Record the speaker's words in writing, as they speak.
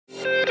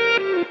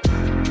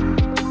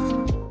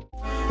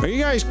Are you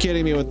guys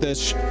kidding me with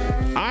this?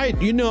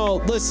 You know,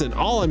 listen,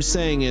 all I'm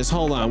saying is,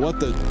 hold on, what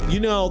the, you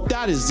know,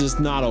 that is just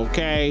not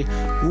okay.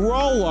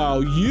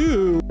 Rolo,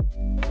 you.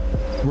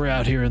 We're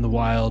out here in the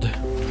wild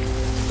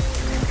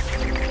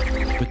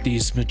with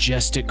these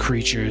majestic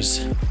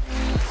creatures.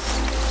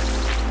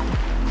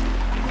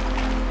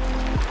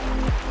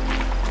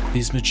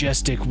 These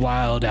majestic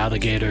wild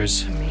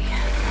alligators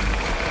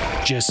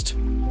just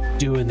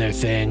doing their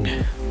thing.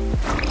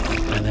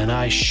 And then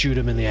I shoot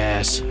them in the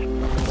ass.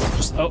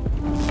 Just, oh,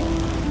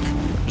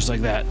 just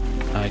like that.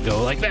 I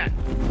go like that.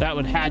 That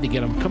one had to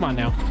get him. Come on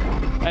now.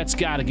 That's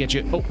gotta get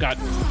you. Oh, God.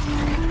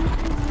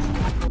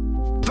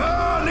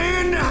 Burn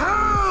in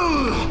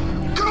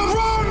hell! Go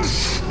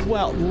once!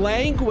 Well,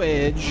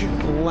 language.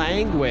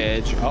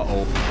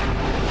 Uh-oh.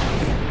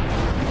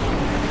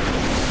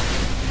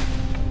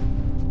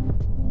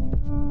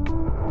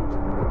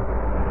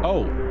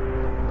 Oh.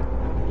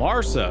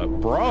 Larsa,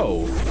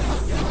 bro.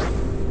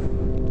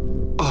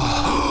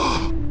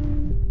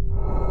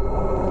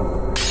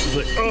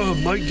 Like, oh,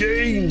 my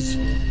gains.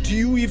 Do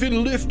you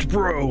even lift,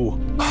 bro?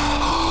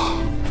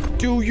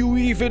 Do you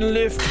even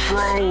lift,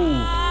 bro?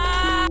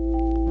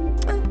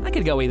 I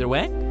could go either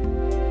way.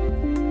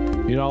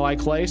 You don't like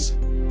Clace?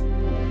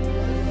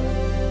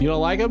 You don't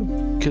like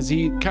him? Because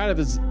he kind of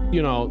is,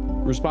 you know,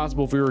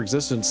 responsible for your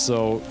existence,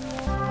 so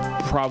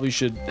probably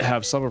should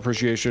have some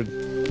appreciation.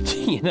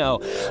 You know,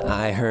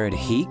 I heard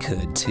he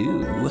could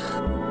too.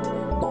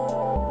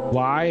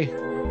 Why?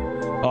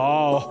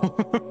 Oh.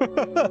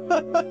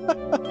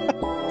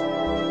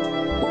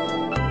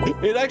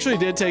 It actually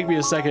did take me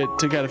a second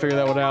to kind of figure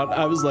that one out.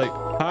 I was like,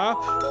 huh?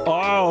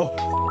 Oh.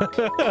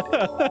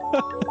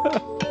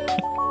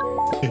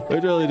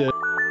 It really did.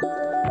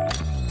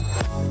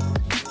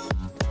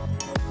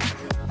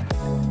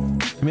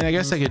 I mean, I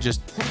guess I could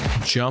just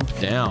jump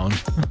down.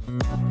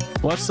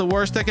 What's the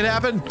worst that could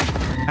happen?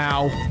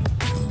 Ow.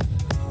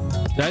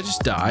 Did I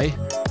just die?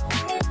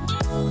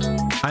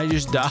 I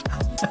just died.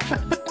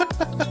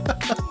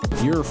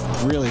 You're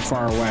really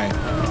far away.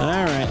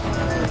 All right.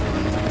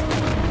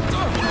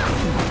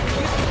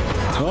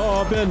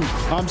 Oh,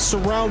 I'm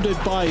surrounded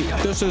by,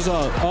 this is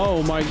a,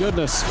 oh my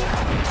goodness.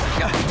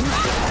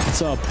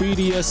 It's a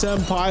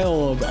BDSM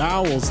pile of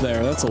owls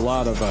there. That's a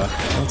lot of leather.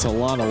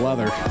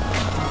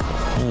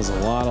 That is a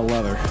lot of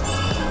leather.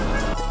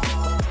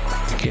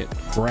 Get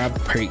grab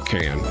paint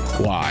can.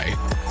 Why?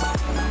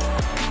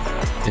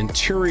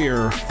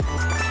 Interior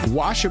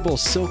washable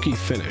silky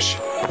finish.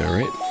 All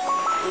right.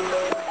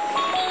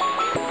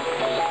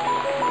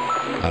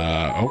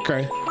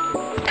 Okay.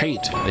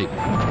 Paint.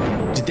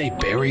 Did they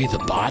bury the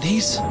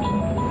bodies?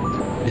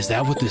 Is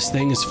that what this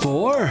thing is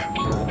for?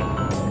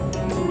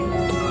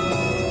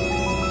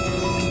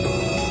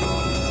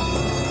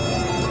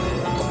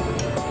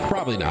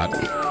 Probably not.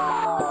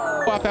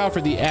 Swap out for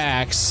the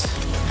axe.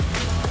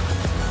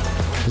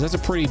 'Cause that's a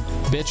pretty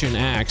bitchin'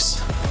 axe.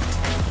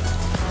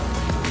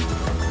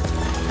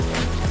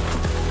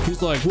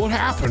 He's like, what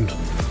happened?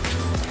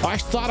 I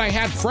thought I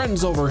had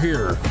friends over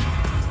here.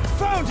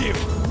 Found you!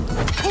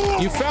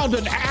 You found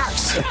an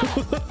axe! I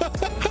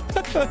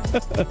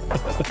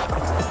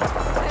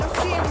don't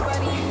see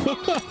anybody.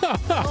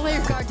 I'll lay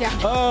your guard down.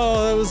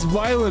 Oh, that was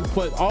violent,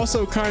 but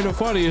also kind of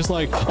funny. It's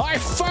like, I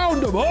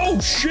found him! Oh,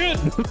 shit!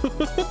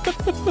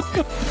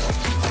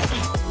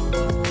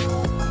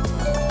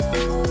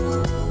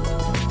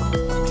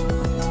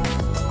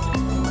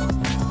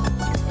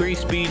 3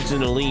 speeds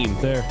and a lean.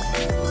 There.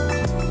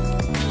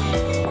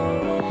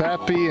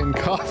 Pappy and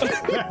coffee.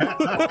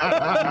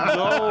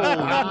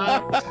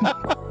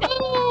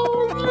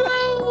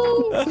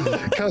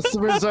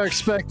 Customers are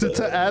expected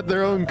to add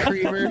their own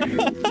creamer.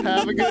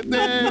 Have a good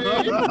day.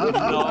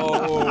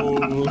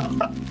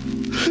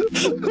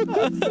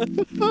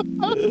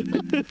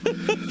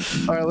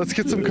 All right, let's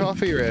get some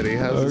coffee ready.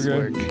 How does this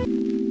work?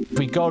 If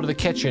we go to the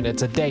kitchen,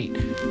 it's a date.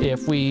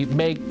 If we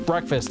make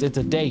breakfast, it's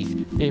a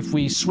date. If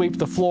we sweep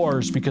the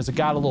floors because it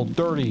got a little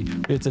dirty,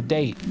 it's a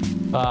date.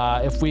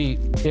 If we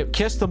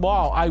kiss them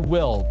all, I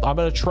will. I'm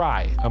gonna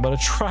try. I'm gonna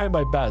try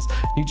my best.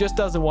 He just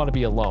doesn't want to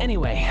be alone.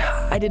 Anyway,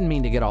 I didn't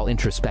mean to get all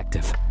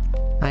introspective.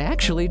 I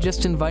actually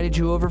just invited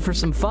you over for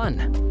some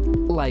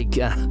fun. Like,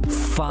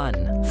 fun.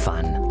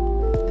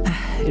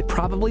 It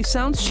probably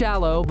sounds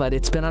shallow, but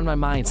it's been on my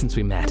mind since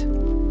we met.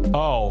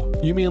 Oh,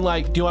 you mean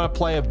like, do you want to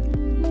play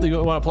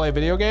a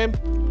video game?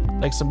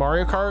 Like some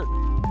Mario Kart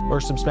or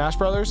some Smash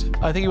Brothers?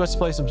 I think he wants to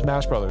play some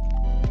Smash Brothers.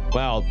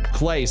 Well,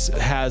 Clace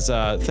has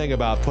a thing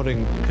about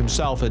putting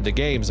himself into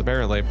games,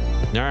 apparently.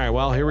 All right,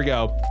 well, here we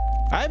go.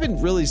 I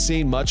haven't really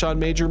seen much on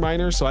Major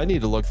Minor, so I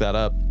need to look that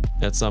up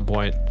at some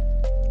point.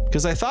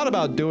 Because I thought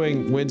about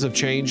doing Winds of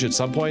Change at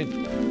some point,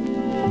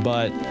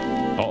 but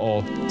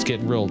uh-oh, it's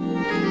getting real.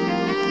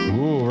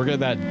 Ooh, we're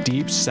getting that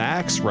deep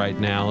sax right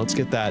now. Let's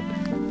get that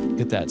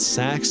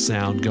sax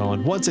sound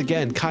going. Once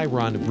again,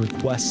 Chiron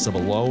requests some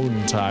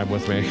alone time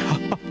with me.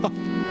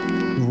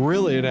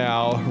 Really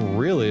now,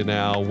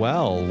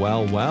 well.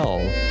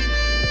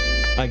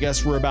 I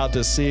guess we're about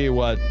to see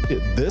what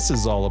this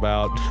is all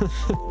about.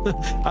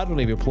 I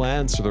don't even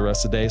plan for the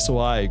rest of the day, so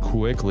I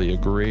quickly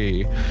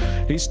agree.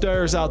 He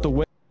stares out the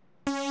window.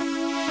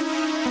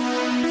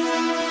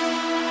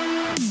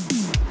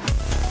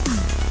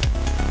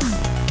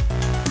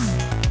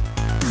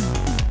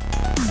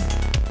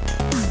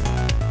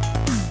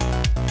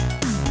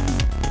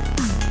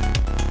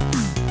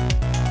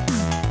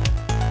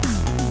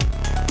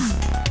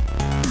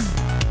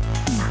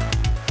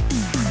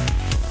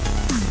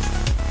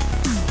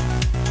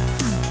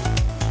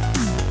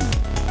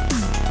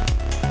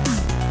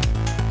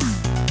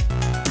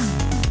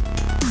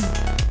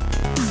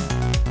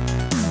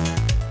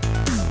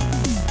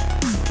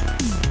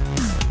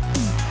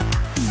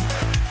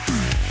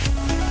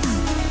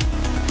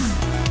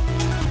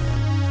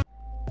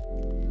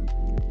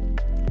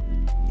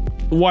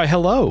 Why,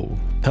 hello.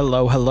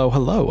 Hello, hello,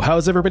 hello.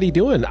 How's everybody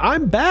doing?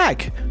 I'm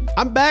back.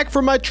 I'm back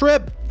from my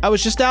trip. I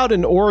was just out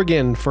in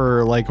Oregon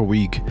for like a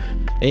week,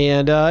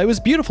 and it was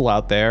beautiful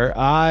out there.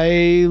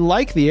 I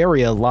like the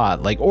area a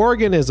lot. Like,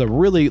 Oregon is a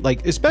really,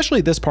 like,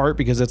 especially this part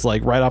because it's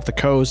like right off the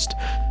coast.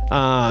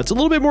 It's a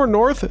little bit more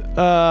north,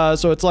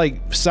 so it's like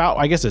south.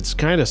 I guess it's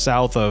kind of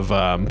south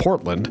of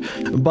Portland,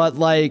 but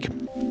like,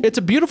 it's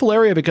a beautiful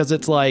area because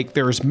it's like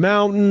there's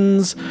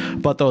mountains,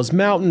 but those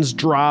mountains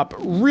drop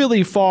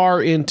really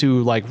far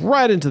into like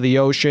right into the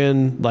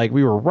ocean. Like,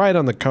 we were right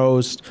on the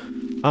coast.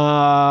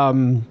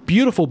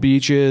 Beautiful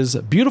beaches,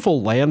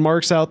 beautiful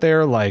landmarks out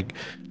there. Like,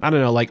 I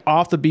don't know, like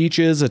off the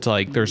beaches, it's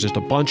like there's just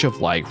a bunch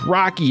of like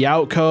rocky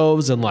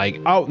alcoves, and like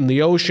out in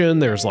the ocean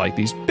there's like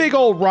these big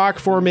old rock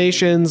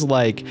formations.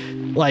 Like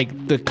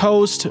the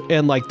coast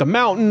and like the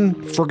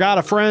mountain forgot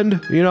a friend,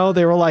 you know.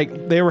 They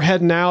were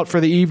heading out for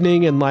the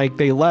evening, and like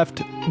they left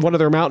one of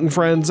their mountain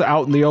friends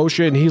out in the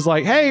ocean. He's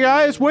like, hey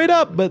guys, wait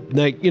up, but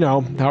like, you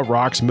know how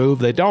rocks move,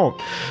 they don't.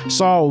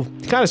 So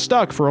kind of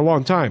stuck for a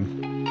long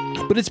time,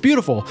 but it's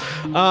beautiful.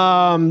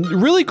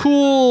 Really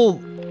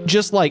cool,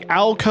 just like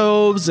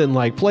alcoves and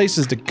like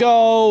places to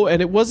go,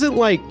 and it wasn't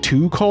like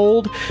too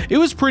cold. It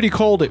was pretty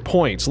cold at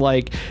points,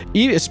 like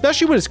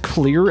especially when it's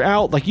clear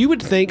out. Like, you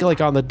would think like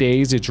on the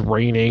days it's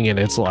raining and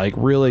it's like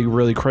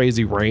really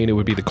crazy rain, it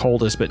would be the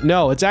coldest, but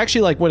no, it's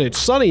actually like when it's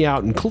sunny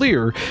out and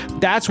clear,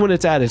 that's when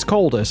it's at its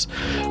coldest.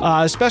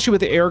 Especially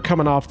with the air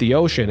coming off the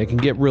ocean, it can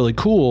get really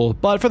cool,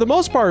 but for the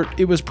most part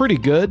it was pretty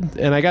good,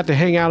 and I got to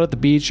hang out at the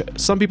beach.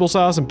 Some people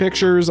saw some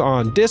pictures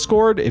on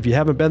Discord. If you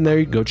haven't been there,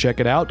 you can go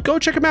check it out. Go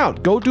check them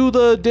out. Go do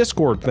the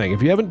Discord thing.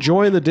 If you haven't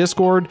joined the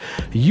Discord,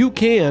 you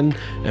can,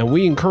 and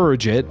we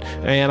encourage it,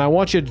 and I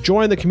want you to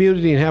join the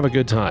community and have a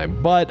good time.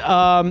 But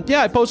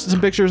yeah, I posted some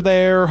pictures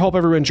there. Hope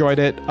everyone enjoyed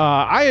it.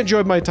 I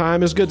enjoyed my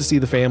time. It was good to see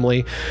the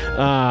family.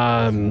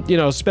 You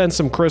know, spend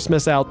some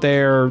Christmas out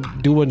there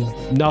doing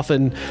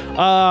nothing.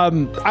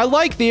 I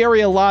like the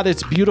area a lot.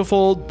 It's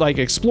beautiful, like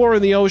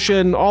exploring the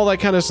ocean, all that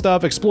kind of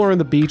stuff, exploring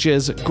the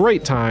beaches.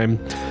 Great time.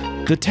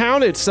 The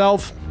town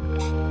itself,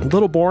 a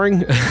little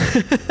boring.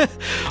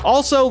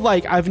 Also,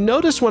 like, I've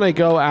noticed when I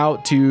go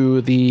out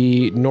to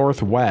the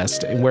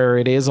northwest, where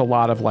it is a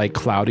lot of like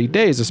cloudy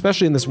days,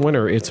 especially in this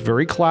winter, it's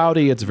very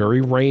cloudy, it's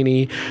very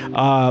rainy,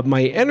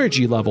 my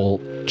energy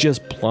level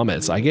just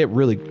plummets. I get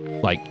really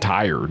like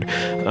tired.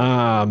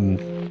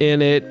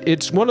 And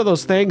it's one of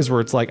those things where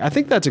it's like, I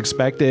think that's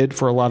expected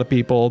for a lot of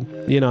people.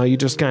 You know, you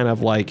just kind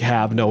of like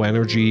have no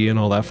energy and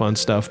all that fun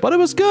stuff. But it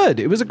was good.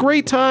 It was a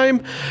great time.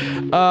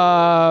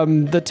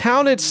 The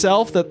town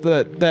itself,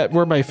 that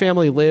where my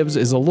family lives,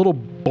 is a little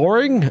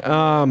boring.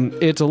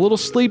 It's a little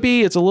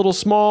sleepy. It's a little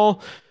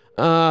small.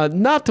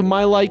 Not to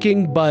my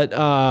liking, but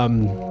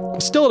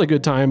still had a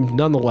good time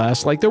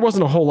nonetheless. Like, there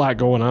wasn't a whole lot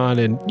going on,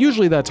 and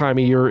usually that time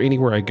of year,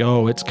 anywhere I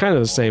go, it's kind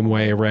of the same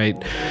way, right?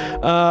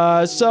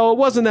 So it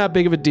wasn't that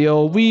big of a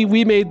deal. We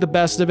made the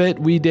best of it.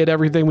 We did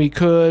everything we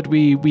could.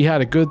 We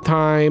had a good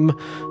time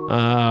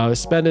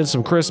spending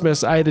some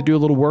Christmas. I had to do a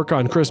little work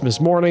on Christmas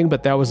morning,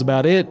 but that was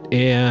about it.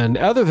 And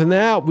other than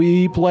that,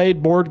 we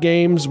played board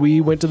games.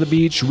 We went to the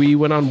beach. We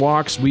went on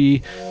walks. We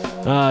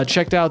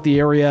checked out the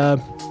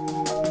area.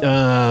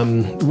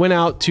 Went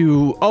out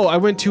to, I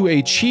went to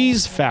a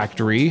cheese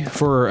factory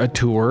for a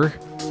tour.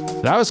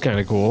 That was kind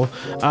of cool.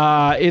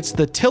 It's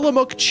the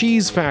Tillamook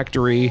Cheese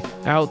Factory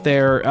out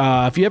there.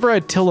 If you ever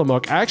had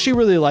Tillamook, I actually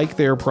really like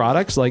their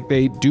products. Like,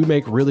 they do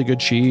make really good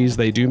cheese.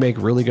 They do make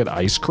really good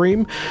ice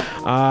cream.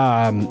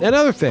 And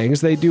other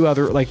things. They do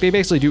they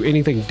basically do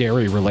anything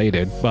dairy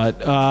related.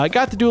 But I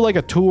got to do like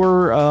a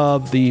tour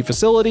of the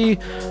facility,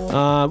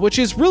 which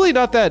is really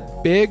not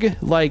that big.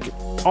 Like,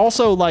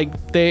 also, like,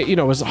 it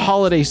was a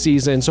holiday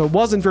season, so it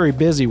wasn't very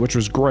busy, which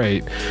was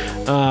great.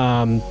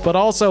 But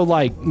also,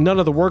 like, none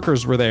of the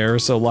workers were there,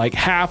 so like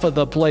half of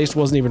the place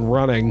wasn't even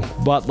running.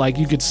 But like,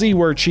 you could see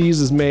where cheese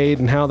is made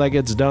and how that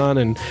gets done,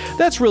 and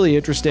that's really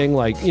interesting.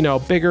 Like,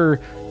 bigger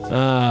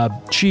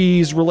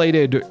cheese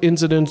related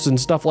incidents and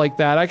stuff like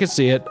that. I could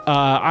see it.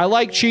 I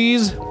like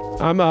cheese.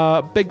 I'm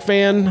a big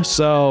fan,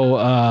 so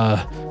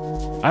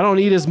I don't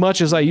eat as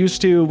much as I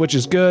used to, which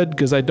is good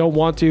because I don't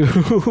want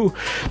to.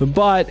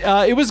 But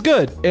it was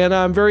good, and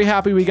I'm very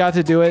happy we got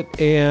to do it.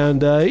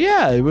 And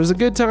yeah, it was a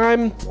good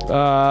time.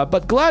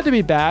 But glad to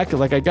be back.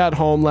 Like, I got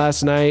home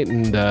last night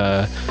and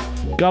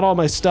got all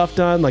my stuff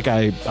done. Like,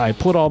 I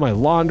put all my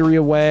laundry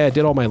away. I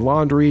did all my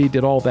laundry,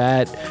 did all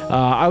that.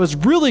 I was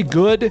really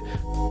good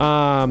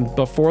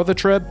before the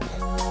trip,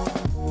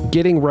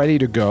 getting ready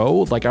to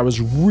go. Like, I was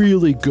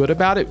really good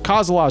about it.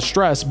 Caused a lot of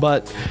stress,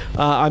 but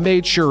I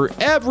made sure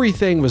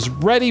everything was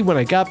ready when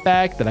I got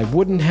back, that I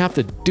wouldn't have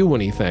to do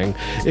anything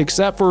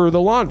except for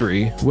the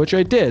laundry, which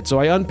I did. So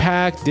I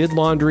unpacked, did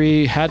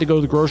laundry, had to go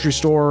to the grocery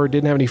store,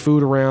 didn't have any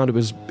food around. It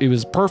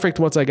was perfect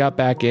once I got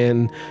back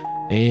in.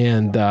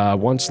 And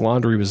once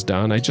laundry was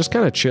done, I just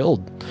kind of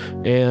chilled.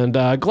 And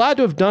glad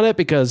to have done it,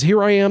 because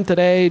here I am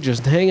today,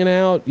 just hanging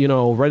out, you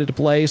know, ready to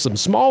play some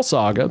small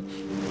Saga.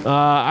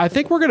 I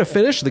think we're going to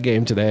finish the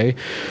game today.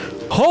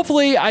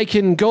 Hopefully I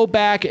can go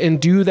back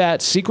and do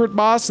that secret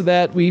boss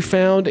that we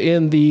found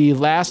in the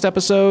last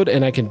episode,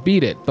 and I can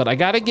beat it. But I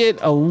got to get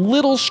a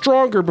little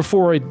stronger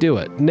before I do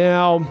it.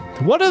 Now,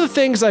 one of the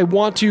things I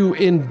want to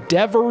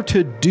endeavor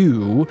to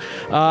do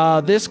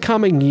this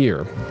coming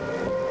year,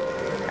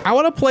 I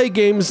want to play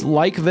games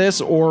like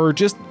this, or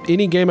just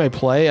any game I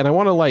play, and I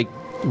want to like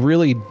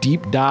really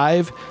deep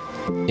dive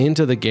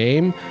into the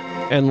game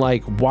and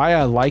like why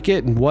I like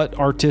it and what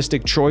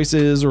artistic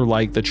choices, or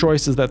like the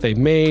choices that they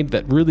made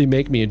that really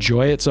make me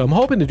enjoy it. So I'm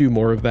hoping to do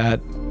more of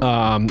that.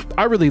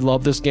 I really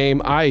love this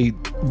game. I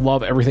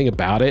love everything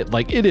about it.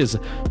 Like, it is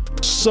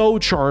so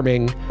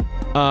charming.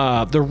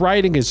 The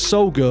writing is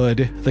so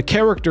good. The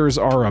characters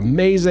are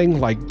amazing.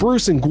 Like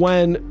Bruce and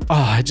Gwen.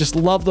 I just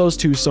love those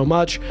two so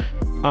much.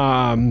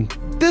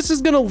 This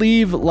is gonna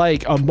leave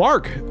like a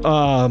mark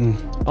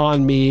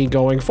on me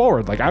going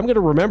forward. Like, I'm gonna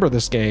remember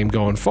this game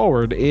going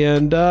forward,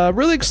 and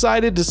really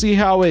excited to see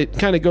how it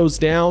kind of goes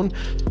down.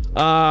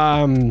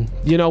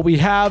 You know, we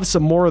have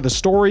some more of the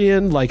story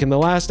in, like in the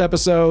last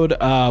episode,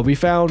 we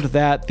found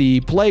that the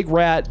plague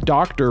rat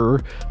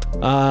doctor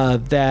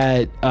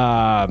that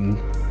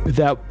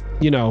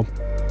you know,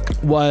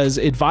 was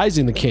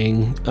advising the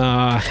king,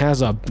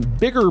 has a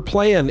bigger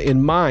plan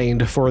in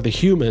mind for the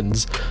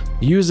humans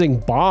using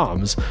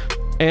bombs.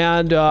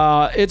 And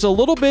it's a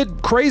little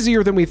bit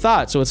crazier than we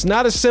thought. So it's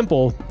not as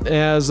simple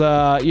as,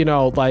 you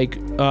know, like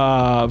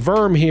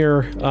Verm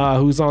here,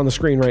 who's on the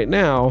screen right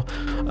now,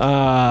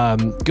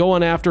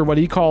 going after what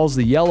he calls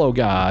the Yellow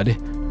God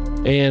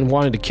and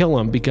wanted to kill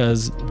him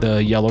because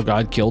the Yellow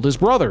God killed his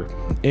brother.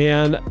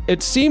 And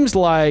it seems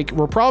like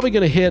we're probably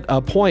going to hit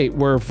a point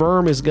where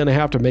Verm is going to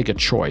have to make a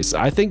choice.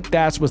 I think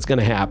that's what's going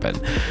to happen,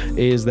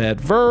 is that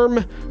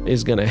Verm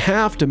is going to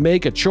have to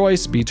make a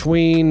choice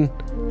between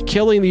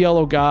killing the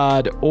Yellow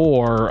God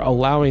or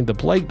allowing the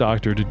Plague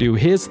Doctor to do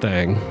his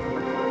thing,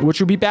 which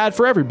would be bad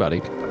for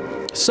everybody.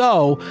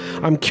 So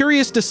I'm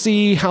curious to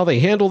see how they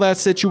handle that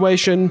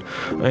situation,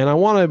 and I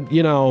want to,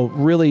 you know,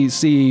 really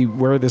see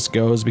where this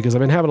goes, because I've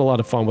been having a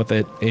lot of fun with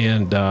it.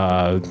 And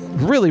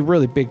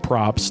really big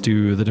props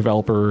to the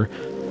developer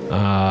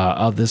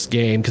of this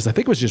game, because I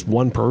think it was just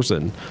one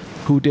person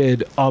who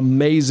did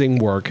amazing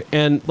work.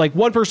 And like,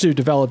 one person who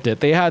developed it,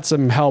 they had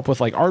some help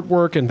with like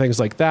artwork and things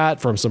like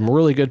that from some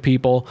really good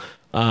people.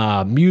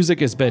 Music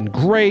has been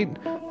great.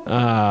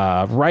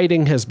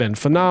 Writing has been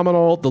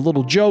phenomenal. The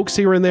little jokes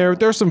here and there,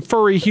 there's some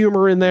furry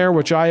humor in there,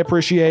 which I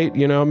appreciate,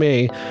 you know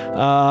me.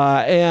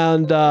 God,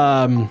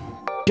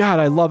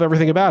 I love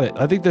everything about it.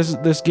 I think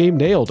this game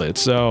nailed it.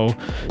 So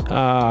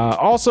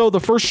also, the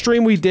first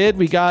stream we did,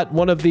 we got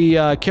one of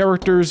the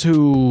characters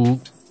who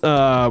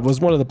was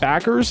one of the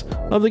backers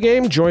of the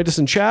game, joined us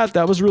in chat.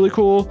 That was really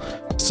cool.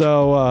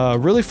 So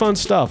really fun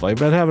stuff. I've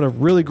been having a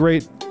really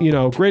great, you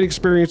know, great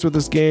experience with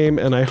this game,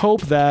 and I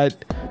hope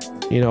that,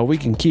 you know, we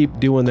can keep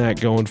doing that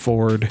going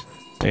forward,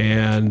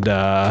 and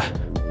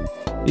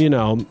you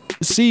know,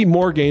 see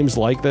more games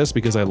like this,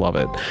 because I love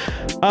it.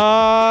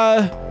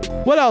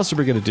 What else are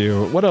we gonna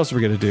do? What else are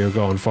we gonna do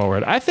going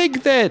forward? I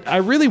think that I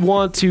really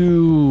want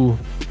to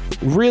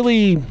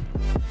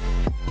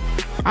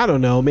I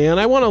don't know, man.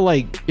 I want to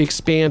like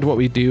expand what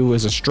we do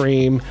as a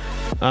stream.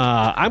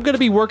 I'm going to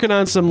be working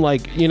on some,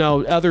 like, you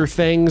know, other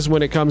things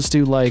when it comes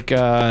to like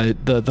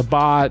the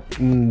bot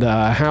and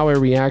how it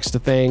reacts to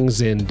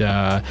things, and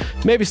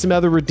maybe some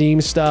other redeem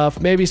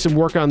stuff, maybe some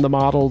work on the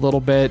model a little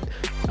bit,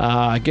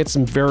 get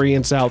some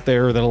variants out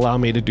there that allow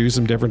me to do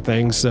some different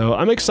things. So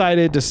I'm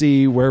excited to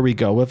see where we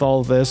go with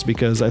all of this,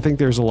 because I think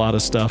there's a lot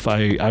of stuff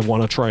I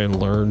want to try and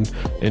learn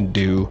and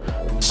do.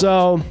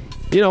 So,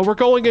 you know, we're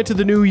going into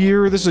the new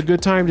year. This is a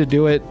good time to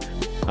do it.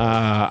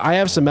 I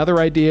have some other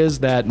ideas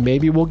that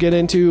maybe we'll get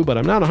into, but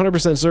I'm not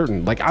 100%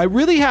 certain. Like, I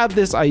really have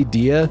this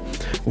idea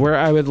where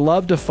I would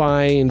love to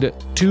find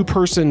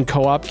two-person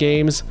co-op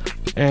games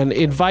and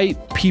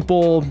invite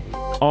people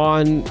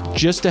on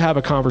just to have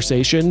a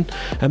conversation,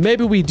 and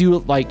maybe we do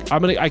like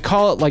I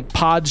call it like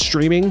pod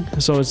streaming.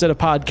 So instead of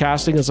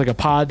podcasting, it's like a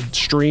pod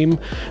stream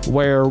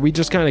where we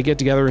just kind of get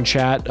together and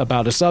chat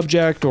about a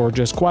subject or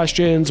just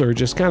questions or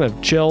just kind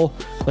of chill.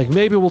 Like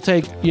maybe we'll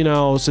take, you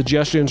know,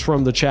 suggestions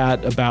from the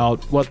chat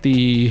about what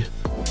the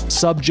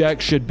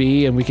subject should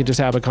be, and we can just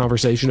have a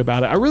conversation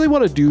about it. I really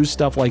want to do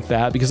stuff like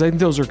that because I think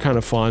those are kind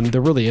of fun.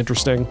 They're really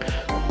interesting.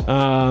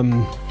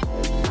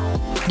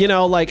 You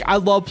know, like I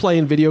love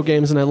playing video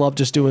games and I love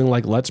just doing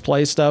like let's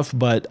play stuff,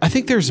 but I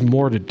think there's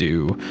more to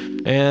do.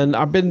 And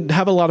I've been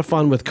having a lot of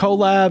fun with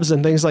collabs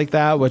and things like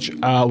that, which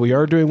we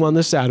are doing one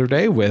this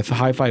Saturday with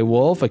Hi-Fi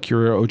Wolf,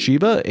 Akira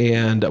Ochiba,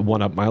 and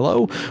One Up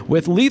Milo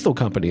with Lethal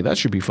Company. That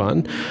should be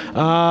fun.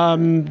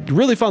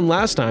 Really fun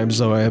last time,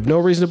 so I have no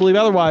reason to believe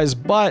otherwise,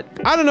 but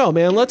I don't know,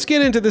 man. Let's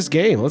get into this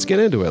game. Let's get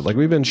into it. Like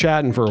we've been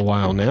chatting for a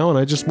while now, and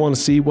I just want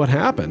to see what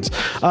happens.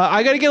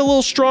 I got to get a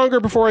little stronger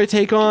before I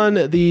take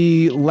on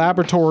the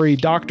laboratory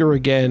doctor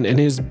again and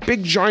his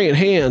big giant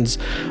hands.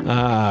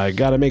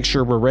 Gotta make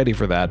sure we're ready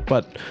for that,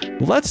 but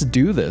let's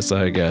do this,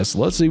 I guess.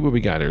 Let's see what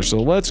we got here. So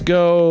let's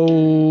go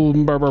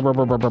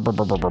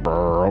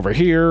over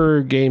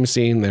here, game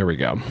scene. There we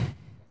go.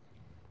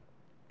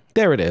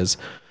 There it is.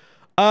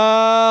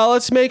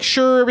 Let's make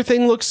sure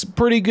everything looks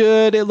pretty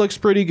good. It looks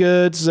pretty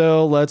good,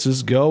 so let's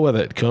just go with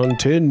it.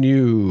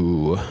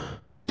 Continue.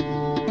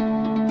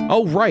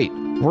 Oh, right.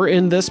 We're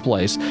in this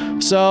place.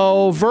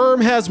 So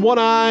Verm has one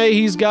eye.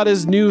 He's got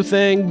his new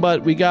thing,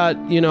 but we got,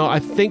 you know, I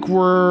think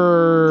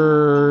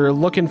we're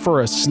looking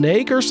for a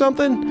snake or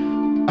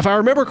something. If I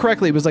remember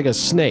correctly, it was like a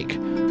snake.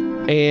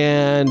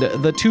 And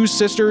the two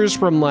sisters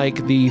from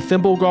like the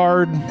Thimble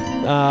Guard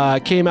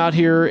came out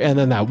here, and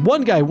then that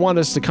one guy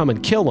wanted us to come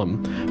and kill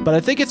him. But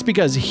I think it's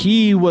because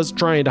he was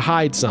trying to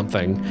hide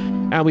something.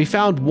 And we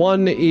found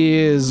one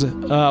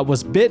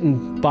was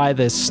bitten by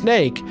this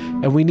snake,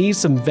 and we need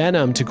some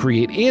venom to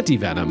create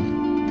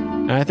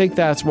anti-venom. And I think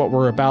that's what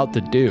we're about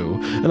to do.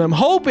 And I'm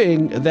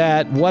hoping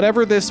that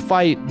whatever this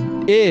fight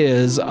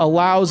is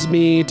allows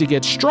me to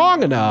get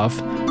strong enough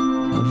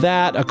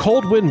that a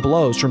cold wind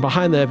blows from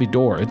behind the heavy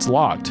door. It's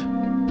locked.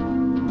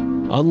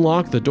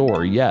 Unlock the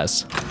door,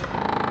 yes.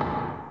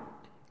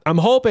 I'm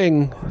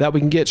hoping that we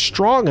can get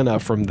strong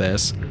enough from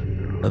this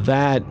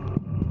that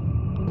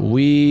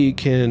we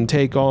can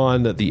take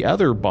on the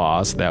other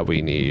boss that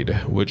we need,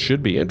 which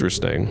should be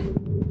interesting.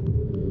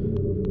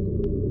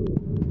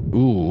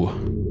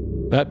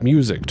 Ooh, that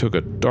music took a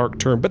dark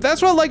turn. But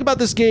that's what I like about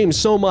this game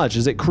so much,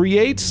 is it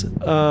creates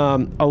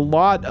a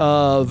lot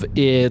of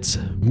its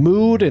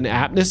mood and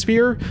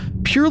atmosphere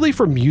purely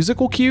from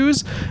musical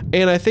cues,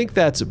 and I think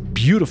that's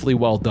beautifully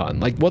well done.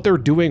 Like what they're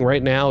doing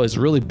right now is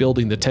really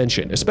building the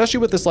tension,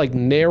 especially with this like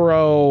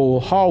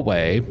narrow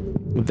hallway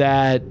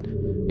that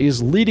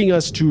is leading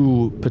us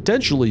to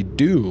potentially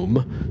doom.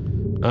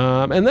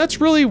 And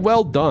that's really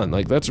well done.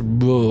 Like that's,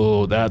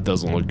 whoa, that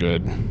doesn't look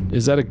good.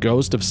 Is that a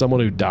ghost of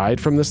someone who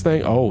died from this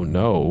thing? Oh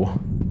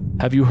no.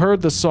 Have you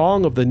heard the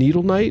song of the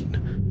Needle Knight?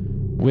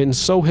 When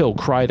Sohil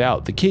cried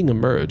out, the king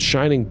emerged,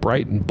 shining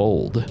bright and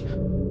bold.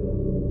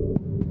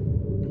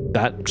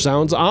 That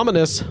sounds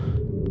ominous.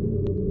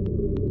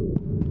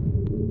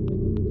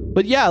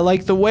 But yeah,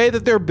 like the way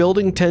that they're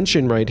building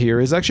tension right here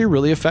is actually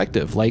really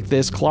effective. Like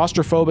this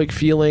claustrophobic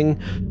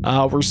feeling.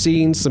 We're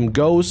seeing some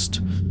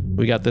ghost.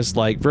 We got this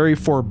like very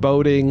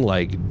foreboding,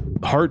 like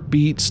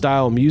heartbeat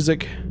style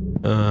music.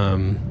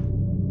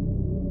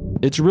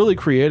 It's really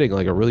creating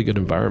like a really good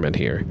environment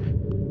here.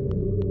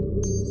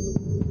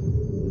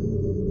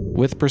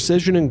 With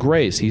precision and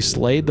grace, he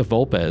slayed the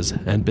Volpes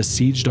and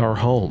besieged our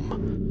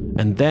home.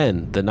 And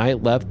then the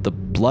knight left the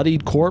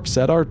bloodied corpse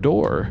at our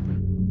door.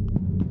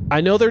 I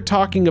know they're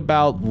talking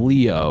about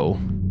Leo.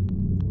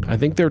 I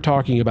think they're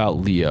talking about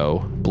Leo.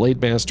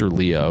 Blade Master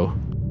Leo.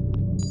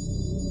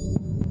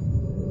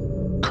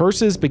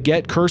 Curses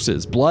beget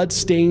curses. Blood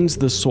stains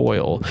the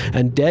soil.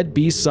 And dead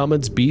beast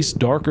summons beasts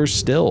darker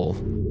still.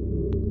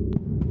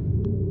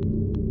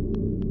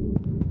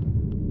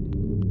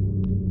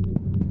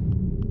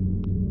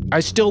 I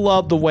still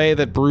love the way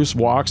that Bruce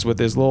walks with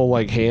his little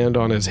like hand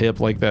on his hip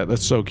like that.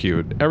 That's so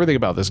cute. Everything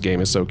about this game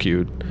is so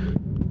cute.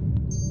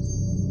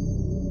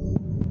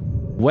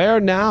 Where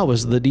now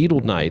is the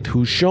Needle Knight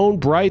who shone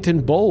bright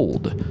and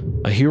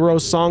bold? A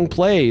hero's song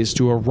plays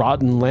to a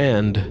rotten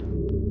land.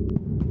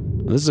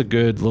 This is a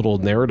good little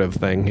narrative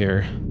thing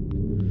here.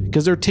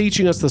 Because they're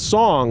teaching us the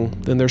song,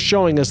 then they're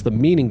showing us the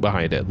meaning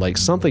behind it. Like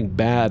something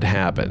bad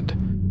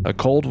happened. A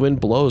cold wind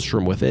blows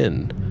from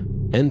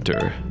within.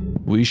 Enter.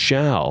 We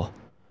shall.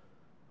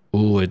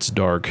 Ooh, it's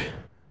dark.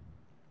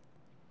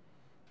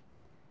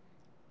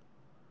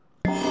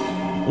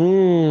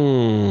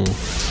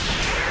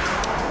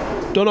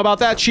 Don't know about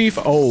that, Chief.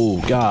 Oh,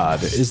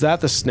 God. Is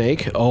that the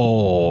snake?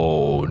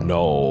 Oh,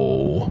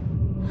 no.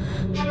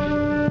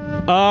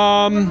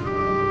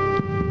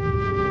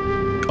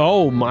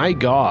 Oh, my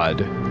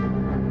God.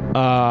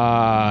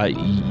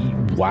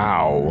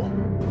 Wow.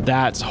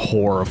 That's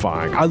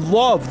horrifying. I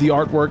love the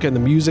artwork and the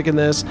music in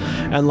this.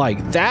 And,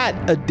 like,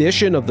 that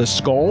addition of the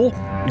skull,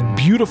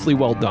 beautifully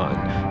well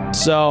done.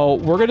 So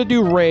we're gonna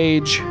do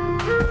rage.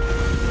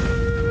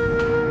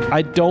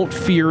 I don't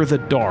fear the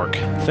dark.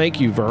 Thank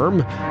you,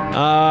 Verm.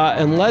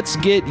 And let's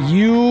get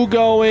you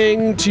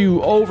going to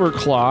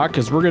overclock,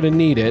 because we're gonna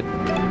need it.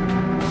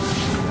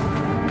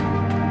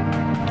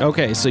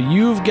 Okay, so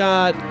you've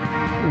got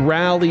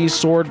rally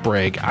sword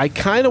break. I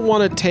kind of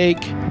want to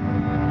take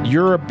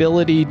your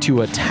ability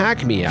to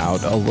attack me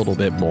out a little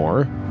bit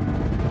more.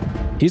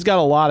 He's got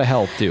a lot of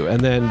health too. And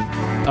then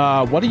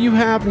what do you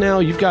have now?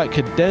 You've got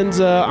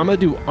cadenza. I'm gonna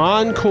do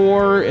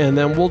encore, and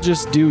then we'll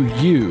just do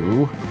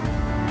you,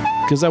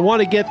 because I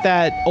want to get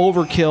that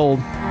overkill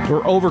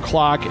or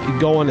overclock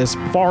going as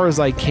far as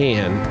I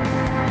can.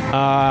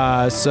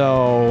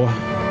 So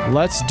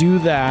let's do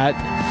that.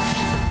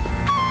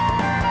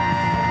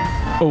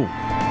 Oh,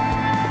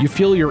 you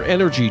feel your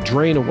energy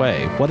drain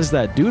away. What does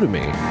that do to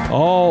me?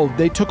 Oh,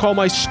 they took all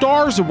my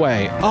stars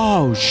away.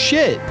 Oh,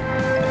 shit.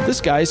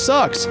 This guy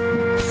sucks.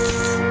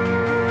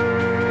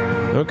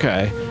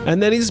 Okay.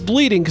 And then he's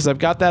bleeding because I've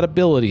got that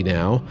ability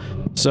now.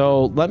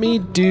 So let me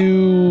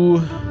do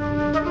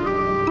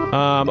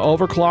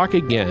overclock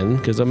again,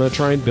 because I'm going to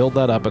try and build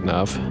that up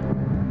enough.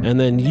 And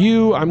then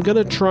you, I'm going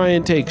to try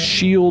and take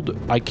shield.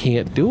 I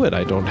can't do it.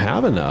 I don't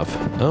have enough.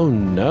 Oh,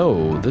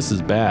 no. This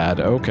is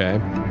bad. Okay.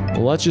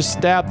 Well, let's just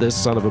stab this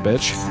son of a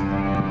bitch.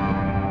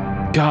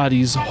 God,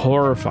 he's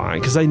horrifying,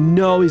 because I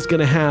know he's going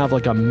to have,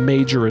 like, a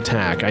major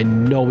attack. I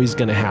know he's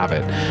going to have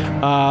it.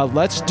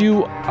 Let's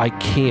do... I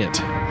can't.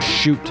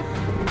 Shoot.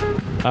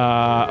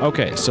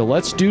 Okay, so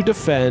let's do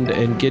defend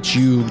and get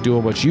you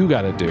doing what you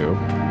got to do.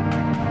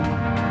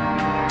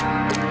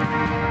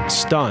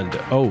 Stunned.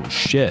 Oh,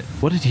 shit.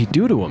 What did he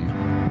do to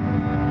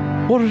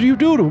him? What did you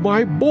do to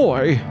my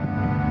boy?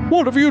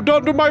 What have you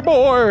done to my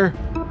boy?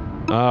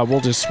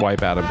 We'll just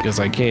swipe at him, because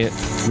I can't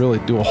really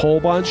do a whole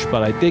bunch,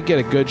 but I did get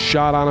a good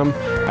shot on him.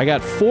 I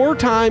got 4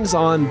 times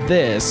on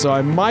this, so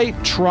I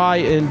might try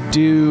and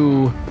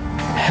do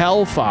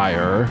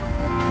Hellfire,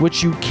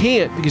 which you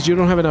can't because you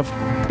don't have enough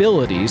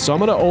ability, so I'm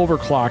going to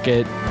overclock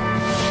it.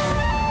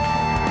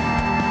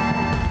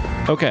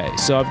 Okay,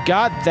 so I've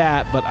got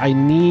that, but I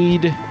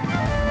need...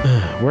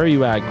 Where are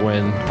you at,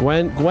 Gwen?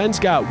 Gwen's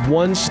got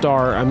 1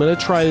 star. I'm going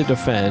to try to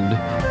defend,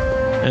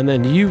 and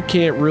then you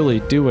can't really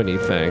do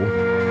anything.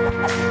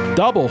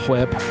 Double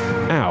whip.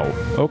 Ow.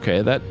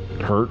 Okay, that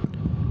hurt.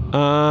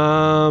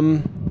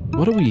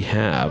 What do we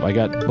have? I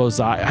got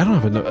Bozai. I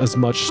don't have as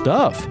much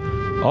stuff.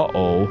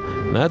 Uh-oh.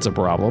 That's a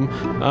problem.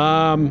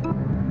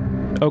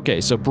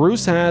 Okay, so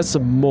Bruce has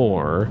some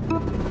more.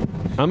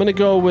 I'm gonna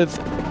go with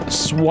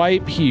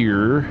swipe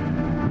here.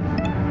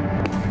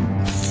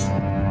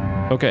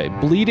 Okay,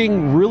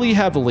 bleeding really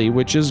heavily,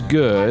 which is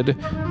good.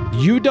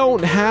 You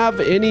don't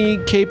have any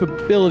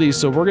capabilities,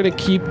 so we're gonna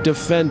keep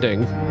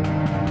defending.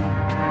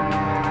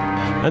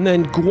 And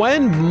then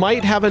Gwen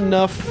might have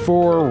enough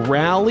for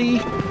rally.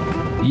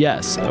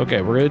 Yes.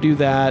 Okay, we're going to do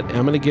that.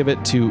 I'm going to give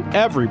it to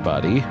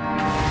everybody.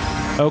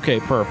 Okay,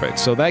 perfect.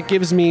 So that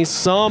gives me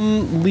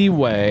some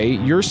leeway.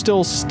 You're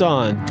still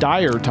stunned.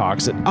 Dire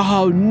toxin.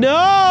 Oh,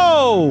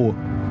 no!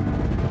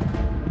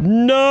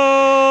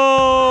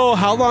 No!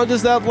 How long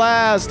does that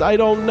last? I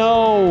don't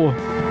know.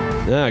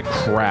 Ah,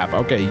 crap.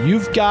 Okay,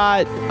 you've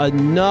got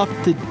enough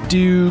to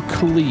do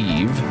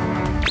cleave.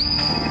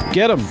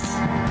 Get him.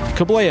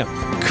 Kablam.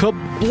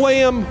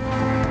 Kablam!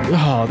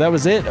 Oh, that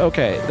was it?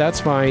 Okay, that's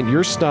fine.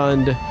 You're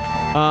stunned.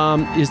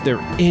 Is there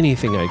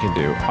anything I can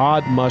do?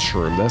 Odd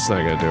mushroom. That's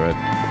not gonna do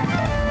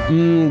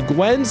it.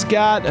 Gwen's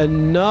got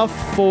enough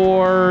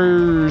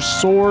for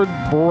sword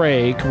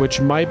break,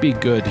 which might be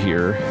good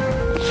here.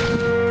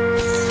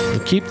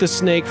 Keep the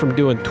snake from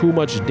doing too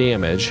much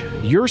damage.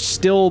 You're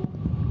still...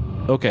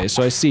 Okay,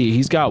 so I see.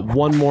 He's got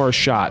 1 more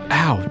shot.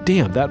 Ow,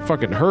 damn, that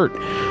fucking hurt.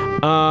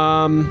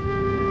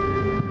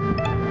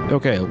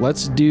 Okay,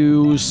 let's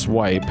do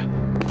swipe.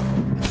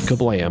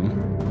 Kablam.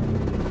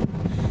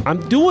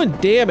 I'm doing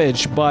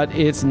damage, but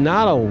it's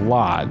not a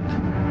lot.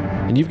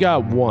 And you've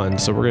got 1,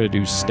 so we're gonna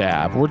do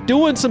stab. We're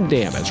doing some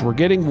damage. We're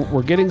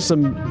getting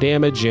some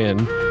damage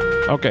in.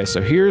 Okay,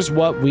 so here's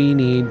what we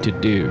need to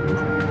do.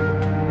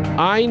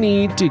 I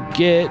need to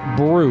get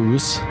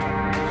Bruce.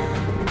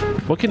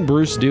 What can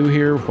Bruce do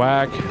here?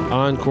 Whack,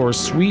 encore,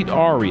 sweet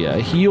aria,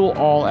 heal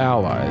all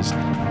allies.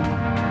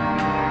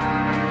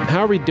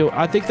 How are we doing?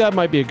 I think that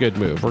might be a good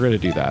move. We're going to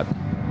do that.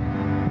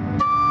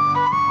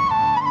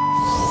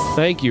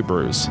 Thank you,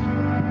 Bruce. All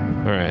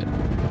right.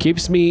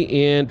 Keeps me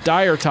in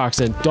dire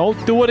toxin. Don't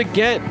do it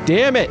again.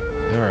 Damn it.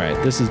 All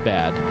right. This is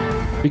bad.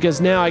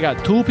 Because now I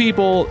got 2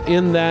 people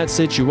in that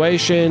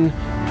situation.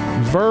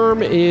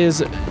 Verm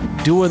is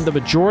doing the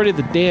majority of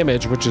the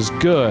damage, which is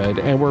good.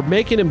 And we're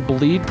making him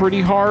bleed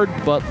pretty hard,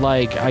 but,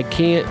 like, I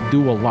can't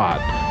do a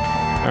lot.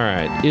 All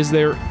right. Is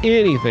there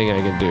anything I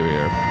can do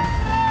here?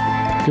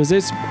 Because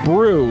it's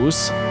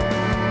Bruce.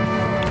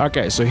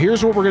 Okay, so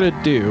here's what we're going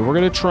to do. We're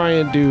going to try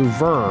and do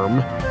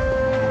Verm.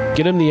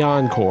 Get him the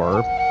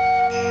encore.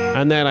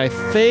 And then I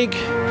think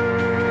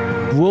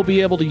we'll be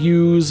able to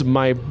use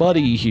my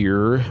buddy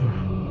here.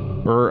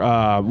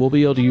 Or we'll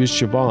be able to use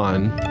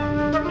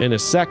Siobhan. in a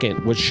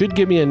second, which should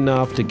give me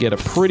enough to get a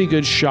pretty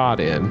good shot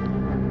in.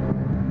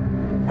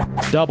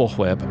 Double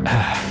whip.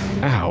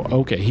 Ow,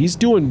 okay, he's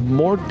doing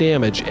more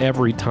damage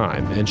every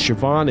time, and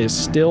Siobhan is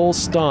still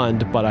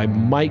stunned, but I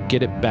might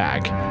get it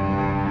back.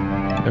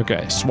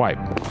 Okay, swipe.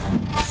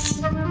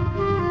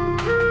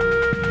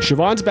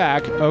 Siobhan's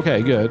back.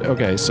 Okay, good.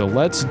 Okay, so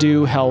let's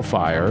do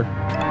Hellfire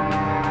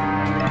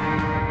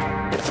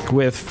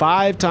with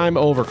 5-time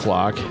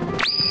overclock.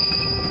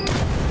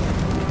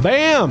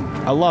 Bam!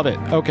 I love it.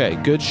 Okay,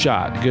 good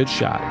shot. Good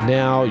shot.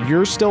 Now,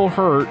 you're still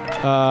hurt.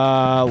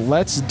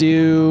 Let's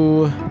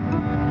do...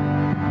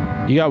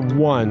 You got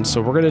 1,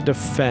 so we're going to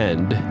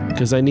defend,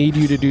 because I need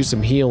you to do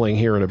some healing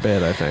here in a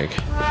bit, I think.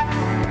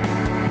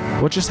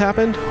 What just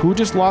happened? Who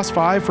just lost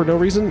 5 for no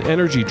reason?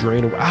 Energy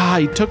drain. Ah,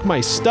 he took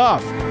my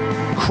stuff.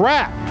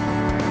 Crap!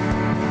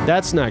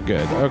 That's not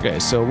good. Okay,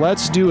 so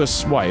let's do a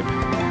swipe.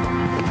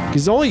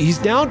 He's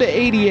down to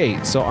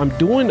 88, so I'm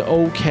doing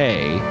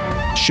okay.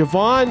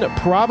 Siobhan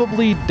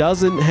probably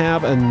doesn't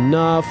have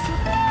enough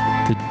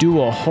to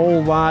do a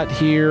whole lot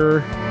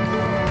here.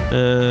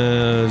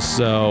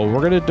 So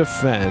we're gonna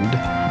defend.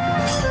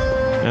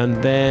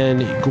 And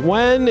then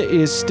Gwen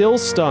is still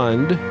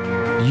stunned.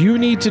 You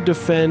need to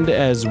defend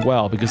as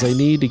well, because I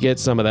need to get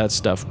some of that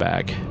stuff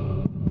back.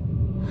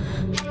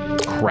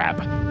 Crap.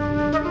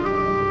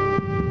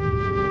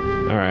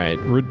 Alright,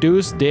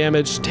 reduce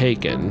damage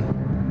taken.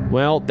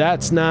 Well,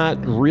 that's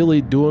not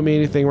really doing me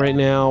anything right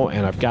now,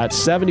 and I've got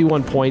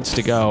 71 points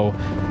to go.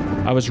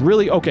 I was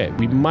really... Okay,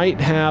 we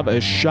might have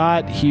a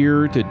shot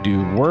here to do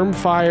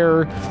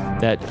Wormfire.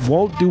 That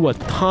won't do a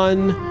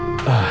ton.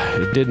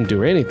 It didn't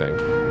do anything.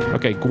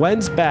 Okay,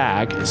 Gwen's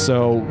back,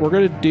 so we're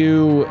gonna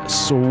do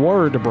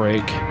Sword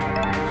Break.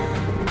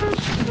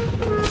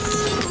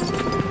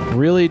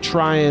 Really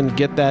try and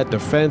get that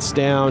defense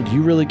down.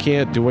 You really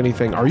can't do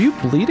anything. Are you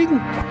bleeding?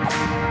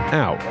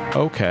 Ow,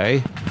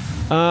 okay.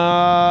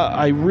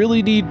 I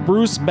really need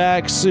Bruce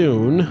back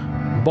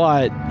soon,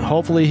 but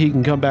hopefully he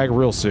can come back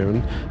real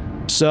soon.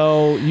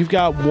 So you've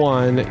got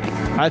 1.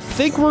 I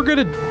think we're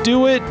gonna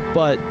do it,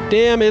 but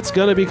damn, it's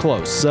gonna be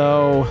close.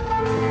 So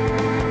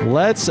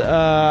let's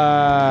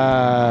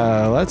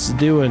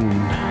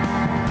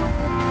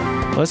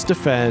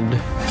defend,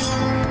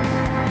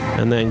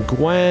 and then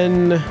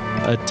Gwen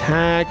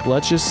attack.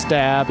 Let's just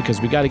stab,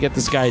 because we got to get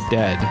this guy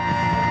dead.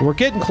 We're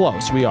getting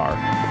close. We are.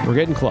 We're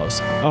getting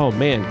close. Oh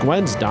man,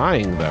 Gwen's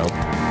dying though.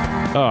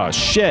 Oh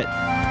shit.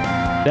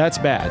 That's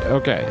bad.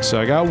 Okay, so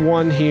I got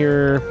 1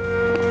 here.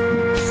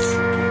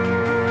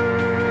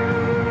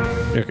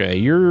 Okay,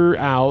 you're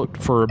out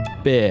for a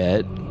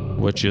bit,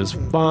 which is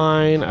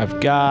fine.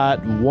 I've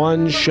got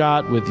 1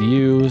 shot with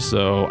you,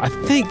 so I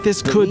think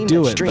this could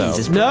do it though.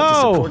 Is proud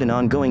to support an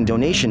ongoing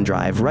donation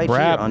drive right here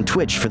on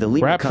Twitch for the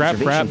Lemur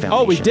Conservation Foundation.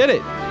 Oh, we did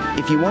it.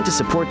 If you want to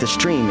support the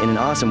stream in an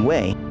awesome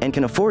way and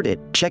can afford it,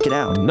 check it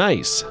out.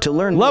 Nice. To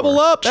learn Level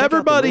more, up,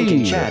 everybody!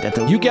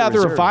 You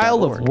gather a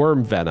vial of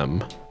worm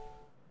venom.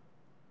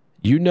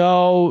 You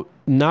know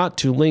not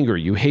to linger.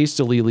 You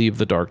hastily leave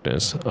the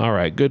darkness. All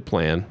right, good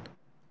plan.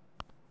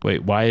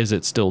 Wait, why is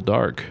it still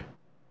dark?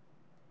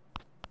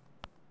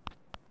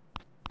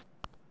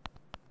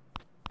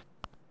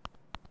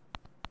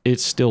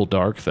 It's still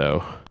dark,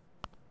 though.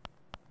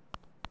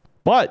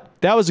 But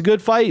that was a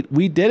good fight.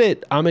 We did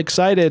it. I'm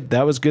excited.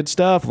 That was good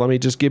stuff. Let me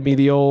just give me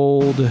the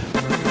old...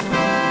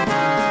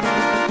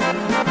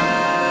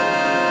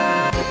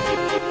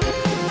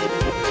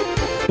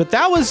 But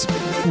that was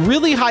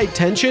really high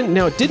tension.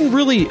 Now, it didn't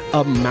really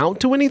amount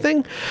to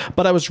anything,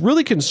 but I was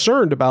really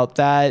concerned about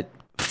that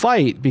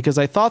fight because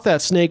I thought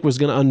that snake was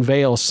going to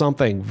unveil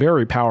something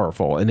very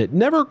powerful, and it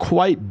never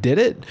quite did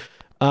it.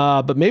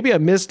 But maybe I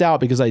missed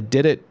out because I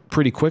did it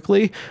pretty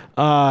quickly.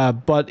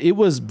 But it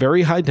was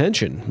very high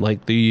tension.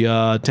 Like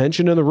the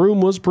tension in the room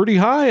was pretty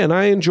high, and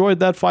I enjoyed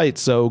that fight.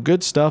 So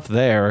good stuff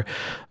there.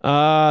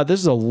 This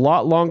is a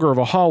lot longer of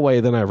a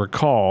hallway than I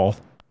recall.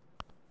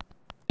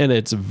 And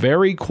it's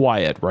very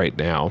quiet right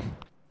now.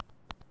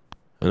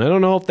 And I don't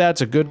know if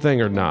that's a good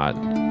thing or not.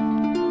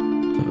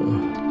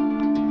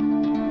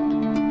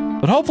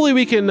 But hopefully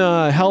we can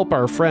help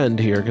our friend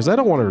here, because I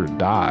don't want her to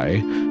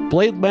die.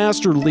 Blade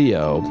Master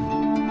Leo.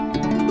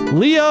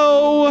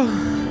 Leo!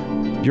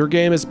 Your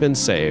game has been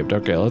saved.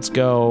 Okay, let's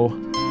go.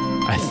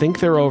 I think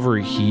they're over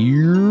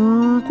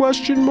here,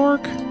 question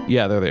mark?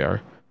 Yeah, there they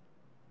are.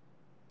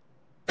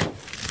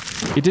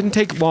 It didn't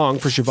take long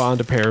for Siobhan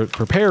to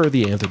prepare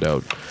the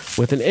antidote.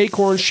 With an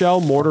acorn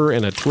shell, mortar,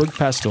 and a twig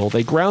pestle,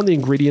 they ground the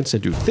ingredients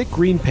into thick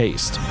green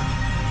paste.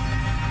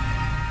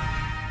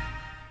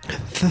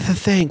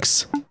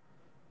 Thanks.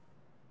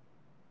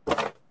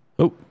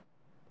 Oh.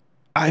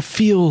 I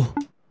feel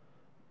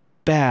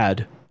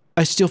bad.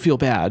 I still feel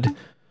bad.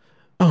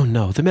 Oh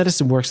no, the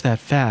medicine works that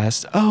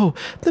fast. Oh,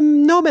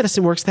 no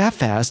medicine works that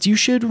fast. You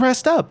should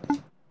rest up.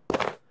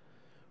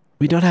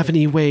 We don't have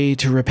any way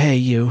to repay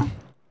you.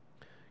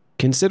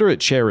 Consider it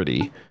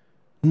charity.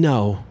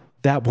 No,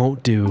 that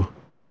won't do.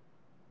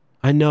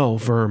 I know,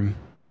 Verm.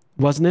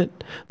 Wasn't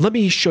it? Let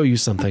me show you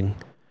something.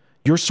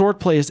 Your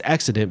swordplay is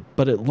excellent,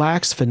 but it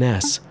lacks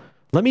finesse.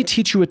 Let me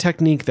teach you a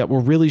technique that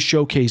will really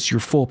showcase your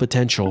full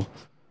potential.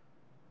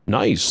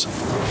 Nice.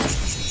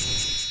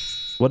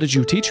 What did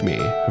you teach me?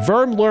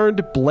 Verm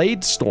learned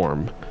Blade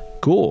Storm.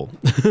 Cool.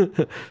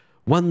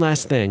 One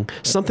last thing.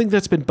 Something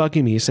that's been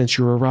bugging me since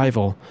your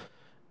arrival.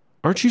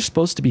 Aren't you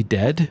supposed to be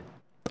dead?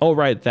 Oh,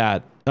 right,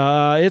 that.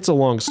 It's a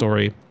long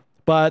story.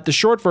 But the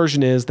short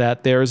version is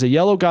that there's a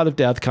yellow god of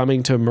death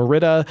coming to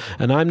Merida,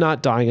 and I'm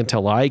not dying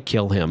until I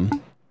kill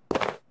him.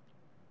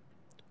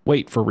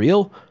 Wait, for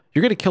real?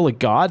 You're gonna kill a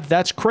god?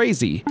 That's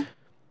crazy.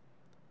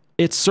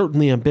 It's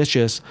certainly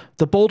ambitious.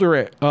 The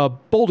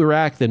bolder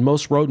act than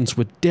most rodents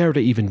would dare to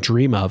even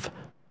dream of.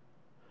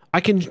 I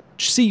can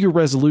see your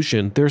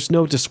resolution. There's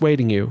no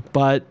dissuading you,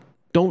 but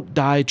don't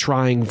die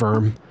trying,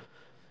 Verm.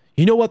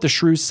 You know what the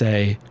shrews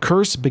say,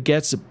 curse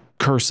begets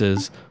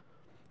curses.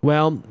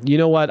 Well, you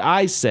know what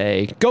I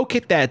say, go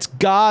kick that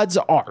god's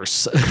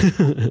arse.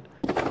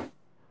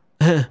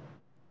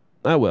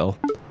 I will.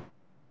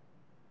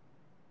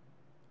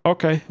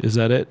 Okay, is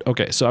that it?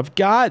 Okay, so I've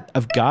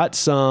got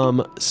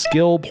some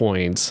skill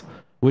points,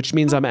 which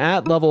means I'm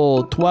at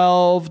level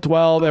 12,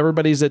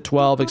 everybody's at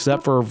 12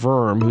 except for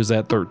Verm, who's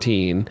at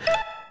 13.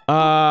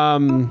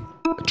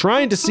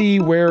 Trying to see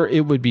where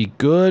it would be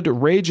good.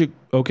 Rage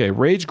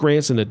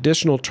grants an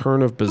additional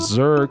turn of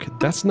Berserk.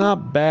 That's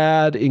not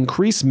bad.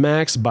 Increase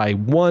max by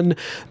 1.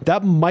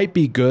 That might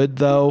be good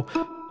though.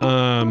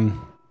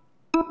 I'm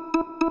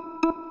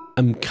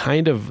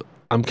kind of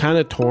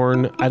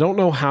torn. I don't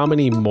know how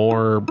many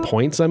more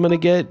points I'm gonna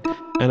get,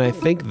 and I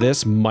think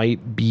this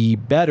might be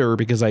better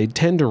because I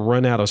tend to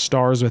run out of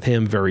stars with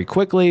him very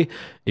quickly.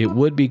 It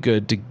would be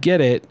good to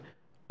get it.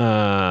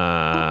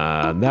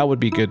 That would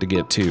be good to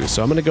get too.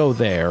 So I'm gonna go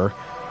there,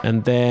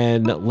 and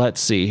then let's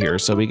see here.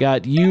 So we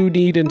got you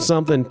needing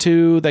something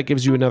too. That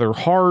gives you another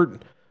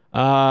heart.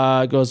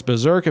 Goes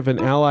berserk if an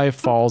ally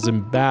falls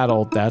in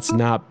battle. That's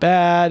not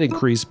bad.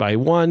 Increased by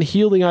 1.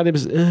 Healing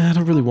items. I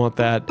don't really want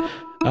that.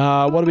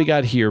 What do we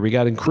got here? We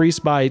got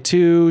increased by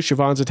 2.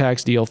 Siobhan's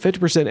attacks deal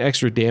 50%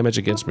 extra damage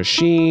against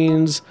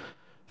machines.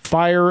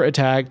 Fire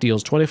attack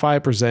deals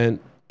 25%.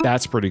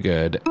 That's pretty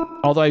good.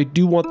 Although I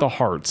do want the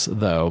hearts,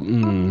 though.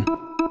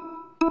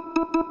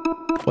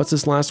 What's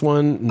this last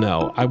one?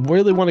 No. I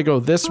really want to go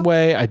this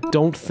way. I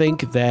don't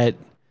think that...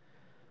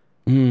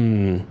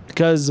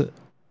 Because,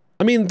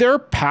 I mean, their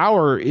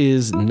power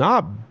is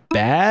not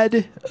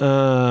bad.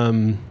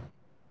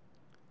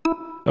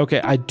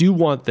 Okay, I do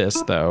want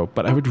this, though.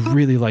 But I would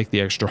really like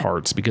the extra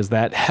hearts, because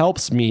that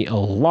helps me a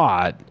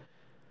lot.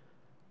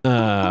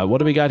 What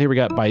do we got here? We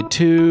got by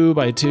 2,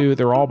 by 2.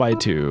 They're all by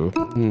 2.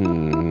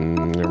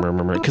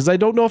 Because I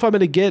don't know if I'm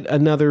going to get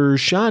another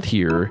shot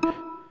here.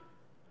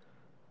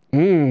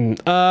 I'm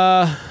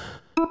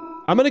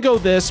going to go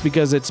this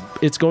because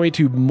it's going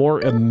to more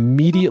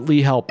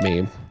immediately help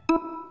me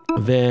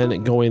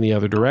than going the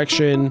other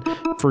direction.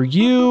 For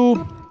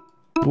you,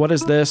 what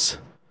is this?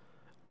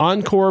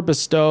 Encore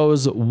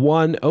bestows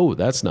 1. Oh,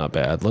 that's not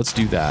bad. Let's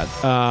do that.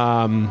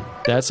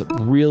 That's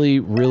really,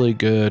 really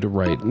good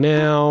right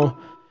now.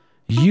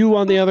 You,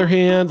 on the other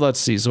hand, let's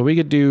see. So we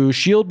could do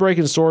shield break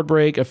and sword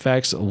break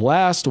effects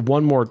last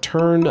 1 more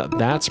turn.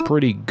 That's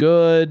pretty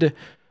good.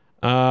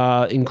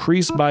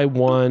 Increase by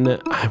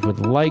 1. I would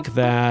like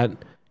that.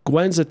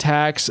 Gwen's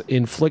attacks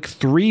inflict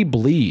 3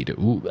 bleed.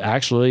 Ooh,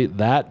 actually,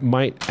 that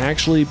might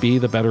actually be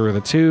the better of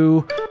the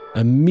 2.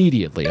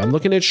 Immediately. I'm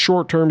looking at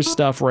short-term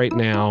stuff right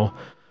now,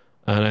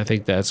 and I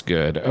think that's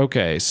good.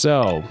 Okay,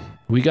 so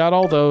we got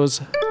all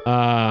those.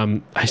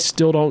 I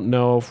still don't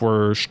know if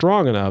we're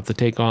strong enough to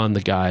take on the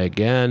guy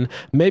again.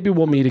 Maybe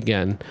we'll meet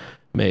again.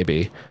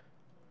 Maybe.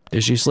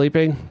 Is she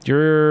sleeping?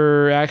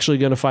 You're actually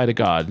gonna fight a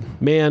god.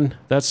 Man,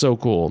 that's so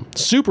cool.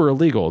 Super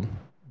illegal,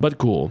 but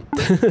cool.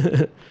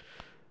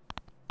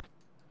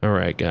 All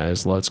right,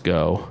 guys, let's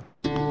go.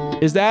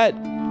 Is that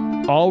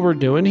all we're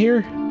doing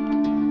here?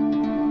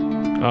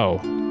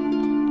 Oh.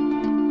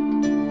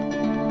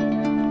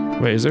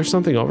 Wait, is there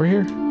something over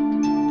here?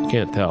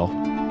 Can't tell.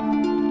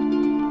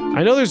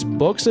 I know there's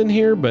books in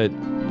here, but I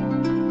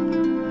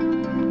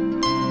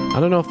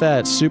don't know if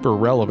that's super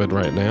relevant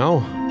right now.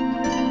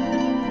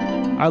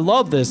 I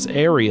love this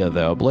area,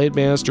 though. Blade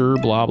Master,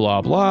 blah,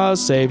 blah, blah.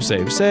 Save,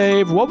 save,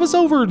 save. What was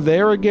over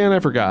there again? I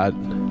forgot.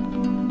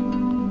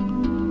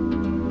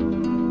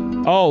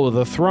 Oh,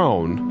 the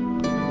throne.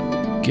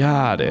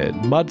 Got it.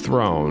 Mud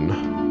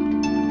throne.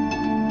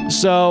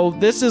 So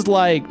this is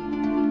like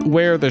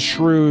where the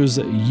shrews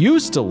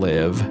used to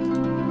live,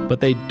 but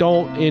they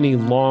don't any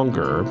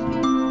longer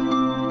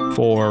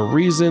for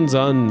reasons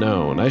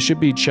unknown. I should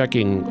be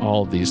checking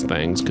all of these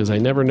things because I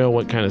never know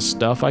what kind of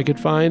stuff I could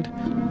find.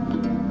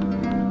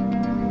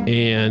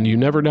 And you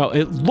never know.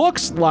 It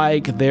looks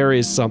like there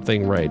is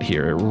something right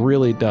here. It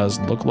really does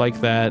look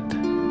like that.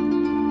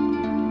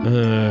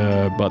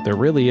 But there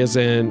really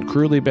isn't.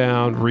 Cruelly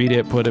bound, read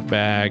it, put it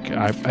back.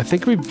 I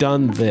think we've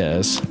done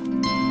this.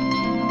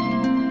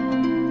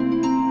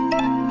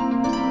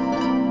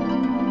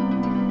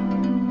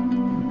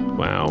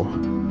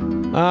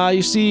 Wow.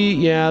 You see,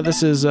 yeah,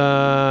 this is,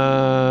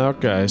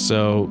 okay,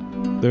 so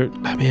there,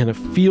 man, it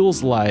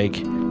feels like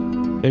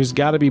There's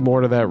got to be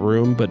more to that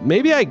room, but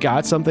maybe I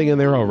got something in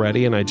there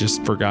already and I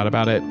just forgot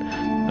about it,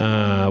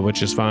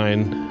 which is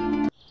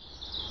fine.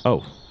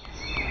 Oh.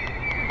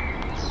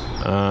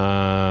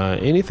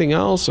 Anything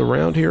else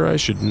around here I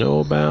should know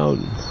about?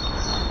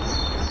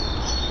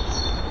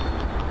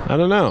 I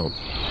don't know.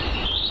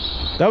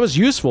 That was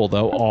useful,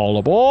 though. All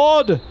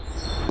aboard!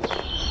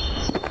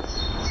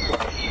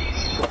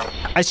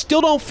 I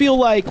still don't feel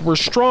like we're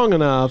strong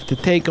enough to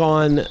take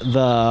on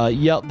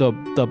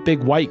the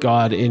big white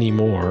god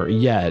anymore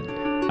yet.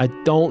 I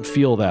don't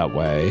feel that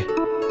way.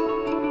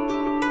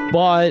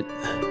 But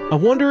I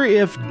wonder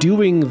if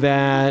doing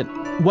that...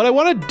 What I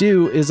want to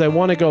do is I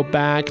want to go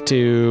back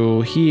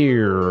to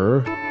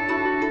here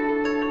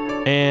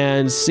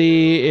and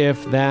see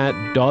if that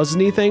does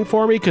anything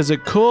for me, because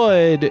it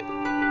could...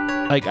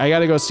 Like, I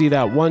gotta go see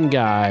that one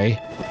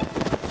guy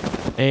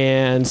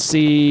and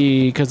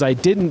see, because I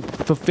didn't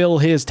fulfill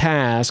his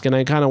task, and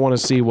I kind of want to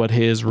see what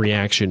his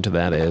reaction to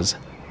that is.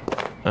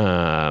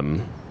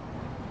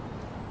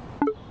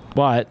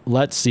 But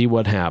let's see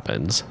what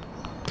happens.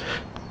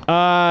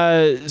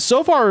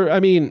 So far, I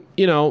mean,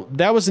 you know,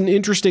 that was an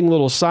interesting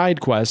little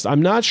side quest.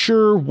 I'm not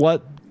sure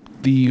what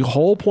the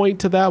whole point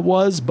to that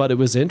was, but it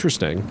was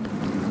interesting.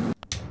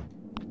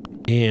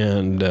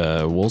 And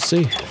we'll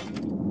see.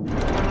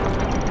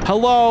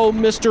 Hello,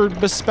 Mr.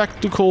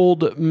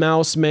 Bespectacled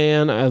Mouse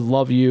Man. I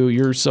love you.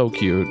 You're so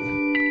cute.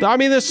 I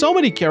mean, there's so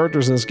many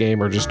characters in this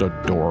game are just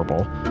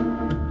adorable.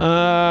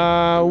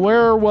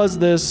 Where was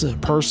this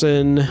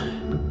person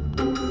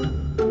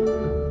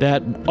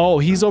that... Oh,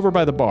 he's over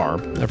by the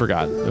bar. I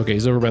forgot. Okay,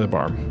 he's over by the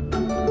bar.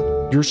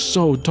 You're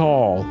so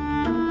tall.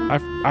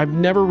 I've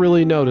never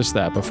really noticed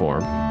that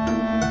before.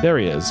 There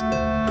he is.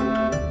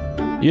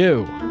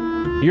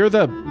 You're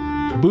the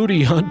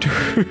booty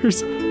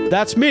hunters.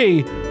 That's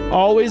me.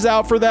 Always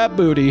out for that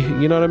booty.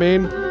 You know what I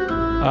mean?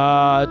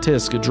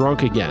 Tisk,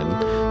 drunk again.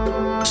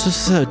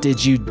 So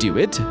did you do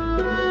it?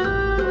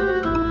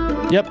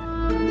 Yep.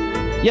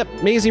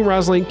 Amazing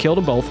Rosling killed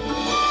them both.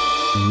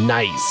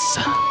 Nice.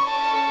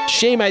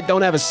 Shame I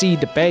don't have a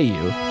seed to pay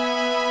you.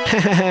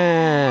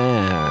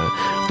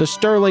 The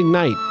Sterling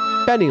Knight,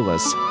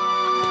 penniless.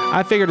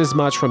 I figured as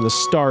much from the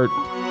start.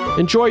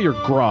 Enjoy your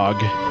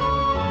grog.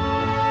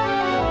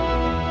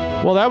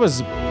 Well, that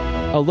was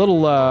a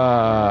little,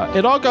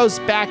 it all goes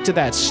back to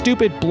that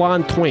stupid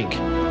blonde twink.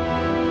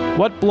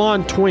 What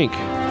blonde twink?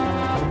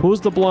 Who's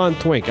the blonde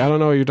twink? I don't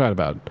know what you're talking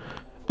about.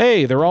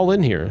 Hey, they're all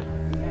in here.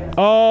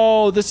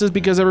 Oh, this is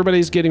because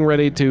everybody's getting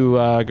ready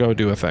to go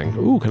do a thing.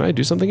 Ooh, can I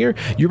do something here?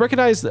 You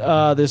recognize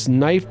this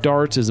knife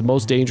darts is the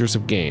most dangerous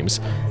of games.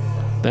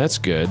 That's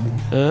good.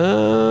 I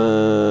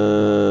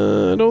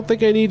don't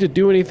think I need to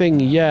do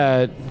anything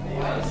yet.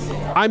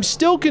 I'm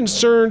still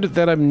concerned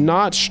that I'm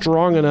not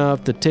strong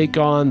enough to take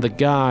on the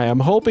guy. I'm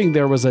hoping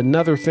there was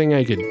another thing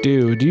I could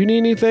do. Do you need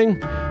anything?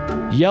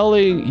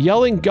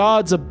 Yelling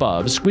gods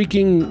above,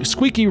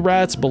 squeaky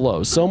rats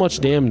below. So much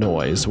damn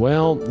noise.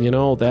 Well, you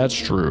know, that's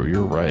true.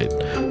 You're right.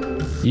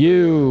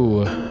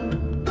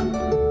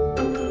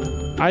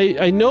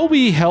 I know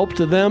we helped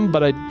them,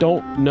 but I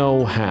don't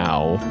know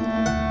how.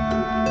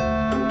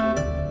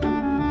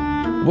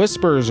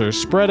 Whispers are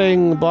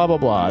spreading, blah, blah,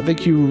 blah. I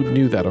think you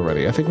knew that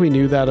already. I think we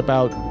knew that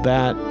about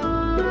that.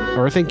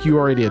 Or I think you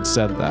already had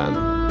said that.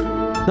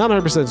 Not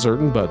 100%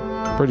 certain, but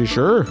pretty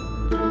sure.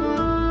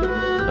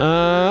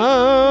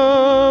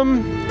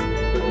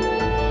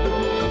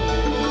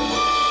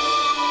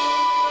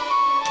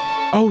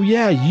 Oh,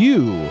 yeah,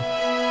 you.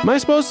 Am I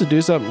supposed to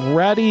do something?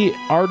 Ratty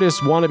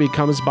artist wannabe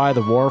comes by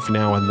the wharf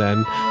now and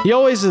then. He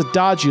always has a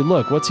dodgy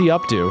look. What's he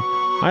up to?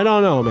 I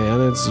don't know, man.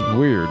 It's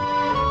weird.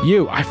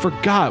 You, I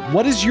forgot.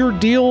 What is your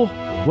deal?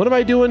 What am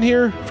I doing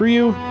here for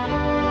you?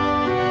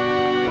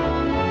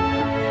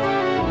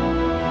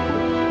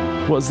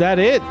 Was that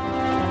it?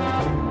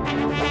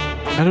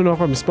 I don't know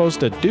if I'm supposed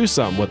to do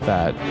something with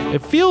that.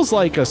 It feels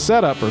like a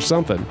setup or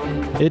something.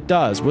 It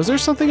does. Was there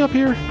something up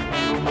here?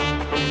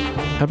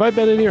 Have I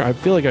been in here? I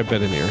feel like I've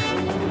been in here.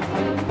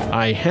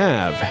 I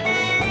have.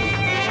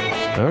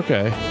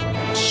 Okay.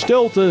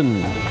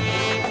 Stilton!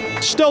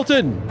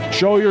 Stilton!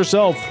 Show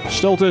yourself,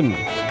 Stilton!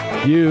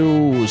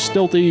 You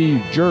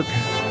stilty jerk.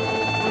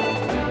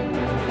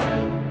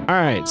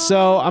 Alright,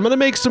 so I'm gonna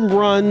make some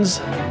runs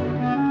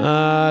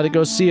to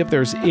go see if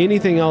there's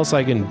anything else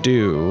I can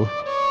do.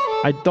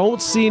 I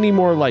don't see any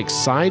more like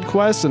side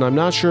quests, and I'm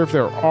not sure if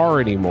there are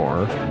any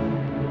more.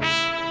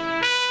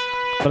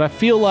 But I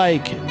feel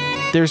like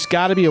there's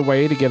got to be a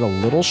way to get a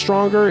little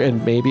stronger,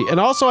 and maybe, and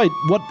also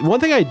one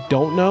thing I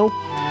don't know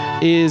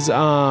is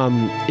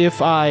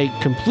if I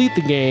complete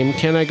the game,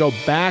 can I go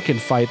back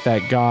and fight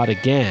that god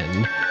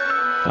again?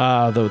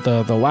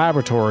 The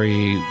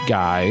laboratory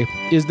guy.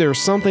 Is there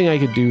something I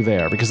could do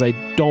there? Because I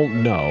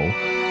don't know.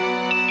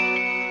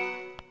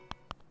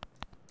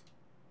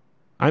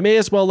 I may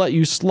as well let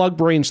you slug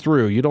brains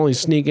through. You'd only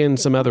sneak in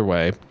some other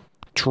way.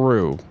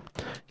 True.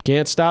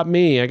 Can't stop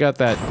me. I got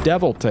that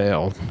devil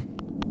tail.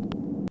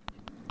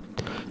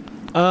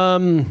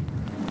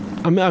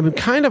 I'm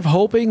kind of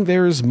hoping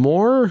there's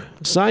more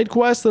side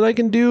quests that I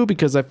can do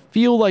because I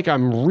feel like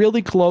I'm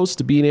really close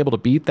to being able to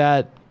beat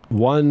that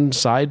one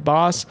side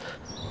boss,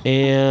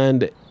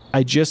 and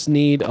I just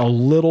need a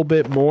little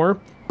bit more,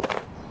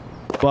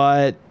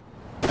 but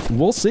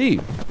we'll see.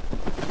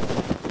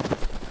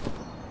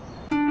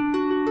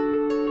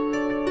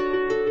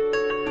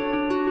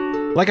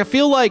 Like, I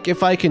feel like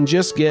if I can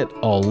just get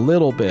a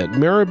little bit.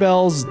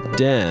 Maribel's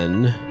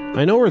Den.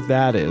 I know where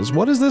that is.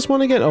 What is this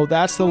one again? Oh,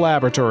 that's the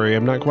laboratory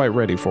I'm not quite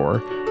ready for.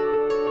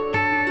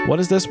 What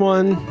is this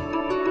one?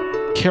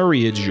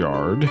 Carriage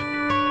Yard.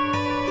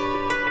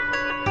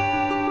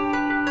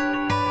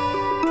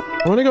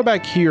 I want to go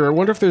back here. I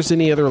wonder if there's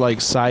any other, like,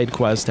 side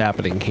quest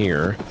happening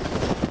here.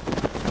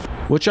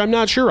 Which I'm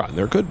not sure on.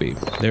 There could be.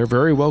 There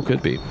very well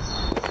could be.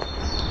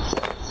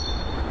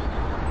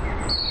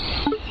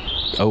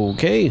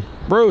 Okay.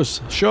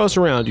 Bruce, show us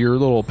around your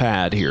little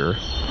pad here.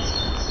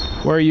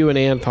 Where are you and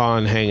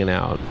Anton hanging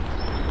out?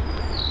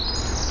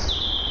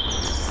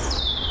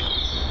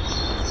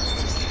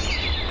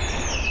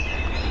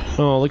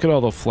 Oh, look at all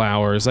the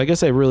flowers. I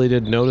guess I really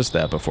didn't notice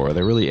that before.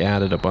 They really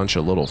added a bunch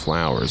of little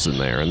flowers in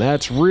there, and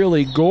that's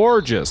really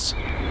gorgeous.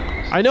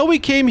 I know we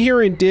came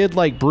here and did,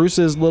 like,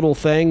 Bruce's little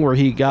thing where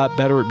he got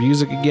better at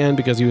music again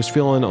because he was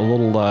feeling a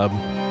little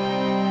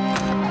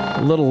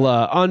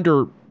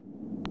under...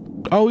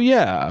 Oh,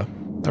 yeah.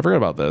 I forgot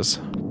about this.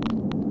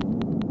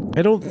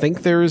 I don't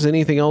think there's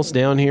anything else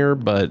down here,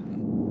 but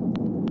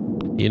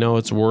you know,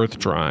 it's worth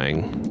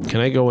trying.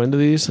 Can I go into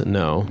these?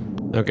 No.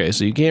 Okay,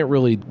 so you can't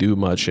really do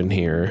much in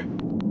here,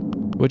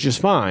 which is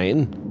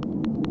fine.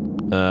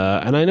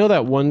 And I know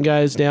that one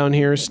guy's down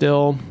here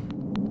still.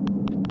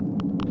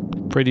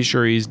 Pretty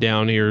sure he's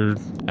down here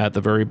at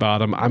the very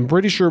bottom. I'm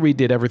pretty sure we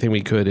did everything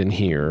we could in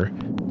here.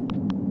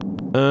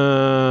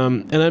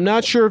 And I'm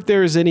not sure if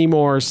there's any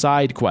more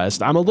side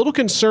quests. I'm a little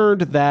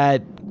concerned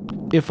that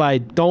if I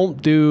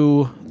don't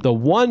do the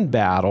one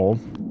battle,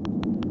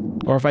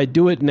 or if I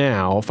do it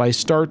now, if I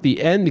start the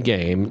end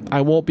game,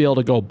 I won't be able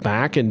to go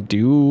back and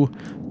do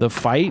the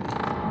fight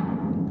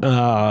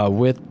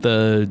with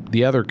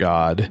the other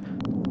god.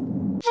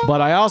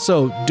 But I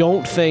also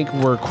don't think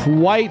we're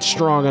quite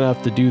strong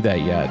enough to do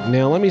that yet.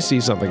 Now, let me see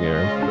something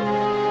here.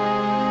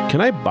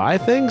 Can I buy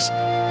things?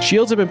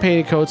 Shields have been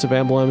painted coats of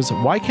emblems.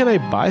 Why can't I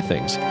buy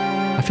things?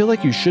 I feel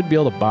like you should be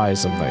able to buy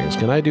some things.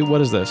 Can I do,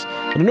 what is this?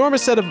 An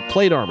enormous set of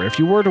plate armor. If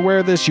you were to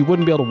wear this, you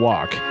wouldn't be able to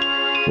walk.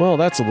 Well,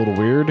 that's a little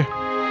weird.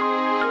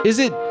 Is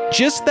it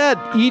just that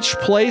each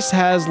place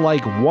has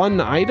like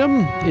one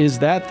item? Is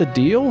that the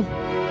deal?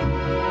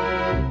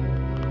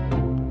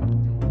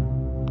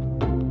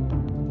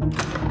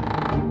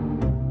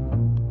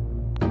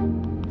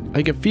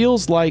 Like, it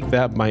feels like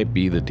that might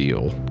be the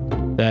deal.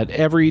 That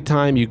every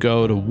time you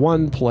go to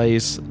one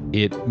place,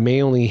 it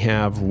may only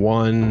have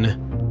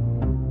one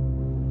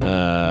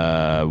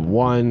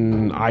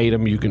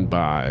item you can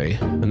buy,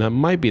 and that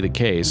might be the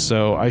case.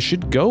 So I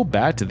should go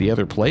back to the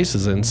other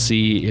places and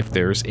see if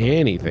there's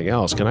anything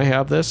else. Can I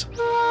have this?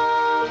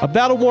 A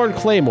battle-worn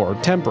claymore,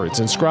 temperance,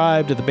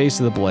 inscribed at the base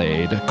of the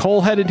blade.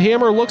 Coal-headed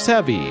hammer looks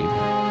heavy.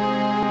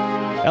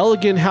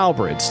 Elegant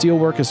halberd,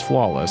 steelwork is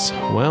flawless.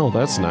 Well,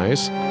 that's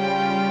nice.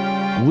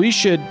 We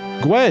should,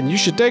 Gwen, you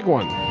should take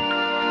one.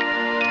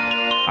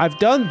 I've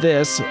done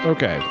this.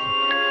 Okay.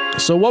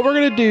 So what we're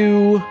gonna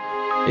do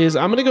is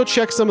I'm gonna go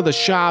check some of the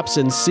shops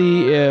and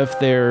see if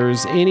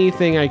there's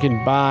anything I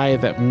can buy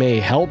that may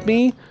help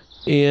me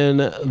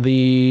in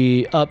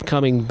the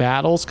upcoming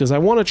battles, because I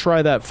want to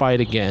try that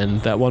fight again,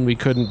 that one we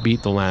couldn't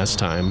beat the last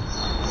time.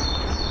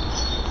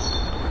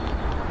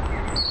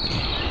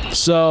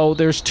 So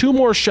there's 2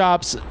 more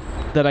shops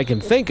that I can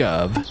think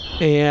of,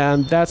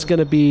 and that's going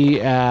to be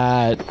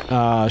at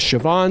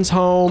Siobhan's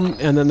home,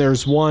 and then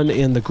there's one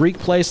in the Greek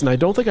place, and I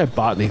don't think I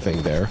bought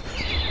anything there.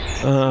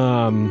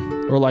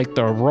 Or like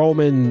the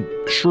Roman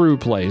shrew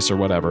place or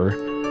whatever.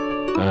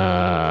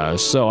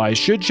 So I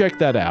should check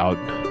that out.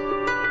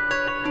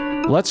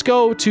 Let's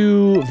go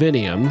to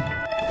Vinium.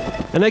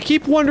 And I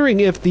keep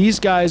wondering if these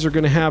guys are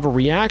going to have a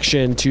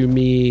reaction to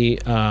me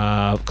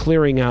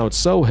clearing out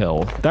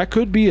Sohill. That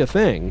could be a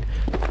thing.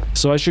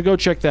 So I should go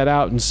check that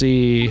out and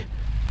see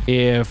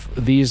if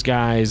these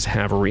guys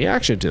have a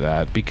reaction to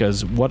that.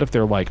 Because what if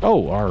they're like,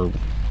 oh, our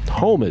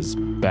home is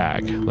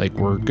back. Like,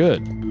 we're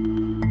good.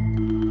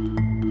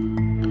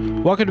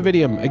 Welcome to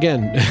Vinium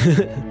again.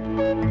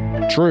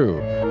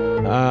 True.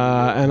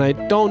 And I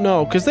don't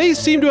know, because they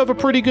seem to have a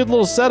pretty good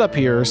little setup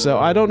here, so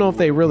I don't know if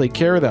they really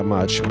care that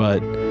much,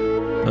 but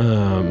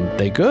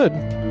they could.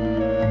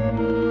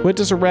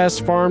 Witness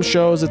arrest, farm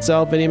shows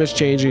itself, Vinium is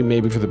changing,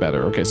 maybe for the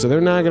better. Okay, so they're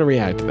not going to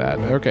react to that.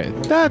 Okay,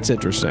 that's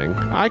interesting.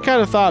 I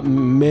kind of thought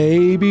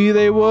maybe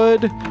they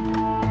would.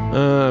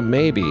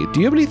 Maybe.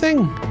 Do you have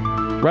anything?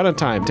 Right on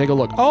time, take a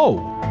look.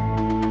 Oh!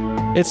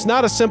 It's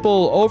not a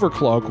simple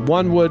overcloak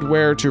one would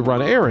wear to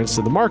run errands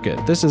to the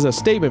market. This is a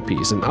statement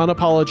piece, an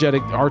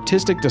unapologetic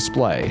artistic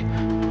display.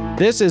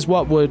 This is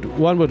what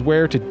one would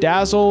wear to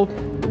dazzle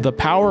the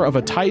power of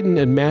a titan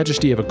and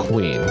majesty of a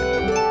queen.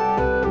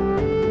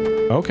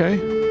 Okay.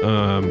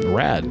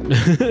 Rad.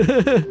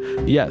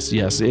 Yes,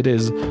 it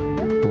is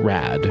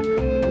rad.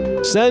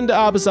 Send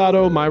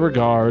Abisato my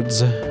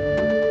regards.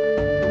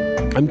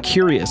 I'm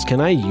curious, can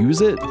I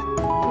use it?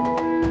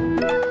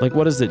 Like,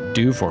 what does it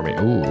do for me?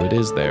 Ooh, it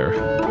is there.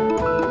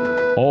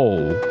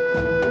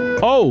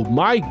 Oh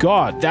my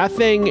God, that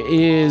thing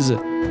is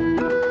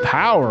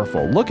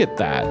powerful. Look at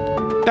that.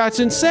 That's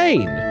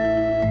insane.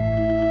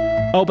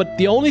 Oh, but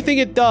the only thing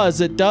it does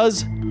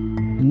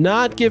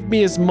not give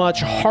me as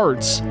much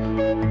hearts,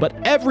 but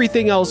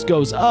everything else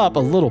goes up a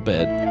little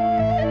bit.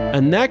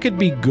 And that could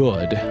be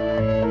good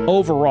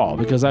overall,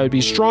 because I would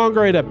be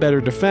stronger, I'd have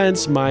better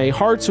defense, my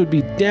hearts would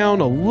be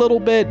down a little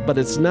bit, but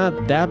it's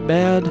not that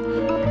bad.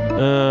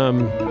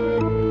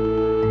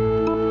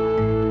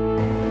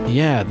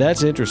 Yeah,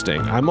 that's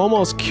interesting. I'm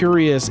almost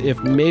curious if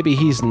maybe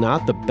he's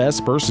not the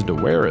best person to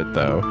wear it,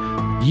 though.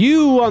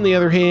 You, on the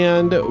other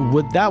hand,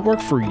 would that work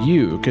for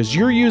you? Because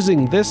you're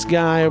using this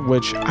guy,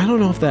 which I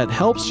don't know if that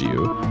helps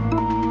you.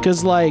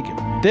 Because, like,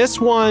 this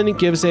one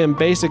gives him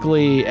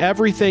basically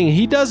everything.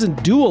 He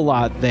doesn't do a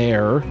lot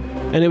there,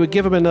 and it would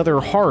give him another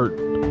heart.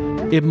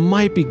 It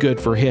might be good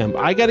for him.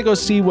 I gotta go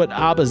see what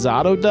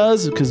Abisato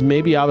does, because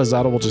maybe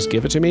Abisato will just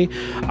give it to me.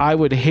 I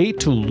would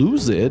hate to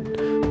lose it.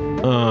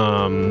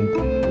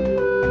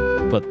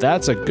 But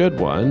that's a good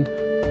one.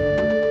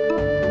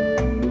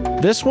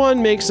 This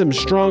one makes him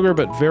stronger,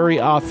 but very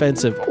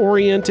offensive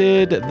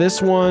oriented. This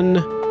one,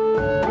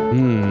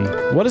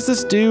 what does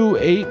this do?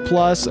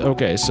 8+.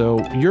 Okay,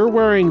 so you're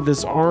wearing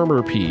this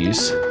armor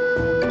piece.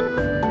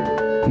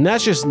 And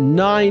that's just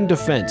 9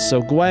 defense.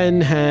 So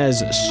Gwen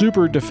has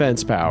super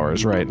defense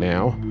powers right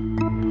now.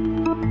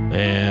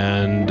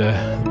 And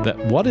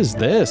what is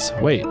this?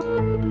 Wait.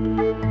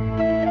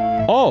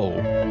 Oh.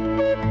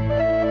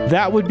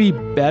 That would be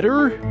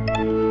better?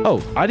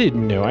 Oh, I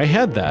didn't know I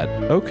had that.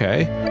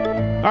 Okay.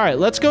 All right,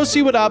 let's go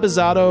see what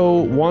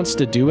Abisato wants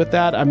to do with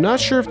that. I'm not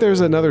sure if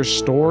there's another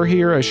store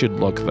here. I should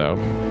look, though.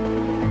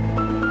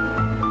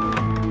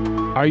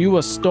 Are you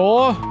a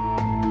store?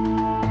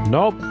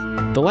 Nope.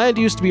 The land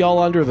used to be all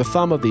under the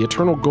thumb of the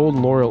eternal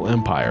Golden Laurel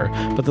Empire,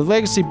 but the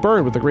legacy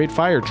burned with the Great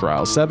Fire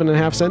Trial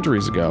 7.5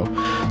 centuries ago.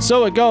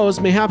 So it goes,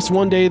 mayhaps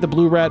one day the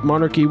Blue Rat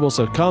Monarchy will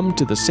succumb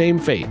to the same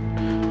fate.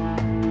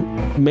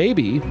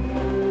 Maybe.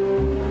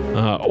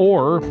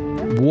 Or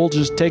we'll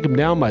just take them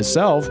down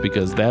myself,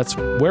 because that's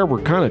where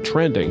we're kind of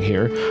trending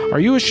here. Are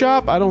you a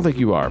shop? I don't think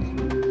you are.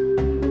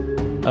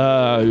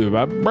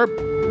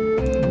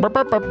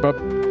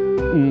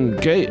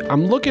 Okay,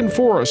 I'm looking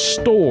for a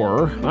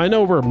store. I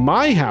know where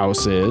my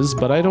house is,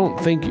 but I don't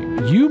think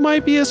you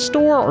might be a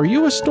store. Are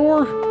you a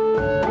store?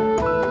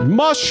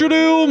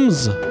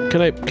 Mushrooms!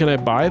 Can I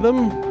buy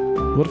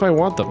them? What if I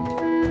want them?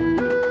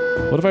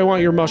 What if I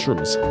want your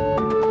mushrooms?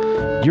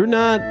 You're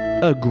not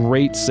a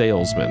great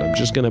salesman. I'm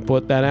just gonna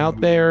put that out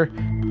there.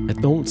 I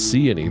don't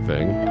see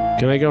anything.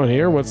 Can I go in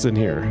here? What's in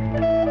here?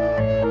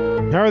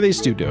 How are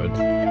these two doing?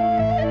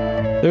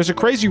 There's a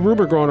crazy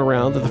rumor going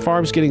around that the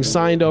farm's getting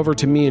signed over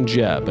to me and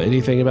Jeb.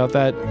 Anything about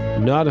that?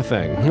 Not a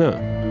thing. Huh.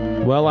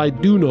 Well, I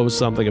do know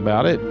something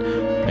about it,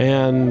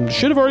 and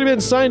should have already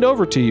been signed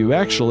over to you,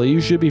 actually. You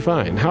should be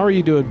fine. How are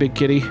you doing, big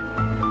kitty?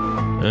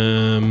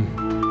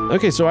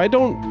 Okay, so I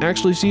don't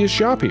actually see a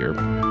shop here.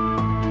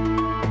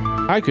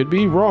 I could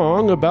be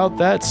wrong about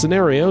that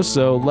scenario,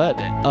 so let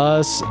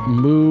us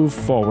move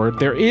forward.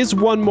 There is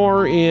one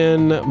more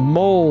in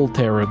mole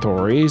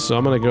territory, so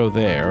I'm gonna go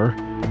there.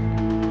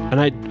 And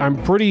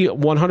I'm pretty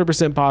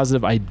 100%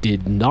 positive I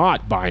did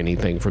not buy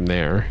anything from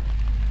there,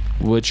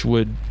 which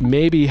would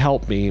maybe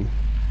help me.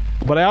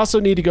 But I also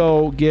need to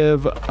go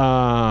give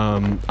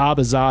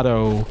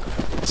Abisato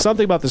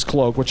something about this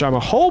cloak, which I'm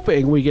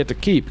hoping we get to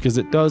keep, because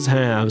it does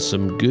have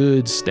some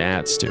good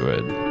stats to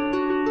it.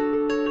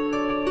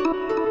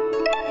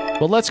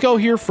 But let's go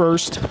here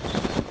first.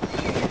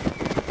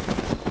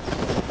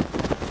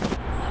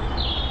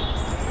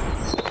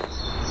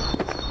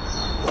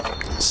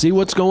 See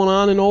what's going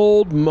on in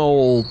old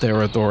mole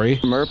territory.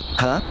 Merp,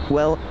 huh?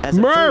 Well, as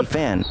a furry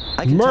fan,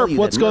 I can tell you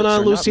what's that going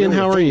on, Lucian? Really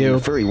how are you? In the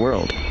furry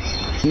world.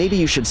 Maybe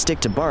you should stick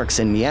to barks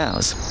and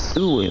meows.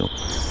 Ooh.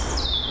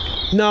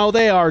 No,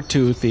 they are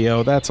too,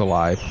 Theo. That's a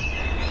lie.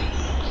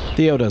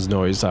 Theo doesn't know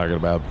what he's talking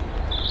about.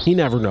 He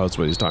never knows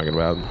what he's talking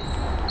about.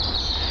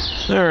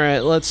 All right,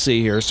 let's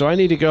see here. So I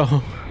need to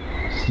go.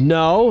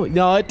 No,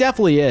 it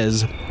definitely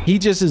is. He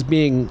just is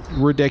being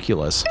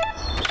ridiculous.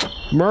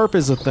 Merp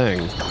is a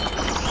thing.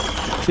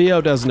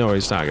 Theo doesn't know what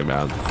he's talking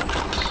about.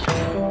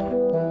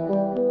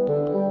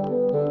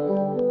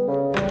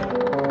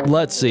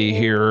 Let's see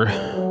here.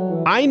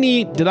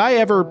 Did I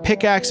ever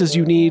pickaxes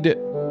you need,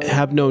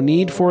 have no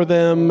need for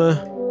them?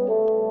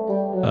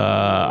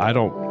 I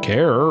don't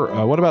care.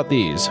 What about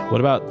these?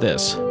 What about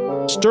this?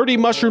 Sturdy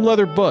mushroom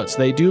leather boots.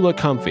 They do look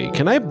comfy.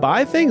 Can I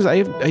buy things?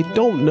 I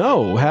don't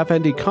know.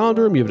 Half-empty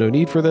condom. You have no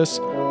need for this.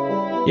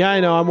 Yeah, I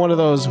know. I'm one of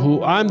those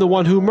who... I'm the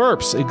one who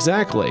merps.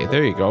 Exactly.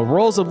 There you go.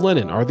 Rolls of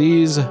linen. Are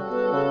these...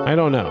 I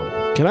don't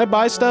know. Can I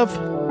buy stuff?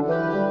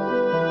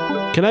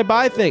 Can I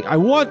buy things? I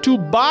want to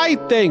buy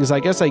things. I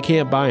guess I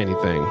can't buy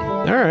anything.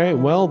 All right,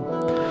 well,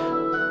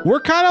 We're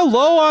kind of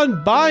low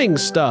on buying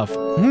stuff.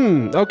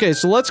 Okay,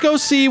 so let's go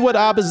see what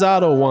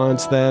Abizado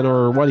wants then,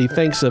 or what he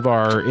thinks of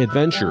our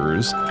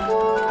adventures.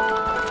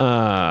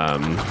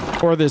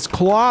 Or this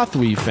cloth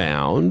we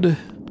found.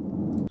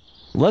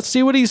 Let's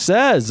see what he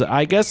says.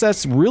 I guess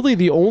that's really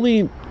the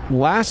only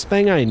last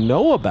thing I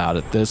know about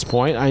at this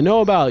point. I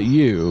know about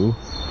you.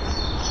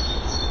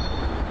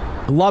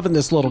 Loving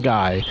this little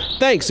guy.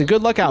 Thanks and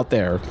good luck out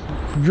there.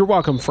 You're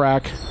welcome,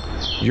 Frack.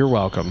 You're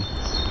welcome.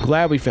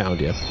 Glad we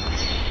found you.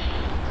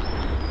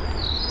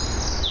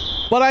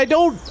 But I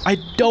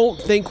don't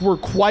think we're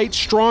quite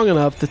strong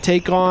enough to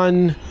take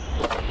on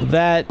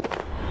that,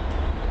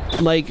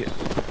 like,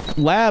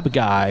 lab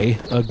guy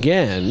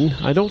again.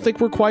 I don't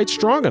think we're quite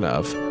strong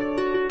enough.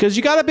 Because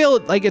you gotta be able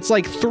to, like, it's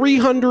like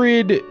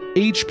 300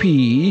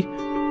 HP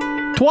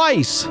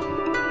twice.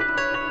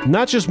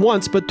 Not just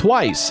once, but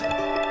twice.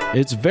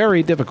 It's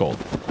very difficult.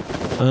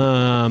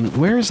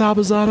 Where is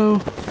Abizado?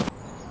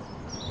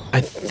 I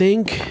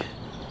think...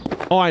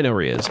 Oh, I know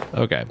where he is.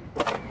 Okay.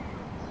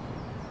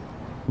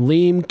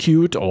 Leem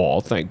cute.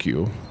 Oh, thank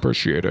you.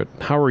 Appreciate it.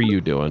 How are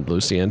you doing,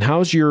 Lucian?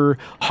 How's your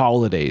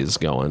holidays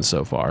going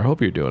so far? I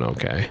hope you're doing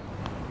okay.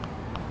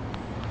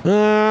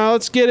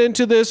 Let's get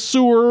into this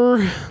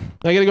sewer.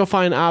 I gotta go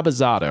find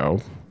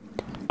Abizado.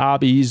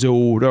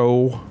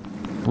 Abizado.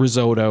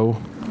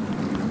 Risotto.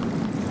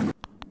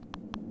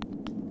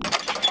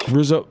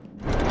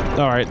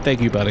 All right,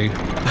 thank you, buddy.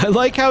 I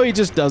like how he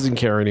just doesn't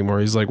care anymore.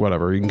 He's like,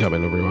 whatever, you can come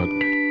in if you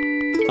want.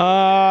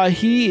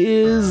 He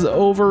is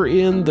over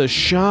in the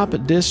shop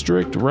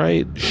district,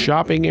 right?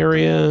 Shopping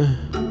area,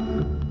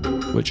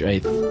 which I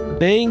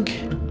think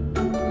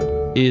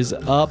is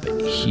up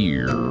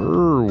here.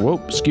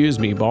 Whoa, excuse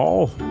me,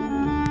 ball.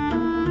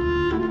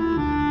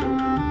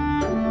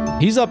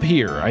 He's up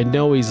here. I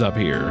know he's up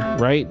here,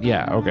 right?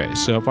 Yeah, okay.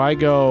 So if I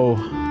go...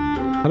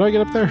 How do I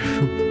get up there?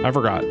 I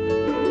forgot.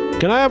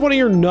 Can I have one of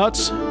your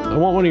nuts? I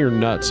want one of your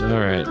nuts. All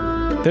right.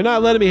 They're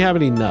not letting me have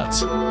any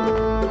nuts.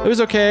 It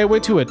was okay. I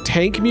went to a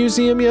tank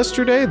museum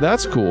yesterday.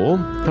 That's cool.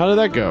 How did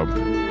that go?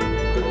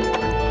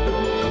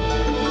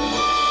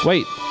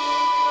 Wait.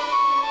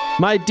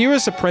 My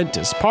dearest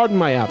apprentice, pardon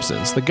my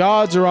absence. The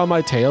gods are on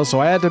my tail,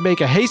 so I had to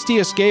make a hasty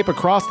escape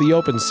across the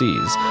open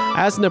seas.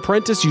 As an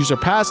apprentice, you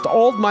surpassed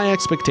all my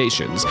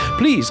expectations.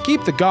 Please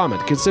keep the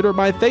garment. Consider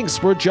my thanks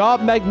for a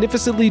job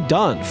magnificently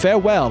done.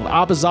 Farewell,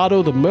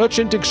 Abizado the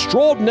merchant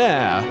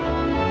extraordinaire.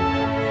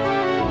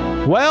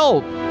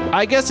 Well,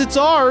 I guess it's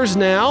ours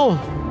now.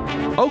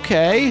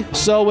 Okay,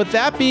 so with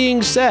that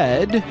being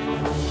said,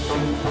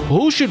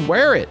 who should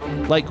wear it?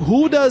 Like,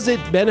 who does it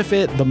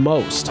benefit the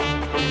most?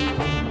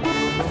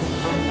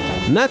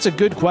 And that's a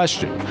good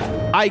question.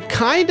 I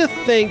kind of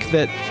think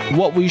that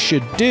what we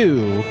should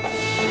do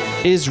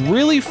is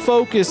really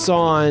focus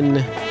on,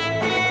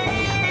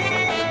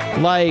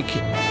 like,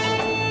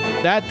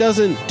 that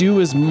doesn't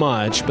do as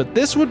much, but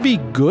this would be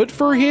good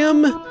for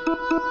him.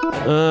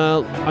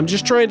 I'm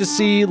just trying to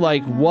see,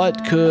 like,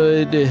 what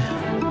could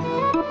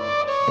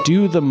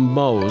do the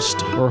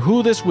most, or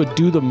who this would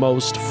do the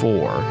most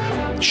for.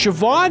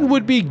 Siobhan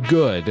would be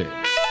good,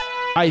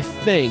 I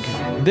think.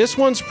 This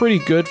one's pretty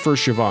good for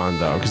Siobhan,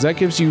 though, because that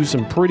gives you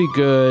some pretty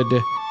good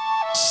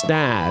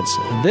stats.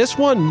 This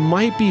one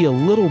might be a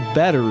little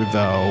better,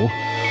 though.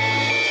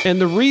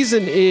 And the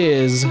reason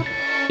is,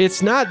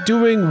 it's not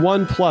doing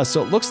 1+,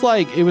 so it looks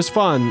like it was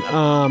fun.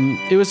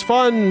 It was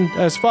fun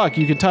as fuck.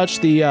 You could touch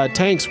the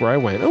tanks where I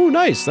went. Oh,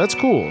 nice. That's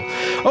cool.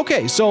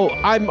 Okay, so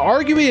I'm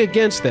arguing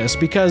against this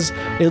because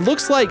it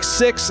looks like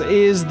 6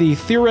 is the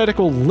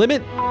theoretical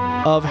limit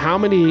of how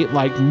many,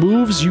 like,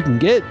 moves you can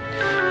get.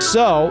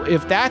 So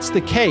if that's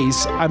the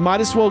case, I might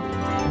as well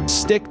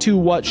stick to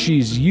what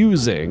she's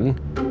using.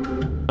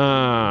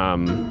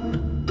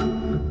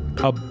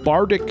 A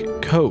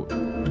bardic coat.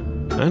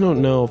 I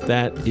don't know if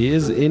that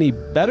is any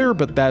better,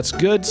 but that's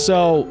good.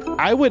 So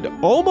I would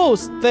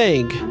almost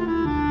think,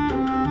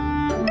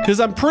 because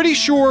I'm pretty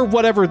sure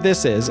whatever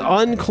this is,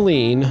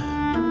 unclean,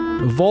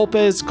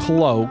 Volpe's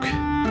cloak.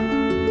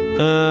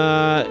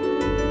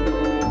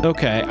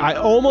 Okay, I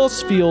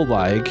almost feel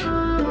like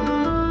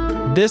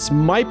this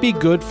might be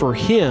good for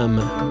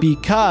him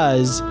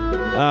because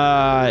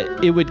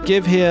it would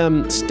give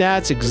him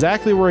stats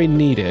exactly where he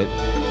need it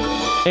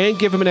and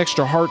give him an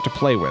extra heart to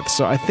play with.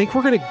 So I think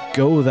we're gonna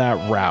go that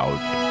route.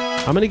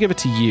 I'm gonna give it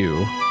to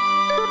you.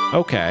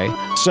 Okay,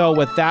 so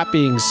with that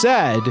being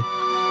said,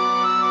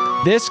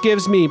 this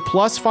gives me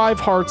 +5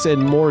 hearts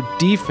and more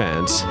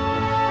defense,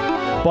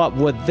 but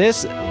would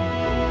this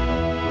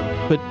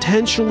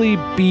potentially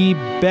be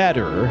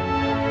better?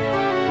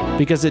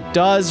 Because it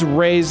does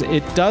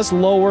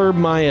lower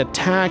my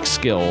attack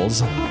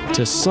skills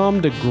to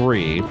some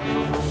degree.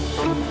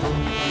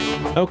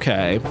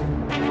 Okay.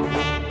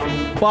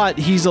 But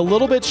he's a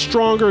little bit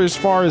stronger as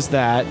far as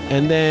that.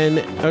 And then,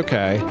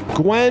 okay.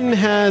 Gwen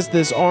has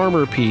this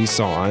armor piece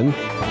on,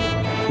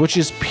 which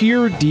is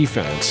pure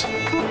defense.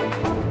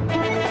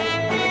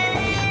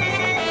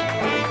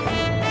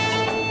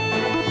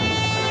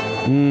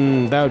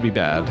 That would be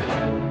bad.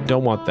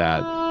 Don't want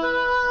that.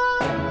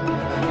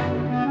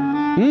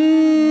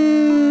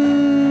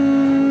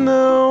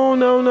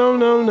 no, no,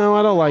 no, no,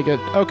 I don't like it.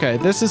 Okay,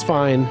 this is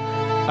fine.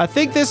 I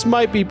think this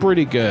might be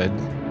pretty good.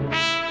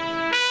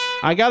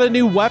 I got a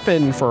new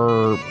weapon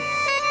for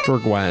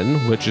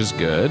Gwen, which is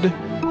good.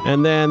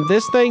 And then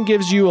this thing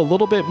gives you a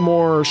little bit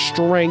more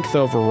strength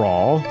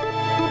overall.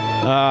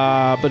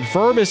 But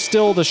Verb is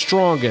still the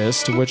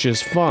strongest, which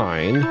is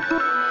fine.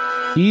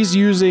 He's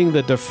using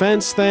the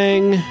defense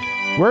thing.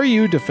 Where are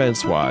you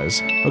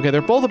defense-wise? Okay,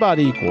 they're both about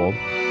equal.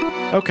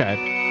 Okay.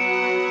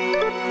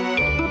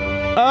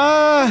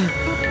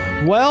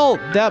 Well,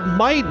 that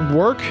might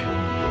work.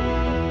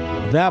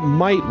 That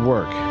might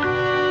work.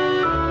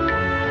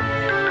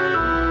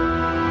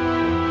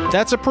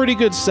 That's a pretty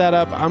good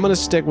setup. I'm gonna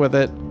stick with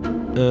it.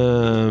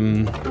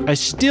 I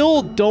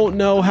still don't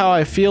know how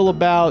I feel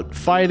about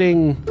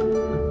fighting.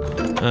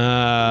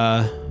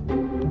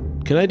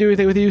 Can I do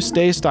anything with you?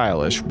 Stay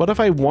stylish. What if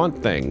I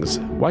want things?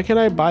 Why can't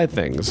I buy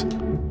things?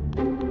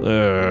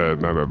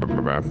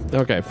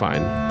 Okay,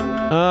 fine.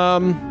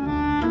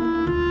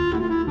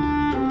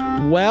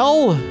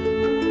 Well,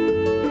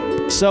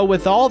 so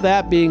with all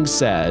that being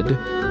said,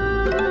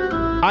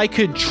 I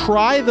could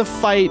try the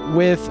fight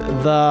with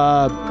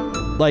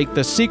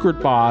the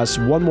secret boss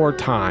one more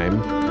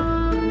time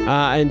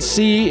and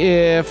see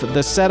if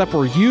the setup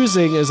we're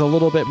using is a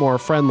little bit more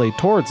friendly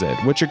towards it,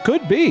 which it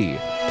could be.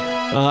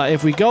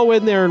 If we go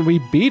in there and we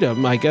beat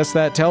him, I guess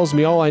that tells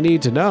me all I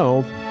need to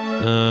know.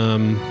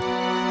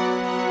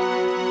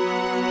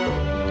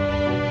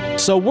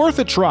 So worth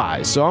a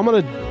try. So I'm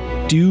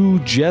gonna do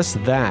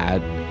just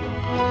that.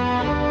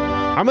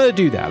 I'm gonna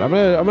do that. I'm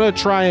gonna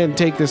try and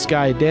take this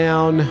guy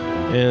down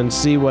and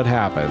see what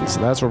happens.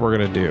 That's what we're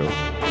gonna do.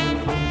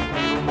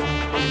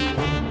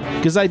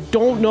 Because I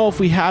don't know if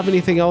we have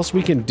anything else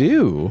we can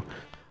do.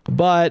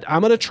 But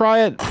I'm gonna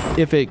try it.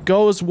 If it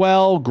goes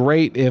well,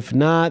 great. If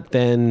not,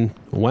 then,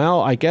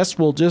 well, I guess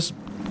we'll just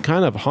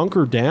kind of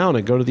hunker down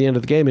and go to the end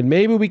of the game. And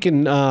maybe we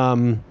can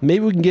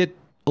get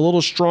a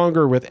little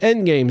stronger with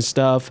endgame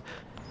stuff.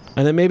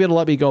 And then maybe it'll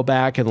let me go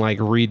back and like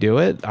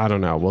redo it. I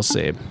don't know. We'll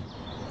see.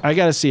 I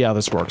gotta see how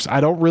this works.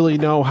 I don't really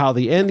know how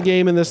the end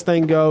game in this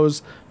thing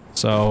goes.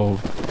 So,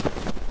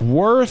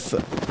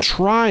 worth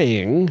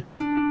trying.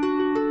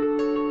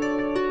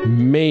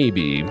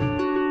 Maybe.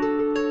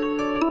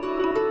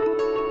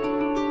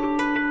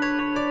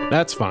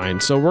 That's fine.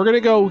 So we're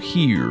gonna go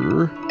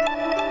here.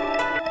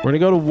 We're gonna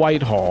go to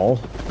Whitehall.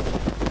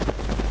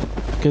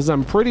 Because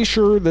I'm pretty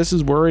sure this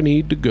is where I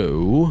need to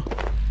go.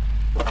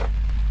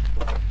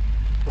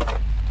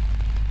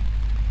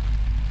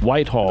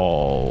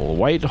 Whitehall.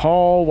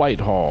 Whitehall,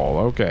 Whitehall.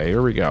 Okay,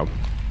 here we go.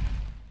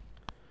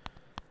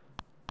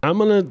 I'm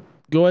gonna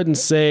go ahead and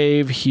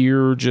save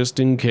here just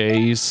in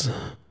case.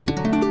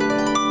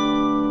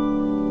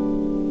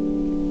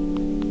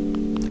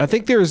 I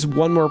think there's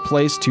one more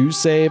place to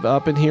save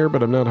up in here,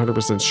 but I'm not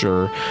 100%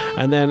 sure.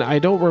 And then I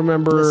don't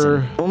remember...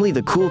 Listen, only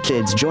the cool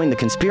kids join the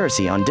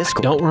conspiracy on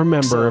Discord. Don't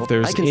remember so if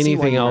there's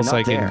anything else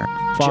I can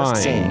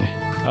find.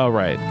 Oh,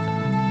 right.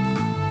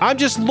 I'm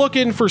just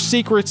looking for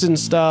secrets and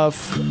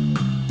stuff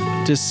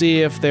to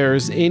see if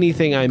there's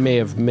anything I may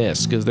have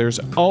missed, because there's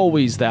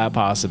always that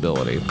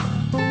possibility.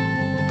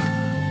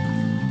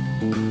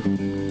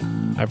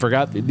 I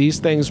forgot these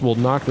things will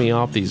knock me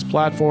off these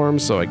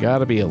platforms, so I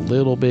gotta be a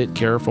little bit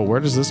careful. Where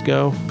does this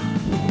go?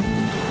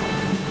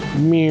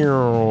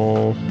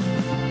 Meow.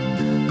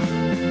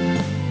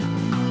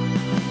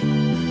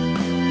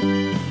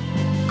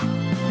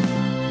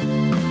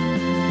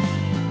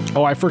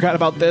 Oh, I forgot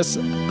about this.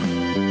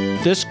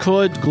 This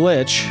could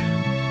glitch.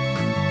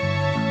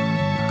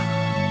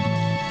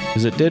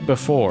 Because it did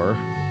before.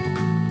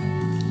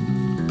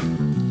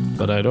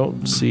 But I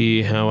don't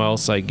see how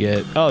else I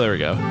get... Oh, there we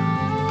go.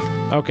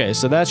 Okay,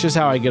 so that's just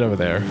how I get over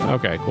there.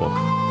 Okay, cool.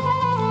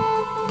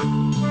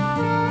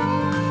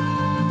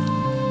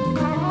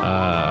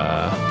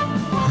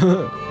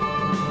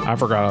 I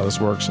forgot how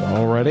this works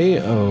already.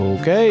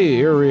 Okay,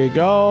 here we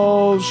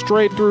go.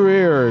 Straight through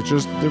here. It's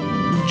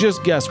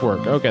just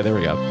guesswork. Okay, there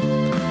we go.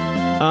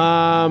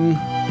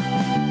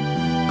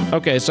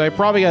 Okay, so I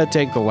probably gotta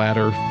take the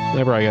ladder.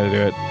 I probably gotta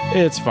do it.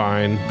 It's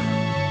fine.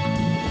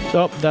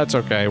 Oh, that's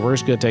okay. We're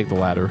just gonna take the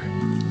ladder.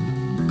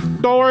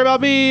 Don't worry about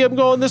me. I'm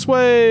going this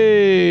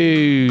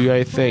way.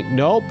 I think.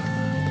 Nope.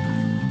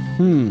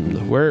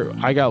 Where?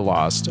 I got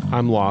lost.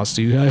 I'm lost,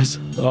 you guys.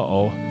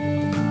 Uh-oh.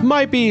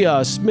 Might be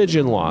a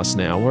smidgen lost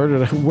now.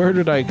 Where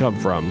did I come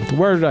from?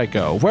 Where did I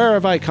go? Where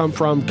have I come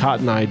from,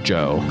 Cotton-Eyed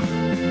Joe?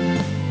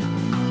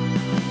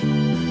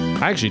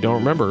 I actually don't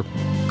remember.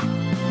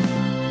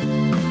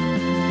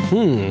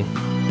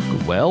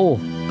 Well,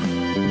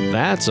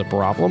 that's a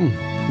problem.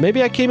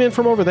 Maybe I came in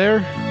from over there.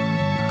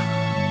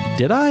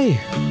 Did I?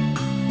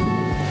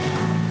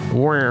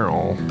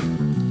 Wow.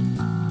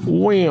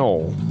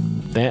 Well,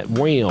 that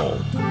well.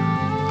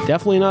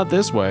 Definitely not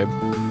this way.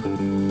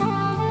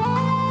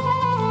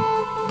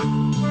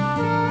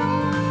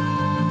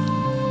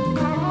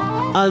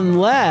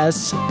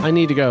 Unless I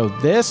need to go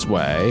this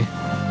way.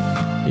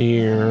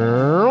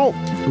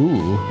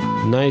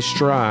 Ooh, nice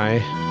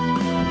try.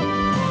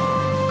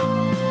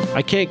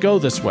 I can't go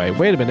this way.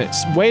 Wait a minute.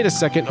 Wait a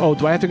second. Oh,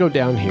 do I have to go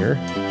down here?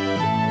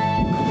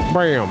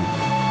 Bam.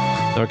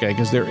 Okay,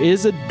 because there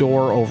is a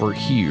door over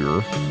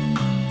here.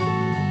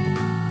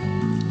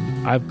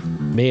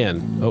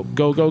 Man. Oh,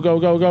 go, go, go,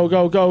 go, go,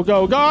 go, go,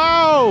 go,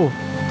 go!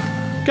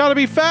 Gotta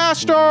be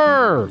faster!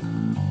 All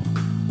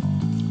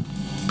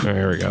right,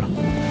 here we go.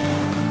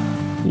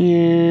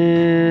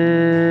 Yeah,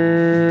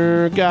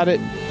 got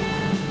it.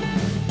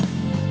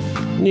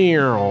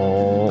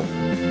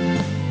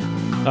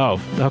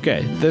 Oh,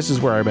 okay. This is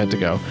where I meant to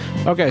go.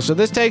 Okay, so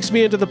this takes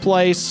me into the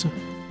place.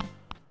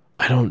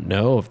 I don't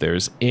know if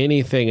there's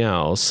anything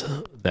else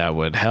that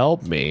would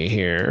help me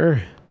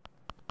here.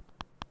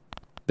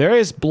 There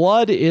is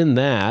blood in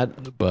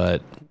that,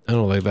 but I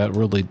don't think that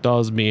really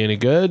does me any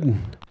good.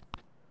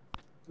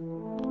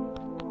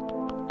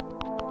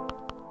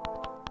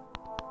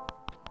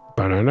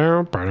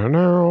 Ba-da-now,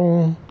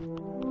 ba-da-now.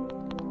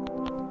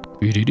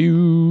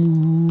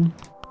 Be-de-doo.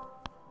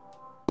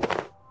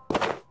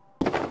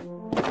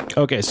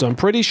 Okay, so I'm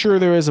pretty sure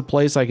there is a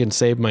place I can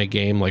save my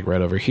game, like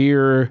right over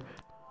here.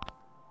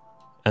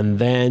 And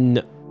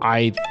then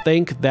I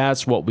think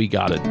that's what we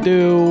gotta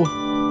do.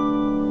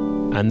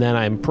 And then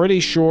I'm pretty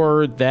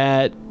sure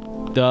that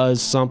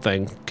does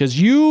something. Because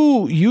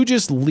you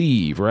just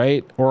leave,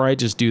 right? Or I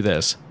just do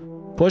this.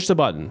 Push the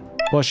button.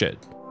 Push it.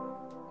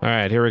 All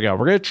right, here we go.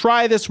 We're gonna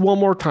try this one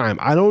more time.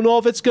 I don't know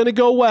if it's gonna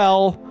go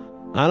well.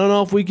 I don't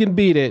know if we can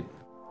beat it.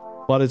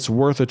 But it's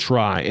worth a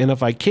try. And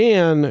if I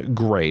can,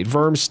 great.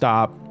 Verm,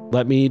 stop.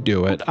 Let me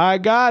do it. I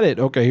got it.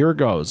 Okay, here it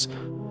goes.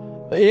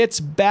 It's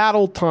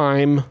battle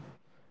time.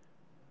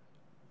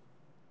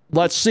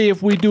 Let's see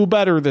if we do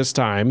better this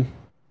time.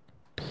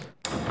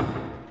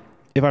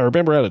 If I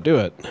remember how to do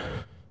it.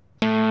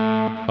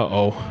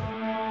 Uh-oh.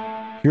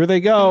 Here they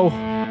go.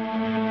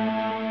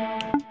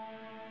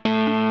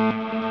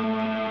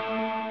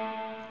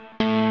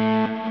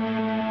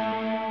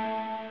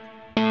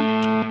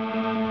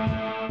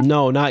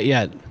 No, not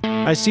yet.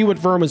 I see what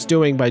Vermin's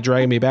doing by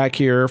dragging me back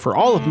here. For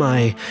all of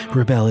my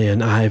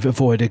rebellion, I've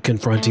avoided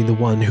confronting the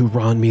one who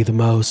wronged me the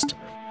most.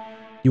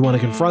 You want to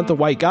confront the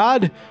white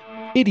god?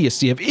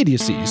 Idiocy of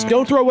idiocies.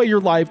 Don't throw away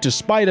your life to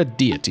spite a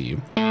deity.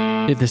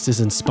 If this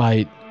isn't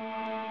spite,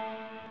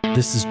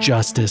 this is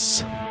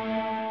justice.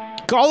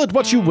 Call it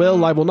what you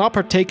will, I will not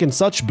partake in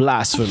such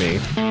blasphemy.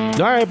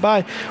 Alright,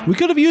 bye. We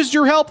could have used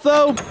your help,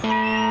 though. Would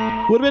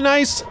have been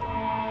nice.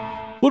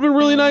 Would have been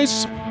really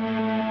nice.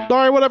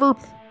 Alright, whatever.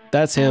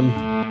 That's him.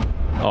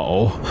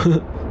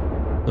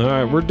 Uh-oh.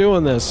 Alright, we're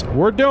doing this.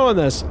 We're doing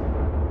this.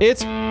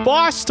 It's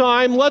boss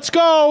time. Let's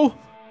go.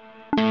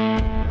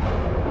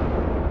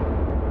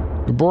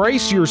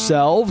 Brace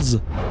yourselves.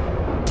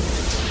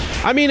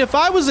 I mean, if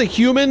I was a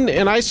human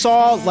and I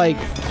saw, like,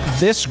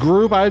 this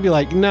group, I'd be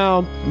like,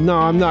 no,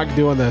 I'm not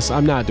doing this.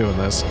 I'm not doing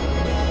this.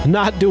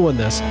 Not doing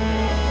this.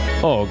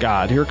 Oh,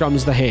 God. Here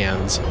comes the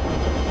hands.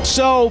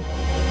 So,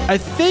 I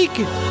think,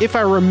 if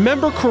I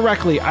remember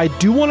correctly, I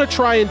do want to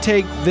try and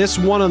take this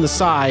one on the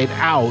side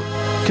out,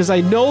 because I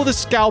know the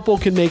scalpel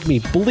can make me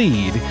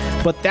bleed,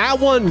 but that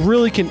one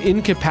really can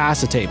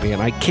incapacitate me,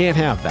 and I can't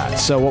have that.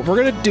 So what we're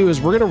going to do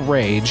is we're going to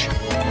rage.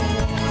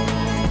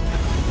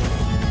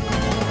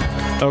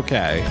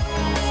 Okay.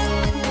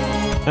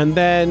 And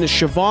then,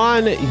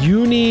 Siobhan,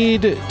 you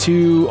need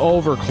to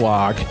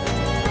overclock.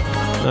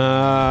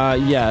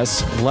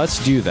 Yes,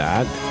 let's do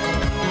that.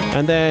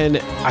 And then,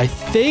 I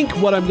think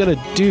what I'm gonna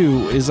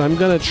do is I'm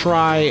gonna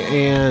try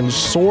and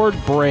sword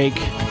break.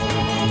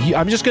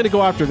 I'm just gonna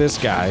go after this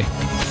guy.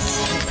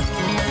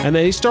 And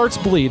then he starts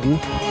bleeding.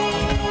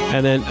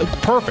 And then,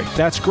 perfect,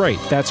 that's great,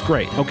 that's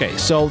great. Okay,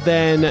 so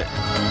then,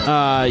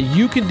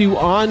 you can do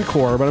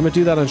Encore, but I'm gonna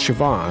do that on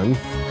Siobhan.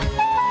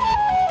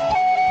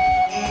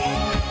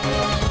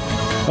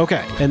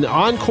 Okay, and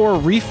Encore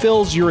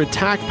refills your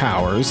attack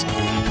powers,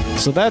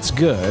 so that's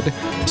good.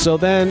 So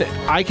then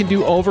I can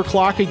do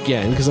Overclock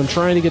again, because I'm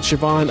trying to get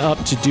Siobhan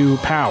up to do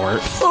power.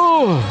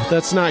 Oh,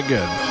 that's not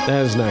good.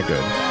 That is not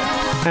good.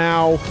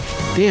 Ow.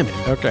 Damn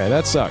it. Okay,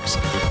 that sucks.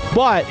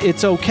 But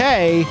it's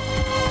okay,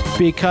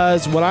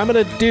 because what I'm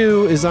going to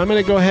do is I'm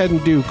going to go ahead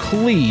and do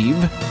Cleave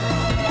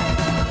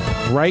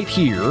right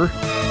here.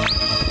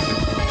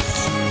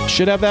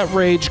 Should have that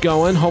rage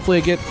going. Hopefully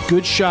I get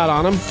good shot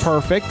on him.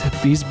 Perfect.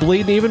 He's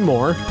bleeding even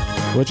more,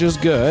 which is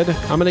good.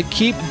 I'm going to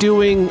keep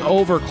doing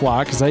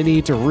Overclock because I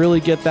need to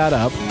really get that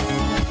up.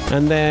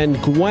 And then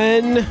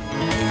Gwen,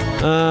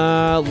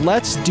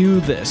 let's do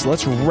this.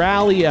 Let's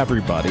rally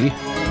everybody.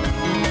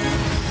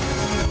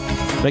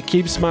 That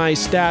keeps my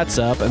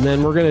stats up. And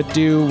then we're going to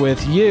do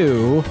with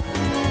you,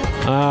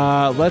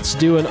 let's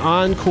do an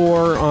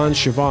Encore on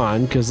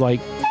Siobhan, because like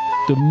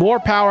the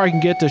more power I can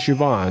get to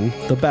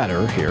Siobhan, the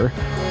better here.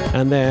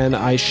 And then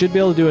I should be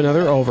able to do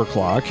another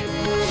Overclock.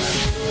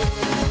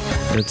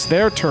 It's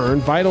their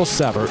turn. Vital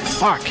Sever.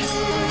 Fuck.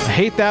 I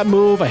hate that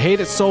move. I hate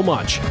it so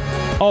much.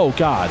 Oh,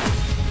 God.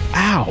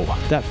 Ow.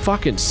 That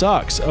fucking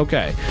sucks.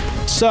 Okay.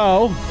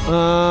 So,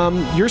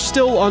 you're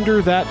still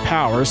under that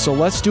power, so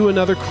let's do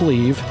another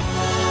Cleave.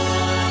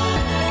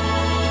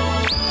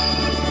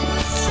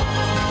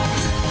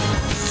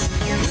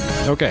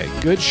 Okay,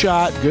 good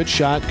shot, good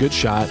shot, good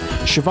shot.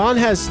 Siobhan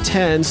has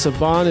 10.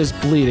 Siobhan is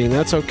bleeding.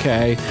 That's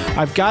okay.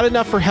 I've got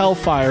enough for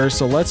Hellfire,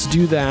 so let's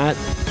do that.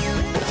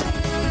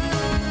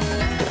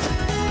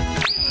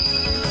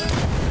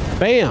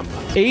 Bam.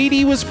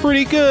 80 was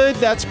pretty good.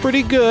 That's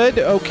pretty good.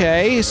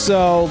 Okay,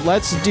 so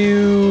let's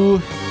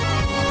do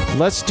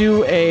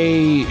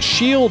a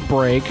shield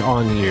break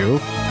on you.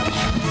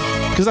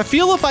 Because I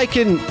feel if I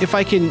can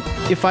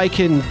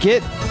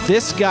get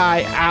this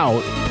guy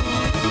out,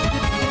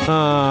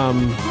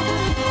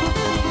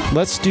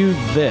 let's do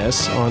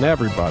this on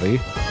everybody.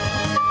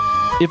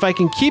 If I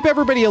can keep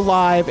everybody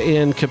alive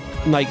and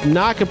like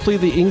not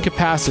completely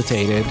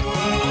incapacitated,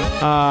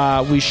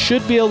 we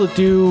should be able to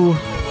do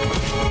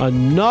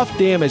enough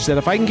damage that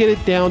if I can get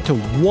it down to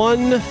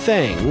one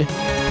thing,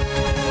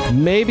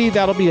 maybe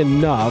that'll be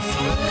enough.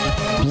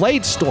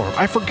 Blade Storm.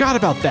 I forgot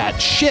about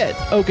that. Shit.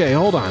 Okay,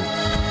 hold on.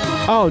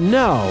 Oh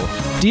no.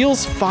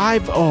 Deals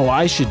 5. Oh,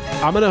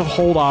 I'm gonna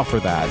hold off for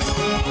that.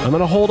 I'm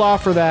gonna hold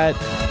off for that.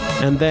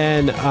 And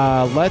then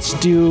let's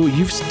do,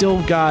 you've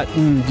still got,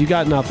 you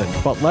got nothing.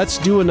 But let's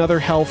do another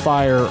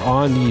Hellfire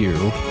on you.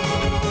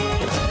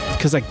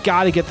 Because I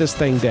gotta get this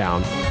thing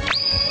down.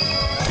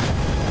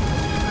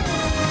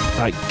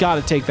 I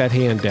gotta take that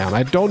hand down.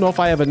 I don't know if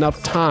I have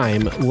enough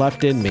time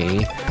left in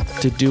me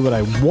to do what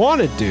I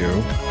want to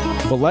do,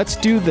 but let's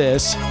do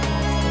this.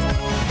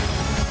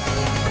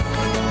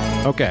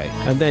 Okay,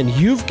 and then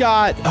you've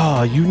got,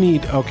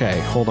 okay,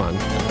 hold on.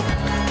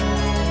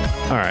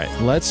 All right,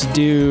 let's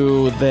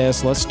do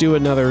this. Let's do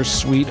another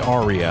sweet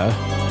aria.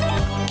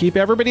 Keep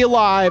everybody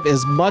alive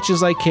as much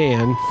as I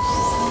can.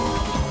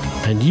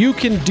 And you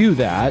can do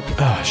that.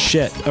 Oh,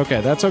 shit. Okay,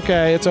 that's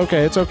okay. It's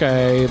okay. It's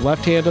okay.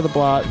 Left hand to the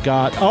block.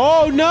 Got.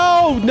 Oh,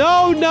 no.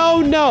 No,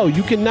 no, no.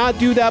 You cannot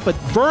do that, but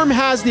Verm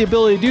has the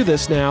ability to do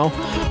this now.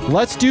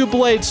 Let's do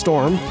Blade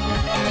Storm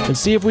and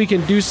see if we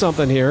can do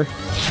something here.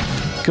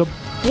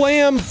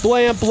 Kablam,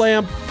 blam,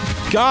 blam.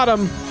 Got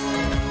him.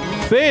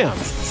 Bam.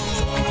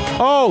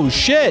 Oh,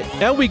 shit.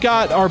 And we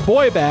got our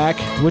boy back,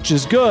 which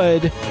is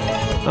good.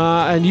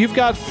 And you've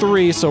got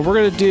 3, so we're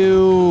gonna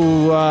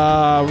do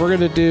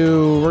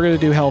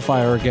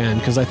Hellfire again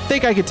because I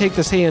think I can take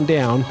this hand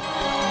down.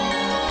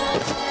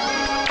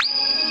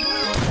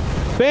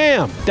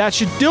 Bam! That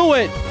should do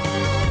it.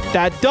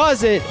 That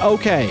does it.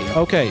 Okay,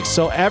 okay.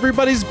 So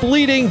everybody's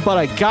bleeding, but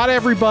I got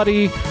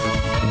everybody.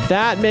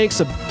 That makes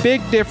a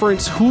big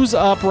difference. Who's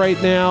up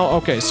right now?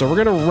 Okay, so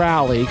we're gonna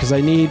rally because I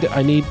need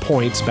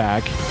points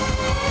back.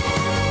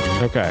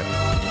 Okay.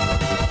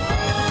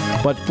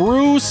 But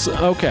Bruce,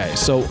 okay,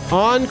 so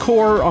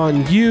Encore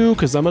on you,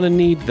 because I'm going to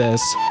need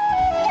this.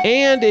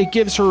 And it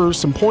gives her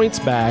some points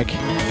back.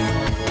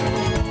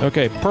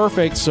 Okay,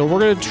 perfect. So we're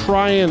going to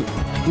try and...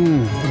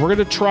 we're going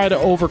to try to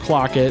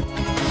overclock it.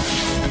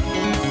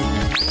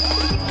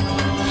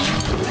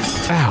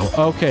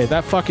 Ow, okay,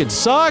 that fucking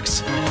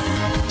sucks.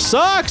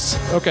 Sucks!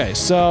 Okay,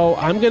 so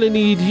I'm going to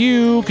need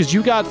you, because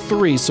you got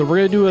 3, so we're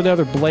going to do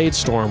another Blade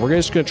Storm. We're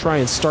just going to try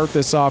and start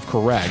this off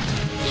correct.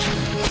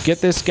 Get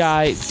this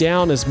guy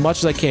down as much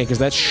as I can, because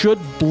that should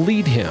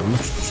bleed him.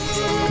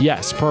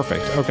 Yes,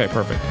 perfect. Okay,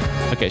 perfect.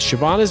 Okay,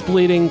 Siobhan is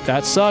bleeding.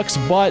 That sucks,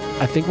 but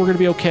I think we're going to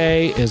be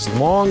okay as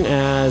long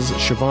as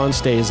Siobhan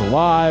stays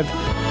alive.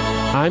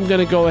 I'm going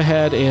to go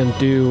ahead and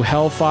do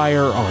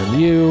Hellfire on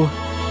you.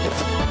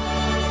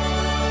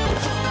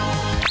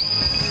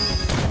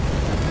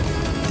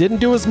 Didn't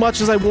do as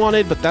much as I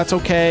wanted, but that's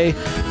okay.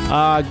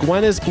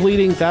 Gwen is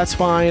bleeding. That's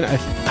fine.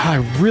 I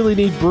really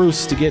need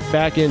Bruce to get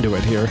back into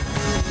it here.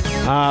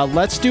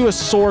 Let's do a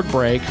sword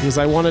break because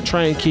I want to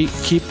try and keep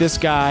this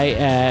guy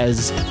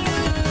as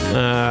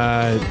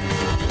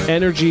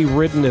energy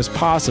ridden as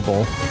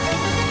possible.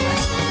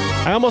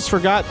 I almost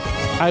forgot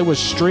I was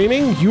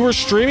streaming. You were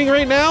streaming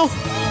right now?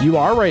 You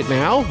are right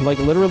now? Like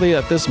literally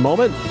at this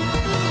moment?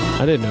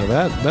 I didn't know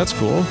that. That's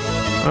cool.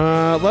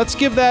 Let's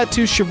give that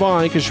to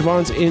Siobhan because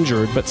Siobhan's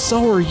injured, but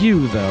so are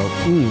you though.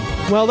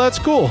 Well, that's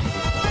cool.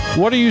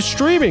 What are you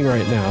streaming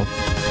right now?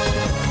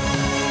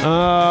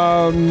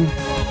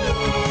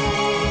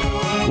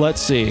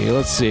 Let's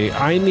see.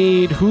 I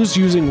need... Who's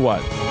using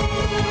what?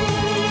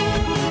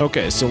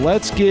 Okay, so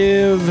let's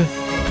give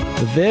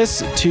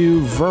this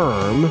to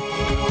Verm.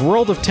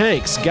 World of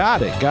Tanks.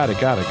 Got it.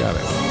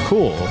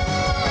 Cool.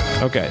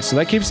 Okay, so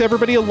that keeps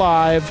everybody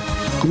alive.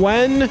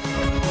 Gwen,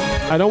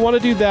 I don't want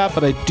to do that,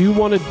 but I do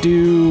want to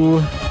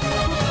do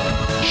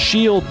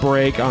shield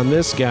break on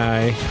this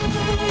guy.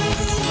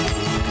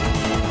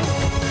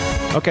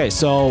 Okay,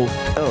 so...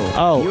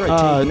 you're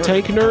a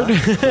tank nerd?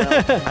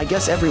 Well, I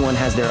guess everyone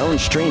has their own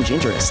strange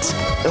interests.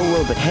 Oh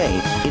well, but hey,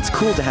 it's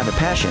cool to have a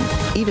passion,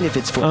 even if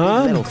it's for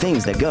big metal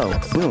things that go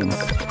boom.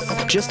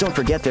 Just don't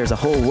forget there's a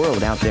whole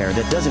world out there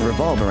that doesn't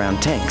revolve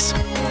around tanks.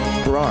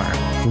 Rawr.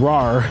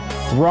 Rawr.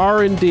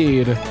 Rawr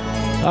indeed.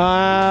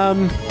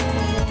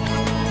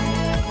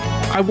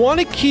 I want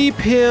to keep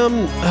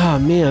him... Oh,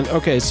 man.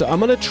 Okay, so I'm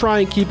going to try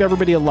and keep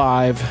everybody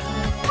alive.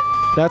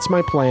 That's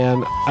my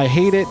plan. I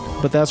hate it,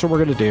 but that's what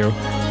we're going to do.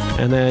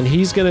 And then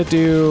he's going to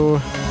do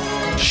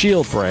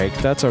shield break.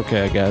 That's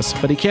okay, I guess.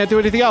 But he can't do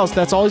anything else.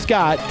 That's all he's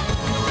got.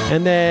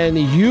 And then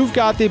you've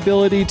got the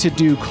ability to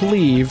do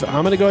cleave.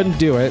 I'm going to go ahead and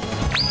do it.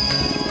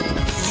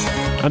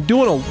 I'm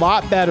doing a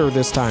lot better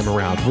this time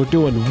around. We're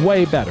doing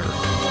way better.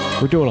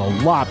 We're doing a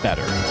lot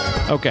better.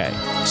 Okay,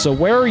 so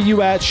where are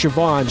you at,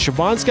 Siobhan?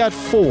 Siobhan's got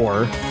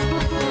 4.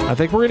 I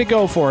think we're going to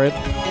go for it.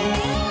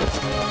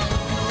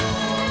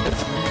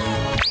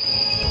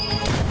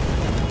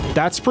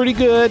 That's pretty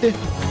good.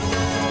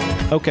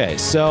 Okay,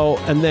 so,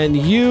 and then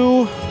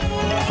you...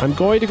 I'm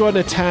going to go ahead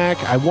and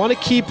attack. I want to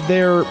keep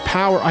their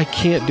power. I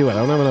can't do it. I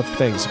don't have enough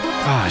things.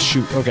 Ah,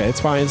 shoot. Okay, it's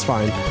fine. It's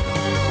fine.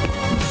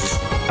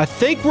 I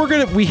think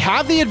we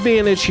have the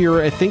advantage here.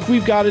 I think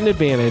we've got an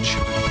advantage.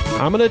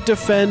 I'm going to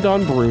defend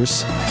on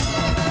Bruce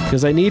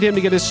because I need him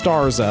to get his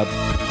stars up.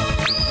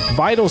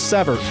 Vital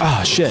sever.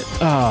 Ah, shit.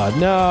 Ah,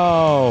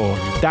 no.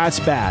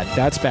 That's bad.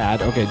 That's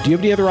bad. Okay, do you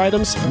have any other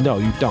items? No,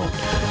 you don't.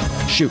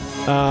 Shoot.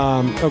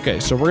 Okay,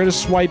 so we're going to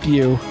swipe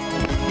you.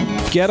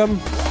 Get him.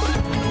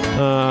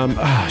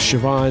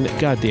 Siobhan,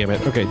 god damn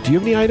it. Okay, do you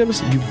have any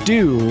items? You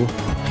do.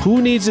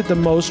 Who needs it the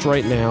most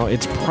right now?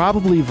 It's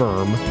probably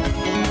Verm.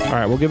 All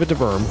right, we'll give it to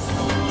Verm.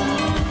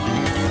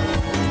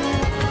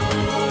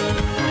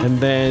 And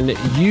then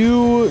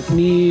you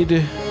need...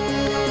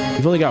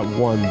 You've only got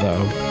 1,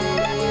 though.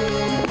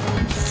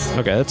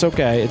 Okay, that's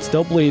okay. It's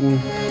still bleeding.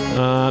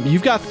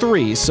 You've got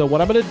 3, so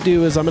what I'm going to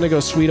do is I'm going to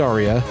go Sweet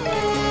Aria.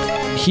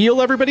 Heal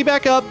everybody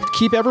back up.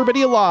 Keep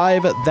everybody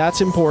alive.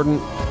 That's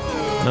important.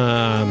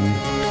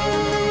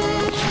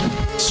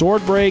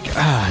 Sword break.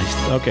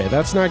 Ah, okay,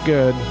 that's not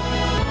good.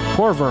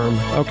 Poor Verm.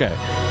 Okay.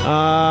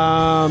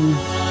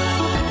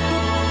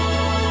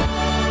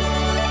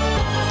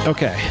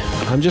 Okay.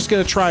 I'm just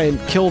gonna try and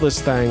kill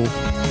this thing.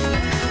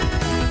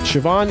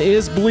 Siobhan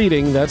is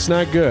bleeding. That's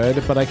not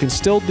good, but I can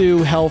still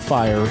do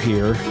Hellfire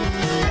here.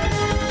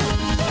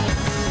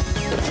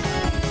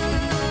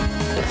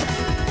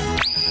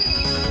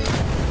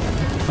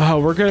 Oh,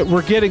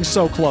 we're getting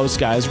so close,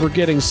 guys. We're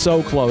getting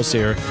so close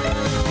here.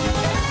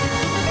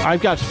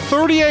 I've got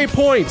 38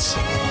 points.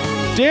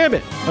 Damn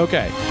it.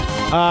 Okay.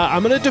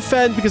 I'm going to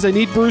defend because I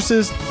need Bruce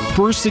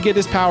to get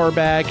his power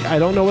back. I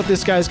don't know what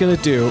this guy's going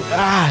to do.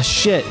 Ah,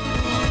 shit.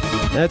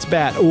 That's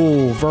bad.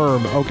 Ooh,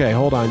 Verm. Okay,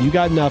 hold on. You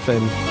got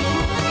nothing.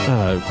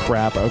 Oh,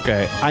 crap.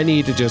 Okay. I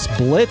need to just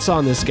blitz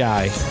on this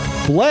guy.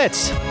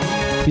 Blitz!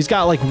 He's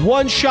got like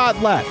 1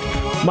 shot left.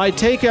 My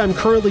tank I'm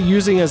currently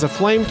using as a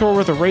flamethrower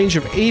with a range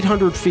of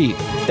 800 feet.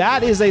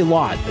 That is a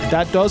lot.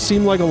 That does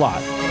seem like a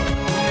lot.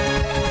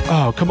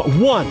 Oh, come on.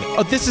 1.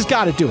 Oh, this has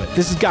got to do it.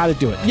 This has got to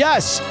do it.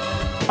 Yes!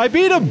 I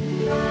beat him!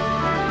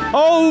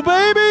 Oh,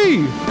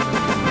 baby!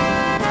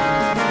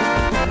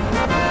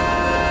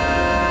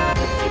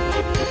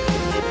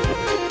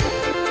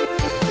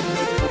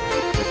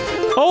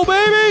 Oh,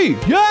 baby!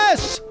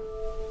 Yes!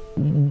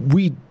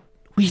 We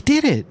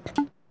did it.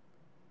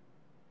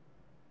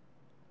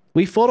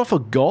 We fought off a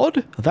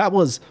god? That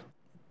was...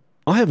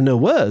 I have no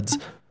words.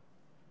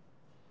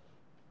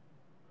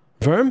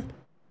 Verm?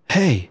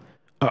 Hey.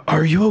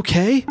 Are you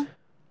okay?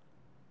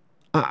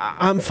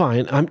 I'm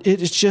fine.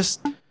 It's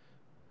just...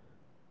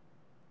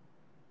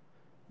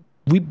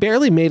 We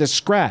barely made a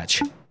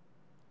scratch.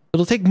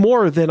 It'll take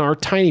more than our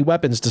tiny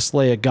weapons to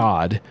slay a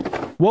god.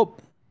 Whoa.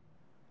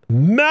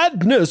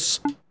 Madness!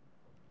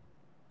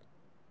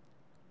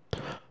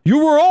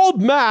 You were all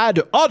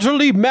mad,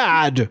 utterly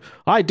mad.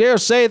 I dare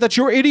say that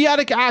your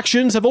idiotic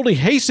actions have only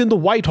hastened the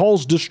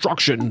Whitehall's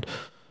destruction.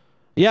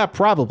 Yeah,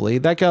 probably.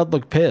 That god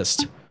looked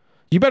pissed.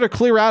 You better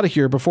clear out of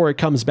here before it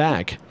comes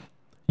back.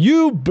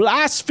 You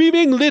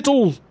blaspheming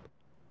little...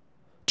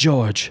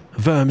 George,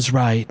 Verm's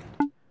right.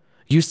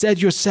 You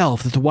said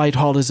yourself that the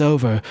Whitehall is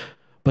over,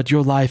 but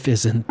your life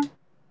isn't.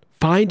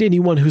 Find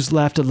anyone who's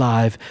left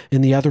alive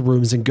in the other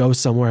rooms and go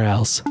somewhere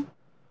else.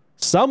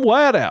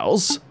 Somewhere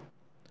else?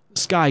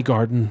 Sky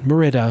Garden,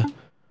 Merida.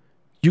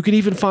 You could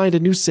even find a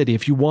new city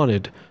if you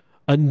wanted.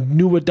 A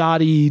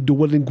Nuadadi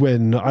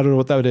Duwalingwin. I don't know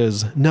what that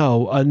is.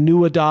 No, a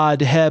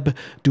Nuadad Heb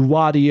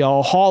Duwadi,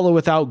 a hollow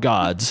without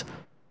gods.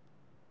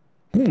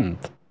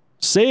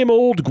 Same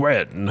old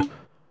Gwen.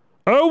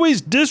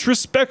 Always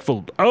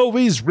disrespectful,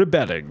 always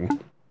rebelling.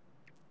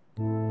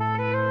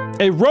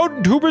 A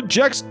rodent who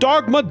rejects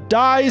dogma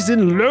dies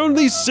in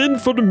lonely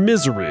sinful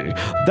misery.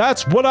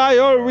 That's what I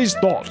always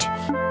thought.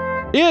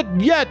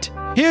 Yet,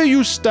 here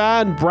you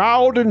stand,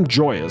 proud and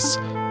joyous.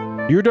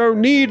 You don't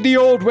need the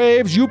old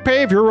waves, you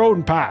pave your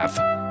own path.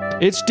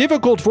 It's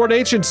difficult for an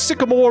ancient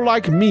sycamore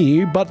like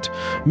me, but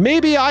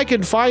maybe I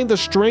can find the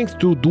strength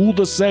to do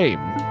the same.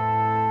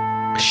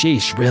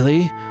 Sheesh,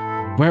 really?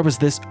 Where was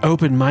this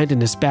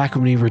open-mindedness back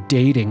when we were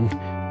dating?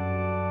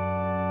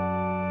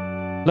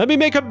 Let me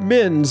make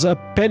amends, a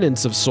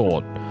penance of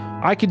sort.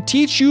 I can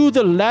teach you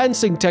the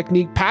lancing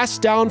technique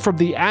passed down from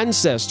the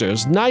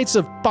ancestors, Knights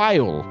of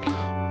Bile.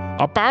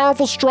 A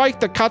powerful strike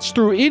that cuts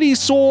through any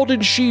sword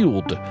and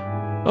shield.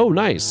 Oh,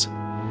 nice.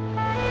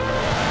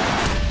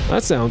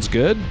 That sounds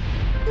good.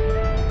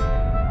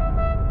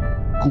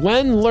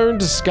 Gwen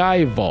learned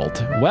Sky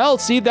Vault. Well,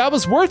 see, that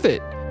was worth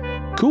it.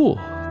 Cool,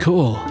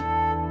 cool.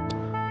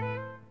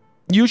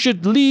 You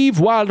should leave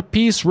while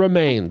peace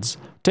remains.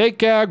 Take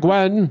care,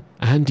 Gwen.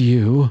 And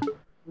you.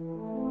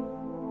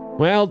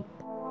 Well,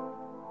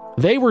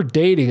 they were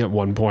dating at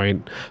one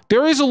point.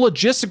 There is a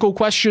logistical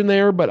question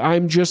there, but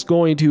I'm just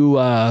going to,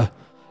 I'm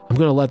going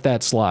to let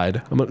that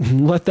slide. I'm going to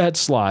let that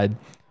slide.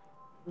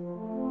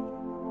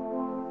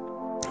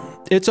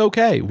 It's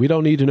okay. We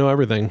don't need to know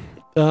everything.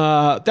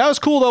 That was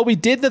cool though. We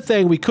did the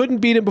thing. We couldn't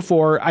beat him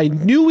before. I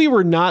knew we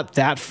were not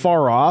that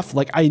far off.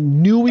 Like I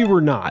knew we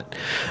were not.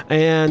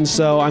 And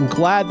so I'm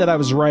glad that I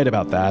was right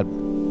about that.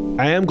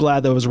 I am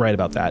glad that I was right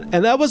about that.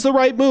 And that was the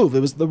right move. It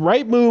was the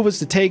right move was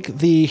to take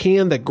the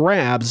hand that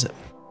grabs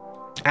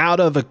out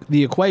of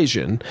the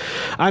equation.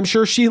 I'm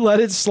sure she let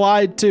it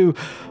slide too.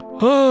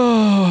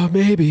 Oh,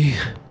 maybe.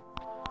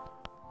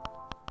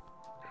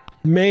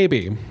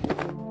 Maybe.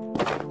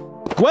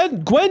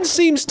 Gwen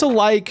seems to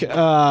like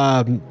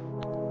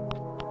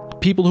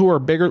people who are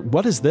bigger.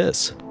 What is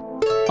this?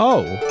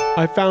 Oh,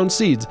 I found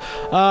seeds.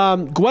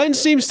 Gwen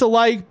seems to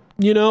like,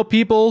 you know,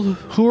 people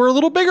who are a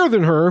little bigger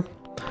than her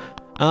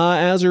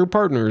as her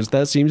partners.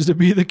 That seems to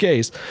be the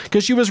case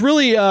because she was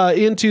really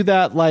into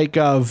that like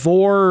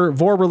vor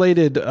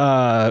related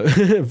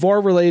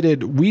vor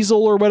related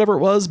weasel or whatever it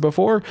was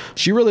before.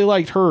 She really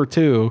liked her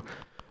too.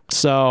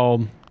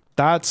 So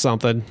that's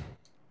something.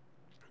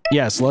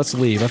 Yes, let's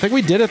leave. I think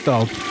we did it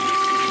though.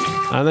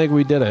 I think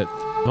we did it.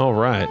 All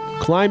right.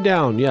 Climb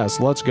down. Yes,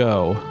 let's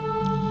go.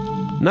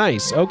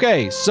 Nice.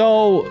 Okay,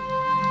 so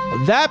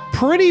that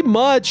pretty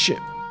much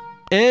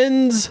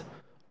ends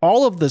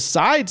all of the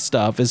side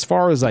stuff as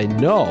far as I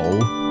know.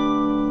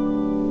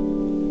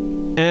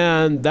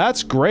 And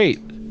that's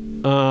great.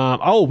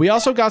 Oh, we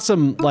also got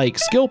some like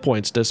skill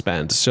points to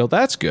spend, so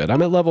that's good.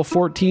 I'm at level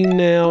 14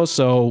 now.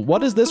 So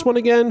what is this one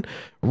again?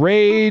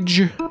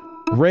 Rage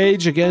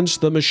against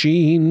the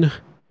machine.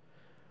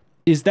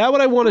 Is that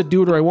what I want to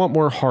do, or do I want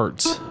more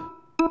hearts?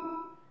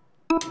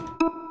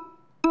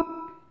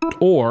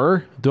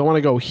 Or do I want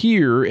to go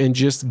here and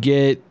just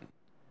get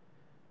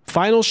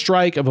final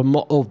strike of a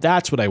oh,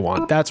 that's what I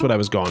want. That's what I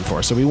was going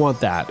for. So we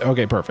want that.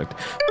 Okay, perfect.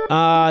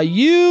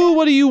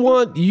 What do you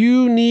want?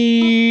 You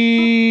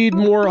need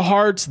more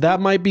hearts.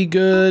 That might be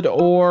good.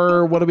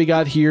 Or what do we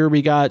got here?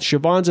 We got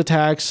Siobhan's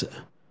attacks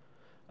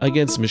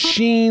against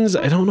machines.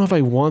 I don't know if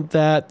I want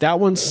that. That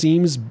one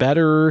seems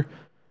better.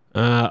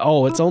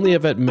 Oh, it's only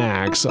if at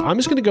max. So I'm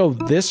just going to go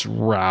this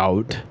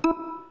route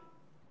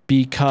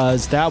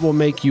because that will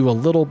make you a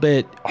little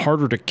bit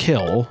harder to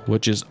kill,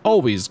 which is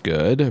always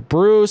good.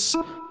 Bruce,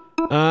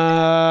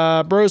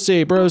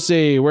 Brucey,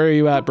 where are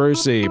you at,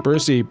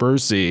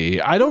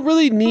 Brucey? I don't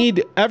really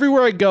need,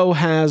 everywhere I go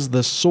has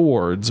the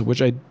swords,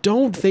 which I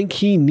don't think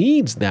he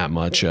needs that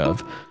much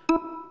of.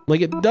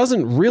 Like, it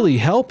doesn't really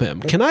help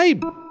him. Can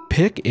I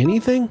pick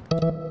anything?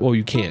 Well,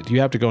 you can't. You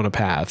have to go on a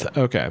path.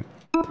 Okay.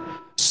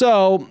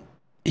 So,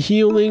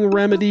 healing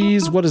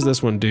remedies. What does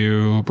this one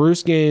do?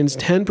 Bruce gains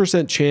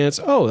 10% chance.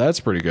 Oh, that's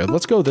pretty good.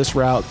 Let's go this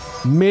route.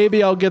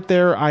 Maybe I'll get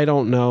there. I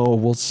don't know.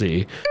 We'll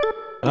see.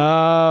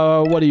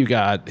 What do you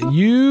got?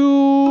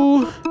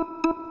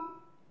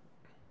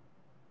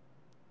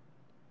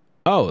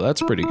 Oh,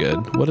 that's pretty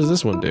good. What does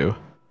this one do?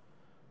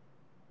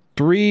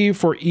 3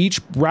 for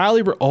each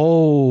rally.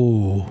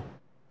 Oh,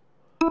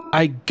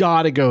 I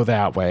gotta go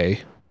that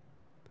way.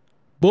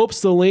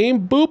 Boop's the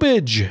lame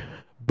boopage.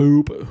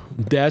 Boop.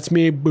 That's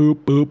me. Boop,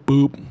 boop,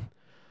 boop.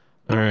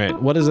 All right.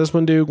 What does this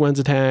one do? Gwen's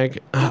attack.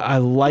 I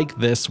like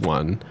this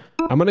one.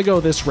 I'm going to go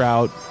this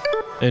route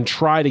and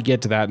try to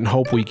get to that and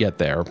hope we get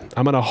there.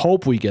 I'm going to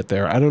hope we get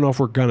there. I don't know if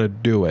we're going to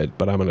do it,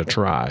 but I'm going to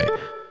try.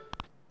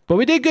 But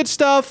we did good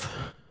stuff.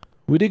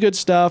 We did good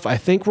stuff. I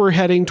think we're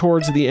heading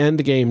towards the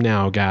end game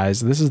now,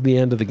 guys. This is the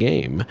end of the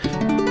game.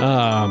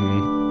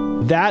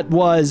 That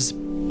was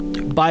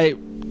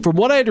from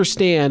what I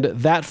understand,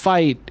 that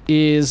fight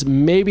is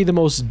maybe the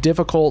most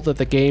difficult that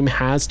the game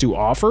has to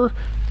offer.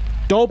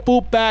 Don't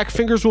boop back,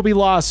 fingers will be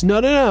lost.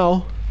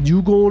 No.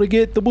 You gonna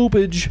get the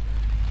boopage.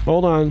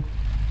 Hold on.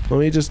 Let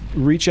me just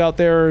reach out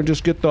there and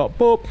just get the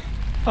boop.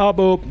 Ah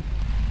boop.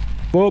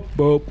 Boop,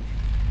 boop.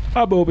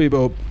 Ah boopy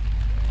boop.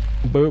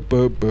 Boop,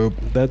 boop, boop.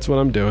 That's what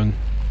I'm doing.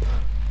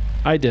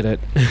 I did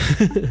it.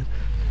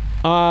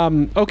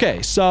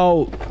 Okay,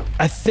 so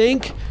I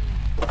think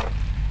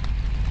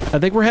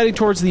we're heading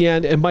towards the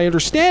end, and my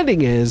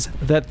understanding is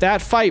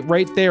that fight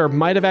right there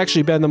might have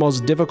actually been the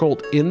most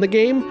difficult in the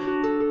game,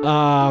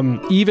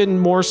 even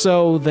more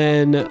so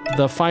than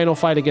the final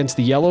fight against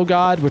the Yellow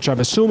God, which I'm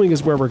assuming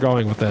is where we're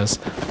going with this.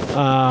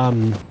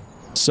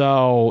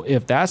 So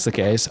if that's the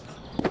case,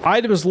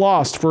 items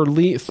lost for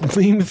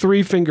Leem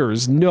 3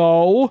 fingers.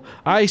 No,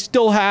 I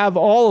still have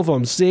all of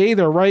them. See,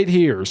 they're right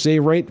here. See,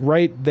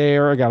 right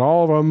there. I got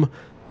all of them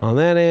on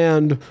that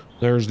end.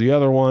 There's the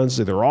other ones.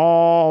 They're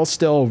all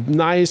still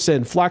nice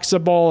and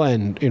flexible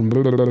and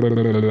boop,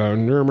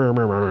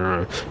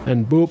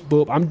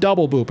 boop. I'm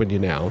double booping you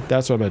now.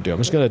 That's what I'm gonna do. I'm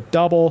just gonna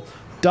double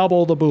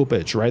the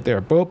boopage right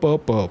there. Boop,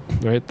 boop, boop.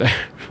 Right there.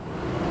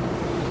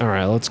 All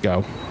right, let's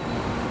go.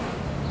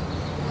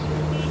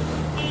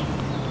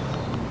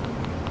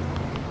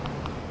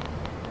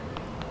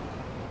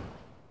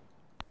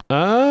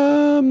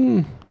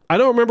 I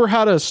don't remember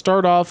how to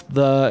start off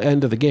the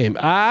end of the game.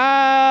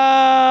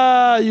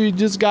 Ah, you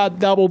just got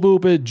double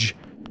boopage.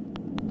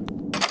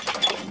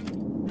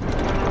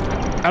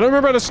 I don't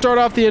remember how to start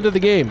off the end of the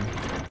game.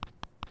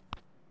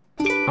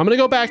 I'm gonna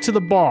go back to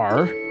the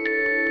bar.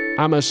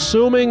 I'm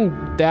assuming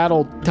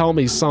that'll tell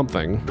me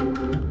something.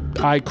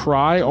 I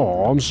cry?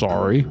 Oh, I'm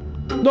sorry.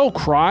 No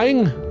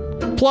crying.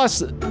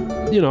 Plus,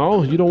 you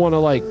know, you don't want to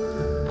like,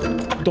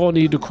 don't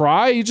need to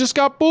cry. You just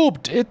got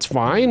booped. It's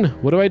fine.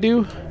 What do I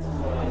do?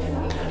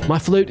 My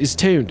flute is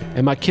tuned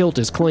and my kilt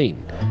is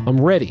clean. I'm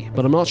ready,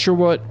 but I'm not sure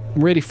what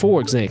I'm ready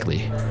for exactly.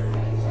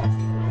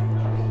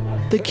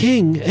 The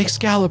king,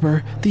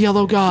 Excalibur, the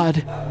yellow god.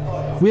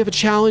 We have a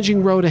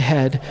challenging road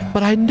ahead,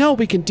 but I know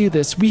we can do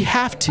this. We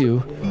have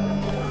to.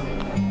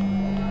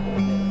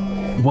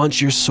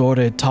 Once you're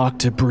sorted, talk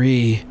to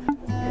Bree.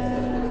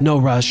 No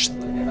rush,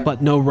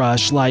 but no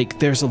rush. Like,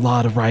 there's a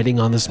lot of writing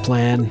on this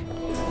plan.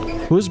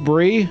 Who's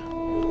Bree?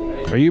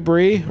 Are you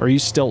Bree? Or are you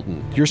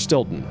Stilton? You're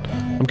Stilton.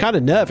 I'm kind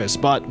of nervous,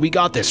 but we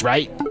got this,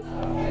 right?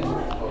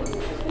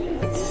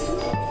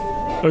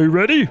 Are you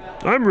ready?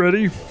 I'm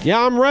ready.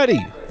 Yeah, I'm ready.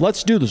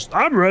 Let's do this.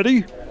 I'm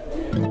ready.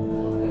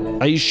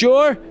 Are you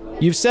sure?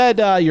 You've said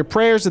your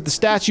prayers at the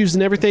statues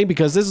and everything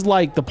because this is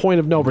like the point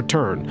of no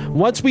return.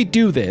 Once we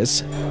do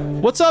this...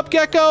 What's up,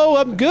 Gecko?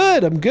 I'm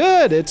good. I'm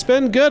good. It's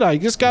been good. I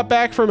just got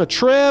back from a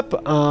trip,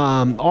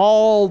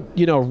 all,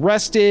 you know,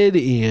 rested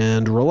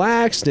and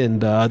relaxed and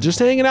just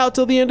hanging out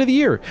till the end of the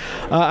year.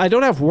 I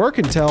don't have work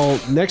until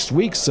next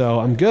week, so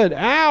I'm good.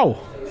 Ow!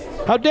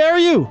 How dare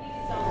you?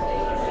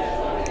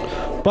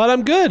 But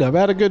I'm good. I've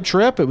had a good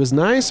trip. It was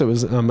nice. It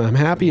was. I'm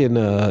happy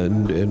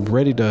and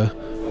ready to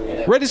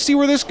see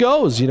where this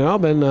goes. You know,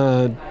 I've been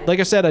like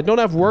I said, I don't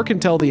have work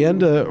until the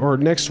end or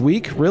next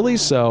week, really.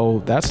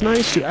 So that's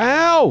nice too.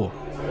 Ow!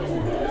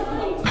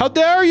 How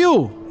dare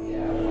you?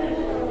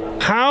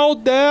 How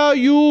dare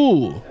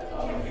you?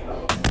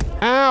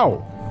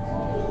 Ow!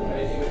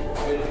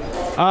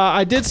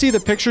 I did see the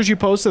pictures you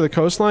posted of the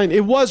coastline.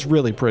 It was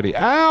really pretty.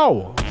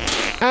 Ow!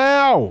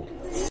 Ow!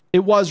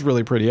 It was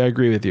really pretty. I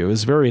agree with you. It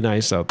was very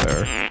nice out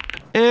there.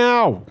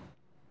 Ow!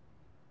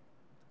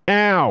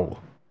 Ow!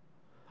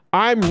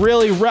 I'm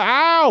really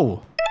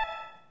ow!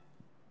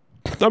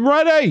 I'm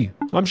ready!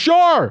 I'm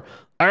sure!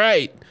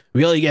 Alright,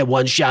 we only get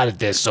one shot at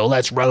this, so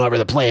let's run over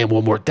the plan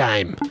one more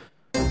time.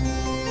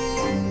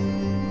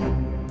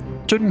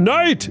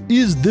 Tonight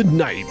is the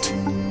night.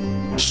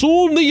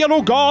 Soon the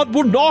Yellow God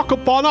will knock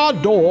upon our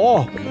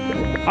door.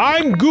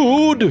 I'm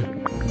good.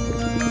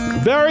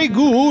 Very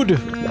good.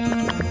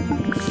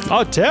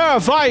 A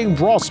terrifying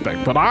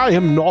prospect, but I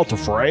am not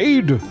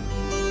afraid.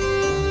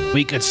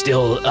 We could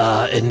still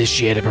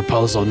initiate a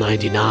Proposal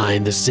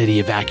 99, the city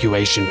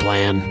evacuation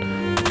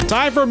plan.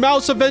 Time for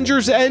Mouse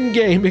Avengers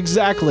Endgame,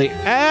 exactly.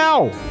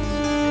 Ow!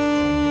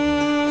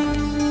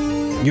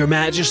 Your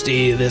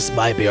Majesty, this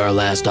might be our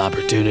last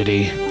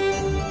opportunity.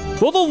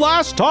 For the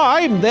last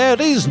time, there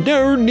is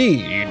no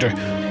need.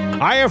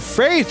 I have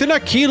faith in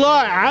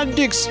Aquila and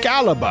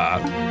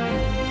Excalibur.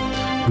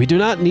 We do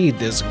not need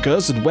this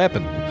cursed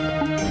weapon.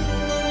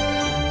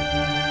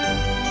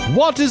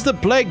 What is the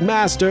Plague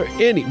Master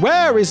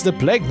where is the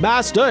Plague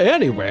Master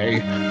anyway?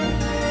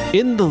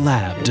 In the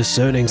lab,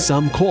 discerning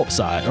some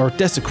corpse or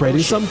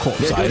desecrating some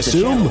corpse, I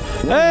assume.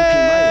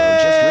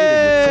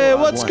 Hey,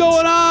 what's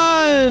going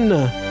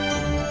on?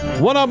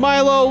 What up,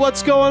 Milo?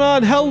 What's going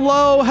on?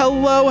 Hello,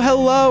 hello,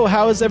 hello.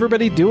 How is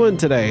everybody doing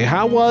today?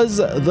 How was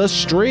the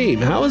stream?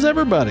 How is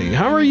everybody?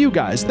 How are you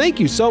guys? Thank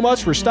you so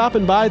much for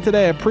stopping by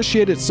today. I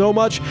appreciate it so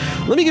much.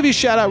 Let me give you a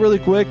shout out really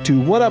quick to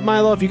What Up,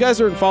 Milo. If you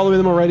guys aren't following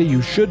them already,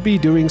 you should be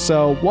doing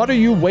so. What are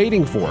you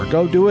waiting for?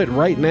 Go do it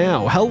right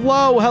now.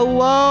 Hello,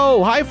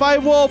 hello. High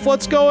Five Wolf.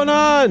 What's going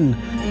on?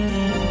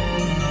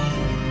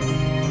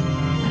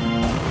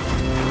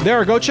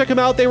 There, go check them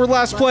out. They were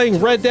last playing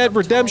Red Dead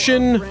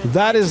Redemption.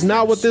 That is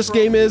not what this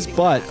game is,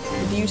 but...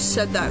 You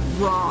said that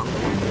wrong.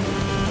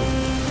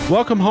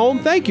 Welcome home.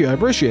 Thank you. I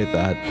appreciate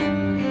that.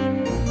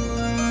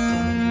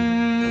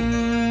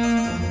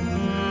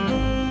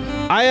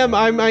 I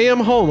am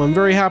home. I'm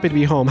very happy to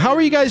be home. How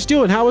are you guys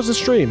doing? How was the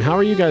stream? How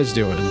are you guys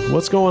doing?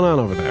 What's going on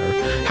over there?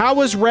 How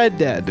was Red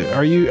Dead?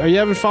 Are you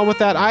having fun with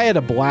that? I had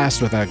a blast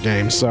with that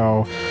game,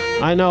 so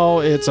I know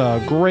it's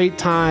a great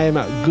time.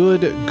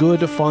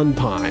 Good fun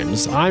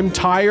times. I'm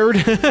tired.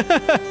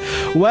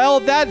 Well,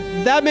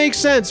 that makes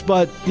sense,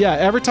 but yeah,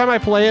 every time I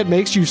play it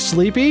makes you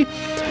sleepy.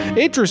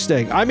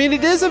 Interesting. I mean,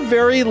 it is a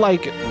very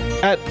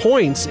at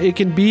points, it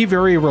can be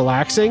very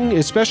relaxing,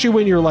 especially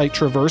when you're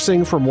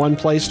traversing from one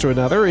place to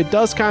another. It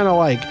does kind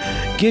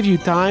of give you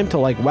time to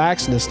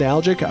wax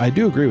nostalgic. I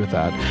do agree with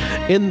that.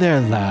 In their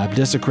lab,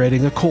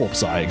 desecrating a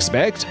corpse, I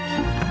expect.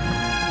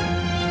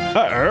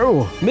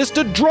 Uh-oh,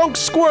 Mr. Drunk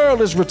Squirrel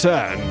has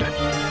returned.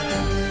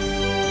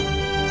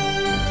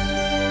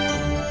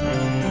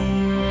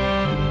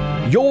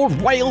 Your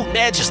Royal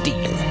Majesty,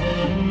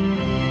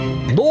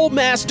 Lord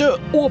Master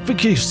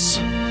Orpheus.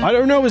 I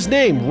don't know his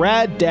name.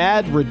 Rad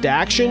Dad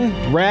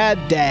Redaction? Rad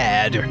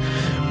Dad.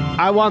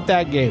 I want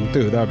that game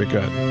too. That'd be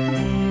good.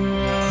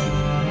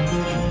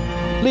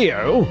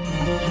 Leo,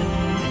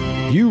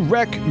 You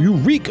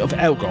reek of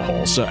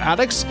alcohol, Sir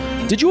Alex.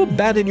 Did you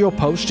abandon your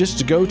post just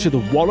to go to the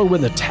wallow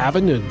in the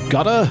tavern and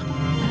gutter?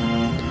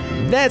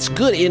 That's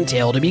good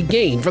intel to be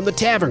gained from the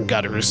tavern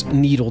gutters,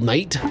 Needle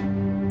Knight.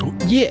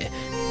 Yeah.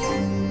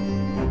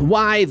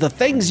 Why, the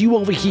things you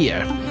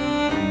overhear.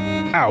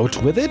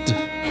 Out with it?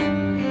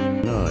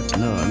 No.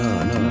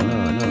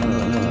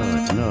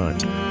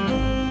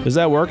 Is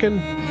that working?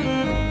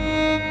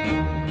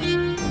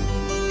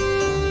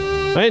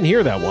 I didn't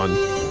hear that one.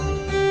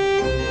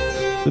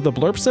 Did the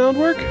blurp sound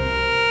work?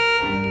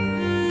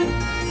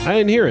 I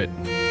didn't hear it.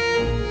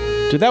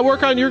 Did that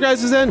work on your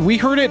guys' end? We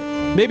heard it.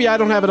 Maybe I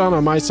don't have it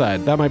on my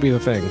side. That might be the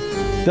thing.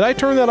 Did I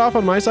turn that off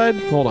on my side?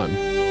 Hold on.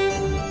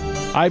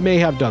 I may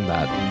have done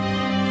that.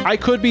 I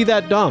could be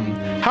that dumb.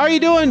 How are you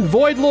doing,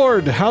 Void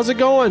Lord? How's it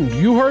going?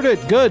 You heard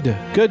it. Good.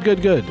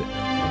 Good.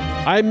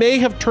 I may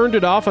have turned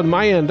it off on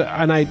my end,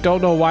 and I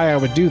don't know why I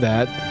would do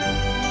that.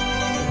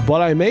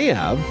 But I may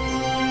have.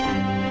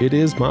 It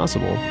is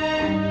possible.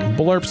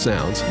 Blurp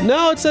sounds.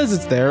 No, it says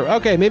it's there.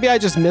 Okay, maybe I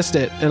just missed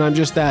it, and I'm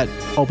just that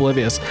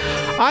oblivious.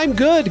 I'm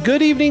good.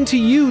 Good evening to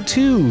you,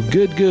 too.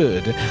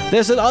 Good.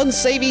 There's an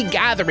unsavory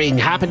gathering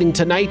happening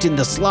tonight in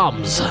the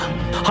slums.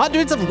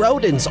 Hundreds of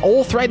rodents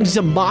all threatening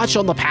to march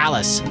on the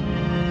palace.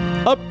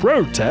 A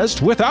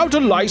protest without a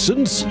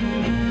license?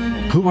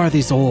 Who are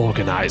these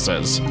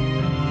organizers?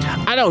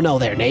 I don't know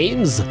their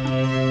names,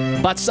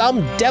 but some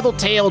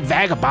devil-tailed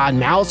vagabond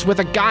mouse with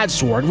a god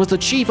sword was the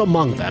chief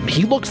among them.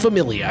 He looked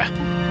familiar.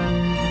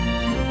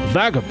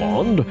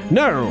 Vagabond?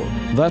 No,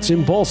 that's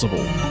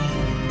impossible.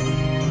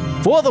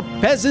 For the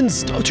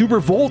peasants to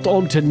revolt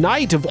on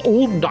tonight of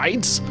all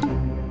nights?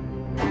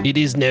 It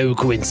is no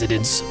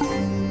coincidence.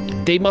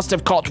 They must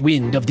have caught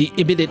wind of the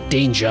imminent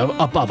danger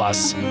above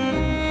us.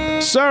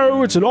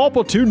 So it's an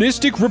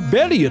opportunistic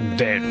rebellion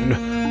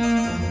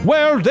then.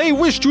 Well, they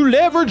wish to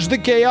leverage the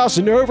chaos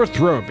and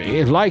overthrow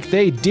me like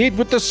they did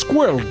with the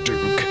Squirrel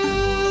Duke.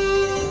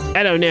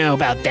 I don't know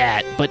about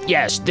that, but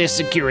yes, this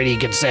security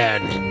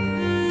concern.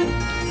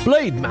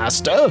 Blade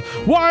Master,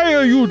 why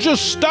are you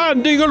just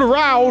standing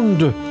around?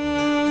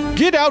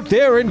 Get out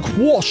there and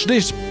quash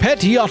this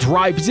petty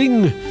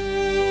uprising.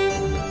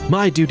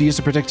 My duty is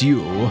to protect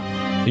you,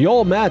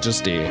 your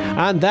majesty,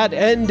 and that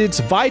end it's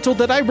vital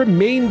that I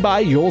remain by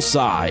your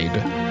side.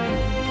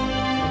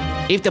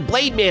 If the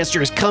Blade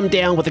Masters come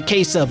down with a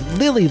case of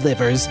lily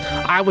livers,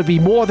 I would be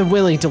more than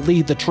willing to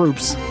lead the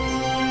troops.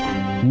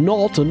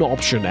 Not an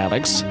option,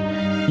 Alex.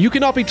 You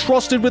cannot be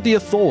trusted with the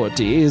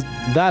authority,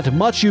 that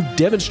much you've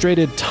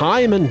demonstrated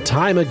time and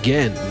time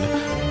again.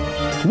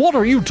 What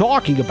are you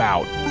talking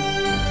about?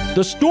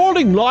 The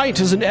Sterling Light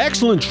is an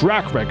excellent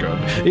track record.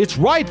 It's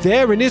right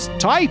there in its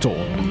title.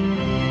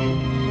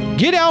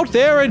 Get out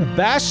there and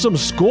bash some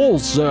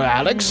skulls, Sir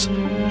Alex.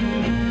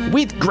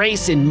 With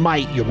grace and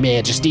might, your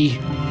majesty.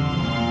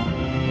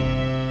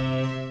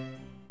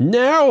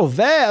 Now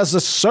there's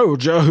a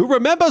soldier who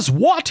remembers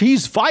what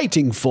he's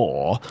fighting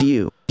for.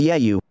 You,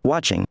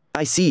 watching.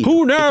 I see.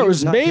 Who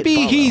knows,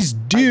 maybe he's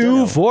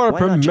due for a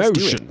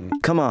promotion.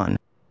 Come on.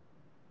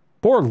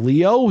 Poor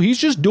Leo, he's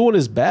just doing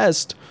his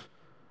best.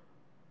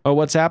 Oh,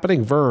 what's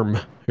happening?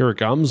 Verm. Here it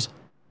comes.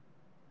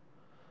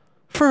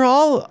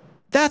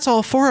 That's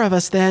all four of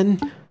us then.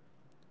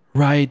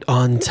 Right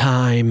on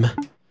time.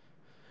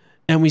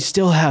 And we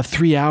still have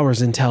 3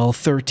 hours until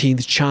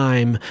 13th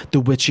chime, the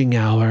witching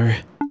hour.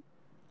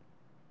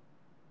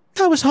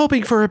 I was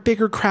hoping for a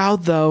bigger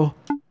crowd, though.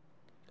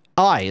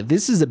 Aye,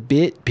 this is a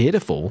bit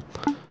pitiful.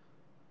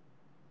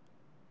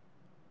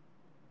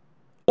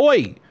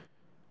 Oi!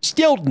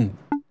 Stilton!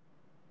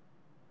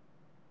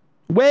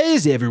 Where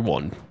is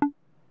everyone?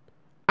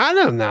 I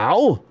don't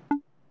know.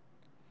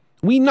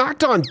 We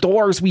knocked on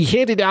doors, we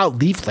handed out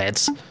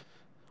leaflets.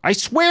 I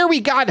swear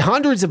we got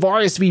hundreds of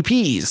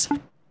RSVPs.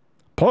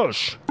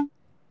 Push.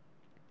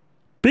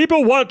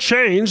 People want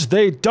change,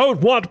 they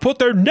don't want to put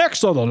their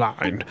necks on the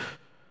line.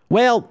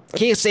 Well,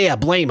 can't say I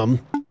blame them.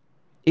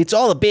 It's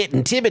all a bit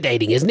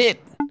intimidating, isn't it?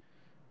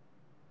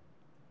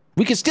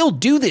 We can still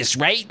do this,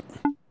 right?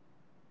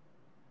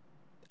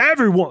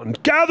 Everyone,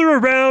 gather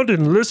around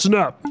and listen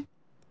up.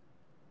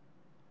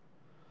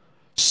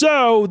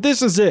 So,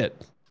 this is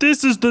it.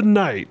 This is the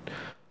night.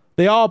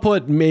 They all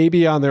put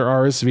maybe on their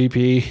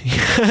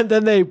RSVP, and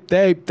then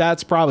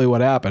that's probably what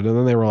happened. And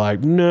then they were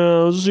like,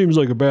 no, this seems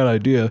like a bad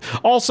idea.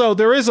 Also,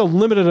 there is a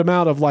limited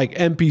amount of like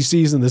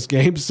NPCs in this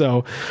game,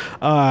 so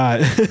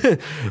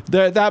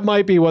that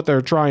might be what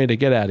they're trying to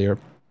get at here.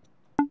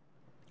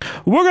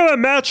 We're gonna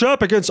match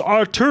up against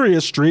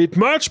Arturia Street,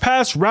 march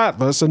past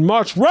Ratless, and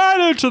march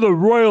right into the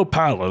Royal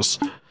Palace.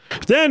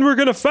 Then we're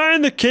gonna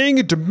find the king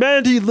and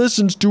demand he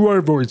listens to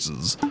our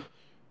voices.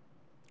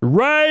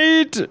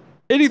 Right?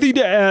 Anything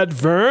to add,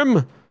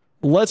 Verm?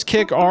 Let's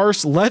kick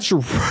arse.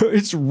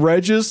 It's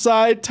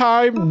regicide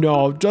time?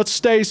 No, just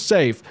stay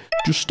safe.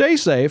 Just stay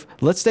safe.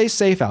 Let's stay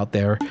safe out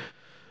there.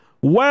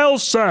 Well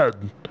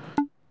said.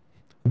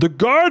 The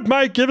guard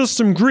might give us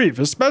some grief,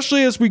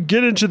 especially as we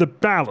get into the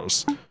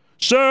palace.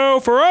 So,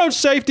 for our own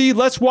safety,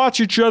 let's watch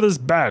each other's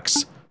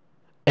backs.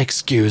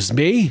 Excuse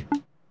me?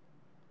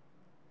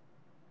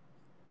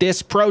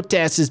 This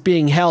protest is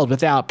being held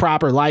without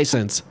proper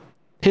license.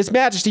 His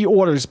Majesty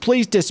orders,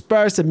 please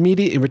disperse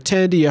immediately and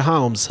return to your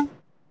homes.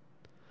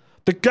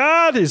 The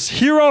guard is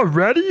here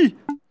already?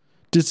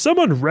 Did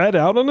someone rat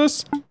out on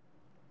us?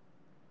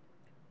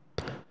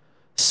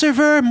 Sir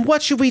Verm,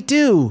 what should we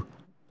do?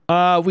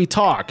 We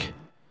talk.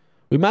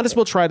 We might as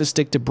well try to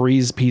stick to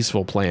Bree's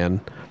peaceful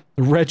plan.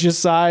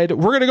 Regicide.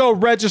 We're gonna go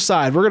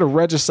regicide. We're gonna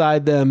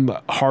regicide them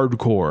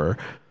hardcore.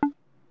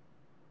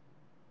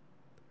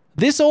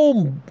 This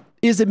all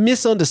is a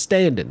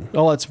misunderstanding.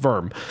 Oh, that's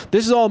Verm.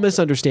 This is all a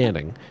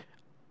misunderstanding.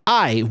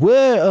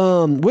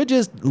 We're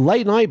just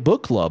late night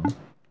book club.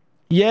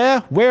 Yeah,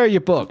 where are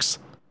your books?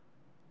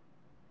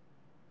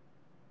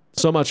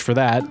 So much for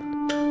that.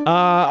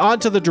 On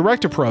to the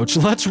direct approach.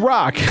 Let's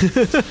rock.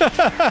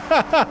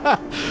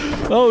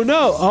 Oh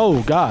no.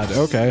 Oh god.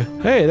 Okay.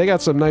 Hey, they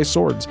got some nice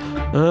swords.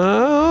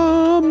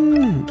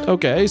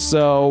 Okay,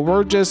 so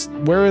we're just,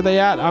 where are they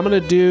at? I'm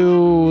gonna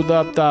do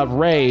the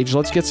rage.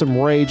 Let's get some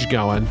rage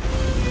going.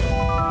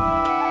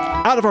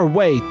 Out of our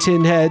way,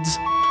 tin heads.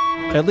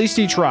 At least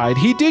he tried.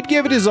 He did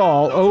give it his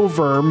all. Oh,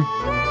 Verm.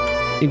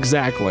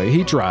 Exactly.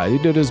 He tried. He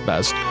did his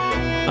best.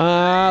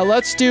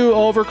 Let's do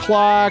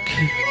overclock.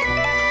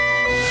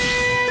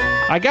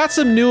 I got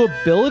some new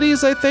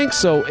abilities, I think.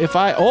 So if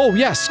oh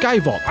yeah,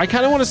 Skyvault. I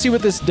kind of want to see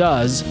what this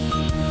does.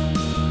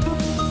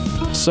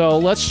 So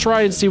let's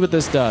try and see what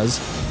this does.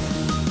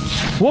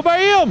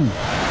 Wha-bam!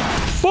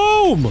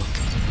 Boom!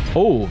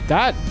 Oh,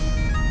 that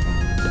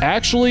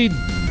actually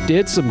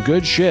did some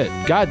good shit.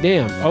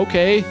 Goddamn.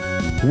 Okay.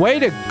 Way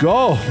to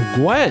go,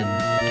 Gwen.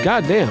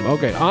 Goddamn.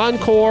 Okay,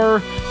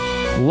 encore.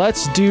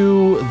 Let's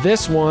do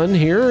this one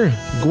here.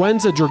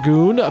 Gwen's a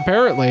dragoon,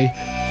 apparently.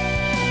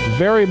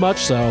 Very much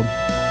so.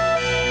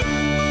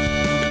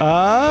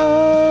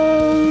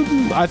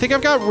 I think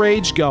I've got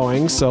rage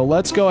going, so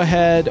let's go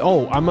ahead.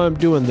 Oh, I'm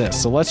doing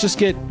this. So let's just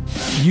get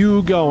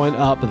you going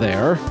up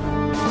there.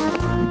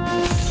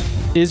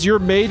 Is your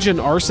mage an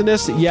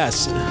arsonist?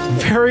 Yes.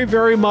 Very,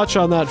 very much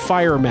on that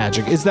fire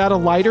magic. Is that a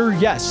lighter?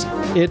 Yes,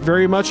 it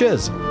very much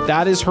is.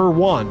 That is her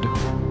wand.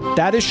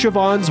 That is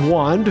Siobhan's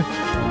wand.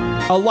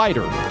 A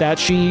lighter that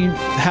she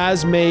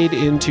has made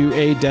into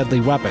a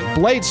deadly weapon.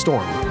 Blade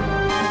Storm.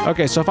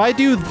 Okay, so if I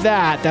do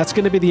that, that's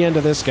going to be the end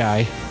of this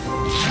guy.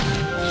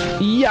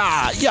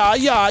 Yeah,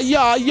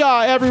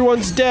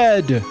 everyone's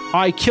dead.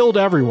 I killed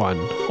everyone.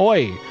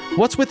 Oi,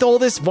 what's with all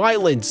this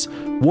violence?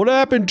 What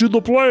happened to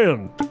the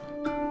plan?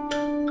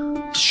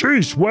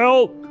 Sheesh,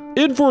 well,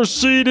 in for a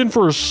seed, in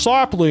for a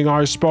sapling,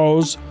 I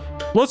suppose.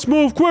 Let's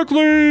move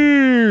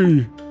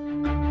quickly.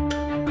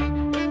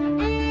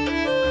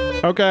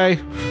 Okay,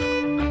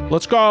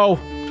 let's go.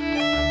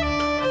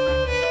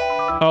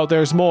 Oh,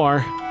 there's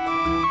more.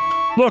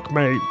 Look,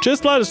 mate,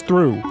 just let us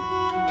through.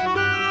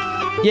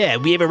 Yeah,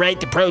 we have a right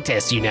to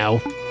protest, you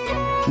know.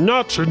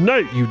 Not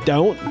tonight, you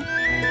don't.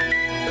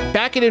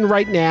 Back it in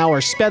right now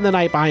or spend the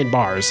night behind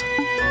bars.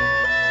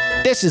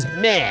 This is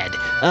mad.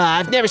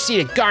 I've never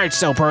seen a guard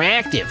so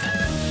proactive.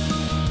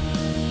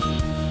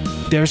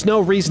 There's no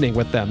reasoning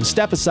with them.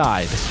 Step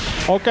aside.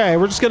 Okay,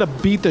 we're just gonna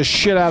beat the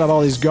shit out of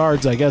all these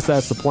guards. I guess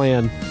that's the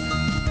plan.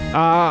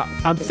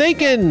 I'm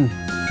thinking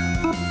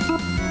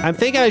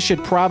I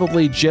should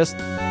probably just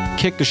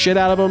kick the shit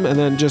out of them and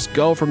then just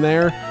go from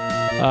there.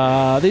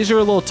 These are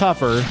a little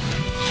tougher.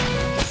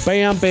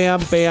 Bam,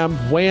 bam, bam,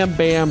 wham,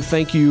 bam,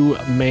 thank you,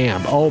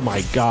 ma'am. Oh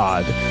my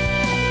god.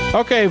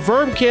 Okay,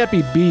 Verm can't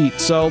be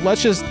beat, so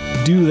let's just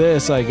do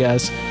this, I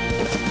guess.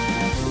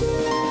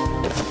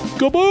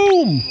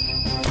 Kaboom!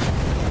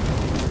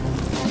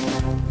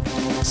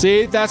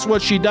 See, that's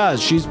what she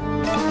does. She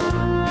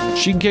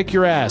can kick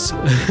your ass.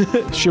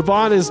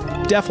 Siobhan is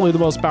definitely the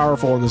most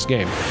powerful in this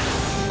game.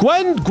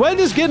 Gwen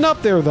is getting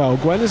up there, though.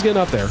 Gwen is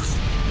getting up there.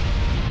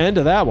 End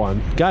of that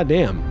one.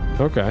 Goddamn.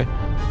 Okay.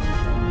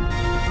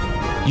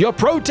 Your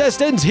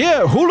protest ends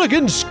here,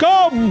 hooligan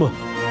scum!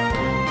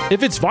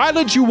 If it's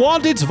violence you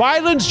want, it's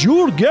violence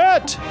you'll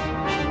get!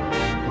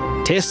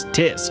 Tisk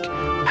tisk.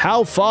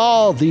 How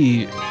far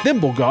the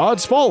thimble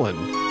guard's fallen.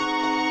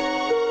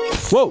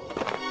 Whoa.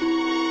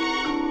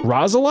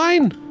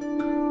 Rosaline?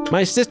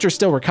 My sister's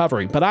still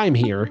recovering, but I'm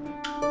here.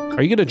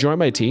 Are you gonna join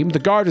my team? The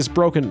guard is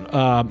broken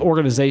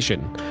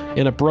organization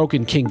in a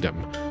broken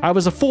kingdom. I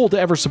was a fool to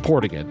ever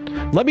supporting it.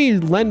 Let me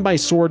lend my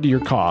sword to your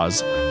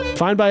cause.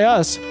 Fine by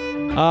us.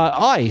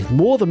 Aye,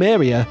 more the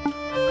merrier.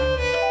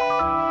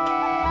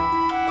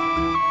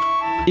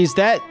 Is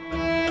that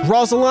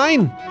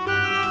Rosaline?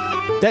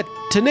 That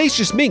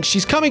tenacious mink,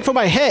 she's coming for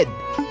my head.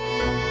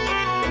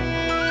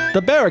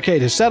 The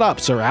barricade is set up,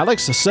 Sir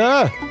Alex,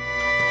 sir.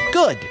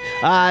 Good.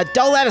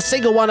 Don't let a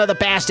single one of the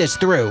bastards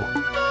through.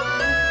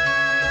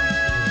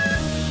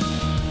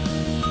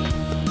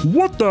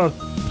 What the?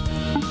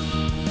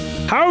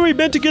 How are we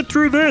meant to get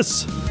through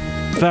this?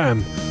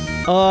 Fam.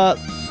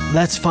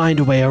 Let's find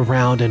a way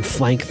around and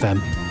flank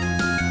them.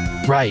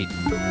 Right.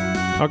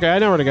 Okay, I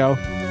know where to go.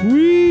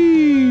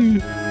 Whee!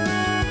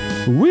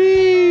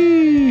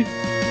 Whee!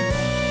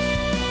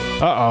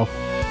 Uh-oh.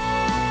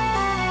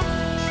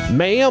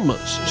 Ma'am,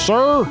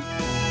 sir,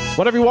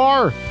 whatever you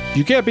are,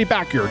 You can't be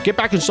back here. Get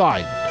back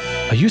inside.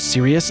 Are you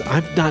serious?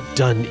 I've not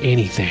done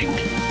anything.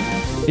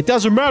 It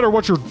doesn't matter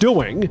what you're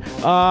doing.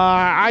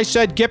 I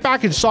said get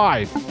back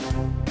inside.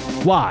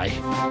 Why?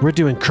 We're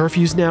doing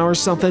curfews now or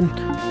something?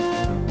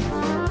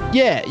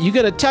 Yeah, you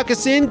gonna tuck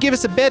us in, give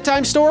us a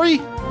bedtime story?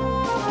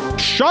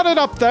 Shut it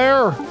up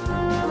there.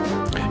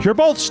 You're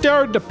both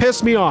starting to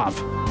piss me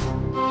off.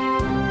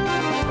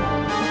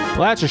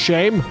 Well, that's a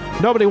shame.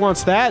 Nobody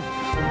wants that.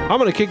 I'm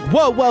gonna kick.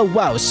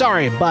 Whoa.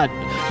 Sorry, but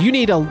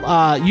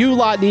you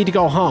lot need to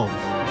go home.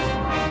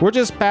 We're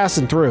just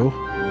passing through.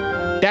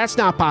 That's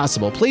not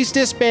possible. Please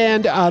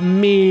disband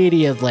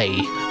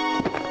immediately.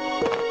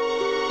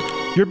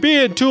 You're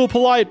being too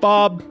polite,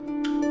 Bob.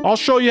 I'll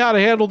show you how to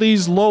handle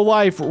these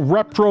low-life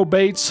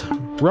reprobates.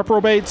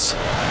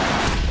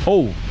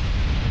 Oh.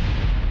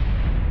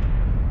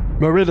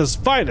 Merida's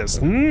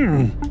finest.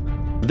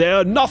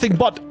 They're nothing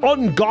but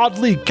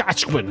ungodly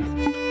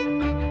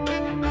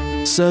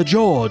catchmen. Sir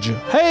George.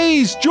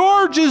 Hey,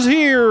 George is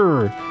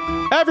here.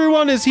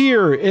 Everyone is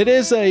here. It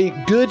is a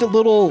good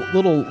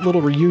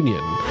little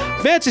reunion.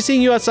 Fancy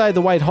seeing you outside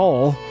the White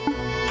Hall.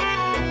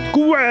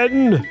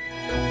 Gwen.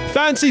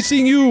 Fancy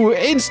seeing you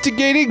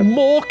instigating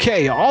more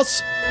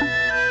chaos.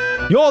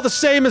 You're the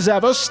same as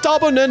ever,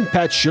 stubborn and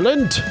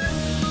petulant.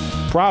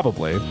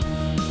 Probably.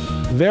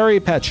 Very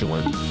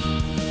petulant.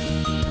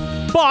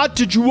 But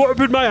did you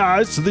open my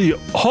eyes to the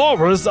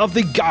horrors of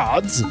the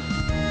gods?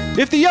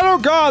 If the yellow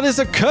god is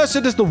accursed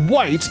as the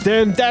white,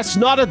 then that's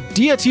not a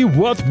deity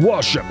worth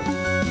worship.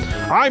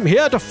 I'm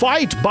here to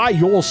fight by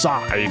your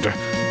side.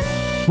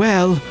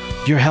 Well,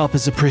 your help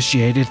is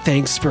appreciated.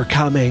 Thanks for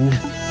coming.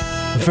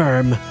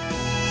 Verm,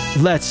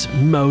 let's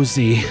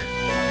mosey.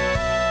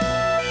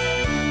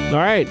 All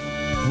right,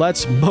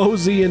 let's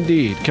mosey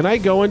indeed. Can I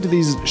go into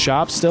these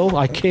shops still?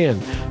 I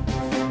can.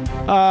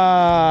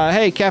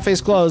 Hey,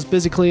 cafe's closed.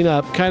 Busy cleaning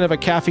up. Kind of a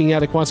caffeine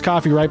addict wants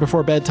coffee right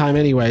before bedtime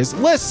anyways.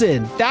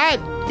 Listen, that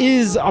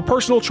is a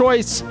personal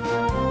choice.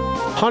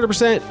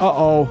 100%.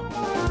 Uh-oh.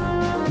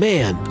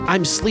 Man,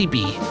 I'm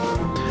sleepy.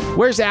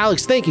 Where's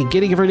Alex thinking?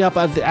 Getting everything up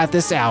at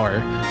this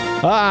hour.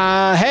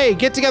 Hey,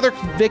 get together,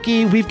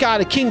 Vicky. We've got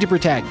a king to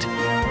protect.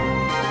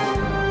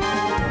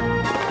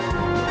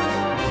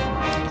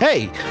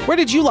 Hey, where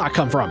did you lot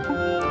come from?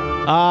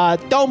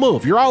 Don't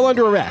move. You're all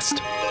under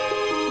arrest.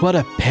 What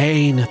a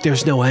pain.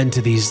 There's no end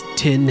to these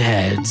tin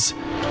heads.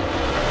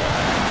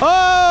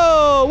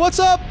 Oh, what's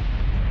up?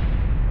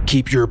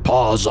 Keep your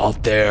paws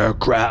off there,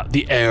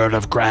 the heir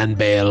of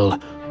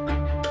Granbale.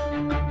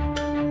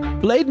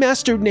 Blade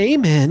Master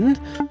Naaman?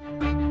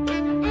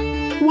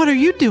 What are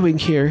you doing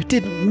here?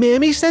 Did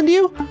Mammy send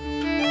you?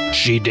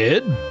 She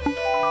did.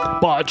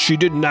 But she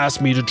didn't ask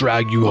me to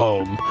drag you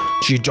home.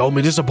 She told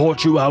me to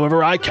support you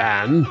however I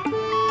can.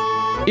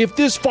 If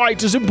this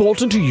fight is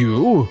important to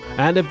you,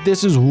 and if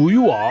this is who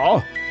you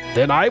are,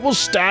 then I will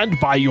stand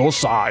by your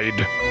side.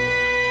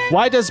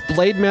 Why does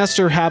Blade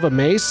Master have a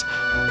mace?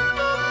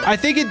 I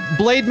think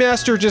Blade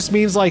Master just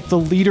means like the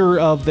leader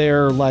of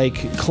their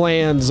like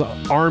clan's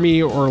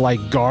army or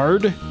like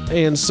guard.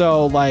 And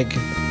so like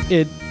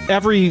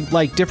every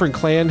like different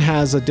clan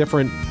has a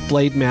different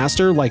Blade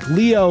Master. Like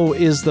Leo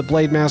is the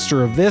Blade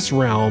Master of this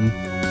realm.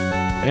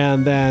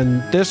 And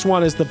then this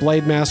one is the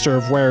Blade Master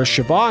of where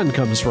Siobhan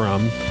comes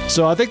from.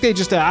 So I think they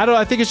just,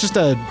 I think it's just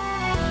a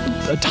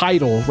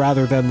title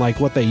rather than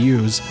like what they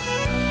use.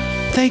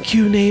 Thank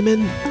you,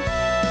 Naaman.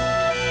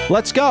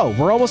 Let's go.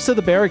 We're almost to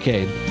the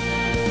barricade.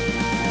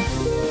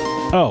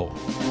 Oh,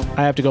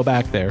 I have to go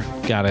back there.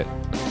 Got it.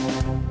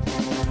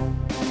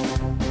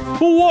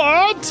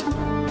 What?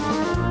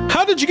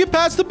 How did you get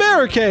past the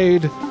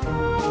barricade?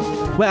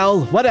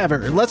 Well,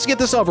 whatever. Let's get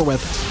this over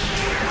with.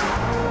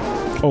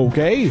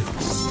 Okay.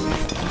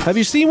 Have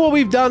you seen what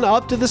we've done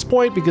up to this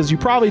point? Because you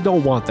probably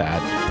don't want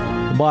that.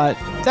 But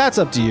that's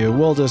up to you.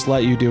 We'll just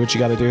let you do what you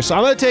gotta do. So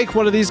I'm gonna take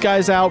one of these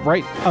guys out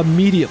right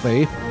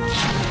immediately.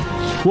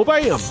 Well,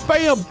 bam,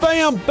 bam,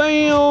 bam,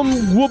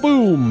 bam,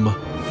 wa-boom.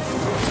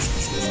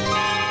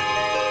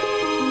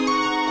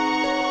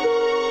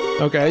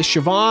 Okay,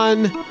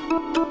 Siobhan.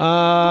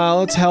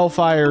 Let's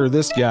hellfire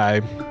this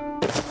guy.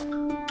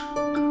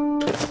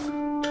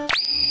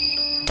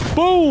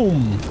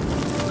 Boom!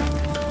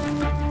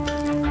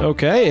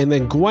 Okay, and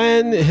then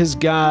Gwen has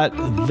got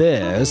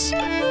this.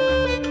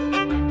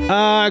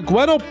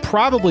 Gwen will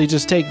probably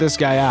just take this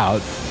guy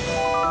out.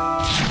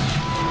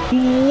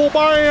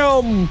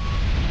 Bam!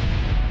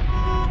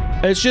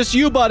 It's just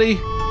you, buddy.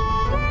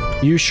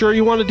 You sure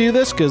you want to do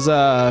this? Because,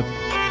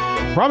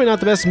 probably not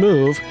the best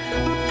move.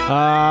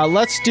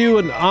 Let's do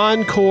an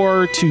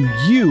encore to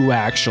you,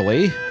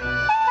 actually.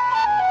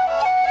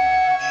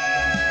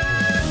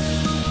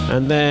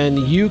 And then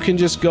you can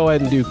just go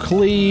ahead and do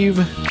cleave.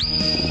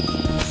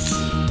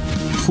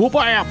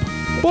 Whoop-bam!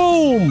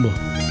 Boom!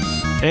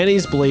 And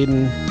he's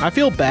bleeding. I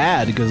feel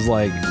bad because,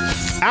 like,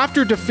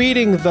 after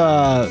defeating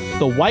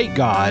the white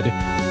god,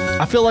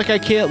 I feel like I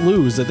can't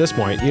lose at this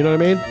point. You know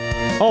what I mean?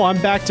 Oh,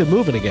 I'm back to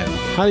moving again.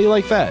 How do you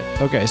like that?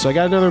 Okay, so I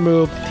got another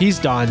move. He's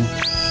done.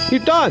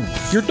 You're done.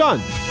 You're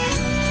done.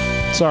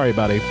 Sorry,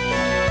 buddy.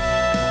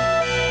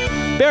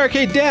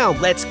 Barricade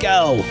down. Let's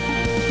go.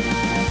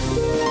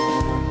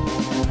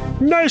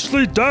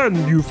 Nicely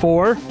done, you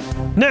four.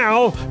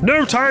 Now,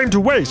 no time to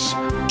waste.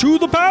 To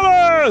the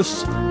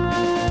palace!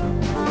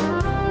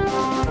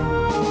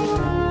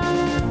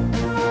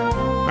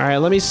 All right,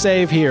 let me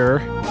save here.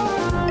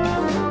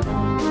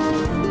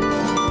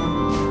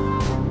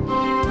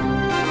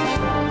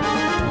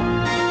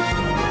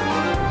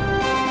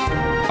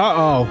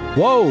 Uh-oh.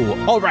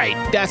 Whoa. All right,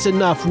 that's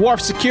enough.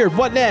 Wharf secured.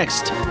 What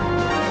next?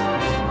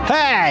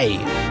 Hey!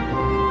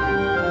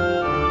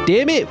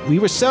 Damn it, we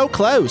were so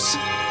close.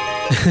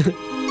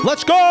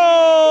 Let's go!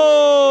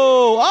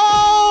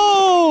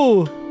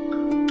 Oh!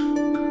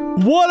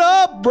 What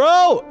up,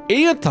 bro?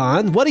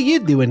 Anton, what are you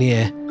doing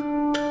here?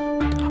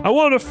 I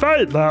want to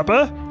fight,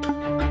 Lappa.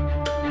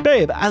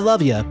 Babe, I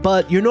love you,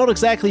 but you're not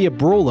exactly a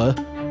brawler.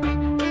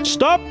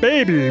 Stop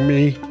babying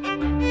me.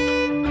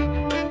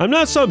 I'm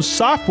not some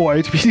soft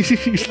boy to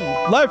be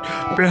left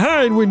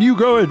behind when you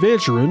go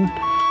adventuring.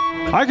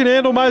 I can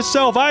handle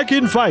myself. I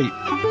can fight.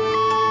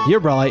 You're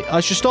right.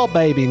 I should stop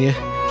babying you.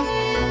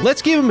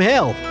 Let's give him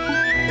hell.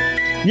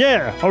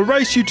 Yeah, I'll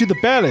race you to the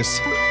palace.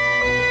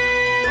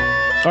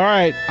 All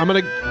right, I'm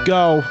gonna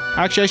go.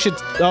 Actually, I should.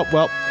 Oh,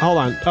 well, hold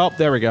on. Oh,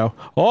 there we go.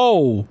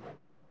 Oh.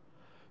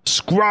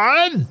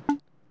 Squad!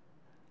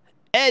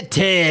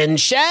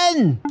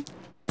 Attention!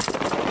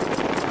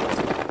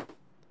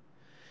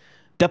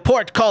 The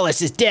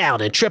portcullis is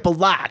down and triple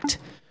locked.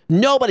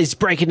 Nobody's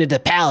breaking into the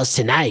palace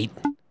tonight.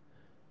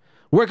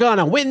 We're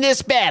gonna win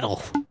this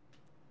battle.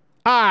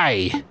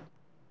 Aye.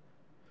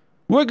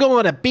 We're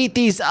gonna beat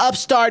these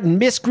upstart and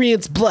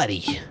miscreants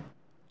bloody.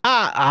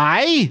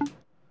 Aye.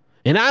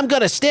 And I'm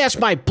gonna snatch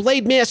my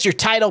Blade Master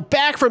title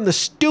back from the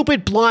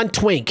stupid blonde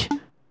twink.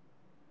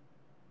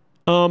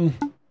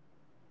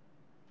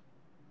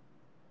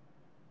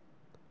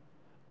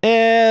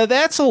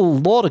 That's a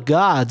lot of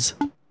gods.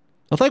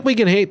 I think we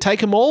can take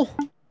them all.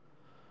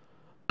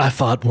 I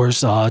fought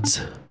worse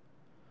odds.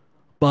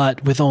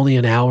 But with only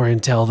an hour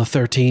until the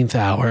 13th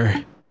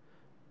hour.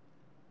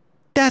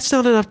 That's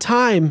not enough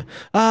time.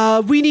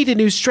 We need a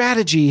new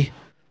strategy.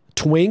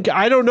 Twink?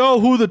 I don't know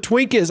who the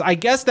twink is. I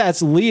guess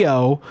that's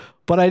Leo,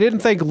 but I didn't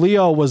think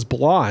Leo was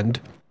blonde.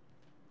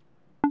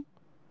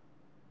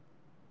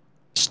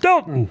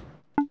 Stilton!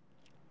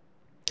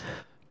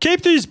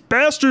 Keep these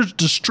bastards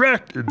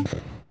distracted.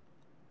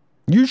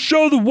 You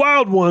show the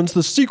wild ones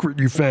the secret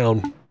you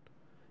found.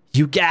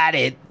 You got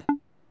it.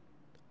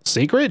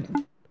 Secret?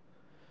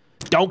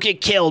 Don't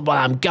get killed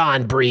while I'm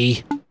gone,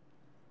 Bree.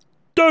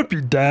 Don't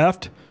be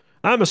daft.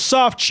 I'm a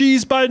soft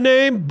cheese by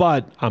name,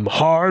 but I'm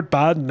hard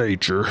by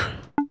nature.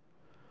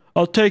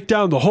 I'll take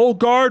down the whole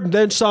guard and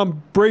then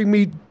some bring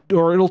me,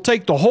 or it'll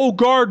take the whole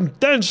guard and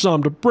then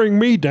some to bring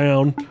me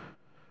down.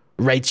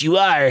 Right you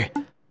are.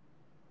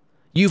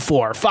 You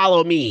four,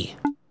 follow me.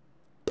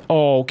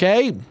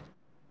 Okay.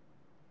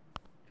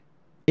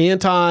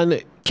 Anton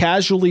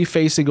casually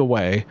facing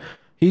away.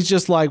 He's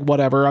just like,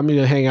 whatever, I'm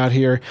gonna hang out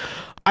here.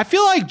 I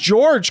feel like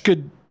George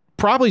could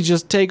probably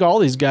just take all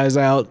these guys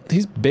out.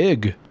 He's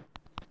big.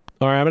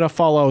 All right, I'm gonna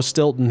follow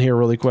Stilton here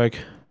really quick.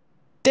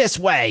 This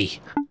way.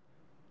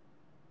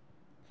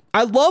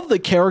 I love the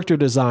character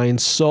design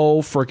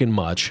so freaking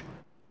much.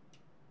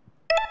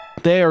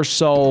 They are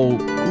so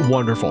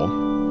wonderful.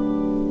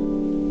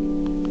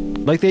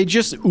 Like, they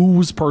just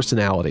ooze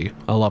personality.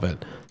 I love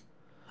it.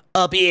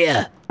 Up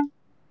here.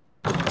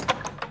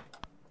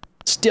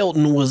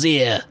 Stilton was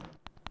here.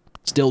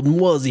 Stilton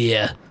was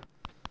here.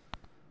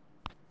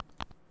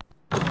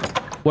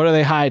 What are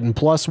they hiding?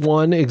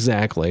 +1?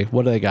 Exactly.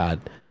 What do they got?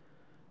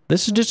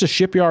 This is just a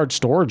shipyard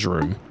storage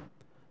room.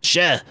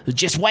 Sure,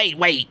 just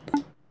wait.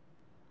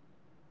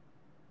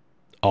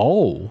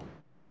 Oh.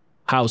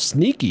 How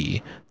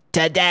sneaky.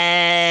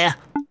 Ta-da!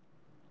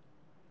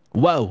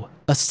 Whoa,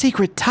 a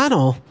secret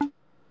tunnel.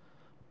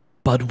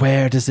 But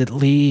where does it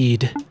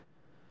lead?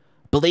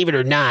 Believe it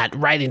or not,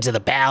 right into the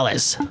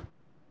palace.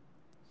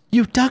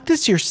 You dug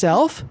this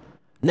yourself?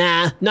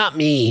 Nah, not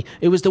me.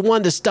 It was the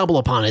one to stumble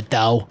upon it,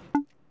 though.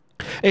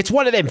 It's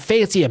one of them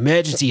fancy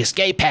emergency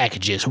escape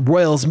packages.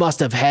 Royals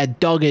must have had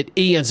dug it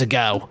eons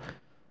ago.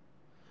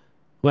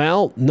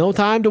 Well, no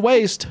time to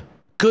waste.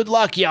 Good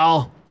luck,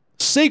 y'all.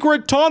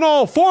 Secret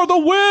tunnel for the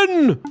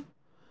win!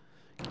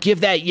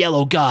 Give that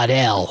yellow god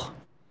hell.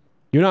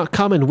 You're not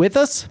coming with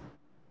us?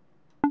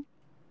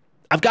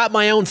 I've got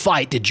my own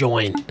fight to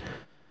join.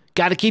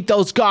 Gotta keep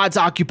those gods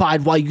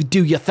occupied while you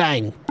do your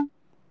thing.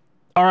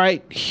 All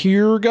right,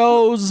 here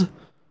goes.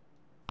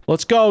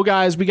 Let's go,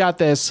 guys. We got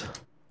this.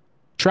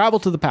 Travel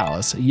to the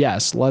palace.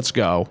 Yes, let's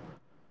go.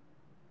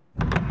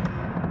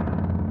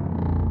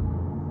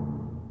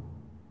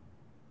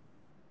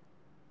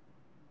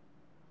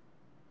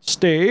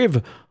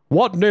 Steve,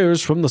 what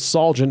news from the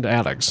Solgent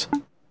Attics?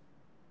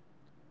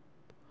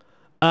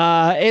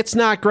 It's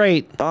not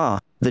great. Ah,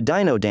 the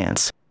dino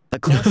dance. A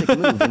classic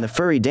move in the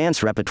furry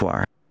dance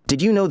repertoire.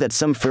 Did you know that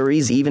some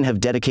furries even have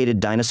dedicated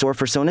dinosaur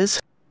personas?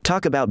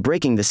 Talk about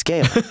breaking the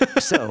scale.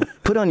 So,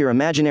 put on your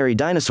imaginary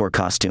dinosaur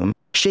costume,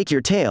 shake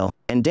your tail,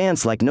 and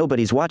dance like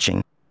nobody's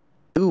watching.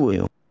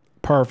 Ooh.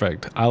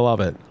 Perfect. I love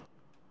it.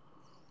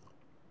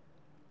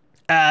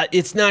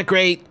 It's not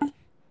great.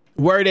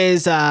 Word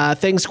is,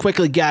 things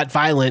quickly got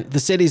violent. The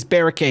city's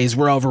barricades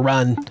were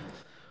overrun.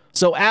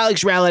 So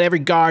Alex rallied every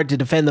guard to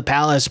defend the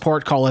palace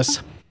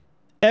portcullis.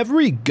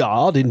 Every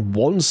guard in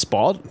one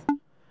spot?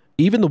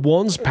 Even the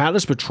ones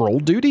palace patrol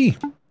duty?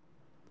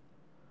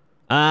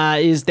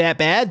 Is that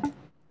bad?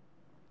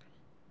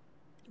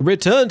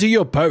 Return to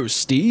your post,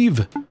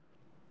 Steve.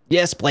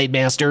 Yes, Blade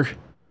Master.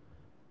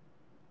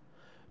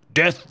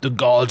 Death the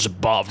guards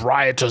above,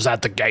 rioters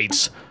at the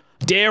gates.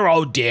 Dear,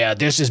 oh dear,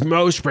 this is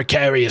most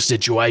precarious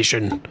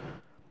situation.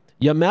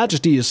 Your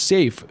Majesty's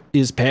safety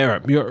is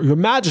paramount.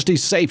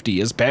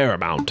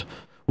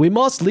 We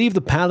must leave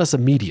the palace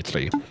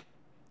immediately.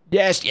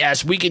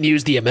 Yes, we can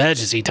use the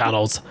emergency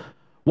tunnels.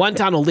 One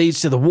tunnel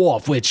leads to the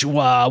wharf, which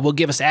will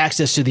give us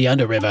access to the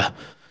underriver.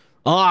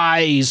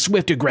 Aye,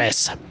 swift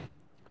egress.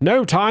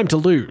 No time to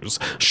lose.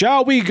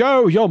 Shall we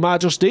go, Your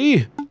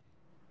Majesty?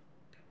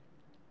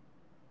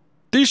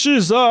 This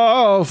is,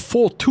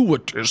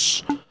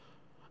 fortuitous.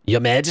 Your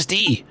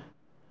Majesty?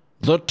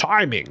 The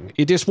timing.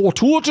 It is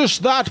fortuitous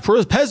that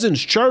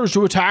peasants chose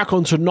to attack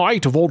on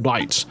tonight of all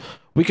nights.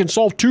 We can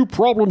solve two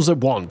problems at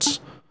once.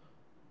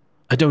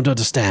 I don't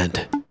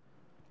understand.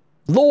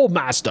 Lord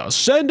Master,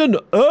 send an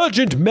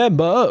urgent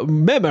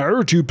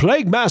memo to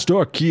Plague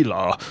Master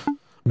Aquila.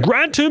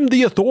 Grant him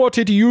the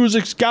authority to use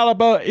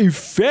Excalibur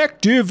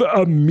effective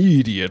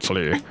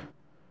immediately.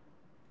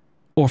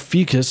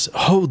 Orpheus,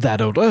 hold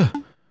that order.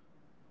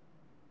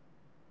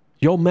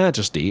 Your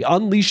Majesty,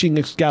 unleashing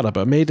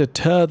Excalibur may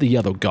deter the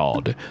Yellow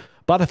Guard,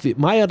 but if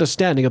my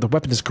understanding of the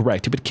weapon is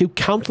correct, it would kill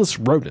countless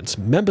rodents,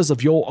 members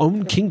of your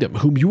own kingdom,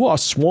 whom you are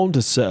sworn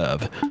to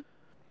serve.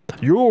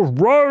 Your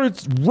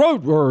riotous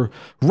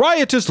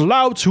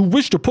louts who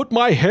wish to put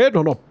my head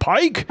on a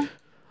pike?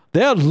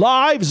 Their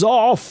lives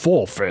are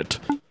forfeit.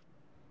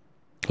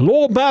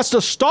 Lord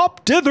Master,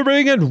 stop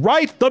dithering and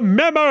write the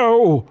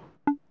memo!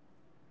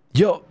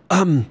 Your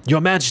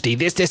Majesty,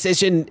 this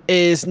decision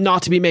is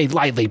not to be made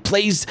lightly.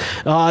 Please,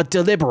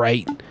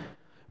 deliberate.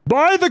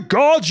 By the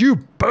gods, you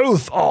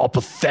both are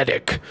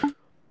pathetic.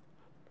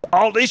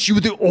 I'll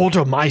issue the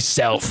order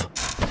myself.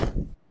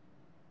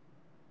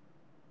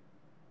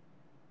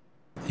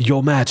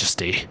 Your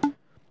Majesty,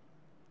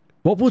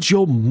 what would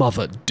your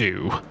mother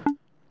do?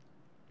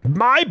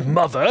 My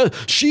mother,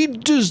 she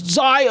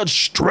desired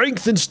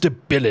strength and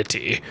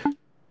stability.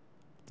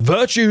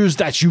 Virtues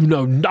that you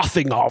know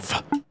nothing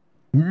of.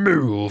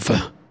 Move.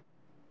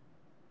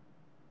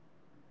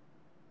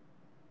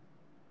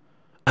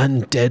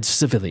 Undead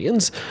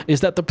civilians? Is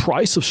that the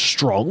price of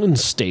strong and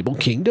stable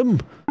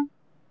kingdom?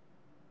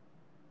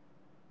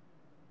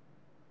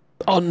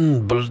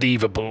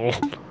 Unbelievable.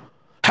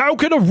 How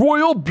can a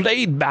royal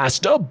blade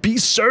master be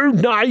so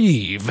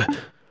naive?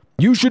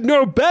 You should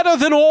know better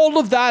than all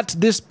of that.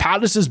 This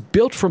palace is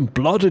built from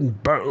blood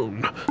and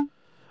bone.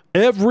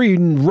 Every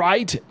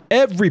right,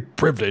 every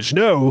privilege,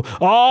 no,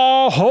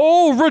 our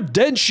whole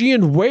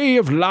Redentian way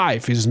of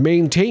life is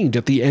maintained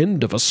at the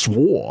end of a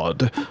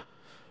sword.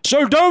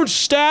 So don't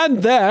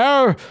stand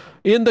there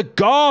in the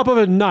garb of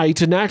a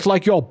knight and act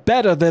like you're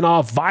better than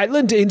our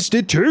violent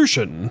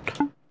institution.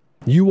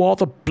 You are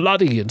the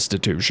bloody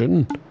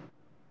institution.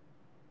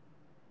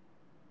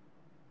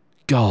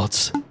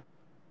 Gods.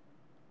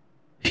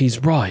 He's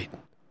right.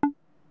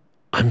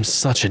 I'm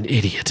such an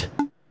idiot.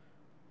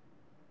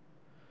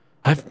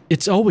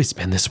 It's always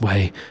been this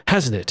way,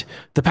 hasn't it?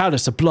 The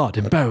palace of blood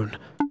and bone.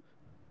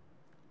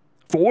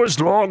 For as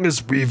long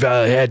as we've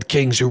had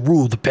kings who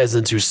rule the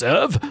peasants who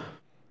serve.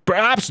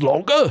 Perhaps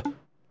longer.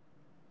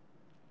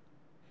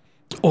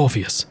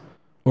 Orpheus.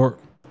 Or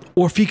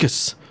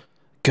Orpheus.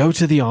 Go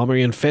to the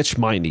armory and fetch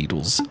my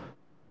needles.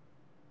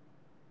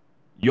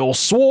 Your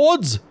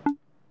swords?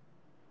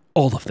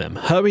 All of them.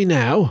 Hurry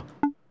now.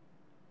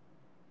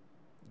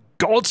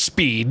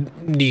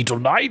 Godspeed, Needle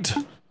Knight.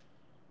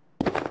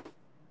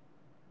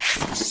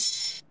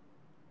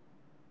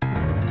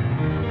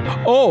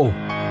 Oh!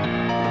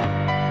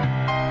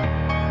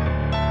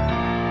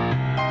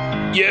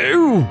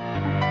 You!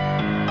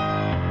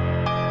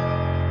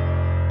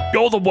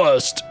 You're the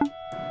worst.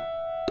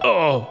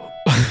 Oh.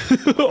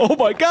 Oh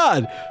my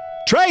god!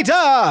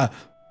 Traitor!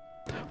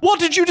 What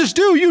did you just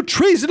do, you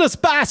treasonous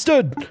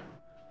bastard?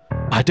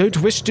 I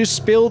don't wish to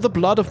spill the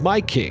blood of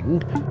my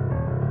king.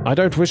 I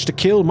don't wish to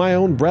kill my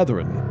own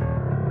brethren.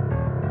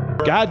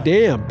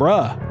 Goddamn,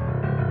 bruh.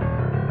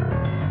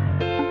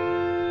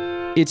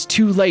 It's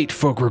too late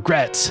for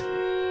regrets.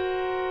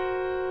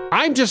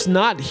 I'm just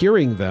not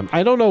hearing them.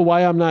 I don't know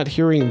why I'm not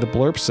hearing the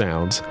blurp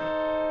sounds.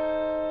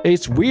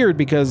 It's weird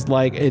because,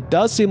 like, it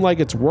does seem like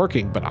it's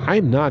working, but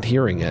I'm not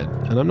hearing it.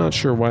 And I'm not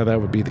sure why that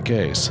would be the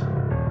case.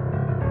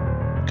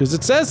 Because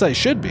it says I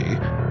should be.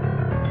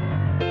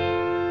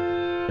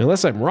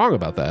 Unless I'm wrong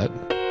about that.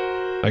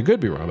 I could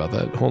be wrong about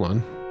that. Hold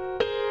on.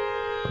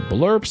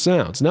 Blurp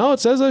sounds. No, it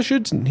says I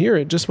should hear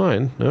it just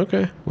fine.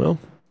 Okay, well.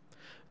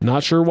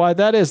 Not sure why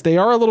that is. They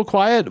are a little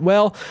quiet.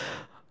 Well,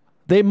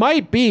 they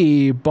might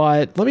be,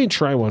 but let me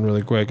try one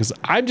really quick because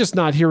I'm just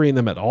not hearing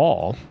them at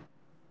all.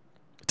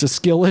 It's a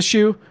skill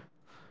issue?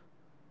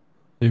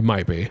 It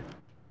might be.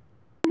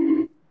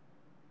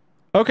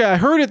 Okay, I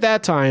heard it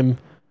that time.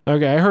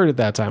 Okay, I heard it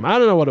that time. I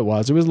don't know what it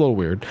was. It was a little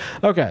weird.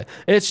 Okay,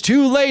 it's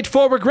too late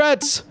for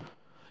regrets.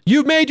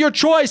 You've made your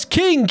choice,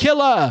 King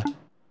Killer.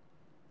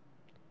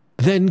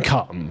 Then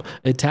come,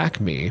 attack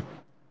me.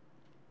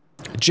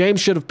 James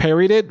should have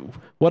parried it.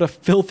 What a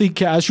filthy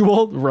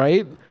casual,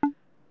 right?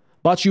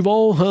 But you've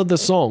all heard the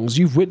songs.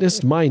 You've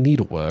witnessed my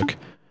needlework.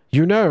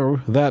 You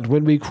know that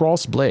when we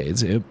cross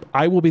blades,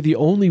 I will be the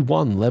only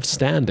one left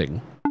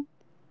standing.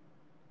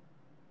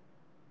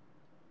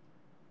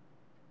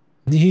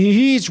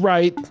 He's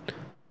right.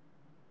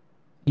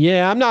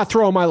 Yeah, I'm not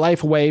throwing my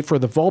life away for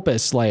the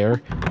Vulpes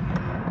Slayer.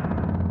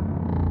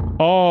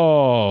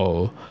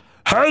 Oh.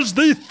 Has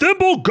the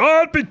Thimble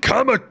God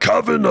become a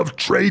coven of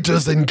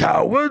traitors and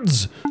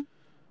cowards?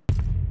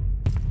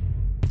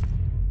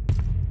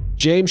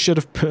 James should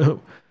have...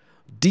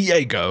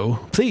 Diego,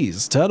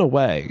 please turn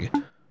away.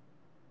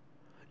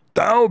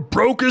 Thou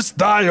brokest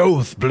thy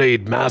oath,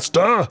 Blade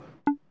Master.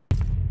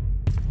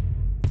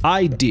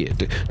 I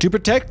did, to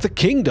protect the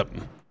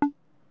kingdom.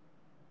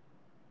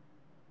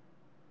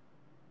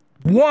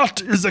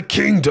 What is a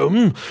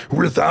kingdom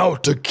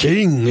without a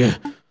king?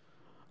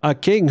 A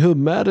king who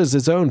murders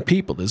his own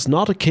people is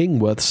not a king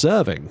worth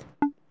serving.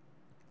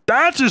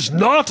 That is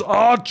not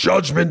our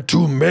judgment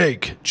to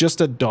make. Just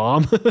a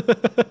dom.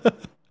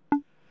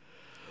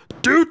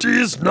 Duty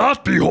is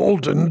not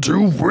beholden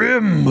to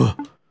whim.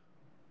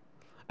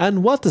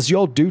 And what does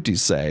your duty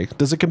say?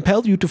 Does it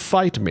compel you to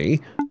fight me?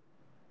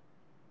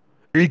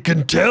 It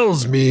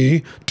compels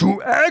me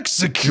to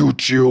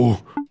execute you.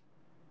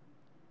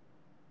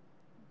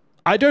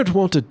 I don't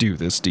want to do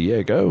this,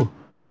 Diego.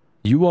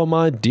 You are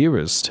my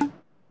dearest.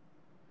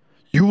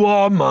 You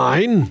are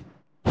mine.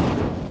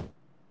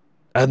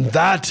 And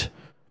that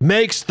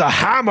makes the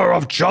hammer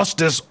of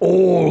justice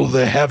all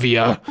the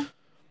heavier.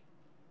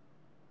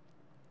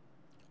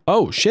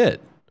 Oh,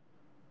 shit.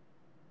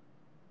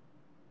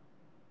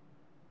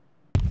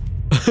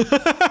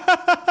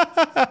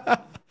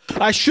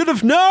 I should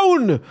have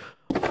known!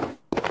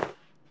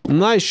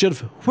 I should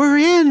have... We're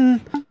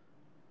in!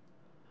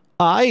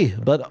 Aye,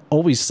 but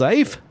always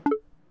safe?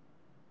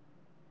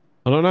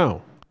 I don't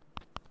know.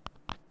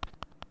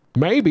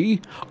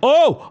 Maybe.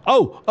 Oh!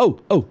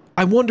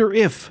 I wonder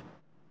if.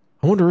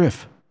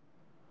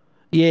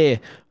 Yeah,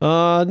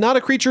 not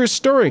a creature is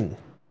stirring.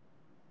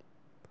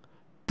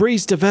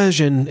 Breeze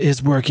diversion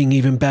is working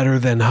even better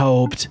than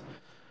hoped.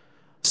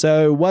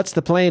 So what's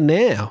the plan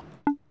now?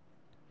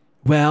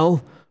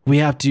 Well, we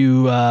have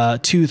to,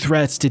 two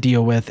threats to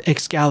deal with,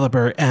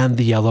 Excalibur and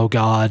the Yellow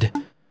God.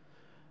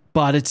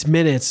 But it's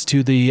minutes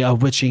to the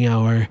witching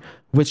hour.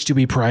 Which do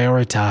we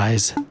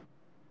prioritize?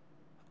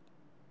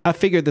 I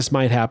figured this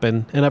might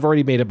happen, and I've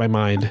already made up my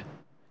mind.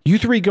 You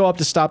three go up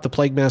to stop the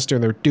Plague Master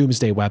and their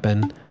doomsday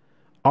weapon.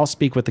 I'll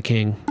speak with the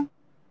king.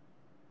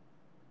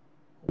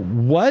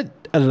 What?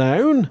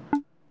 Alone?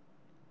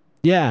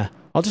 Yeah,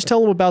 I'll just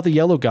tell him about the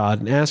Yellow God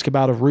and ask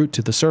about a route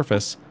to the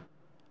surface.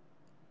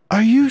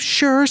 Are you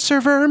sure,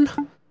 Sir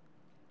Verm?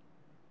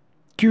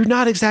 You're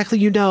not exactly,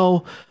 you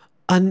know,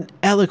 an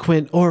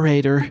eloquent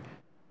orator,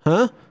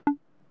 huh?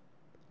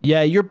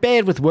 Yeah, you're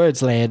bad with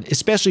words, lad,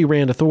 especially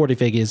around authority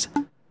figures.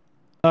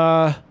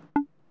 You're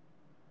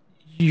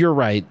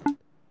right.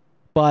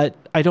 But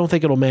I don't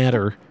think it'll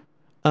matter.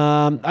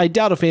 I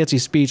doubt a fancy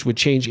speech would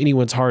change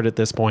anyone's heart at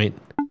this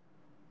point.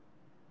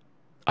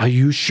 Are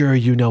you sure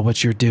you know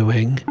what you're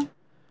doing?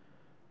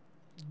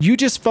 You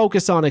just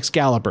focus on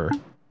Excalibur.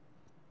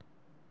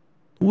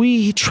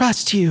 We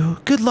trust you.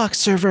 Good luck,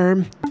 Sir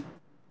Verm.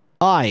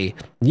 Aye,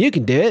 you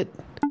can do it.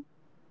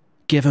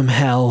 Give him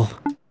hell.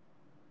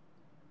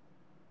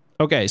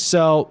 Okay,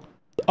 so...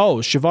 Oh,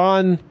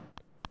 Siobhan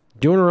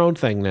doing her own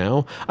thing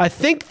now. I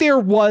think there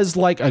was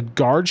like a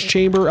guards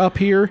chamber up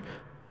here.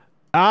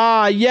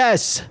 Ah,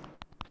 yes!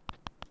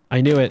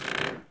 I knew it.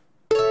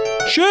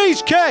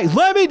 Cheesecake!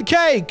 Lemon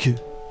cake!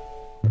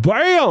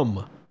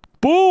 Bam!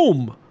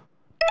 Boom!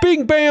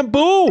 Bing, bam,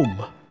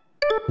 boom!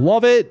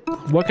 Love it.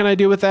 What can I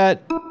do with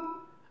that?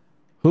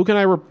 Who can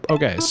I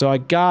okay, so I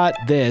got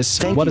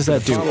this. What does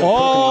that do?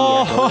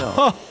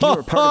 Oh!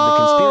 You're part of the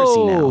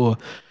conspiracy now.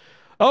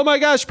 Oh my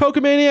gosh,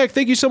 Pokemaniac,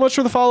 thank you so much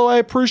for the follow. I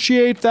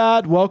appreciate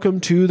that.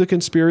 Welcome to the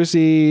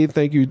conspiracy.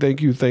 Thank you,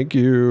 thank you, thank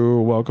you.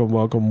 Welcome,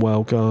 welcome,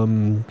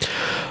 welcome.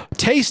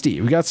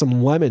 Tasty. We got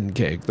some lemon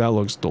cake. That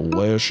looks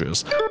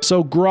delicious.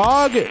 So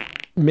grog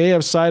may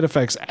have side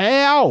effects.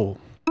 Ow!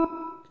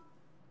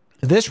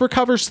 This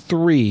recovers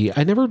 3.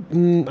 I never...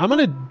 I'm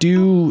gonna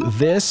do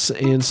this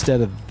instead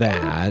of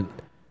that.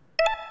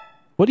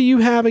 What do you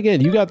have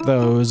again? You got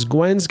those.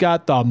 Gwen's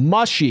got the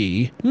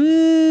mushy.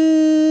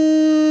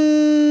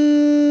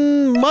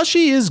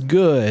 Mushy is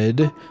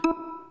good.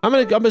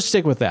 I'm gonna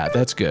stick with that.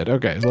 That's good.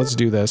 Okay, let's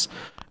do this.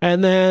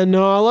 And then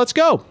let's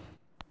go.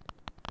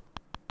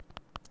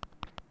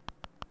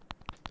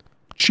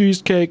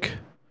 Cheesecake.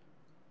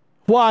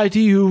 Why do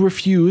you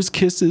refuse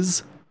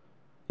kisses?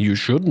 You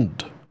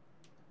shouldn't.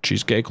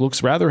 Cheesecake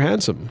looks rather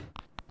handsome.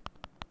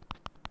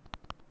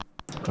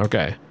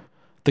 Okay.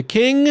 The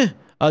king,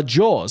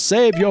 Jaws,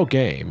 save your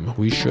game.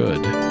 We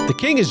should. The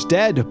king is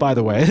dead, by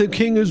the way. The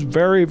king is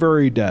very,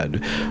 very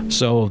dead.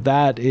 So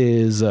that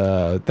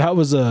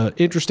was a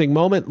interesting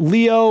moment.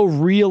 Leo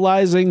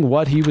realizing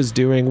what he was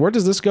doing. Where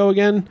does this go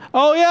again?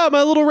 Oh yeah,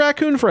 my little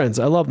raccoon friends.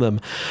 I love them.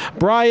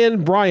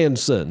 Brian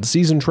Bryanson,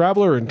 seasoned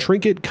traveler and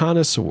trinket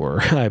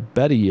connoisseur. I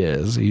bet he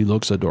is. He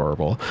looks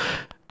adorable.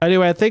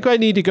 Anyway, I think I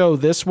need to go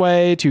this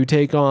way to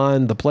take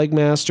on the Plague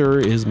Master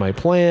is my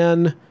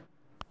plan.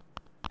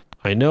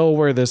 I know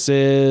where this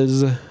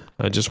is.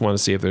 I just want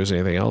to see if there's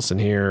anything else in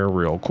here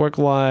real quick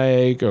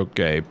like.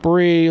 Okay,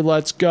 Bree,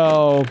 let's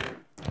go.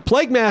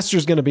 Plague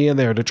Master's going to be in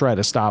there to try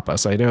to stop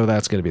us. I know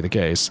that's going to be the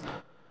case.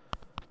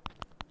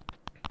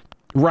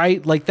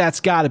 Right? Like, that's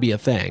got to be a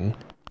thing.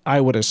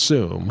 I would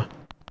assume.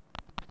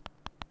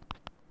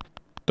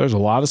 There's a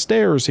lot of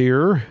stairs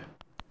here.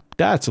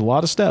 That's a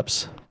lot of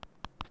steps.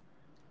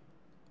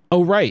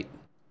 Oh, right.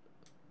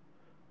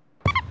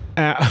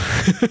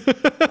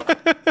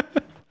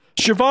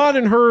 Siobhan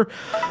and her,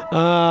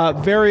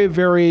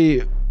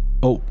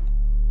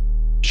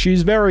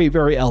 she's very,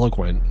 very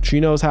eloquent. She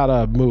knows how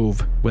to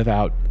move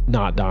without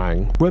not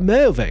dying.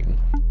 Removing.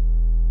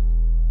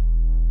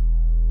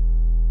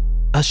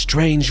 A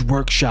strange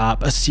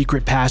workshop, a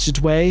secret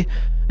passageway,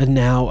 and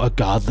now a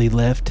godly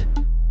lift.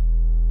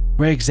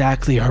 Where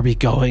exactly are we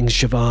going,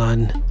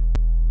 Siobhan?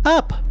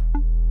 Up.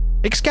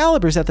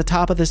 Excalibur's at the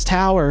top of this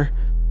tower.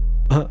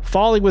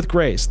 Falling with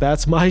grace.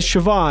 That's my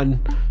Siobhan.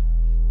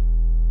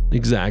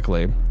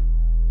 Exactly.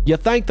 You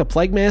think the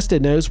Plague Master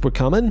knows we're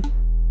coming?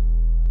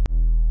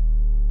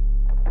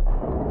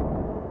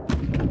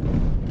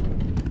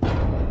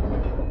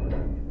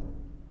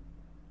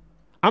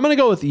 I'm gonna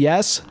go with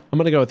yes. I'm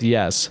gonna go with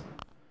yes.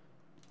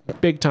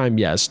 Big time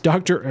yes.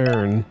 Dr.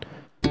 Ern.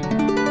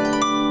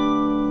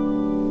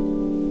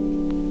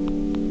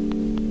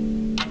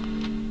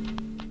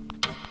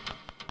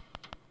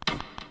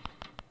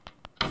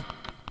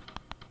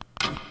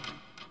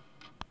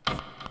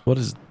 What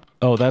is...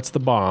 Oh, that's the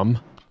bomb.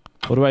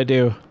 What do I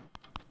do?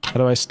 How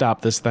do I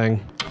stop this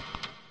thing?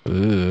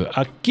 Ooh,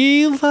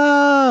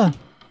 Aquila!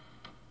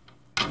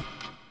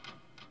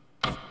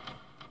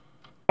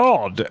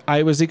 Odd.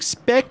 I was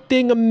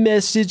expecting a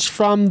message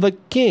from the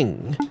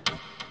king.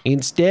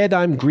 Instead,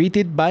 I'm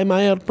greeted by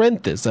my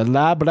apprentice, a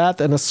lab rat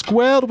and a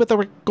squirrel with a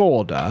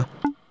recorder.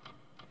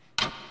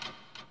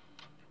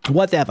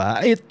 Whatever.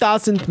 It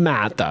doesn't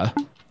matter.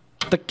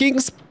 The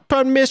king's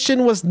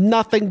permission was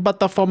nothing but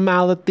the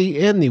formality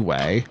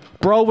anyway.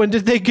 Bro, when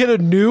did they get a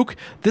nuke?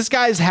 This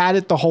guy's had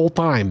it the whole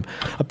time.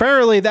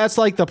 Apparently, that's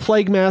like the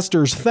Plague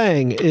Master's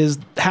thing, is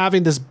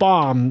having this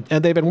bomb,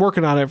 and they've been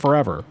working on it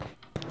forever.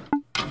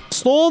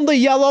 Soon the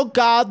Yellow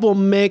God will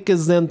make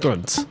his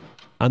entrance,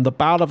 and the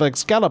bout of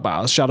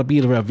Excalibur shall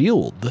be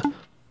revealed.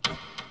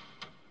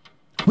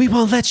 We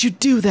won't let you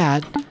do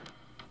that.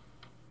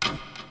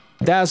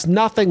 There's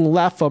nothing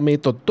left for me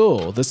to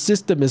do. The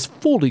system is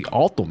fully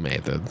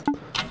automated.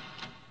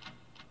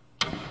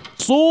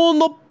 Soon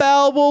the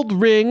bell will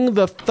ring,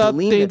 the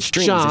 13th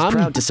charm, is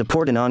proud to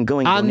support an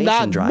ongoing and donation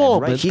that drive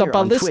moment right here the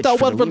ballista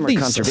will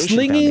release,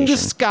 slinging the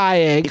sky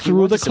egg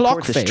through the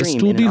clock face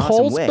to the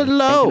holes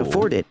below.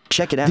 Afford it,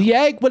 check it out. The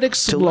egg will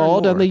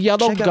explode and the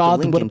Yellow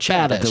God will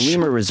perish,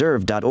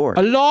 TheLeemReserve.org.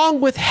 along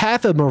with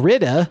half a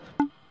Merida,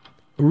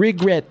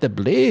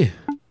 regrettably.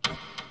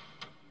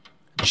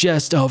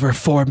 Just over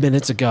 4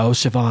 minutes ago,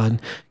 Siobhan,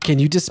 can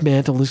you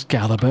dismantle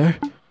Excalibur?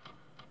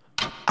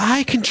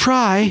 I can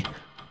try.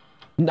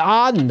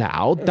 Now,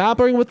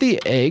 dabbering with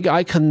the egg,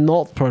 I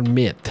cannot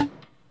permit.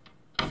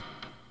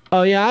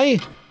 Oh, yeah?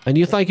 And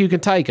you think you can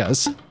take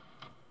us?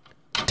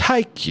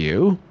 Take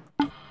you?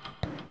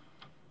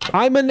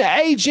 I'm an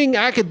aging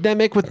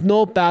academic with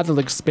no battle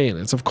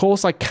experience. Of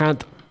course I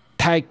can't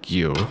take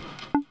you.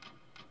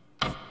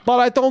 But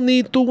I don't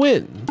need to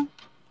win.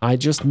 I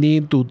just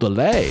need to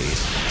delay.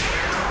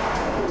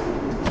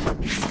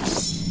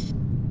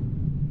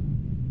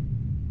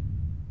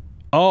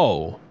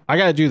 Oh. I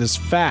gotta do this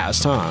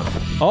fast, huh?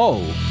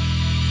 Oh.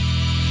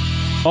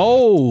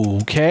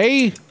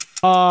 Okay.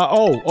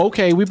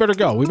 Okay, we better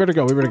go. We're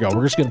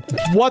just gonna...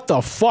 What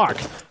the fuck?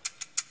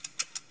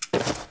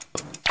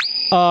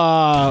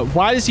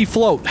 Why does he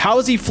float? How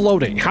is he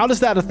floating? How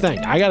does that a thing?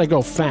 I gotta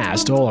go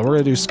fast. Hold on, we're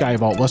gonna do Sky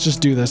Vault. Let's just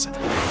do this.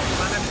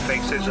 Planet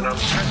faces an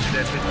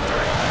unprecedented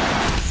threat.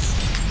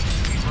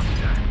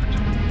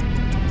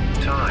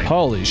 Time.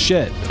 Holy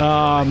shit.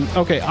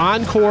 Okay,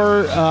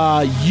 Encore,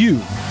 you.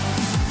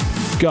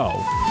 Go.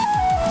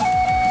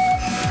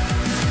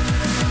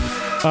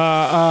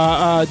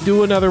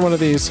 Do another one of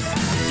these.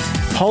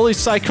 Holy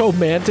Psycho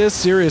Mantis?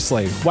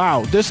 Seriously.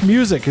 Wow, this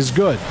music is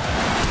good.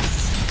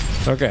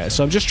 Okay,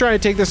 so I'm just trying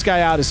to take this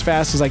guy out as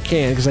fast as I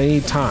can because I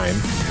need time.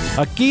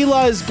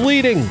 Aquila is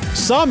bleeding.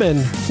 Summon.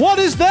 What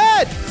is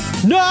that?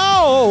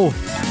 No!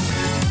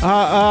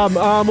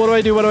 What do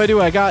I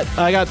do? I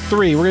got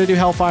 3. We're gonna do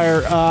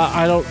Hellfire.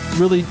 I don't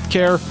really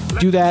care.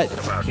 Do that.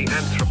 About the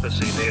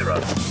Anthropocene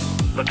era.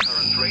 The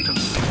current rate of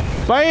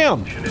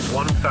Bam! Is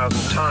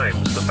 1,000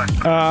 times the back.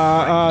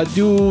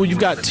 You've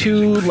got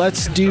 2.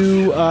 Let's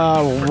do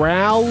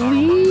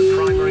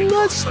rally.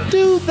 Let's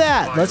do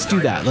that. Let's do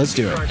that. Let's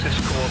do it.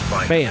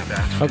 Bam.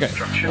 Okay.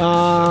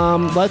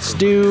 Let's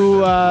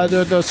do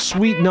the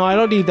sweet. No, I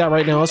don't need that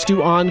right now. Let's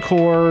do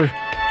encore.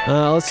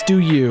 Let's do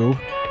you.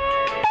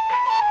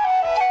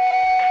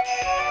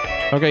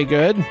 Okay,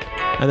 good.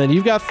 And then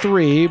you've got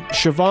 3.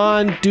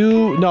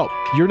 Siobhan, no,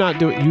 you're not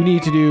doing. You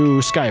need to do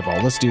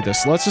Skyfall. Let's do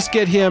this. Let's just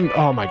get him.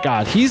 Oh my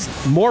God, he's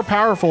more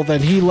powerful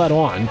than he let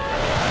on.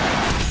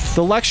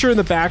 The lecture in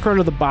the background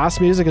of the boss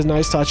music is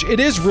nice touch. It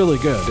is really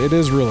good. It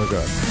is really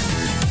good.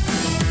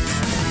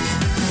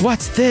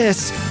 What's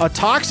this? A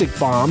toxic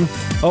bomb?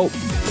 Oh.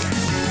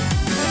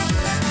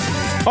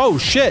 Oh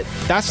shit,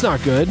 that's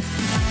not good.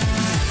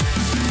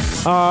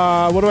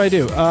 What do I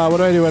do? What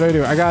do I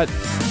do? I got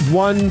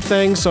 1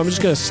 thing, so I'm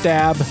just gonna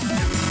stab.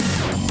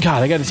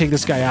 God, I gotta take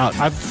this guy out.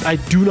 I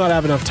do not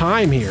have enough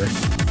time here.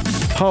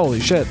 Holy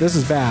shit, this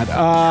is bad.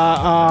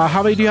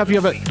 How many do you have?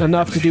 You have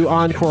enough to do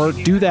encore.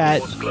 Do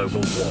that.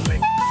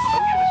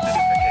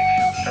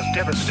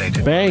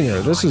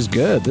 Banger. This is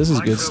good. This is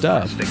good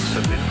stuff.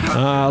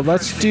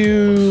 Let's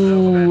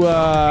do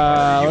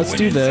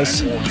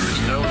this. Water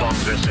is no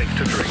longer safe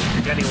to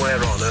drink anywhere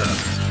on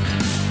Earth.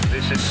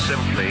 This is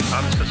simply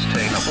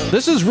unsustainable.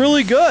 This is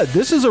really good.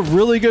 This is a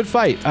really good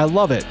fight. I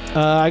love it.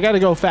 I gotta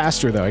go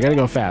faster though. I gotta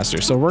go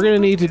faster. So we're gonna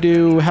need to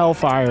do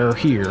Hellfire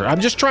here.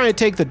 I'm just trying to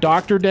take the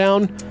doctor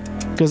down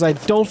because I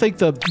don't think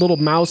the little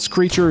mouse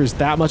creature is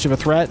that much of a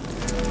threat.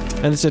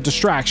 And it's a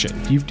distraction.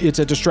 It's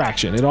a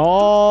distraction. It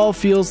all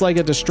feels like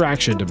a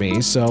distraction to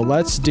me. So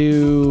let's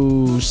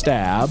do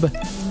stab.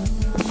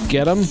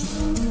 Get him.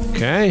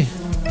 Okay.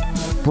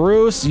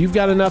 Bruce, you've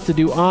got enough to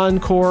do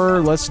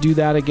encore. Let's do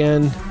that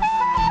again.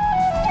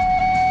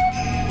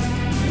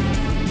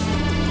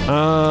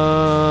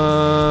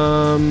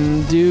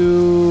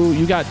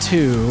 You got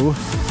 2.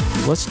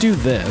 Let's do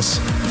this.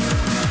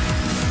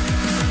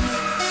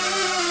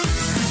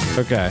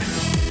 Okay.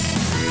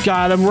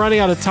 God, I'm running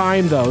out of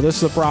time though. This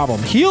is the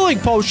problem. Healing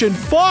potion.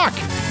 Fuck.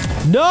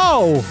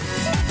 No.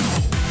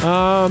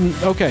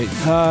 Okay.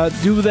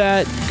 Do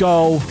that.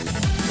 Go.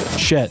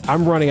 Shit.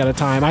 I'm running out of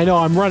time. I know.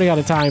 I'm running out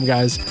of time,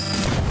 guys.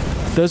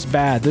 This is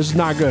bad. This is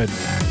not good.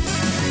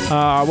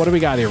 What do we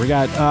got here? We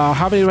got,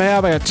 how many do I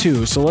have? I got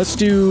 2. So let's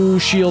do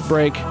shield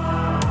break.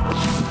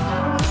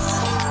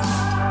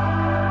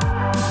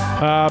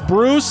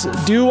 Bruce,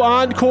 do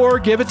encore.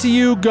 Give it to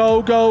you.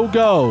 Go, go,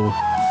 go.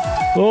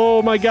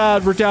 Oh my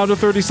God, we're down to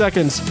 30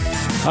 seconds.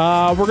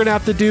 We're gonna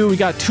have to do, we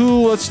got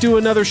 2. Let's do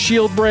another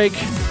shield break.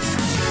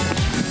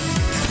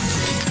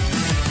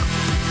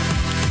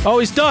 Oh,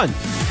 he's done.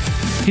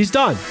 He's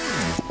done.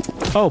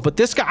 Oh, but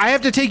this guy, I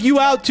have to take you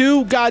out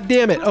too? God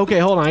damn it. Okay,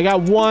 hold on. I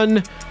got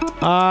 1.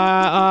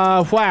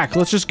 Whack.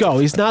 Let's just go.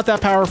 He's not that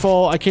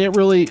powerful. I can't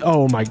really...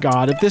 Oh my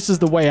God. If this is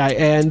the way I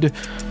end,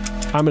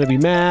 I'm gonna be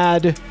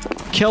mad.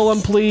 Kill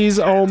him, please.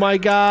 Oh my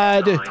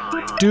God.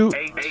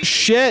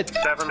 Shit.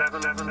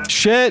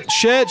 Shit.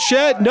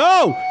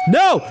 No.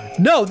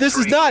 This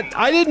is not...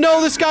 I didn't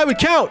know this guy would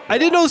count.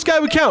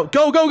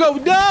 Go, go, go.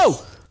 No.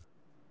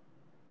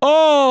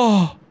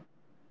 Oh.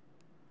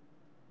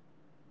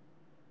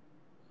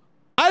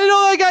 I didn't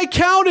know that guy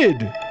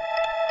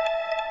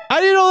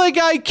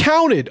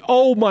counted.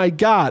 Oh my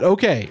God.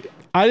 Okay.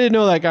 I didn't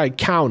know that guy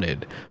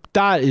counted.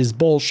 That is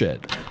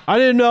bullshit. I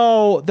didn't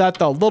know that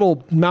the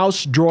little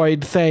mouse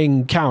droid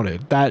thing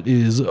counted. That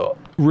is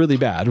really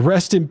bad.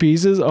 Rest in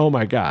pieces. Oh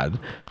my God.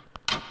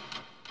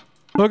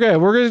 Okay,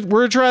 we're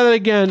gonna try that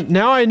again.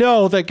 Now I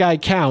know that guy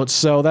counts,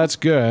 so that's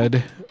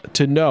good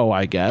to know,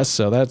 I guess.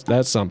 So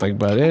that's something.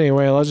 But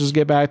anyway, let's just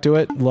get back to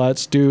it.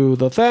 Let's do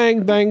the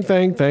thing.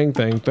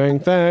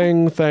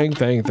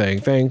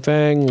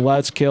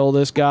 Let's kill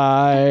this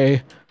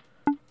guy.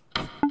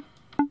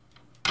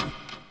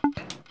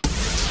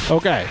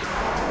 Okay.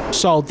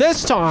 So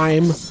this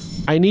time,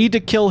 I need to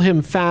kill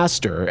him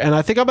faster, and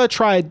I think I'm gonna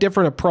try a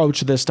different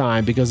approach this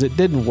time because it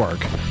didn't work.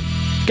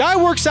 Guy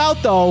works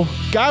out though.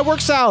 Guy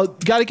works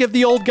out. Got to give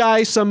the old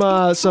guy some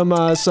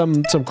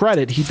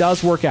credit. He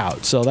does work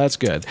out, so that's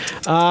good.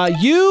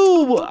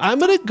 I'm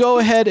gonna go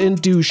ahead and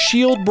do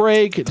shield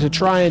break to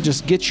try and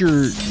just get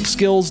your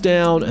skills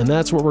down, and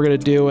that's what we're gonna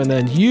do. And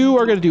then you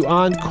are gonna do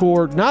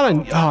encore. Not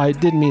on. Oh, I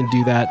didn't mean to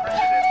do that.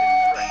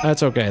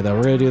 That's okay though.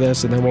 We're gonna do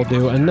this, and then we'll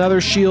do another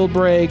shield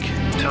break.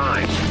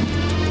 Time.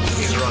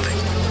 He's running.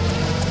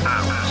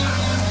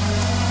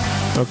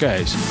 Out.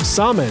 Okay,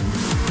 summon.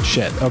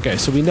 Shit. Okay,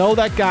 so we know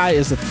that guy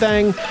is a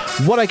thing.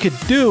 What I could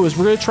do is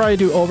we're gonna try and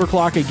do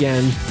overclock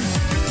again.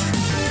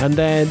 And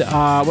then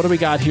what do we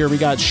got here? We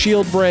got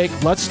shield break.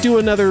 Let's do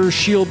another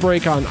shield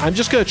break on. I'm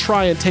just gonna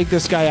try and take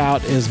this guy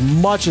out as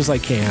much as I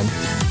can.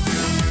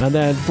 And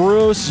then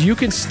Bruce, you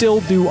can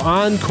still do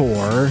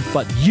encore,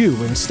 but you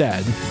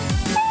instead.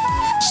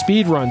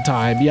 Speed run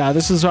time. Yeah,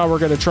 this is how we're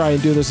gonna try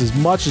and do this as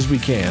much as we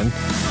can.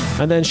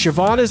 And then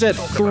Siobhan is at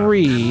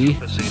 3.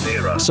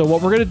 So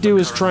what we're gonna do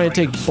is try and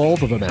take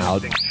both of them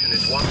out.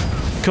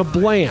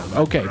 Kablam.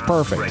 Okay,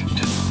 perfect.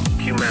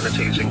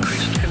 Humanity's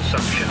increased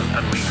consumption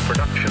and meat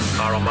production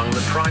are among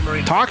the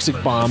primary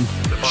Toxic bomb.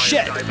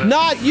 Shit,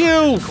 not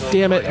you!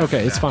 Damn it.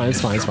 Okay, it's fine,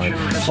 it's fine, it's fine.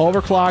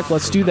 Overclock,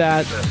 let's do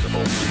that.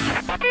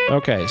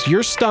 Okay, so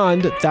you're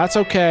stunned. That's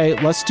okay.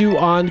 Let's do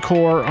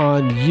encore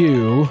on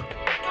you.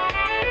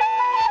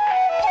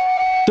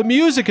 The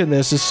music in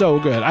this is so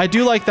good. I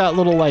do like that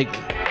little, like,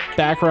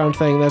 background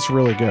thing. That's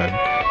really good.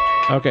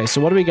 Okay, so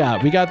what do we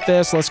got? We got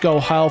this. Let's go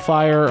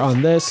Hellfire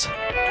on this.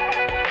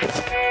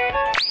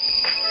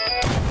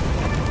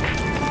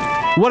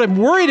 What I'm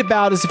worried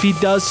about is if he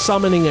does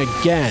summoning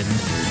again,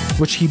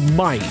 which he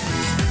might.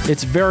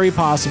 It's very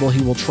possible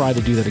he will try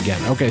to do that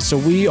again. Okay, so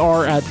we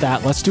are at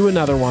that. Let's do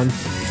another one.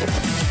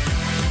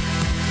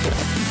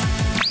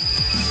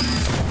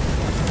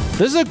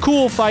 This is a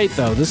cool fight,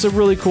 though. This is a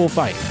really cool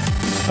fight.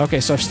 Okay,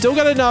 so I've still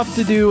got enough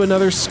to do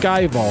another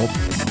Sky Vault.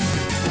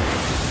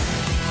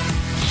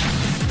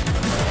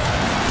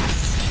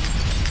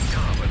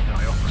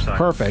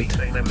 Perfect.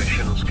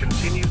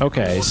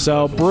 Okay,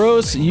 so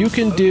Bruce, you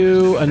can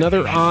do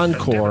another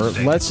encore.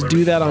 Let's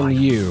do that on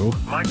you.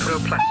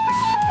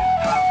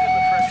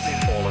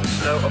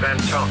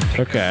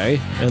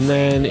 Okay, and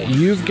then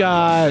you've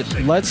got,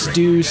 let's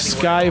do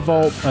Sky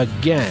Vault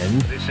again.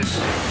 This is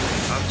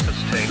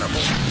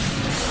unsustainable.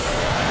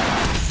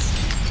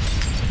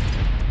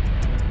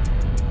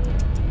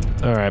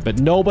 All right, but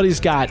nobody's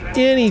got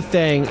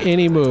anything,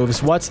 any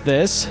moves. What's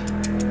this?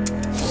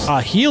 A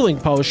healing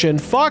potion.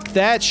 Fuck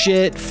that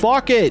shit.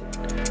 Fuck it.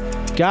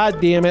 God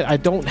damn it. I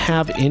don't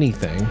have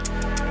anything.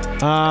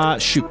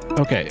 Shoot.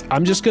 Okay.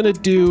 I'm gonna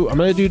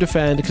do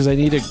defend because I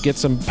need to get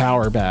some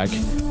power back.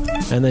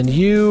 And then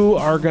you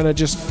are gonna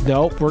just,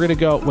 nope, we're gonna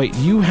go, wait,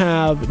 you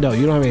have, no,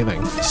 you don't have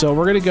anything. So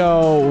we're gonna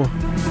go,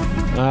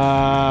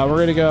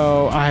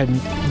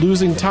 I'm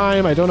losing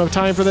time. I don't have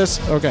time for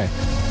this. Okay.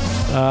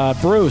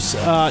 Bruce,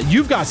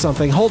 you've got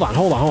something. Hold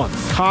on.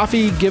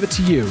 Coffee, give it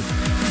to you.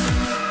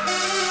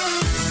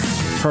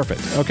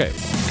 Perfect. Okay,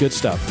 good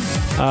stuff.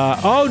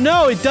 Oh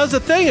no, it does a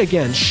thing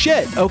again.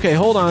 Shit. Okay,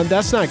 hold on.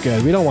 That's not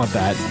good. We don't want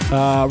that.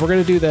 We're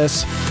gonna do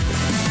this.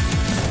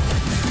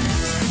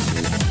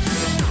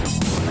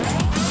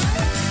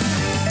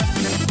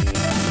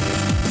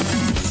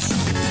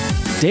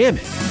 Damn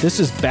it. This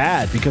is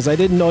bad because I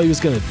didn't know he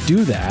was gonna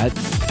do that.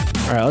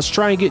 All right, let's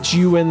try and get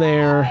you in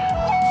there.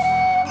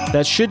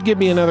 That should give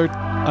me another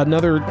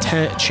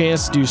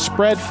chance to do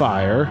spread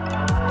fire,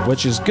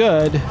 which is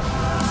good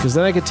because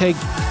then I could take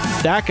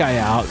that guy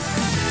out.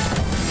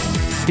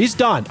 He's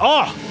done.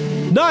 Oh,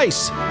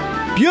 nice.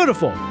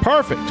 Beautiful.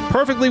 Perfect.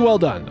 Perfectly well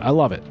done. I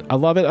love it. I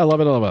love it. I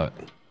love it. I love it.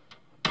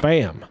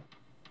 Bam.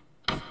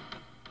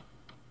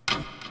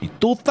 You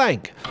do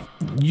think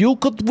you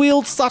could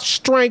wield such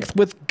strength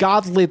with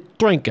godly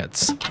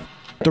trinkets?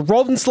 The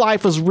rodent's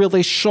life is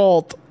really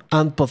short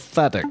and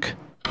pathetic.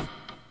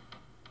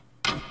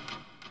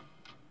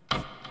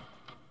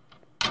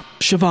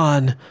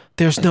 Siobhan,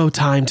 there's no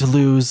time to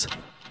lose.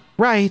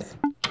 Right.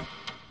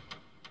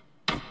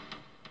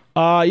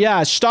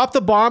 Yeah, stop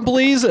the bomb,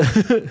 please.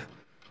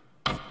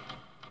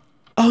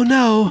 Oh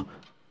no.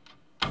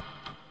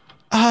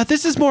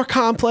 This is more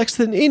complex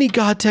than any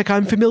god tech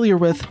I'm familiar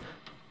with.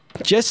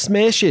 Just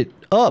smash it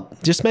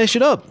up. Just smash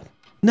it up.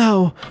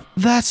 No,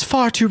 that's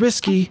far too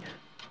risky.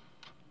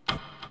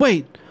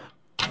 Wait,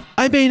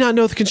 I may not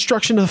know the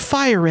construction of a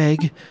fire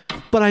egg,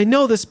 but I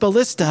know this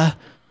ballista.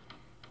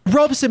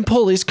 Ropes and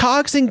pulleys,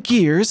 cogs and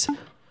gears.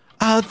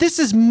 This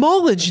is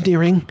mole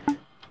engineering.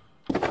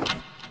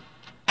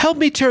 Help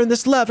me turn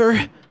this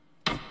lever.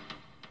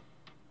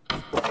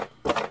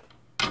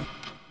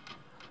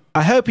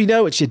 I hope you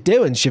know what you're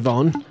doing,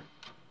 Siobhan.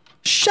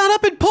 Shut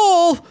up and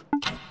pull!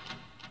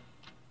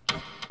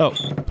 Oh.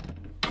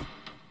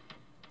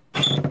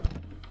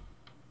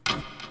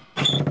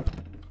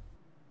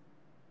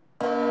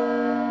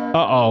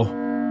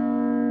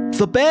 Uh-oh.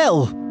 The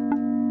bell!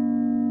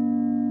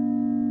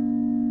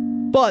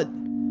 But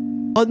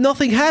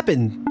nothing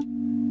happened.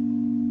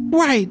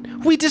 Right,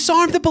 we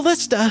disarmed the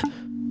ballista.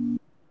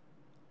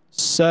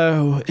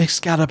 So,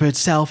 Excalibur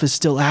itself is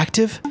still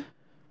active?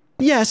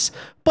 Yes,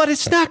 but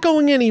it's not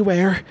going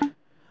anywhere.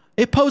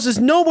 It poses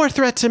no more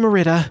threat to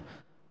Merida.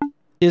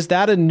 Is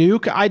that a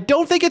nuke? I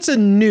don't think it's a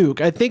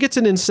nuke. I think it's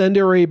an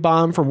incendiary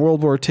bomb from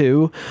World War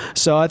II.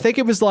 So I think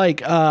it was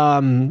like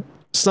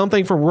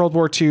something from World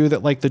War II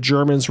that like the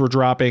Germans were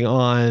dropping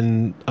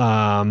on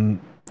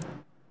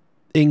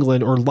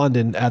England or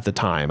London at the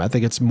time. I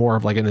think it's more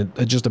of like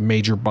just a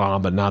major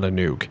bomb, but not a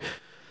nuke.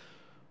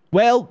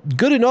 Well,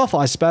 good enough,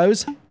 I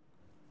suppose.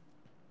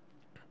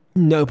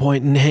 No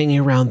point in hanging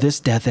around this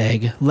death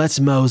egg. Let's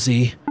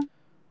mosey.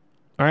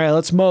 All right,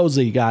 let's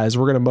mosey, guys.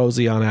 We're going to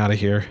mosey on out of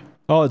here.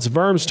 Oh, it's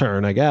Verm's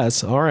turn, I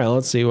guess. All right,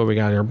 let's see what we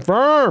got here.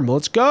 Verm,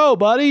 let's go,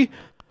 buddy.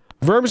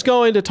 Verm's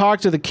going to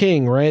talk to the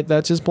king, right?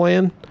 That's his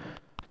plan.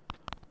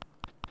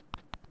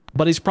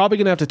 But he's probably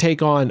going to have to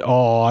take on...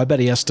 Oh, I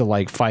bet he has to,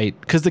 like, fight.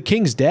 Because the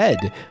king's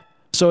dead.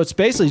 So it's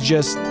basically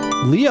just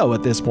Leo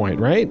at this point,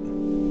 right?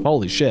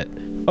 Holy shit.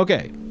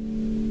 Okay.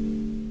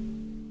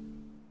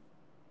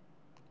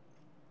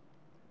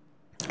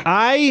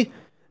 I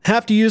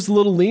have to use the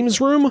little Leem's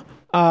room.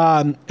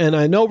 And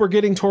I know we're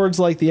getting towards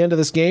like the end of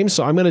this game,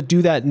 so I'm going to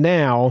do that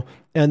now.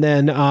 And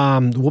then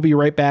we'll be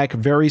right back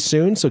very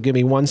soon. So give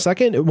me 1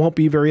 second. It won't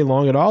be very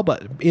long at all,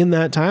 but in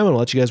that time, I'll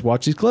let you guys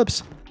watch these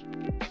clips.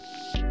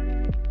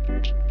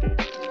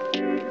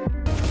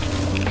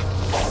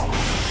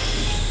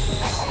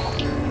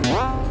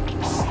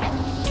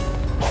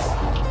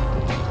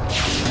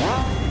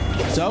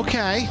 It's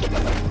okay.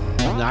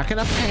 I'm not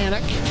gonna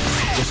panic.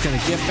 Just gonna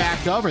get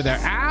back over there.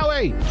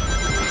 Owie!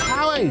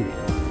 Owie!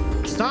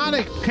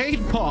 Sonic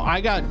paintball.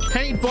 I got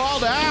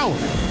paintballed. Ow!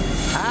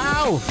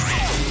 Ow!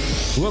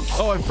 Whoop.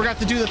 Oh, I forgot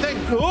to do the thing.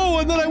 Oh,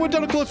 and then I went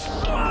down a cliff.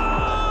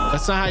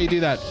 That's not how you do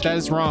that. That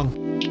is wrong.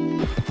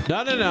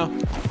 No, no, no.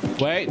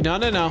 Wait, no,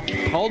 no, no.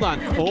 Hold on.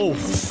 Oh,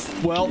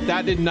 well,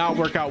 that did not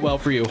work out well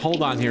for you.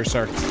 Hold on here,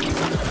 sir.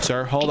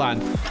 Sir, hold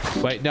on.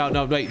 Wait, no,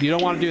 no, wait. You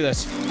don't want to do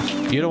this.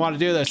 You don't want to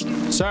do this.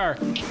 Sir,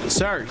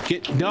 sir,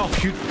 get, no,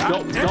 you,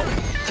 no, no.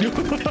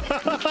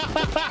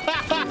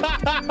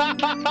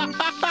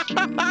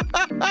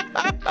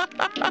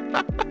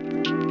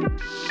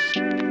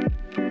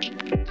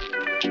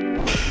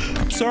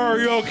 Sir, are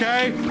you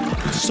okay?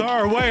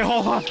 Sir, wait,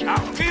 hold on.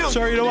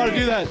 Sir, you don't want to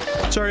do that.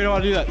 Sir, you don't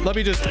want to do that. Let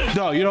me just,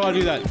 no, you don't want to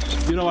do that.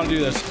 You don't want to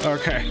do this.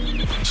 Okay.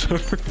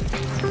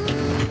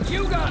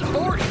 You got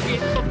horse shit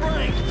for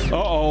brains.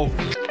 Uh-oh.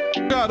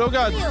 God, oh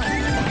God.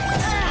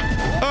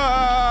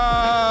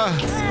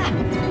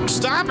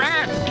 Stop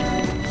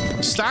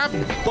it! Stop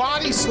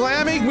body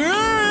slamming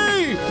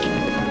me!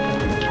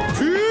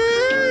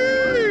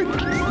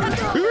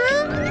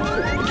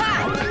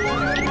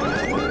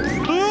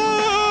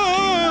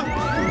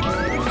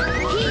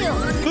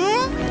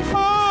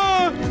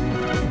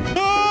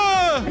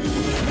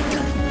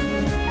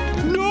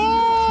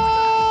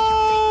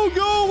 No!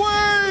 Go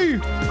away!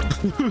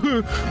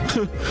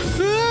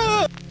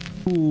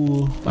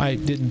 Ooh, I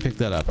didn't pick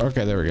that up.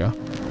 Okay, there we go.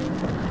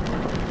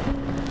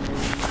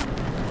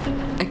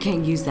 I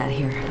can't use that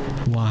here.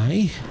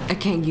 Why? I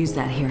can't use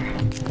that here.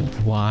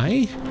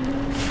 Why?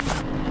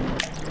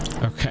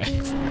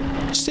 Okay.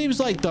 Seems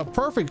like the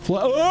perfect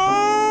play. Oh!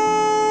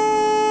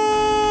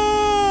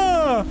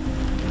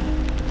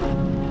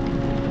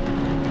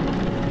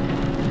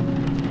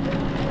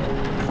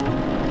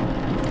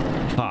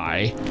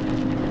 Hi.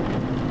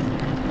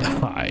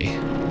 Hi.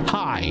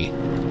 Hi.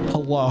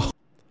 Hello.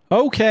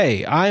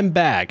 Okay, I'm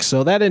back.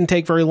 So that didn't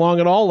take very long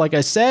at all. Like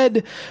I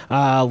said,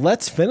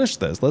 let's finish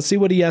this. Let's see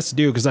what he has to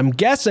do, because I'm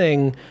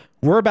guessing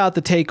we're about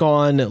to take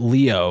on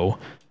Leo,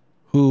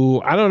 who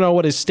I don't know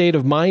what his state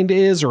of mind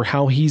is or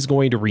how he's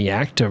going to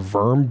react to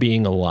Verm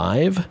being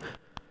alive,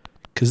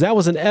 because that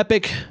was an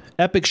epic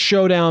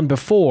showdown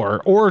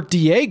before. Or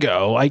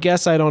Diego. I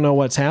guess I don't know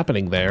what's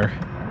happening there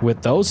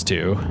with those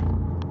two,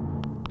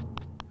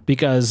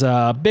 because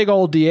big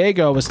old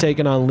Diego was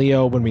taking on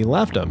Leo when we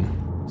left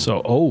him.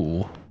 So,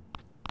 oh.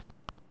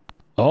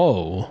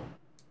 Oh.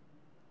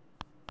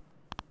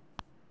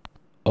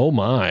 Oh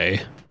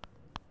my.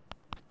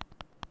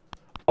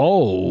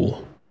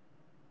 Oh.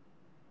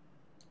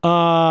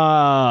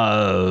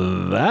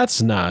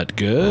 That's not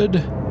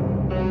good.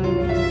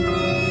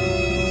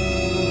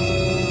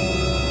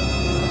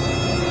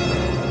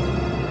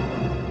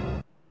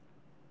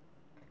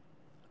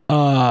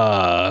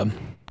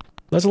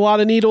 That's a lot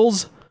of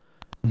needles.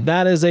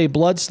 That is a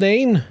blood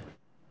stain.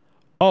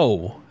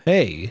 Oh,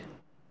 hey.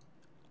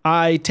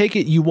 I take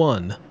it you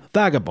won.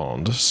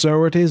 Vagabond,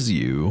 so it is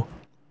you.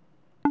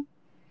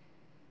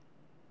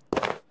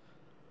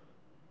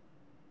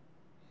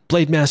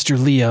 Blade Master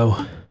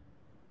Leo.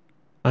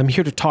 I'm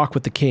here to talk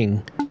with the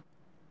king.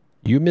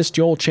 You missed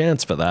your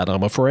chance for that,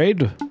 I'm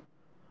afraid.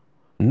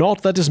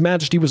 Not that His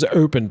Majesty was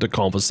open to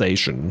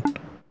conversation.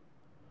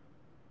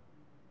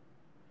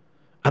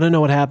 I don't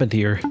know what happened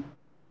here,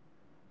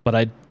 but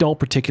I don't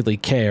particularly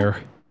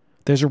care.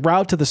 There's a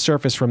route to the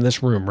surface from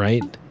this room,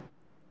 right?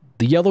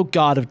 The yellow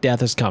god of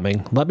death is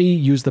coming. Let me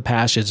use the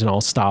passage and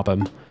I'll stop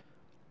him.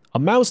 A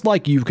mouse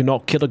like you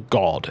cannot kill a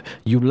god.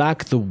 You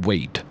lack the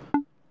weight.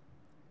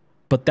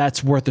 But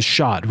that's worth a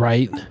shot,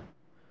 right?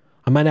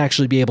 I might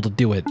actually be able to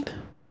do it.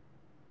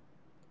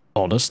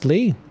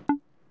 Honestly?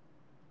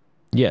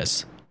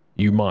 Yes,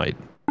 you might.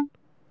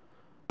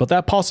 But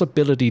that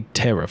possibility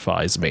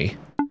terrifies me.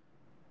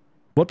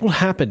 What will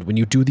happen when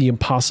you do the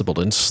impossible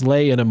and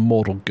slay an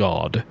immortal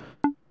god?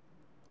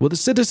 Will the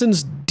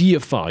citizens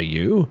deify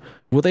you?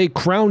 Will they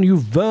crown you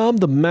Verm,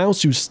 the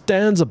mouse who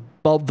stands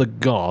above the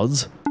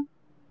gods?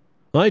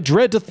 I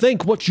dread to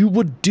think what you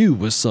would do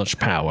with such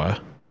power.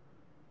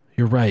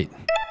 You're right.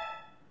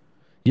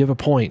 You have a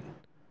point.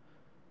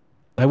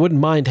 I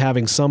wouldn't mind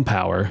having some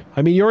power.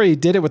 I mean, you already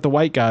did it with the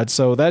white god,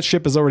 so that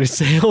ship has already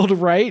sailed,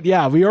 right?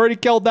 Yeah, we already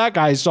killed that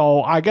guy,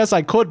 so I guess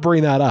I could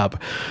bring that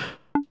up.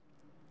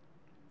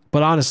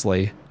 But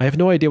honestly, I have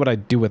no idea what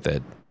I'd do with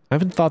it. I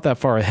haven't thought that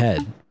far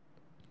ahead.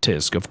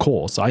 Tisk, of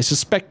course. I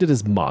suspected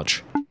as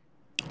much.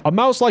 A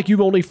mouse like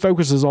you only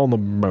focuses on the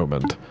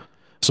moment.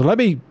 So let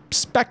me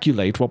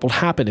speculate what will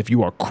happen if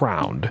you are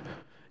crowned.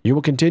 You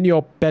will continue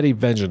your petty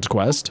vengeance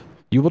quest.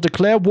 You will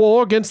declare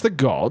war against the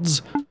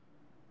gods.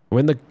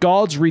 When the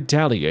gods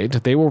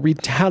retaliate, they will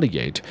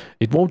retaliate.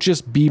 It won't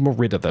just be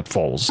Merida that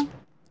falls.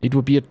 It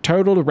will be a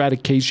total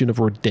eradication of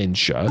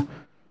Rodentia.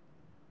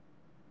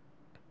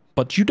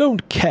 But you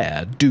don't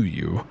care, do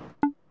you?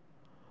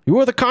 You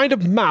are the kind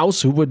of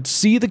mouse who would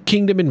see the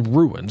kingdom in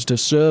ruins to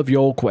serve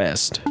your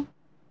quest.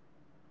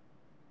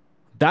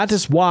 That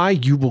is why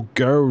you will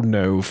go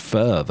no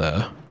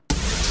further.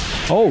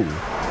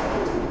 Oh.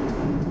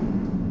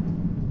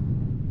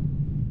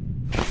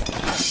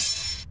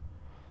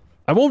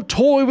 I won't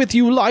toy with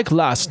you like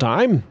last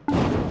time.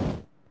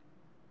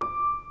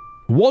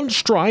 One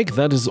strike,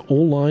 that is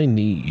all I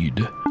need.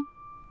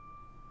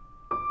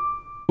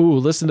 Ooh,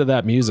 listen to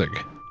that music.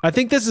 I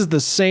think this is the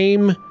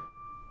same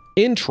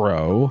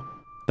intro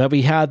that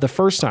we had the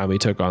first time we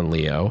took on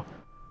Leo.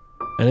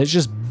 And it's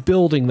just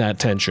building that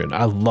tension.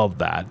 I love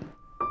that.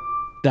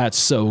 That's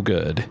so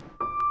good.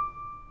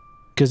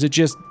 Because it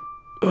just...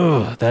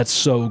 Ugh, that's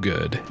so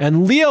good.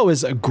 And Leo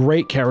is a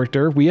great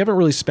character. We haven't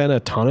really spent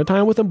a ton of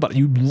time with him, but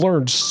you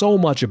learned so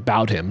much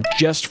about him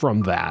just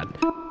from that.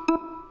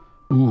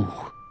 Ooh.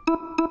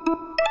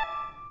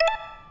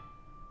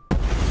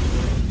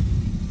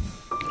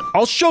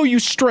 I'll show you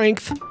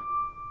strength.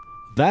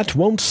 That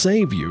won't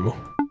save you.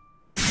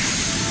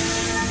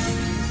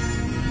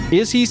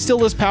 Is he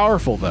still as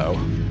powerful, though?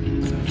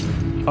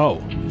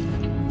 Oh.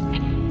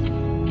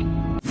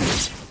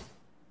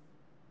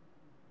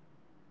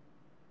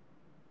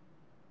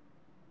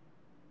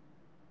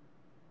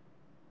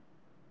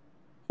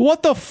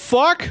 What the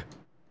fuck?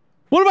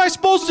 What am I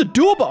supposed to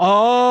do about—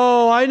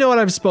 Oh, I know what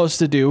I'm supposed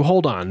to do.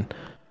 Hold on.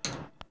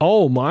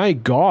 Oh my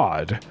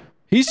god.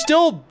 He's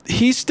still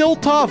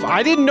tough.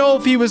 I didn't know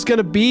if he was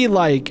gonna be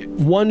like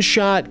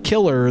one-shot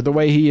killer the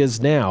way he is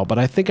now, but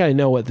I think I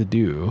know what to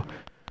do.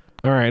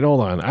 All right,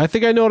 hold on. I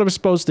think I know what I'm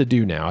supposed to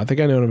do now. I think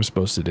I know what I'm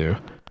supposed to do.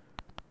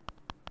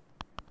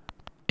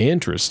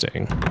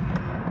 Interesting.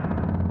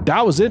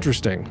 That was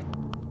interesting.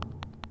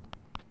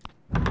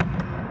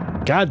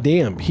 God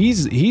damn,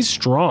 he's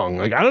strong.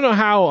 Like, I don't know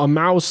how a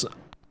mouse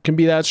can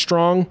be that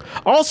strong.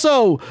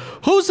 Also,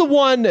 who's the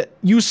one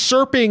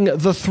usurping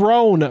the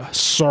throne,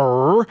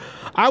 sir?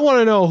 I want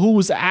to know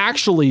who's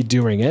actually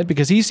doing it,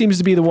 because he seems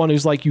to be the one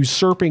who's like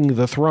usurping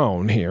the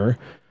throne here.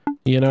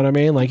 You know what I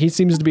mean? Like, he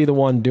seems to be the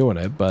one doing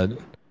it, but...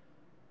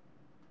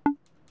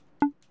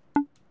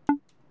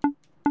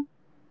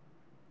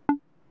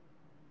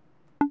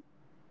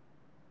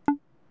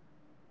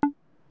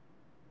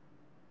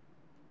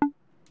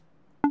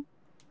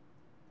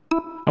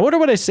 I wonder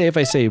what I say if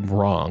I say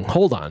wrong.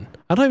 Hold on.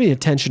 I don't have any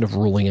intention of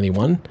ruling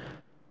anyone.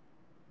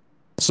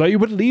 So you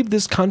would leave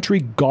this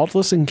country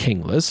godless and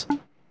kingless?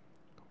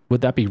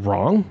 Would that be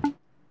wrong?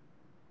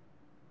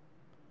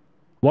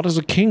 What is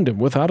a kingdom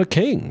without a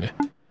king?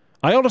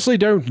 I honestly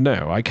don't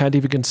know. I can't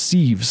even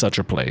conceive such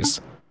a place.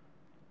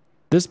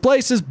 This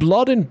place's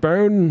blood and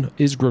bone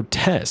is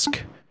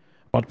grotesque,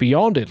 but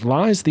beyond it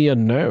lies the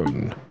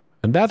unknown,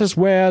 and that is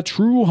where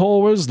true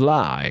horrors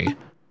lie.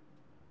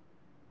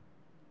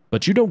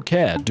 But you don't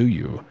care, do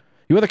you?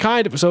 You are the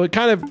kind of... So it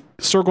kind of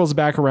circles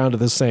back around to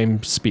the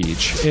same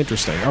speech.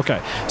 Interesting.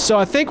 Okay. So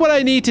I think what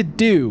I need to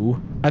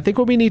do... I think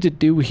what we need to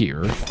do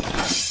here...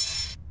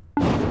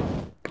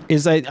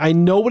 is I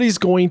know what he's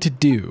going to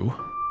do,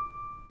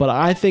 but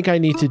I think I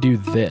need to do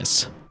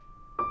this.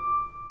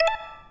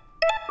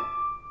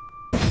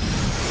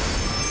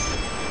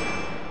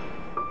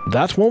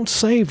 That won't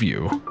save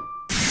you.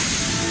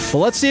 But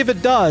let's see if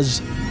it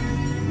does.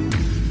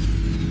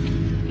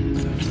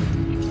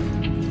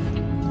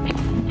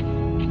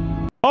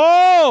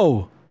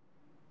 Oh!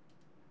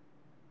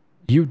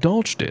 You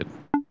dodged it.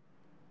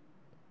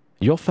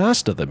 You're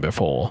faster than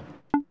before.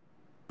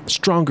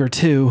 Stronger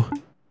too.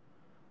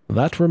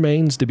 That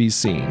remains to be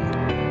seen.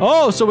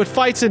 Oh, so it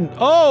fights in...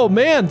 Oh,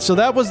 man, so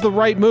that was the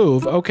right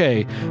move.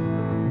 Okay.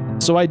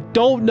 So I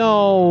don't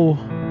know...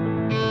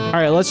 All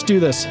right, let's do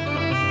this.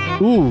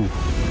 Ooh.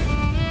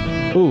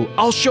 Ooh,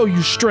 I'll show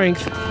you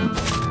strength.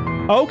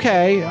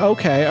 Okay,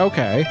 okay,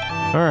 okay.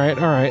 All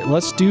right,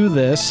 let's do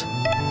this.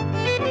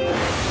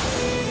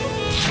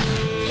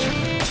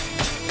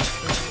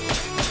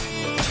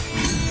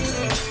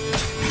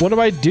 What do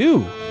I do?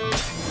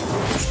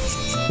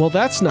 Well,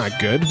 that's not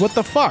good. What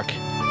the fuck?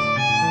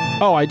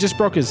 Oh, I just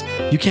broke his...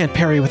 You can't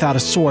parry without a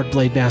sword,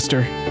 Blade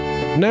Master.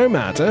 No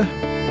matter.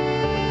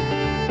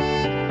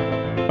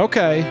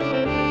 Okay.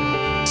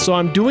 So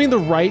I'm doing the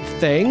right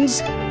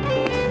things?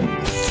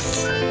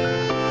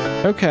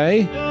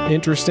 Okay.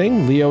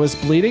 Interesting. Leo is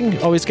bleeding.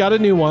 Oh, he's got a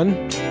new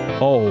one.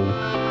 Oh.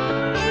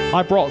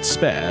 I brought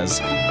spares.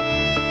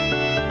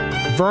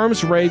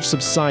 Verm's rage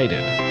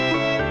subsided.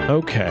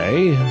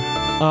 Okay.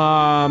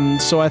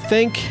 So I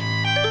think...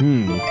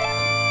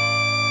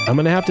 I'm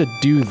gonna have to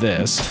do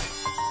this.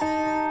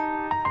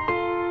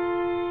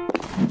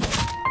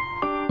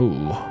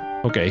 Ooh.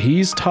 Okay,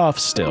 he's tough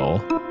still.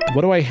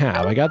 What do I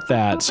have? I got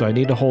that, so I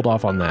need to hold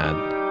off on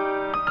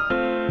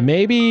that.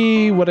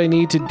 Maybe what I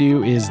need to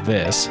do is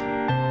this.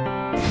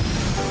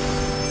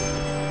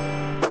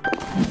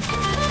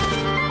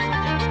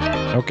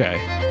 Okay.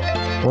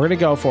 We're gonna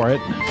go for it.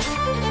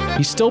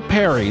 He still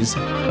parries.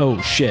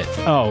 Oh, shit.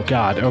 Oh,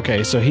 God.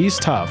 Okay, so he's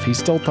tough. He's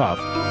still tough.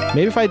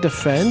 Maybe if I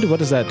defend, what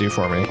does that do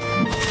for me?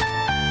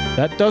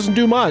 That doesn't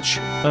do much.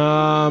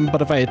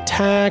 But if I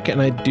attack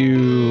and I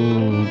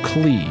do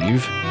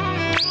cleave...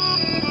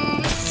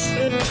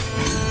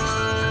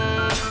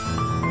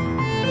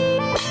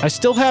 I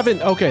still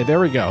haven't... Okay, there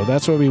we go.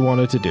 That's what we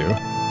wanted to do.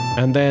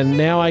 And then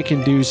now I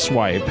can do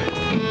swipe.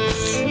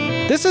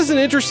 This is an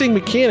interesting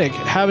mechanic,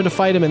 having to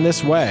fight him in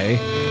this way.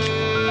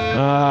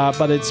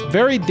 But it's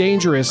very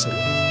dangerous.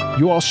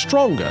 You are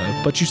stronger,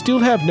 but you still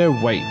have no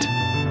weight.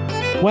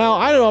 Well,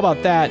 I don't know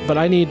about that, but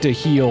I need to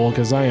heal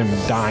because I am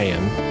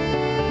dying.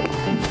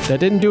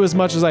 That didn't do as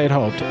much as I had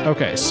hoped.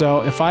 Okay,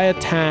 so if I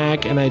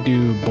attack and I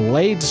do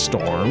Blade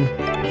Storm...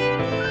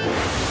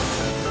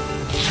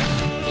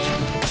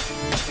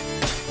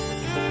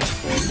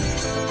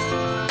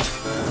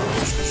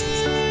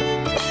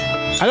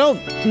 I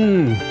don't...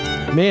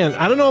 man,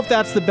 I don't know if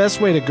that's the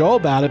best way to go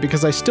about it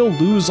because I still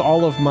lose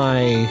all of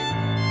my...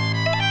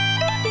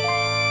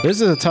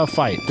 This is a tough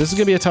fight. This is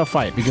going to be a tough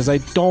fight because I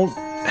don't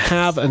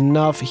have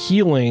enough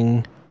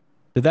healing.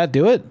 Did that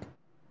do it?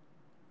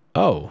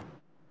 Oh.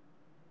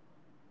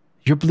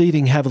 You're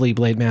bleeding heavily,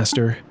 Blade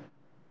Master.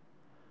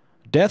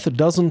 Death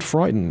doesn't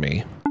frighten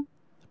me,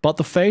 but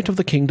the fate of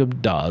the kingdom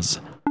does.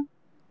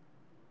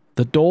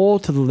 The door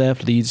to the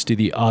left leads to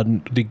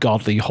the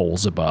godly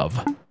halls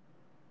above.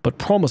 But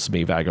promise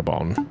me,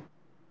 Vagabond.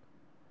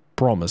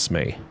 Promise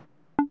me.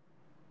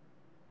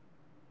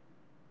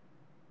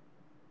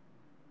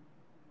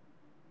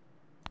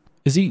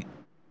 Is he...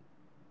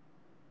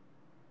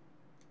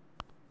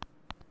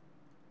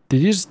 Did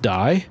he just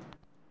die?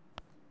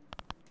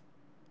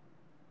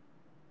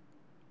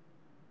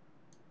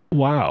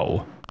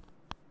 Wow.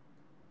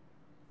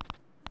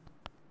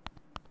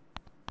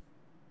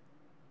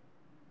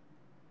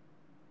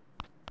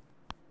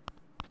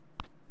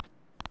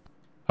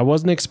 I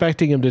wasn't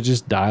expecting him to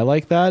just die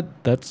like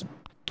that. That's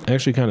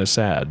actually kind of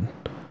sad.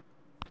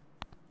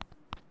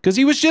 Because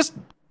he was just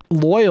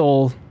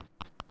loyal,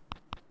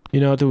 you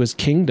know, to his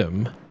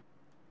kingdom.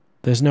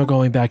 There's no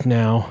going back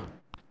now.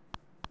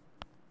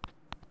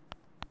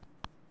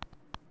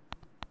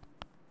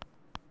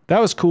 That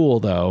was cool,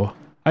 though.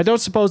 I don't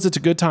suppose it's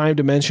a good time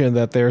to mention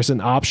that there's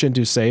an option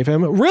to save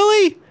him.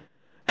 Really?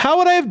 How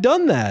would I have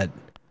done that?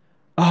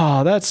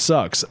 Oh, that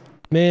sucks.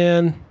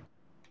 Man...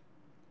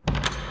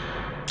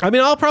 I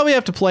mean, I'll probably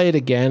have to play it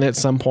again at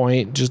some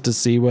point just to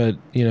see what,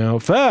 you know,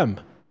 fam.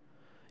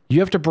 You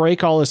have to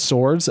break all his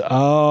swords?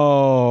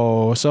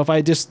 Oh, so if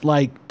I just,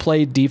 like,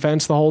 play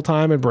defense the whole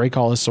time and break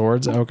all his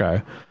swords?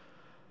 Okay.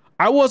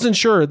 I wasn't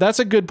sure. That's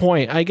a good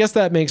point. I guess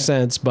that makes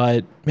sense,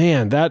 but,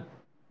 man, that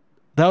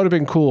would have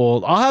been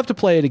cool. I'll have to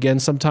play it again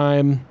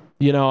sometime,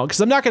 you know,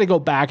 because I'm not going to go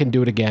back and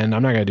do it again.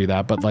 I'm not going to do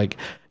that, but, like,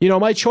 you know,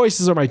 my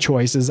choices are my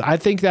choices. I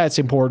think that's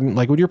important.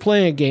 Like, when you're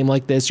playing a game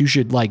like this, you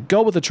should, like,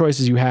 go with the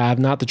choices you have,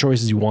 not the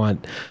choices you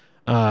want,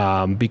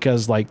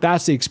 because, like,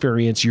 that's the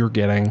experience you're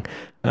getting.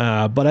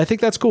 But I think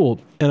that's cool,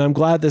 and I'm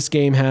glad this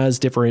game has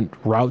different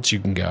routes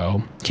you can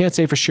go. Can't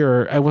say for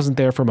sure. I wasn't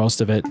there for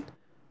most of it.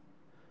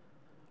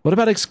 What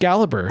about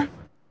Excalibur?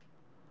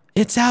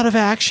 It's out of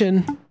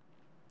action.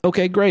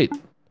 Okay, great.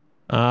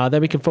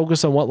 Then we can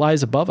focus on what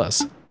lies above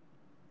us.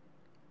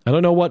 I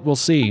don't know what we'll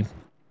see.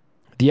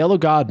 The Yellow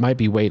God might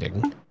be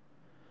waiting.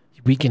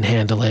 We can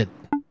handle it.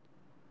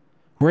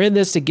 We're in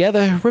this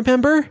together,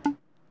 remember?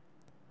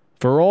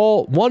 For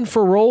all, one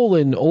for all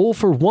and all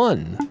for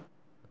one.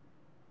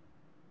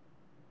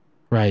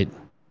 Right.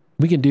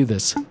 We can do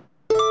this.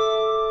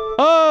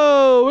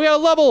 Oh, we got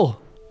a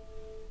level.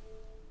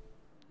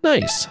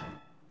 Nice.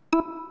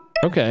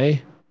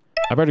 Okay.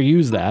 I better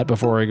use that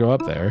before I go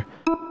up there.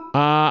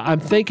 I'm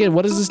thinking,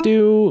 what does this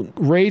do?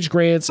 Rage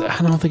grants.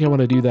 I don't think I want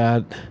to do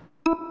that.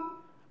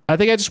 I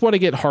think I just want to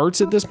get hearts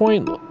at this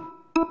point.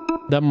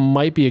 That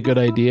might be a good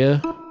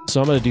idea. So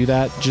I'm going to do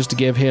that just to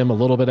give him a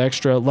little bit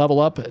extra level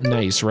up.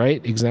 Nice,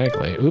 right?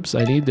 Exactly. Oops,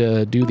 I need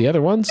to do the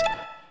other ones.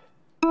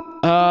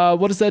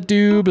 What does that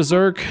do?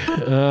 Berserk.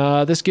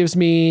 This gives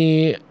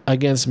me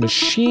against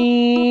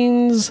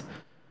machines.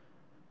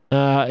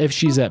 If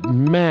she's at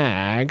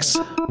max,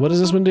 what does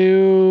this one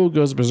do?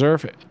 Goes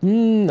berserk. I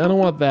don't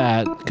want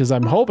that because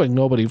I'm hoping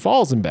nobody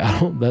falls in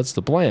battle. That's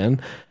the plan.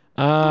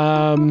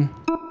 All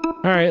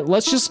right,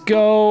 let's just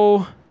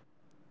go.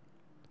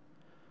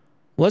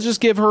 Let's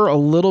just give her a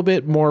little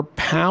bit more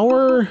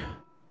power.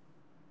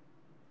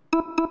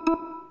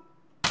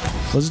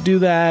 Let's do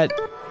that.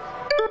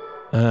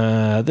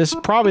 This is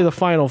probably the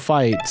final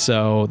fight,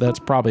 so that's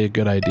probably a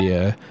good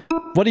idea.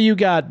 What do you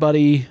got,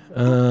 buddy?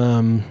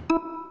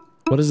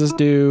 What does this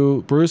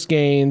do? Bruce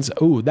gains.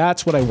 Oh,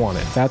 that's what I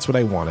wanted. That's what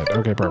I wanted.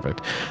 Okay,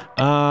 perfect.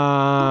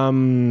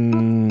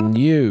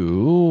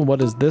 What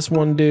does this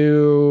one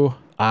do?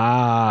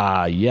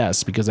 Ah,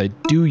 yes, because I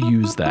do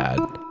use that.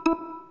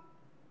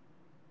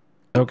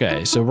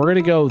 Okay, so we're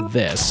gonna go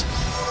this,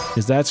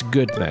 because that's a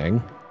good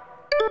thing.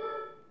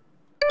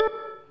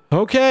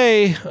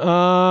 Okay,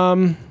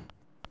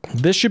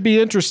 this should be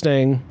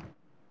interesting.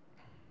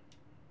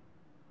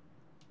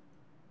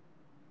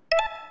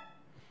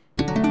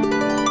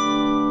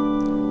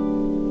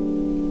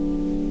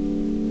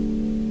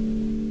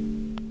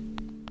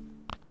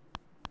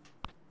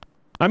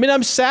 I mean,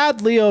 I'm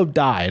sad Leo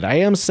died. I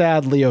am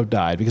sad Leo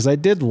died because I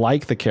did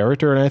like the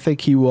character and I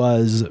think he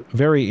was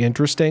very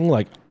interesting.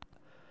 Like,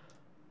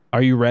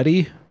 are you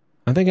ready?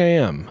 I think I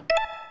am.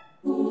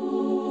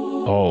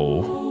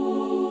 Oh.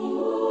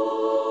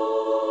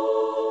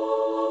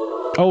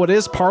 Oh, it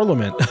is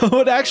Parliament. Oh,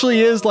 it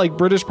actually is like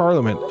British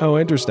Parliament. Oh,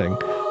 interesting.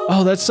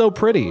 Oh, that's so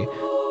pretty.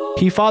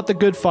 He fought the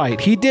good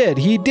fight. He did.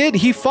 He did.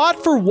 He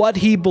fought for what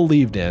he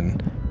believed in.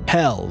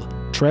 Hell.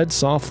 Tread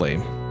softly.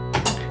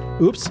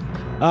 Oops.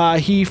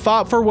 He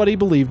fought for what he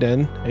believed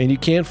in, and you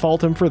can't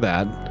fault him for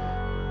that.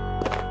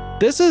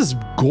 This is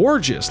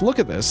gorgeous. Look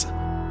at this.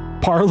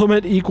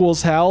 Parliament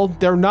equals hell.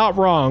 They're not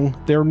wrong.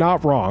 They're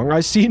not wrong. I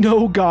see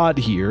no God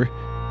here.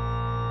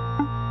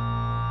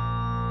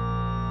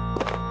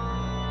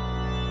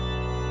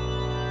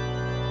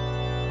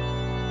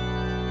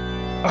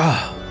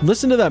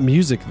 Listen to that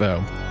music,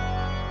 though.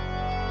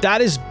 That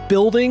is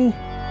building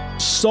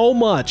so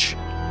much.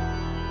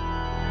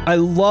 I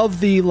love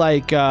the,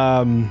 like,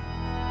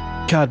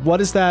 God,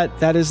 what is that?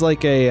 That is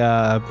like a,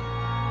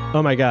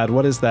 oh my God,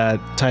 what is that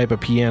type of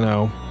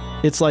piano?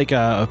 It's like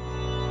a,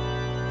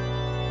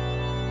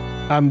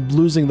 I'm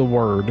losing the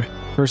word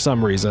for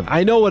some reason.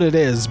 I know what it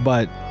is,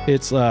 but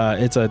it's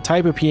a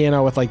type of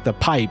piano with like the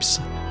pipes.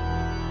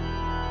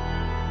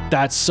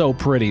 That's so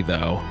pretty,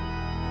 though.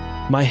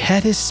 My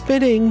head is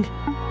spinning.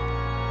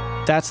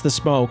 That's the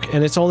smoke,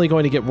 and it's only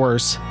going to get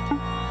worse.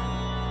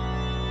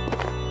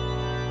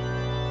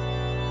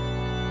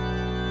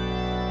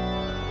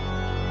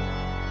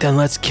 Then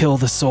let's kill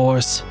the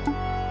source.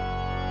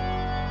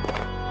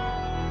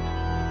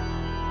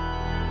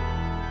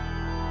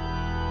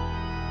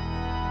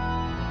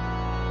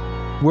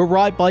 We're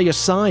right by your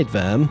side,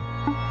 Vem.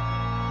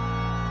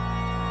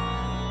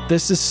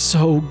 This is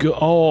so good.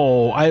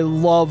 Oh, I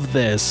love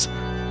this.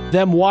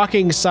 Them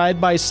walking side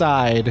by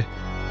side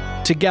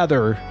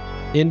together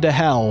into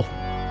hell.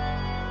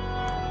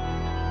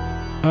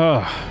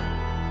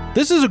 Ugh.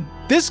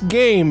 This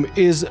game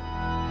is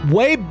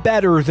way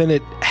better than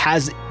it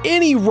has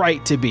any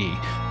right to be.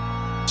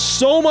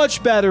 So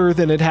much better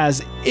than it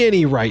has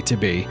any right to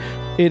be.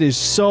 It is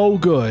so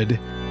good.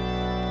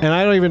 And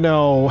I don't even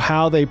know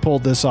how they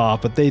pulled this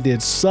off, but they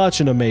did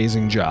such an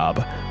amazing job.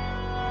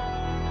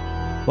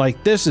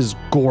 Like, this is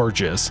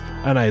gorgeous,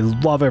 and I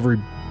love every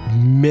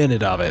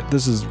minute of it.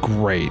 This is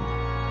great.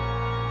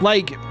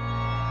 Like,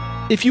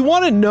 if you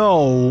want to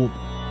know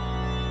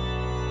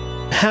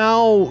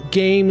how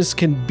games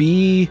can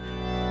be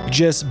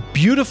just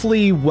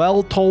beautifully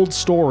well-told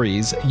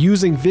stories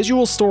using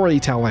visual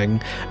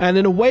storytelling and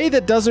in a way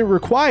that doesn't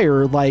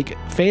require like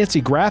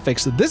fancy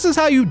graphics, this is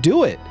how you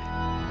do it.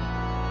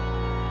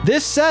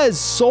 This says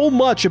so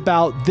much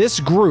about this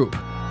group,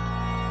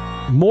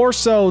 more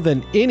so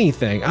than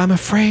anything. I'm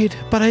afraid,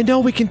 but I know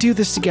we can do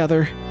this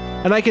together,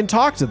 and I can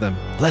talk to them.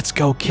 Let's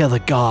go kill a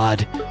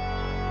god.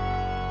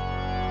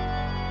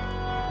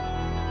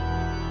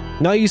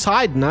 No use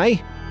hiding, eh?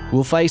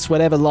 We'll face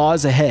whatever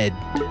lies ahead.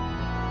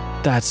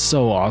 That's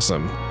so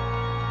awesome.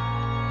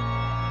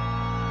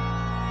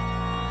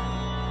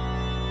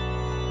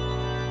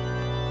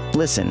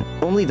 Listen,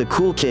 only the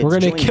cool kids We're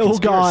gonna join kill the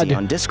conspiracy God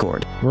on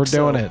Discord. We're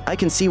doing it. I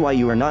can see why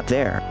you are not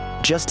there.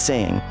 Just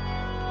saying.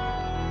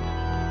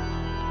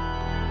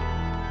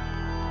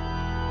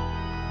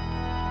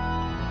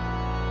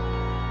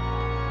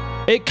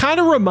 It kind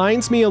of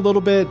reminds me a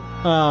little bit.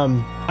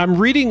 I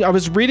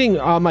was reading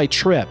on my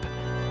trip.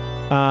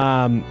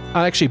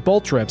 Actually,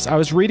 both trips. I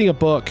was reading a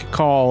book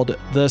called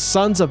The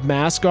Sons of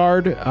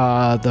Masgard,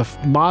 the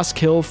Moss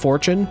Kill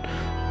Fortune.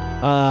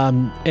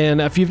 And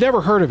if you've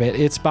never heard of it,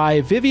 it's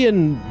by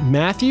Vivian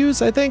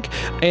Matthews, I think.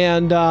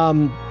 And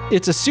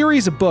it's a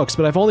series of books,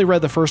 but I've only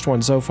read the first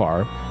one so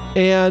far.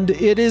 And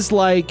it is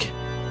like,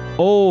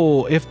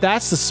 oh, if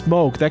that's the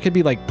smoke, that could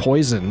be like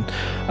poison.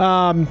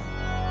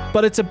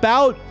 But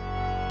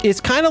it's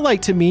kind of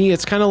like, to me,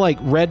 it's kind of like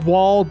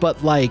Redwall,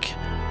 but like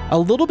a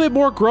little bit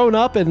more grown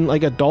up and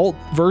like adult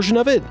version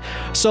of it.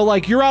 So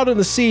like you're out in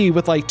the sea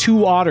with like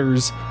two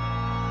otters,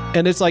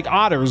 and it's like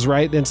otters,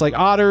 right? And it's like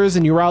otters,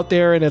 and you're out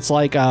there, and it's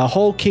like a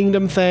whole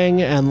kingdom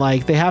thing, and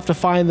like they have to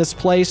find this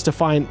place to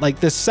find, like,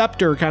 this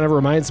scepter kind of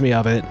reminds me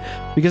of it,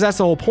 because that's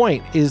the whole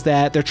point, is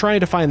that they're trying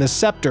to find the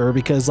scepter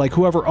because like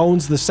whoever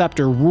owns the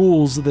scepter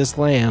rules this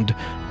land.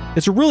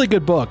 It's a really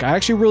good book. I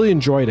actually really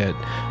enjoyed it.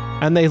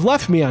 And they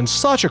left me on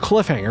such a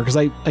cliffhanger because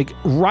I, like,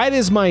 right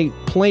as my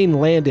plane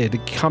landed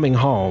coming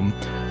home,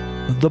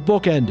 the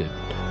book ended.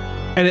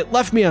 And it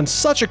left me on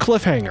such a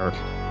cliffhanger.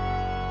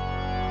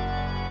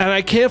 And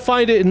I can't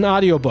find it in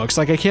audiobooks.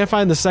 Like, I can't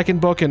find the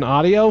second book in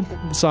audio.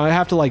 So I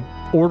have to, like,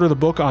 order the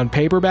book on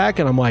paperback.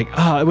 And I'm like,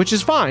 which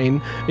is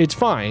fine. It's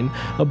fine.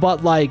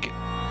 But, like,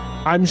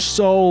 I'm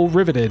so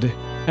riveted.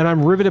 And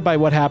I'm riveted by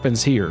what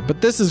happens here.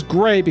 But this is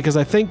great because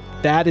I think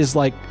that is,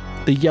 like,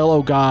 the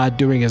yellow god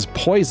doing his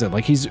poison,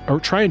 like he's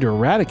trying to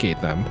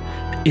eradicate them.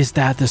 Is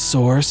that the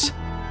source?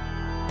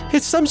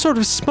 It's some sort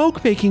of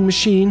smoke making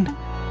machine.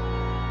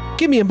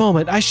 Give me a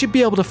moment, I should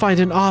be able to find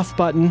an off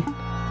button.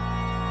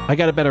 I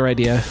got a better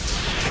idea.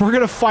 We're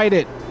gonna fight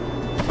it.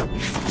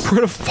 We're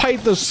gonna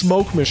fight the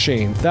smoke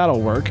machine. That'll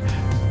work.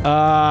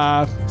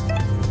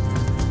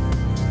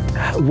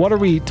 What are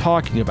we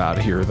talking about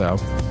here, though?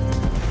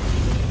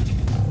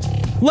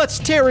 Let's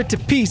tear it to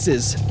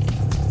pieces.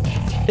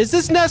 Is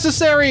this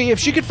necessary? If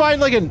she could find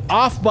like an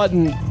off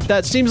button,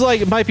 that seems like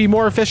it might be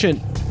more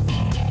efficient.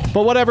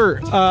 But whatever,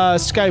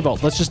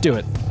 Skyvault, let's just do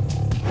it.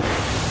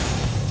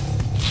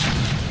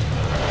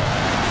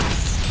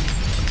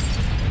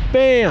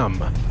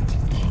 Bam!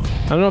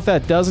 I don't know if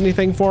that does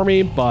anything for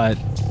me, but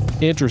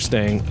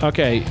interesting.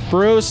 Okay,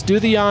 Bruce, do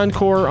the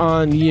encore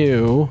on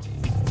you.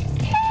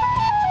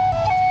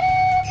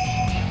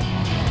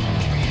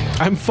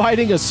 I'm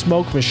fighting a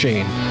smoke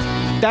machine.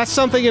 That's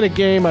something in a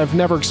game I've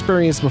never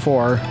experienced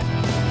before.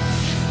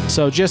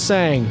 So just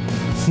saying,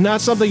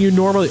 not something you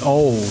normally...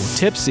 Oh,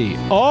 tipsy.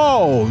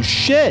 Oh,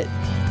 shit.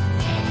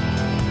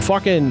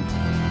 Fucking...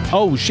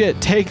 Oh,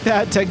 shit. Take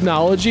that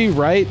technology,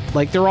 right?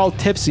 Like, they're all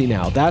tipsy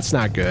now. That's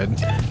not good.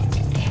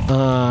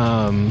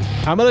 I'm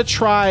gonna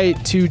try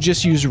to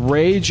just use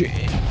rage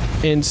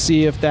and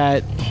see if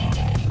that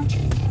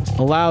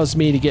allows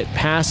me to get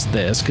past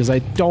this, because I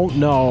don't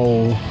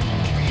know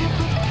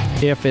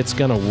if it's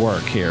gonna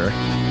work here.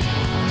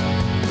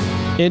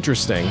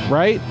 Interesting,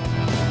 right?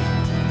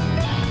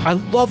 I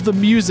love the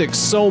music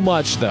so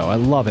much, though. I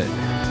love it.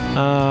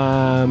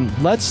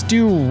 Let's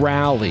do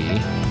rally,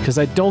 because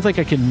I don't think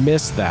I can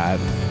miss that.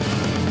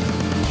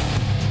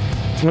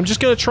 I'm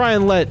just gonna try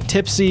and let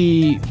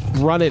Tipsy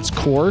run its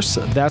course.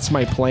 That's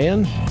my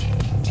plan.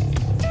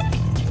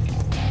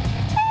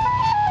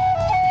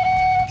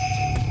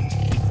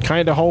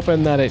 Kind of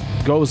hoping that it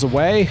goes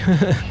away.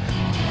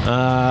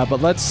 But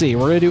let's see.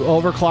 We're gonna do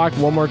overclock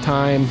one more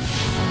time.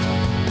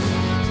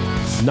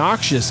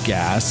 Noxious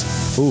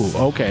gas. Ooh,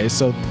 okay.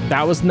 So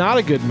that was not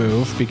a good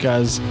move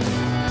because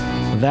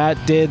that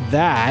did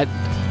that.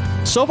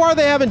 So far,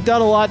 they haven't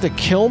done a lot to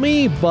kill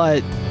me,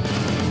 but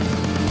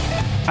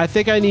I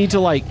think I need to,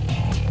 like,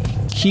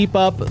 keep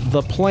up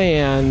the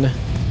plan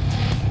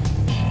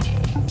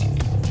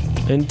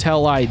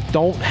until I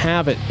don't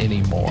have it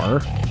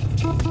anymore.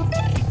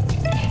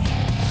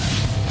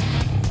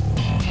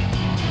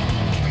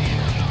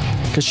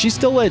 Because she's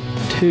still at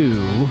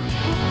 2.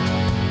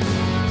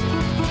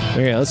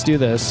 Okay, let's do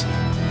this.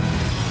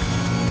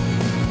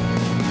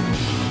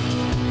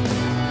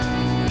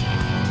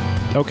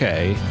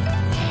 Okay.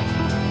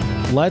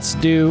 Let's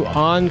do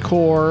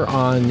encore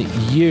on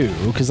you,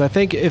 because I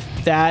think if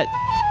that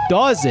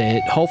does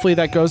it, hopefully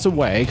that goes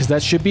away, because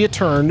that should be a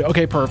turn.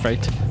 Okay,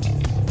 perfect.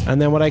 And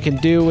then what I can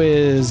do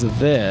is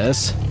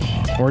this.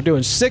 We're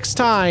doing 6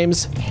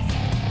 times.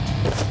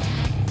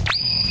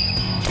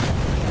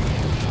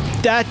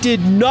 That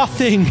did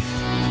nothing.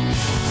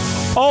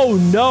 Oh,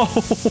 no.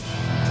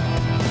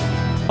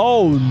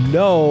 Oh,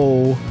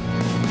 no.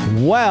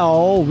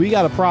 Well, we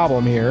got a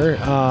problem here.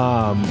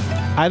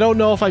 I don't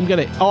know if I'm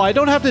gonna... Oh, I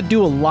don't have to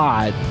do a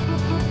lot.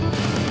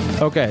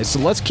 Okay, so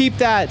let's keep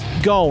that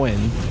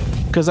going.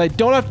 Because I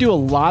don't have to do a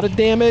lot of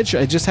damage.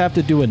 I just have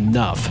to do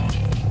enough.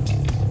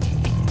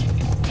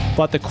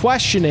 But the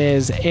question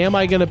is, am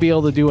I going to be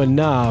able to do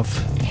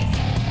enough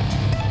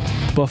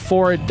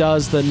before it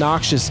does the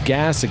noxious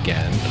gas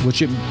again?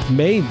 Which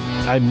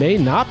I may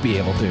not be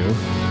able to.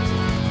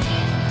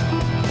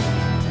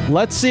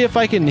 Let's see if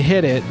I can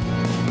hit it.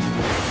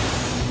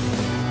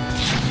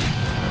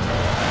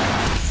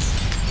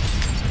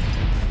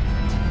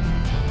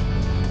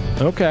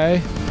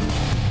 Okay.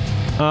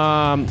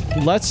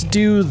 Let's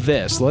do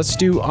this. Let's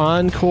do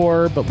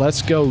encore, but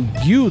let's go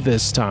you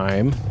this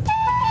time.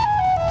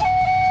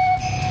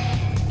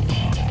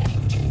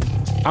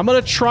 I'm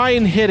gonna try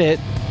and hit it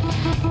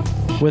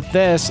with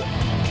this.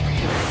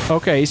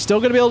 Okay, he's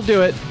still gonna be able to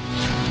do it.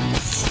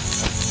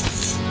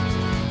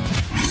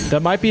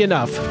 That might be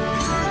enough.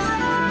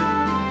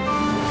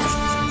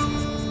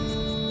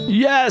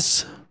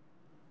 Yes!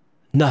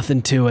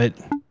 Nothing to it.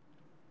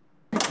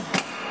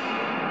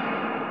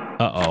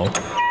 Uh-oh.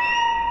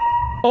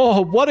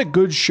 Oh, what a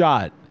good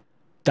shot.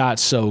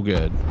 That's so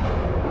good.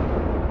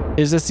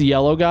 Is this the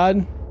yellow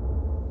god?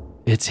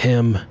 It's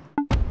him.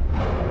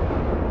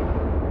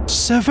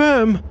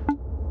 Sevem!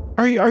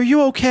 Are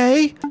you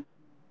okay?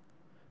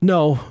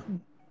 No.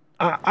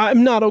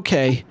 I'm not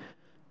okay.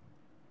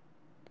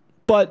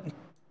 But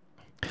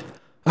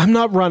I'm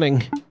not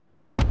running.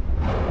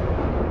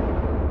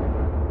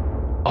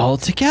 All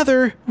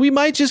together, we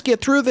might just get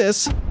through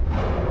this.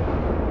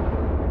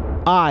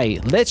 Aye,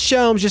 let's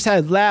show 'em just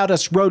how loud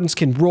us rodents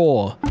can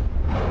roar.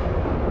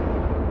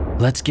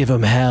 Let's give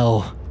 'em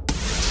hell.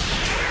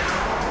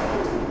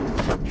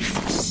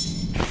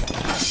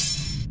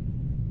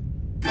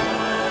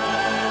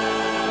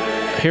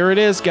 Here it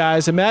is,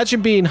 guys.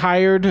 Imagine being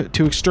hired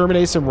to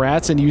exterminate some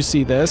rats and you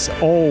see this.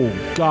 Oh,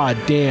 god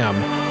damn.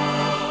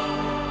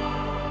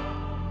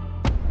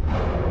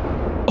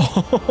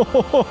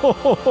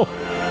 Oh.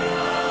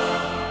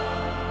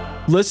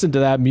 Listen to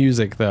that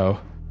music, though.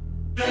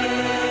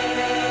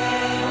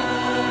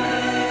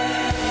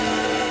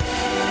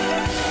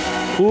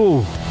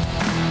 Ooh.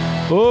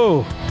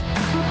 Ooh.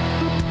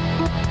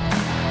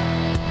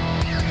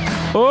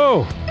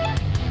 Ooh.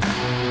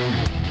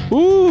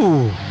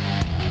 Ooh.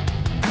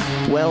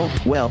 Well,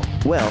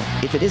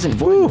 if it isn't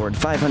Void Lord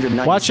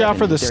 597... Watch out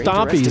for the they're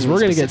stompies. interestingly We're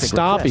going to get specific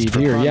request stompied for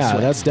here. prawn Yeah,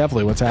 sweat. that's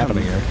definitely what's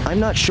happening here. I'm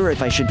not sure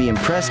if I should be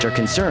impressed or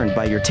concerned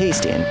by your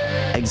taste in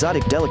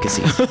exotic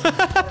delicacies.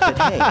 But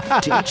hey,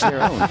 to each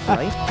their own,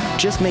 right?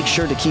 Just make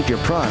sure to keep your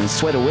prawn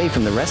sweat away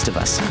from the rest of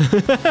us.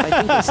 I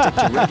think I stick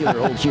to regular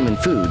old human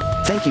food.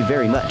 Thank you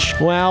very much.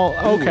 Well,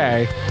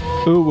 okay.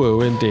 Ooh,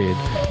 indeed.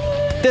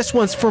 This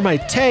one's for my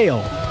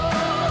tail.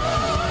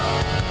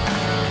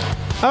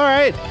 All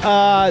right.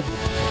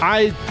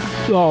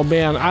 Oh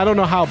man, I don't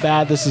know how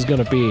bad this is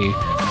gonna be.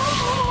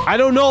 I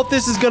don't know if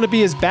this is gonna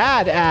be as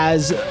bad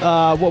as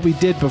what we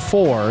did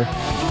before.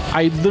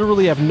 I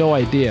literally have no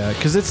idea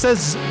because it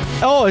says,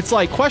 oh, it's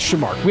like question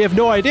mark. We have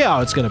no idea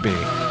how it's gonna be.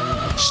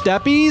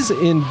 Steppies,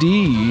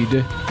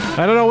 indeed.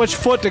 I don't know which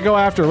foot to go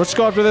after. Let's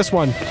go after this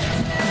one.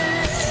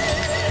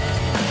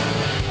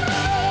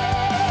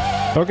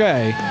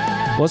 Okay,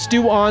 let's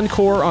do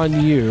encore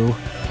on you.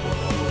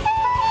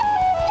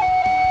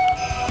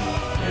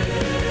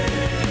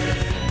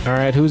 All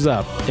right, who's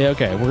up? Yeah,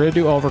 okay, we're gonna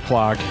do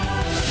overclock.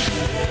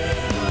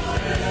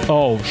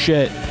 Oh,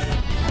 shit.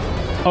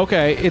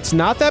 Okay, it's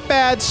not that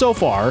bad so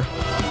far.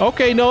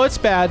 Okay, no, it's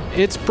bad.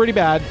 It's pretty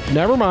bad.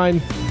 Never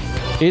mind.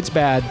 It's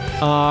bad.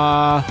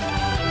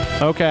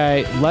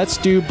 Okay, let's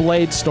do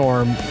Blade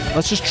Storm.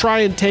 Let's just try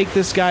and take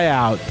this guy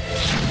out.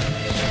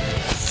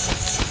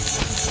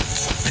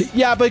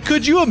 Yeah, but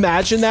could you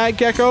imagine that,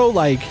 Gecko?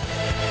 Like,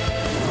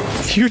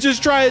 you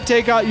just try to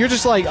take out, you're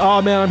just like,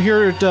 oh man, I'm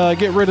here to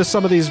get rid of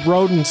some of these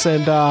rodents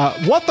and,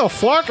 what the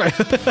fuck?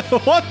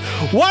 What?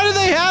 Why do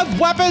they have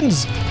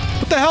weapons?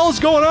 What the hell is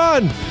going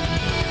on?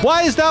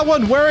 Why is that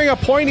one wearing a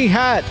pointy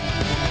hat?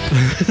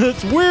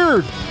 That's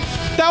weird.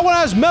 That one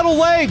has metal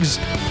legs.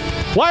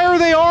 Why are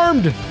they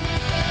armed?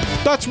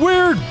 That's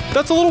weird.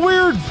 That's a little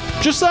weird.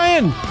 Just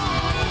saying.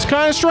 It's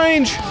kind of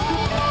strange.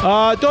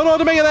 Don't know what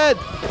to make of that.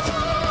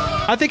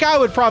 I think I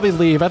would probably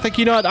leave. I think,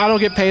 you know what? I don't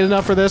get paid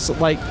enough for this.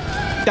 Like,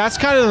 that's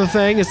kind of the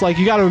thing. It's like,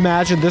 you got to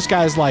imagine this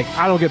guy's like,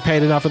 I don't get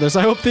paid enough for this.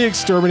 I hope the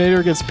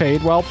exterminator gets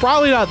paid well.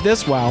 Probably not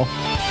this well.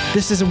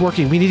 This isn't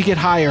working. We need to get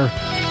higher.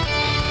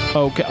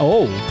 Okay.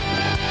 Oh.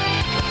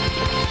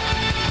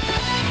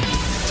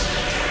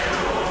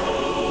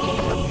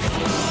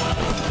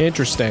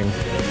 Interesting.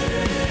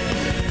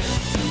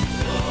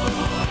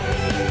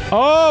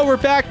 Oh, we're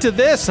back to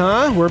this,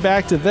 huh? We're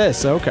back to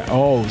this. Okay.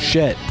 Oh,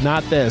 shit.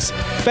 Not this.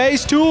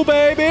 Phase 2,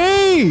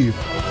 baby!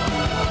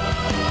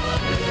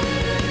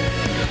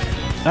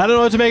 I don't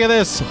know what to make of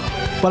this,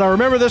 but I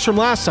remember this from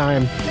last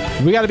time.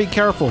 We got to be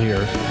careful here.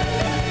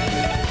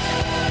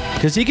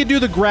 Because he could do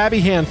the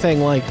grabby hand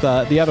thing like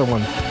the other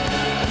one.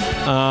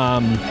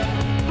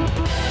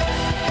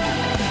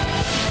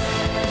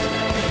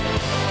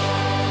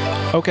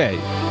 Okay.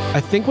 I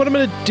think what I'm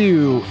going to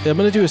do, I'm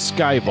going to do a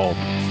Skyvault.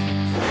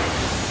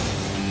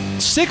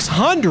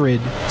 600?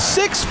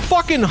 6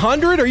 fucking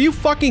hundred? Are you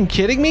fucking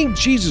kidding me?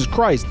 Jesus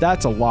Christ,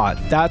 that's a lot.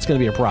 That's going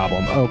to be a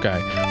problem. Okay.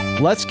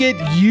 Let's get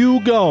you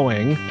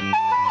going.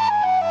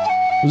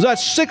 Was that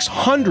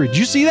 600?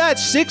 You see that?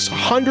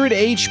 600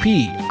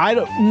 HP. I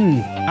don't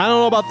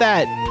know about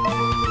that.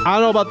 I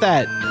don't know about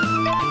that.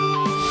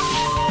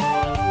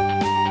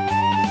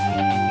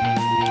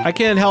 I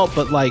can't help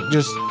but like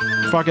just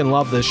fucking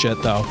love this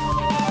shit though.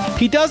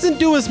 He doesn't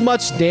do as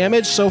much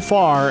damage so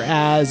far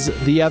as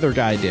the other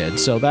guy did,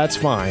 so that's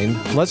fine.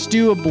 Let's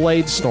do a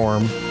Blade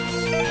Storm.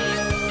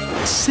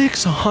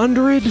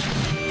 600?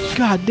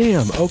 God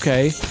damn,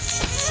 okay.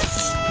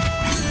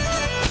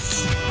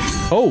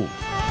 Oh.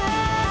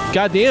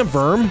 Goddamn,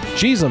 Verm.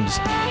 Jeezums.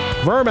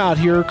 Verm out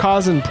here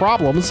causing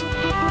problems. All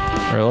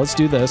right, let's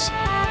do this.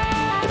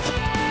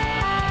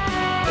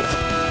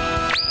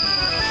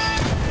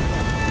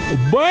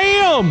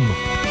 Bam!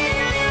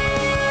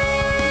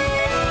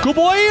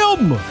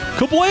 Kablam!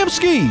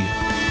 Kablamski!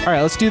 All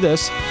right, let's do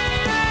this.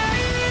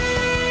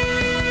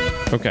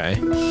 Okay.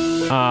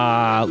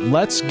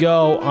 Let's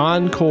go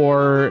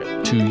encore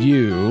to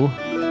you.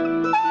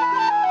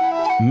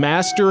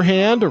 Master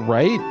hand,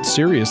 right?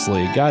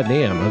 Seriously,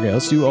 goddamn. Okay,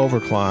 let's do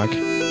overclock.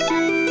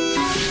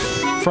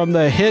 From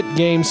the hit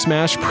game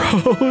Smash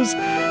Bros.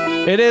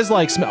 It is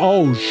like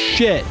oh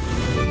shit.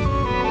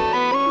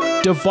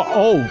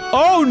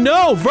 Oh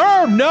no,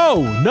 Verm,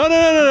 no. No.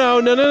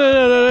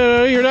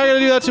 You're not gonna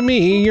do that to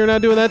me. You're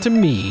not doing that to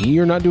me.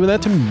 You're not doing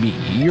that to me.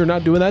 You're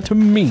not doing that to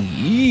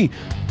me.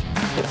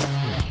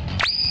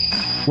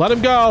 Let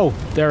him go.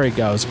 There he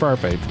goes.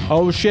 Perfect.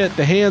 Oh shit,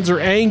 the hands are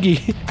angry.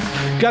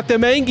 Got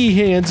them angry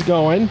hands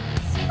going.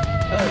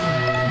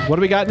 What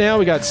do we got now?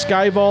 We got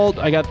Skyvault.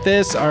 I got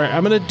this. All right,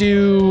 I'm gonna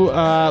do,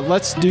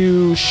 let's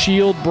do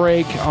shield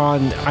break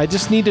on, I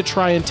just need to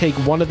try and take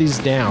one of these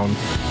down.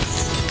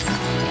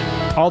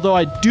 Although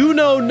I do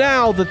know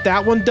now that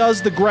that one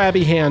does the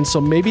grabby hand, so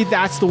maybe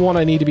that's the one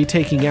I need to be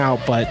taking out,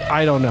 but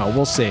I don't know.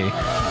 We'll see.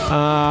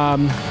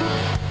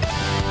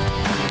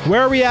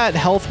 Where are we at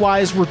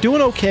health-wise? We're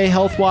doing okay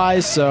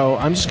health-wise, so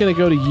I'm just gonna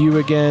go to you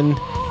again.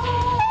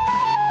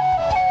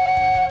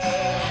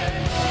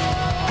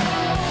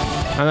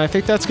 And I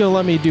think that's going to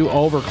let me do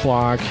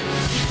overclock.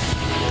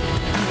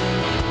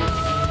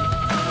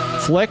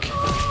 Flick.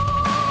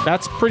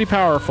 That's pretty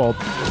powerful.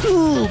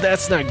 Ooh,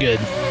 that's not good.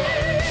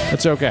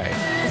 That's okay.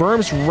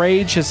 Verm's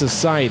rage has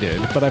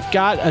subsided, but I've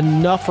got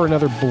enough for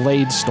another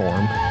Blade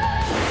Storm.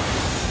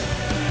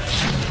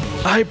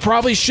 I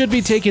probably should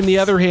be taking the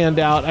other hand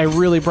out. I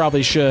really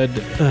probably should.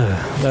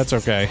 That's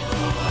okay.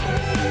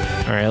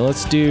 All right,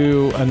 let's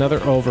do another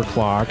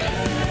overclock.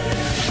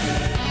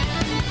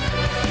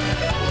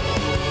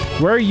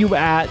 Where are you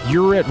at?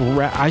 You're at...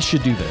 I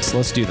should do this.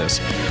 Let's do this.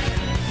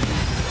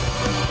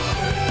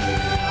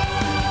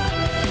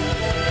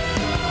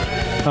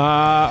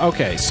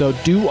 Okay, so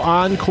do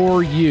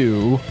Encore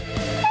you.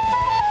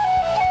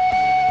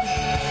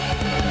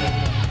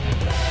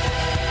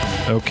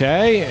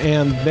 Okay,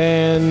 and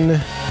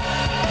then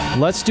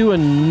let's do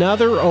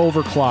another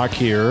overclock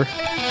here.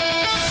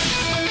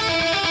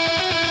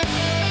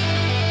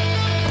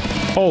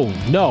 Oh,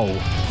 no.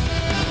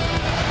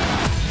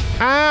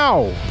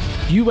 Ow!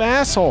 You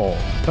asshole.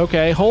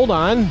 Okay, hold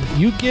on.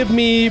 You give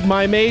me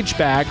my mage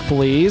back,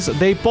 please.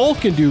 They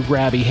both can do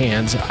grabby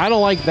hands. I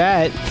don't like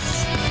that.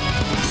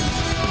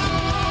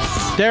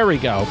 There we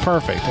go.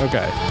 Perfect.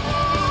 Okay.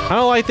 I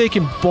don't like they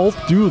can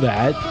both do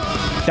that.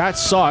 That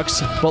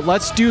sucks. But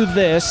let's do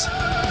this.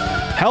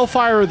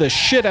 Hellfire the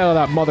shit out of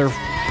that mother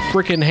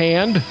frickin'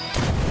 hand.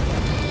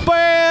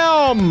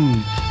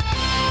 Bam!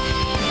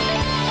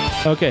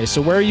 Okay,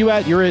 so where are you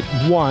at? You're at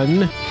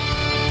 1.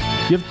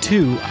 You have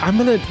 2. I'm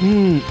gonna...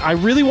 I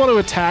really want to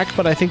attack,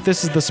 but I think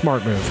this is the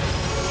smart move.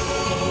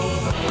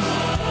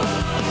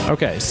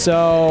 Okay,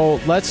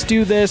 so let's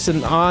do this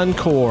and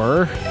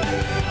Encore.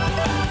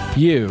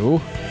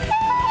 You.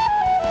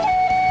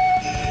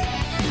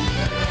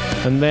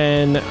 And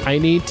then I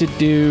need to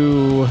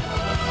do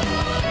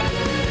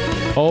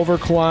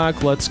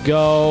overclock. Let's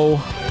go.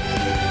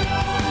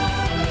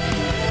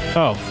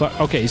 Oh,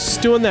 okay. He's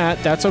doing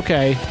that. That's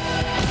okay.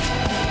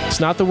 It's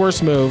not the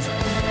worst move.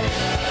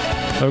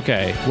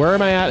 Okay. Where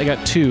am I at? I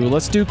got 2.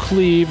 Let's do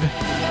cleave.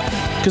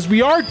 Because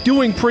we are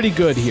doing pretty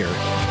good here.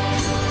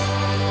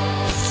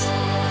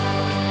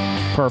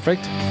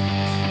 Perfect.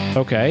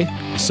 Okay.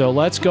 So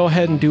let's go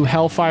ahead and do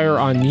Hellfire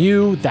on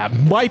you. That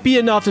might be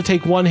enough to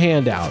take one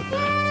hand out.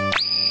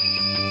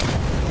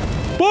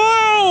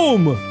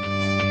 Boom!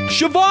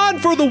 Siobhan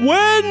for the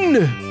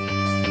win!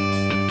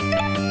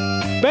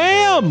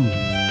 Bam!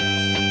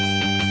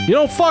 You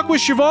don't fuck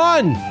with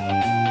Siobhan!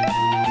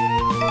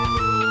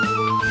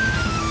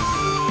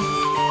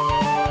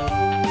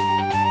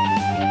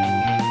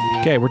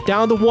 Okay, we're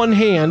down to one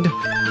hand.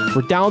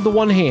 We're down to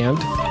one hand.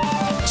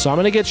 So I'm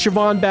gonna get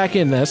Siobhan back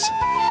in this.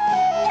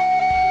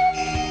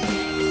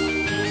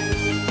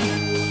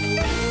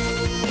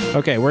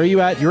 Okay, where are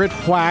you at? You're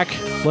at whack.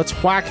 Let's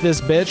whack this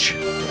bitch.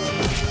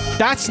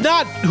 That's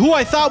not who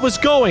I thought was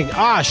going.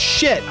 Ah,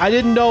 shit. I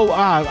didn't know.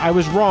 I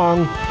was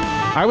wrong.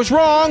 I was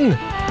wrong.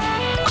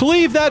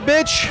 Cleave that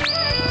bitch.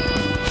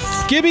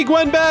 Give me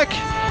Gwen back.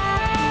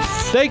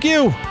 Thank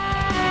you.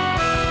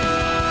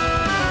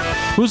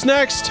 Who's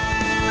next?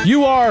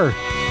 You are.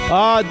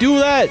 Do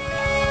that.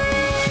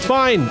 It's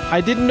fine.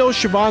 I didn't know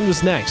Siobhan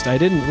was next. I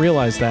didn't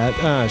realize that.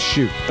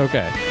 Shoot.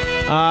 Okay.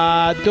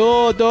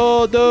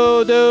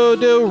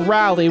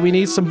 Rally. We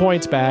need some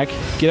points back.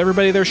 Get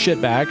everybody their shit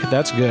back.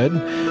 That's good.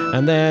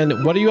 And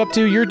then, what are you up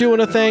to? You're doing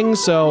a thing.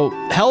 So,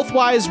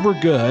 health-wise, we're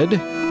good.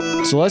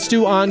 So, let's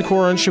do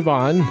Encore on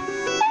Siobhan.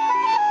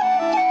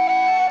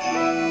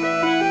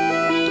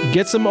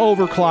 Get some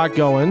overclock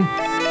going.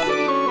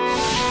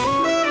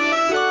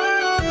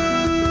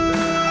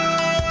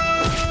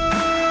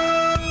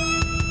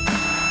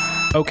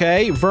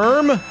 Okay,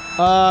 Verm,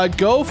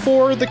 go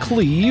for the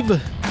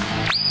cleave.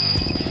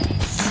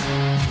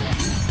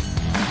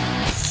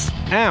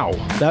 Ow,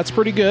 that's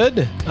pretty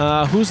good.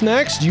 Who's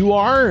next? You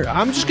are?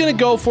 I'm just gonna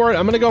go for it.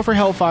 I'm gonna go for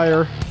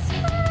Hellfire.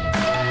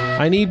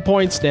 I need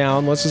points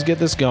down. Let's just get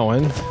this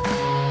going.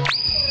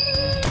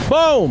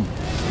 Boom!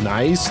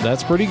 Nice,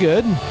 that's pretty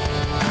good.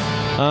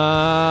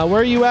 Where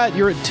are you at?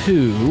 You're at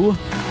 2.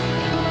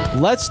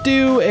 Let's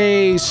do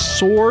a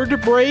sword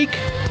break.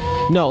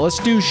 No, let's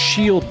do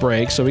shield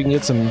break so we can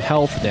get some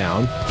health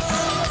down.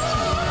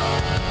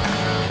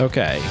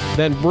 Okay,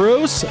 then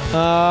Bruce,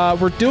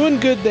 we're doing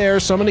good there,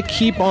 so I'm gonna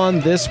keep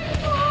on this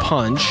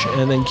punch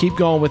and then keep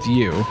going with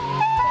you.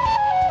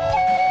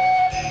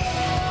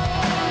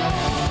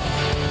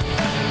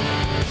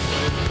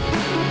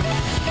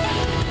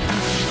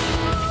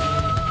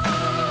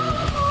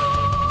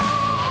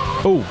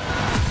 Oh.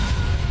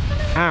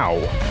 Ow.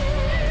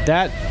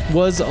 That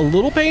was a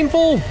little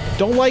painful.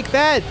 Don't like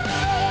that.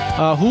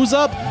 Who's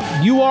up?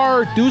 You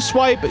are. Do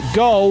swipe.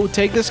 Go.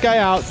 Take this guy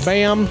out.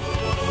 Bam.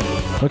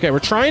 Okay, we're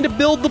trying to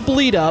build the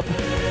bleed up,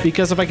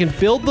 because if I can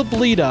build the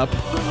bleed up,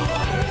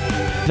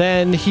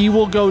 then he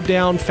will go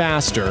down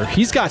faster.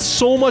 He's got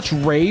so much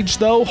rage,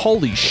 though.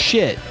 Holy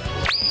shit.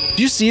 Did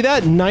you see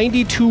that?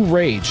 92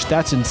 rage.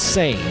 That's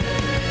insane.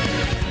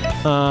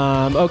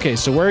 Okay,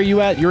 so where are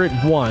you at? You're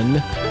at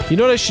 1. You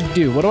know what I should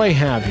do? What do I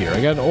have here? I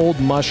got an old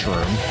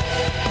mushroom.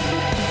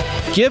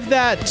 Give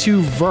that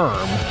to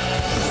Verm.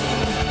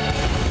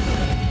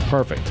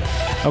 Perfect.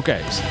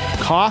 Okay, so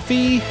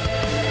coffee.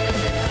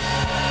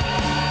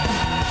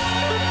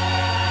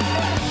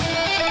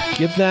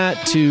 Give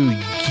that to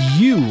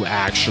you,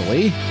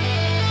 actually.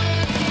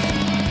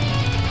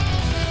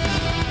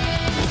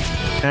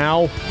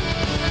 Ow.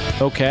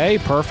 Okay,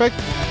 perfect.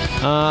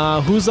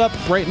 Who's up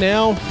right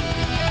now?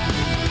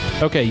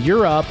 Okay,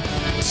 you're up.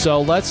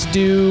 So let's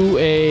do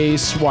a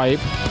swipe.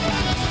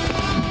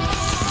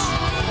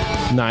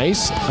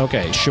 Nice.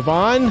 Okay,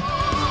 Siobhan.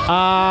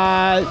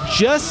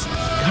 Just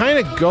kind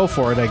of go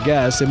for it, I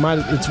guess.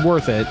 It's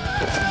worth it.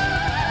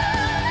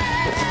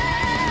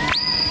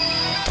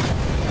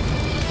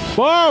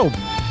 Whoa!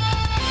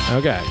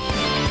 Okay.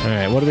 All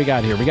right, what do we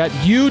got here? We got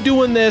you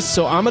doing this,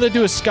 so I'm going to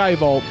do a sky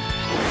vault.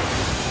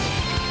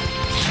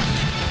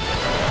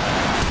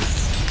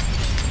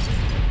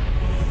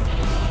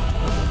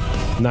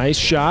 Nice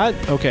shot.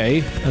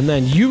 Okay. And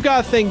then you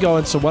got a thing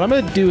going, so what I'm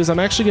going to do is I'm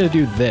actually going to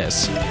do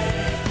this.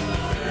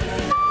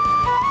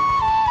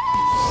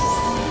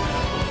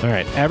 All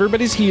right,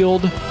 everybody's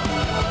healed.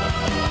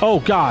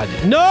 Oh, God.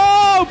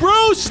 No,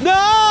 Bruce,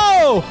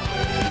 no!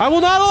 I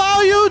will not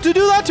allow you to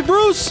do that to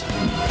Bruce.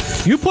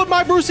 You put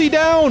my Brucey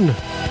down.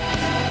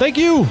 Thank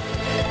you.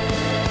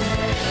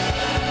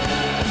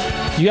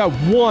 You got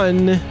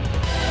one.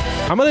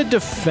 I'm going to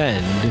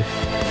defend.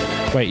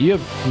 Wait, you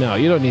have... No,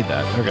 you don't need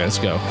that. Okay, let's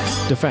go.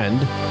 Defend.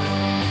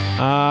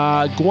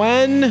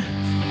 Gwen.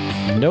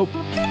 Nope.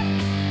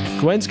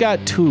 Gwen's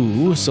got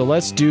 2, so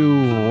let's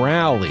do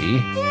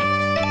rally.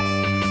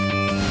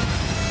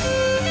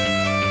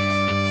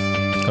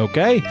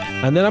 Okay,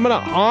 and then I'm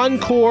gonna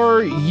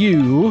encore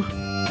you.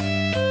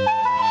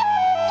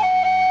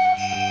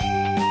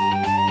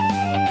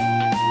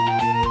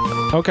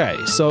 Okay,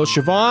 so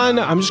Siobhan,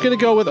 I'm just gonna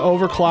go with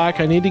overclock.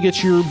 I need to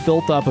get you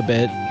built up a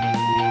bit.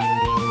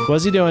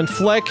 What's he doing?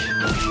 Flick.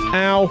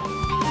 Ow.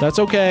 That's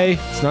okay.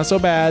 It's not so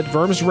bad.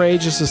 Verm's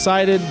Rage is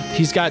decided.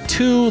 He's got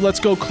 2. Let's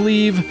go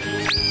cleave.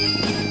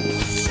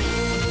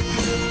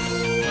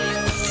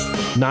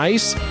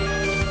 Nice.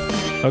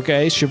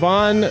 Okay,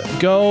 Siobhan,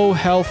 go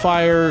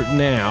Hellfire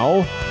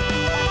now.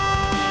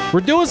 We're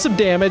doing some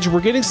damage. We're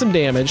getting some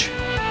damage.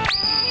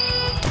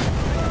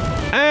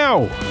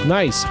 Ow!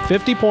 Nice.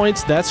 50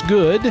 points. That's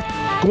good.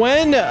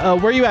 Gwen,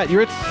 where are you at?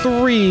 You're at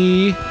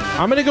 3.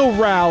 I'm gonna go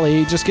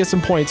rally. Just get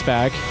some points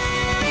back.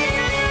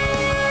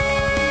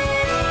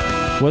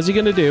 What's he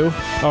gonna do?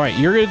 All right,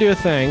 you're gonna do a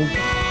thing.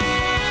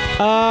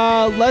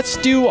 Let's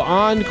do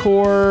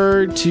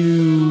encore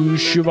to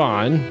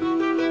Siobhan.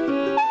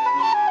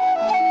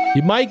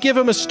 You might give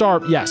him a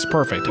star. Yes,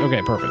 perfect.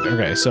 Okay, perfect.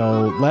 Okay,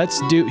 so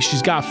let's do...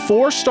 She's got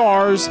 4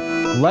 stars.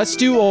 Let's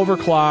do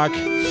overclock.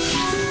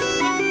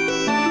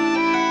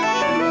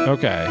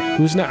 Okay,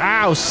 who's now...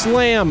 Ow,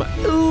 slam.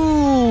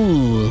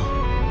 Ooh.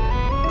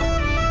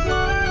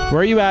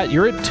 Where are you at?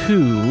 You're at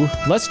 2.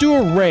 Let's do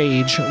a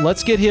rage.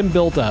 Let's get him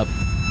built up.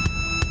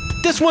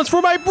 This one's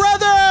for my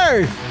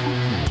brother!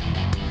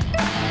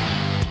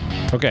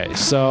 Okay,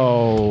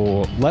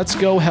 so let's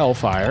go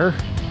Hellfire.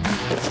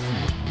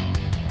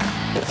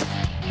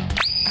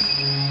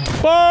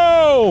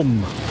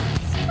 Boom!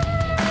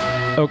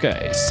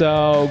 Okay,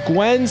 so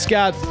Gwen's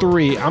got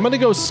 3. I'm gonna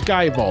go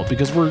Sky Vault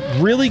because we're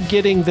really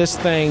getting this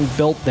thing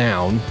built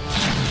down.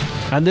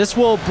 And this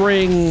will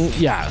bring,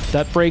 yeah,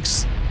 that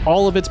breaks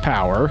all of its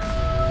power.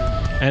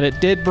 And it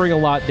did bring a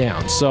lot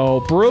down. So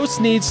Bruce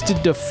needs to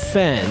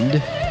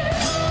defend.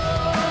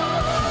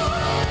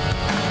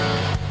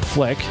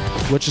 Flick,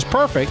 which is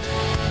perfect.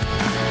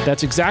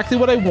 That's exactly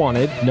what I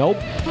wanted. Nope.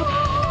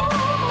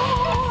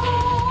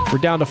 We're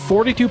down to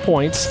 42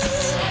 points.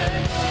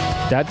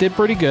 That did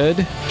pretty good.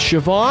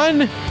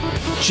 Siobhan,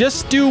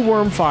 just do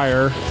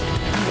Wormfire.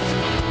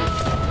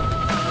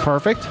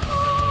 Perfect.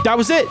 That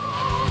was it.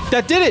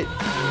 That did it.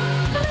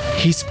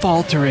 He's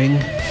faltering.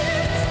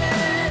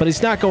 But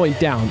he's not going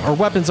down. Our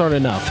weapons aren't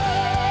enough.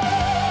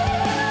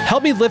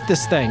 Help me lift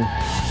this thing.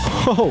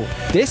 Oh,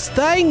 this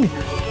thing?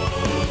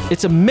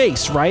 It's a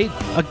mace, right?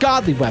 A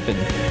godly weapon.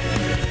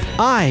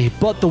 Aye,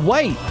 but the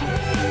weight.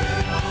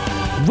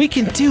 We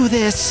can do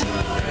this.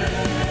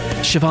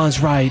 Siobhan's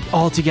right.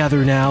 All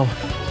together now.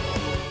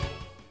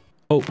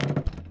 Oh.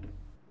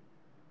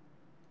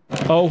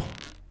 Oh.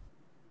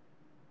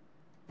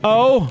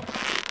 Oh.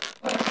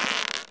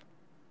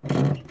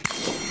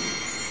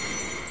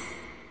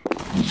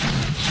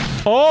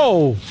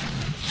 Oh.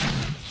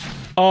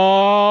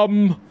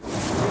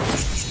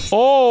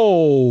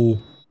 Oh.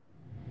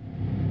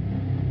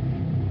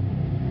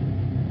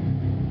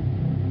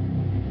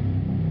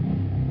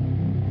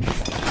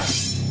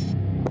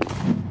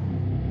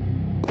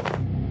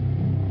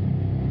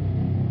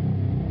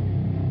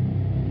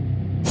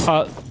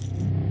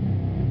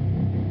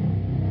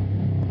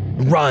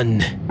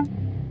 Run.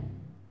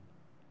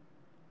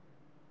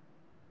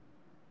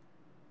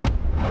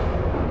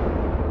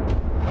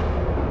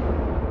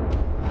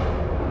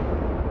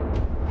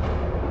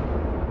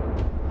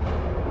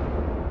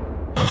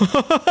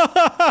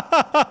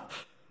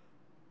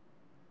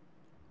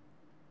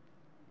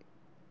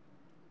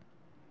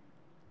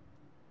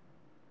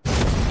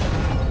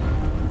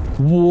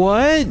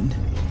 What?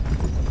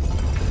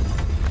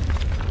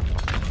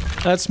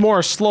 That's more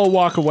a slow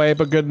walk away,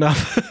 but good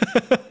enough.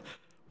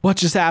 What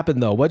just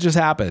happened, though? What just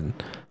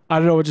happened? I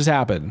don't know what just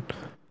happened.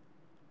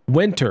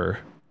 Winter.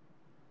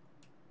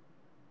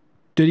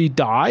 Did he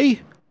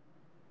die?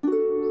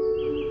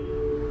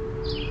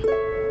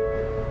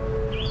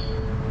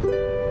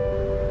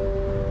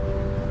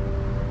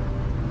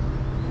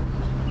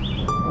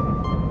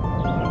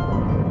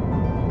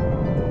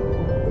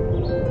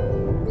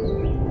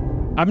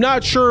 I'm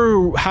not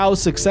sure how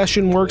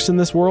succession works in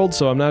this world,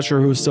 so I'm not sure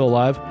who's still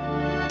alive.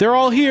 They're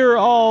all here.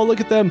 Oh, look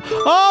at them.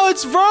 Oh,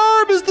 it's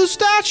Verb is the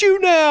statue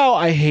now.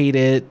 I hate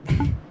it.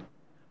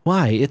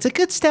 Why? It's a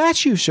good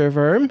statue, Sir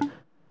Verb.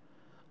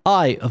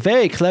 Aye, a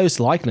very close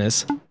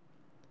likeness.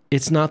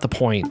 It's not the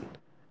point.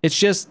 It's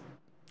just,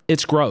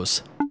 it's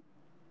gross.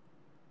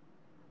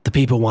 The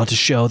people want to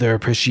show their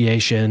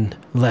appreciation.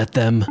 Let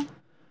them.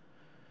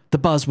 The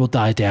buzz will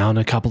die down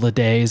in a couple of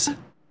days.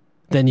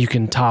 Then you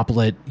can topple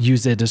it,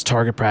 use it as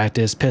target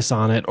practice, piss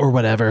on it, or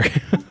whatever.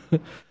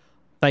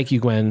 Thank you,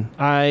 Gwen.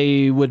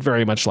 I would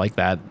very much like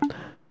that.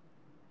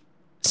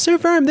 Sir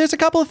Verm, there's a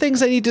couple of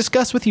things I need to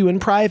discuss with you in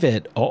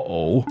private.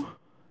 Uh-oh.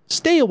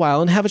 Stay a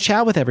while and have a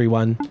chat with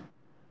everyone.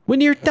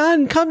 When you're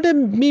done, come to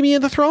meet me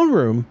in the throne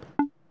room.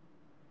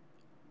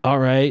 All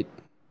right.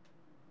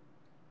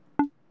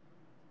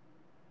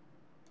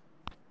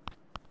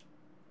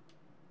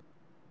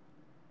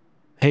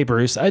 Hey,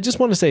 Bruce, I just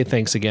want to say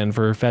thanks again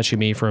for fetching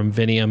me from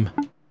Vinium.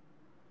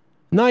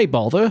 Nay,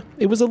 Balder.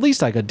 It was the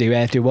least I could do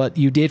after what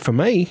you did for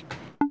me.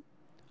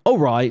 All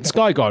right,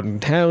 Sky Garden,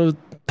 how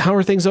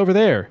are things over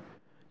there?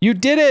 You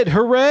did it!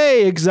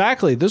 Hooray!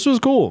 Exactly, this was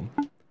cool.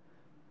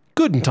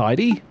 Good and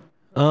tidy.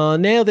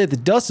 Now that the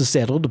dust has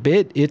settled a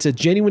bit, it's a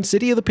genuine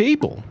city of the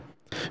people.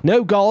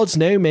 No gods,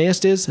 no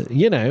masters,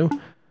 you know.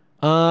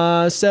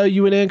 So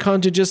you and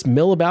Ancon to just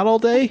mill about all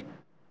day?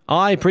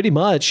 Aye, pretty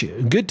much.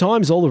 Good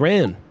times all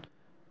around.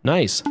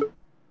 Nice.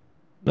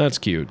 That's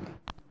cute.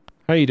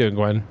 How you doing,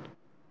 Gwen?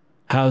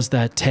 How's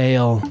that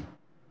tail?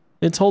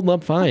 It's holding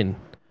up fine.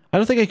 I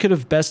don't think I could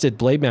have bested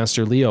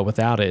Blademaster Leo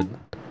without it.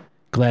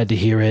 Glad to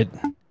hear it.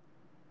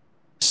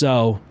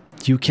 So,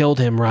 you killed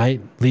him,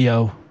 right?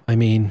 Leo, I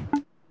mean.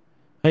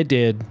 I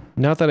did.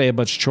 Not that I had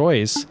much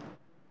choice.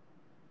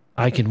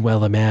 I can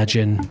well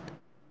imagine.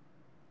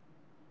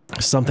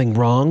 Something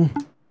wrong?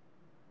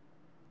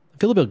 I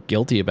feel a bit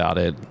guilty about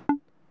it.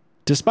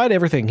 Despite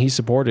everything he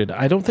supported,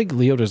 I don't think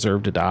Leo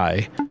deserved to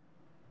die.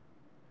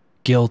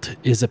 Guilt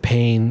is a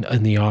pain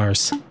in the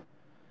arse.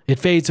 It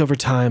fades over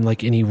time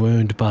like any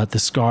wound, but the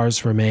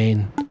scars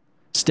remain.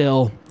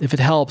 Still, if it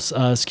helps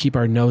us keep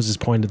our noses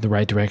pointed in the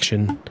right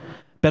direction,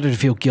 better to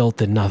feel guilt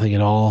than nothing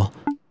at all.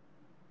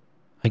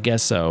 I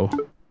guess so.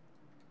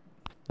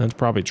 That's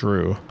probably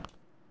true.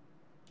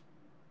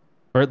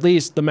 Or at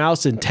least the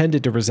mouse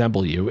intended to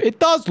resemble you. It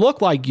does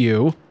look like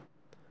you!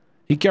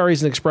 He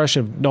carries an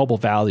expression of noble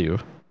value.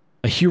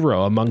 A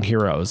hero among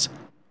heroes.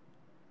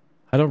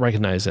 I don't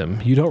recognize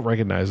him. You don't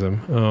recognize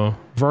him. Oh.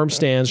 Verm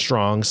stands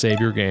strong. Save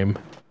your game.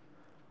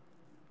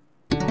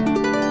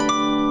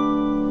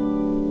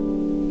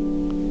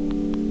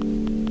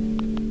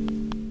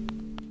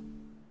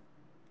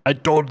 I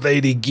told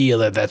Lady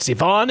Gila that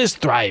Siobhan is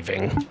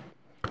thriving.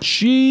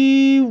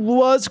 She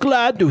was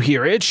glad to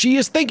hear it. She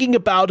is thinking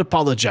about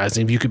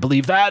apologizing, if you could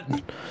believe that.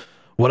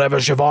 Whatever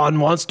Siobhan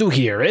wants to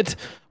hear it,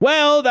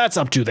 well, that's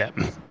up to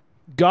them.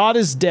 God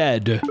is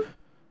dead.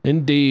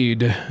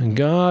 Indeed,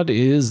 God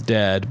is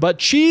dead. But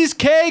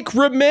Cheesecake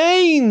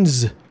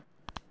remains!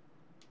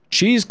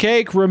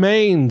 Cheesecake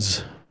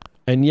remains.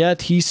 And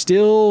yet he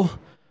still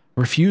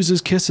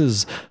refuses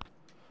kisses.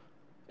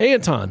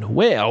 Anton,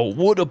 well,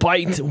 what a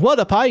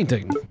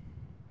painting.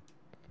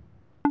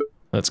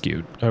 That's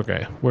cute.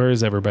 Okay, where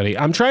is everybody?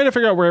 I'm trying to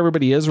figure out where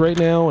everybody is right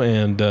now,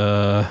 and,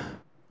 how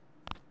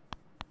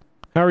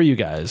are you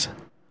guys?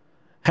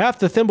 Half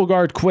the Thimble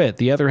Guard quit,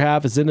 the other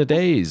half is in a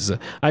daze.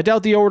 I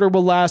doubt the order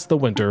will last the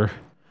winter.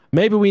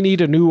 Maybe we need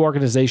a new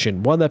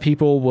organization, one that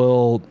people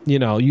will, you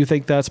know, you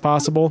think that's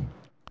possible?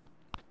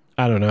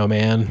 I don't know,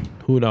 man.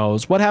 Who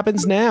knows? What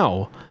happens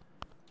now?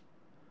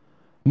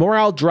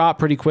 Morale dropped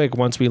pretty quick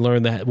once we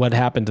learned that what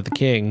happened to the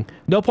king.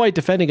 No point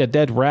defending a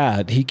dead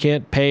rat. He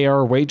can't pay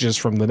our wages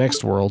from the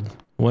next world.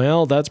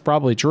 Well, that's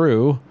probably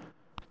true.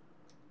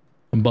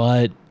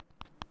 But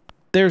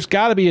there's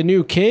got to be a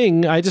new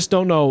king. I just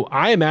don't know.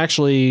 I am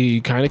actually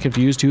kind of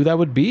confused who that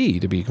would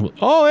be.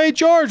 Oh, hey,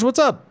 George, what's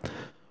up?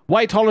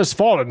 Whitehall has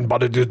fallen,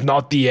 but it is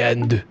not the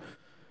end.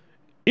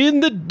 In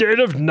the dead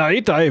of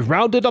night, I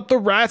rounded up the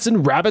rats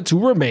and rabbits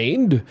who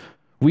remained.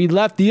 We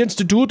left the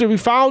Institute and we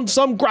found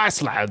some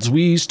grasslands.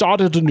 We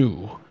started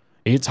anew.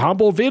 Its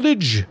humble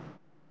village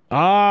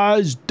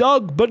is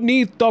dug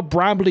beneath the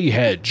brambly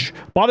hedge,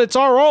 but it's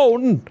our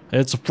own.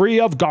 It's free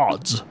of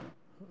gods.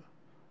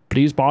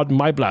 Please pardon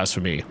my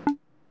blasphemy.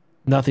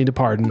 Nothing to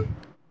pardon.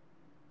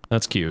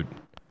 That's cute.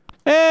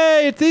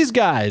 Hey, it's these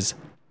guys.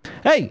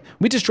 Hey,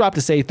 we just dropped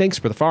to say thanks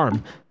for the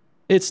farm.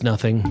 It's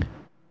nothing.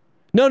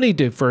 No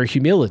need for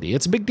humility.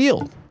 It's a big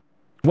deal.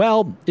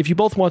 Well, if you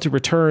both want to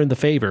return the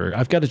favor,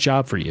 I've got a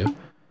job for you.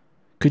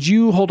 Could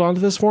you hold on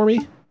to this for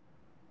me?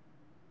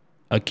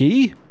 A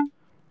key?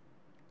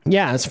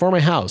 Yeah, it's for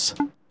my house.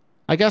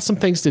 I got some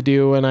things to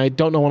do, and I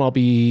don't know when I'll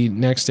be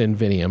next in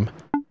Vinium.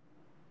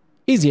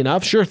 Easy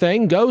enough. Sure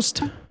thing,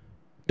 Ghost.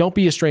 Don't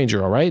be a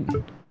stranger, all right?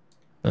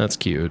 That's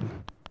cute.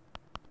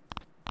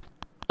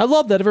 I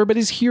love that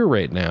everybody's here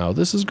right now.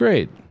 This is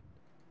great.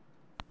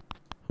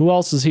 Who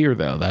else is here,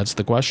 though? That's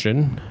the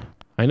question.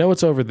 I know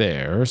it's over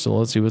there, so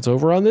let's see what's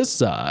over on this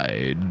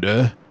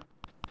side.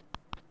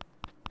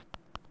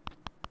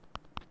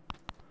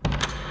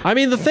 I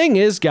mean, the thing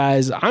is,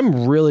 guys,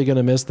 I'm really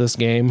gonna miss this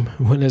game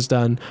when it's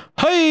done.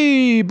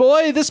 Hey,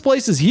 boy, this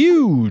place is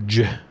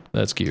huge.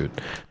 That's cute.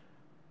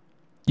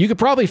 You could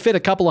probably fit a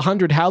couple of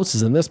 100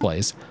 houses in this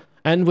place.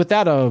 And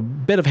without a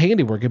bit of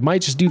handiwork, it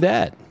might just do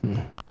that.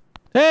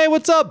 Hey,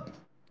 what's up?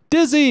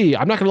 Dizzy.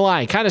 I'm not gonna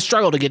lie, kind of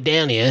struggle to get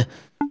down here.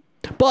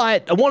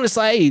 But I want to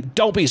say,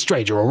 don't be a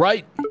stranger, all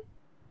right?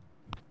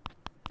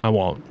 I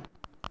won't.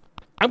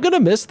 I'm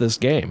gonna miss this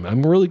game.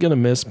 I'm really gonna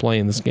miss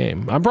playing this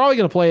game. I'm probably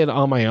gonna play it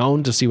on my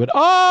own to see what.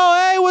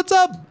 Oh, hey, what's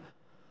up?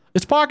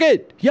 It's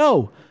Pocket.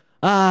 Yo,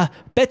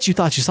 bet you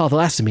thought you saw the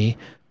last of me.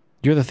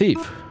 You're the thief.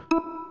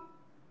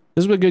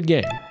 This is a good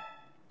game.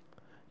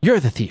 You're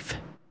the thief.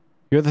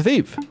 You're the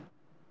thief.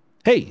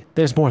 Hey,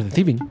 there's more than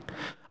thieving.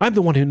 I'm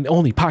the one who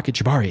only Pocket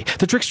Jabari,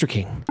 the trickster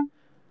king.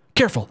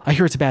 Careful, I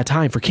hear it's a bad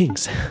time for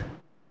kings.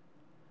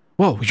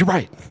 Whoa, you're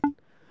right.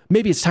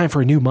 Maybe it's time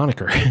for a new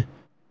moniker.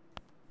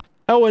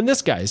 Oh, and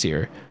this guy's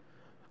here.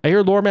 I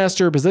hear Lore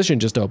Master position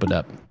just opened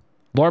up.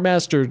 Lore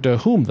Master to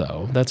whom,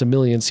 though? That's a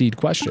million seed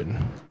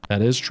question.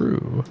 That is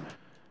true.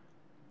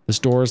 This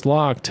door is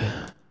locked.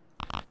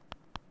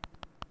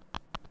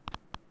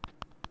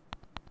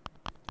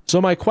 So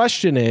my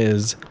question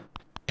is,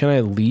 can I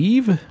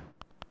leave?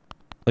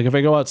 Like if I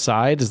go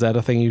outside, is that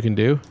a thing you can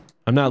do?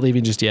 I'm not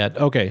leaving just yet.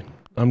 Okay,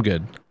 I'm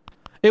good.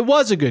 It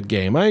was a good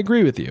game. I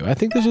agree with you. I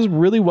think this was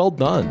really well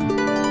done.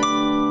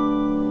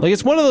 Like,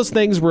 it's one of those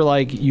things where,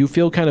 like, you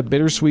feel kind of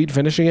bittersweet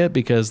finishing it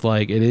because,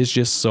 like, it is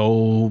just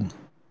so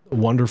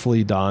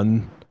wonderfully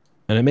done.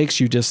 And it makes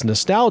you just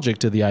nostalgic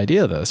to the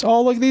idea of this.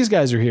 Oh, look, these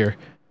guys are here.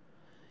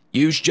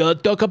 You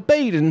should duck a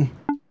baiting.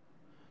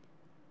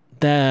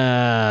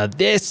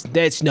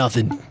 That's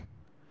nothing.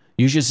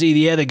 You should see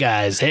the other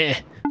guys,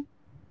 eh?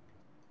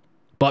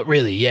 But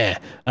really, yeah,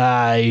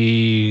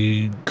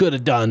 I could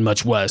have done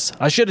much worse.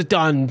 I should have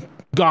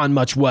gone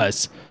much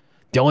worse.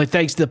 The only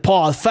thanks to the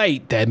paw of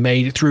fate that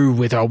made it through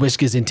with our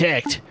whiskers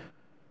intact.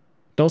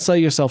 Don't sell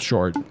yourself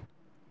short.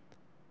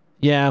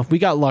 Yeah, we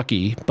got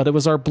lucky, but it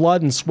was our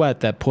blood and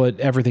sweat that put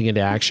everything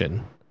into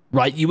action.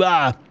 Right you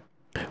are.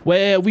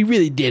 Well, we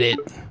really did it.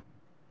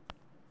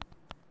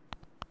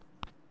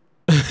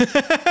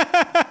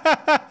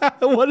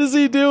 What is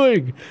he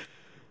doing?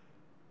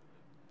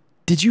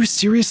 Did you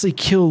seriously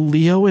kill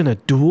Leo in a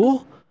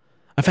duel?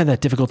 I find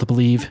that difficult to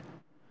believe.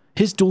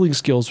 His dueling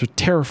skills were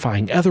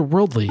terrifying,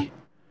 otherworldly.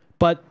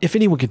 But if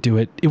anyone could do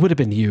it, it would have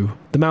been you,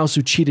 the mouse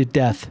who cheated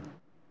death.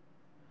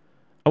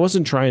 I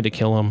wasn't trying to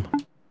kill him.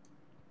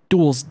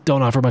 Duels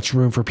don't offer much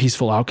room for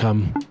peaceful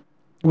outcome.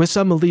 With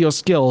some of Leo's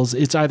skills,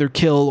 it's either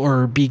kill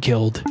or be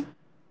killed.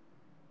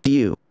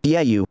 You,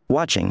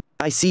 watching.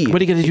 I see you.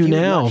 What are you gonna do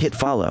now? Hit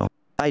follow.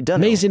 I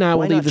done. Maisie and I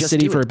will leave the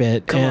city for a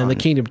bit, and the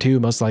kingdom too,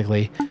 most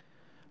likely.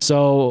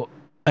 So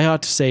I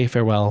ought to say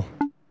farewell.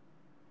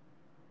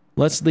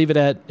 Let's leave it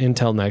at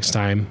until next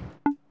time.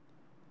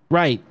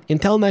 Right,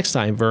 until next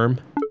time, Verm.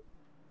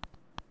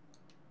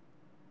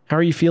 How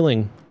are you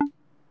feeling?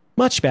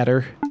 Much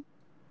better.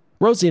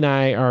 Rosie and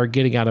I are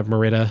getting out of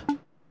Merida.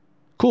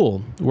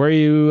 Cool. Where are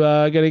you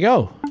gonna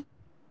go?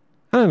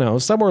 I don't know,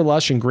 somewhere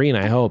lush and green,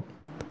 I hope.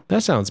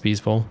 That sounds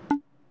peaceful.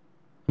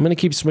 I'm gonna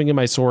keep swinging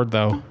my sword,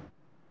 though.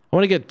 I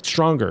want to get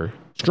stronger.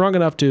 Strong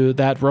enough to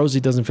that Rosie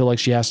doesn't feel like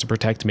she has to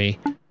protect me.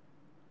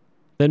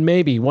 Then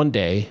maybe, one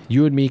day,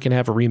 you and me can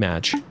have a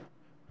rematch.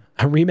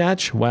 A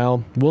rematch?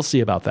 Well, we'll see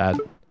about that.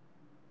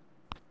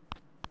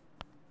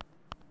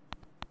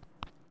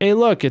 Hey,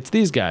 look, it's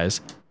these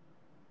guys.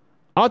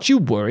 Aren't you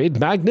worried,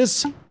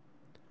 Magnus?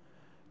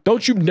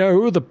 Don't you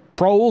know the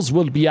proles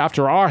will be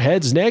after our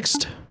heads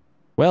next?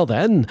 Well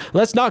then,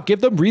 let's not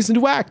give them reason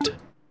to act.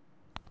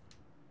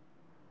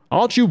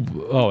 Aren't you...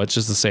 Oh, it's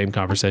just the same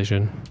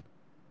conversation.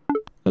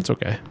 That's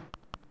okay.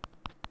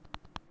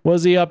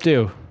 What's he up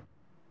to?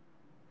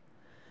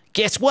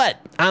 Guess what?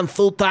 I'm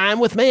full-time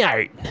with my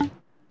art.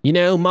 You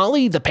know,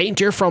 Molly, the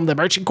painter from the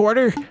Merchant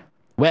Quarter?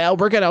 Well,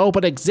 we're gonna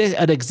open an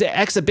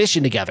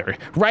exhibition together,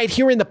 right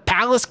here in the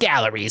Palace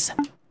Galleries.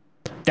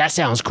 That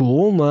sounds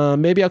cool.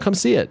 Maybe I'll come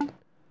see it.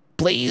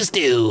 Please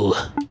do.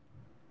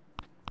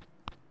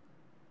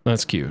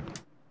 That's cute.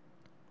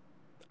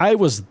 I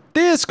was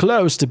this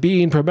close to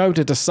being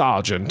promoted to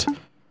sergeant,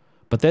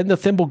 but then the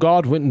Thimble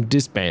God went and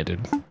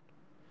disbanded.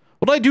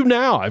 What do I do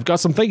now? I've got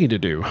some thinking to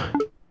do.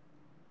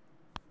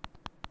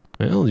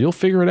 Well, you'll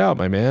figure it out,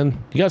 my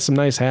man. You got some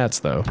nice hats,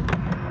 though.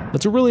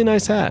 That's a really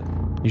nice hat.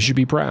 You should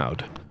be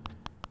proud.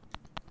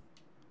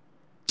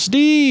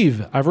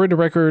 Steve! I've written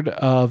a record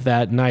of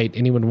that night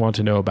anyone want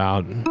to know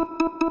about.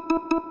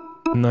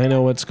 And I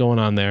know what's going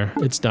on there.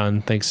 It's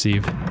done. Thanks,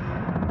 Steve.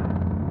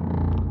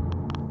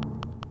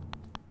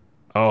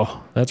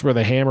 Oh, that's where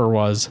the hammer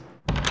was.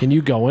 Can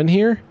you go in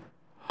here?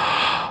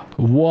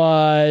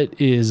 What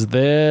is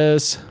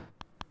this?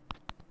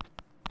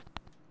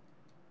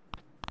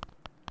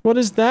 What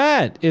is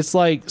that? It's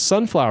like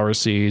sunflower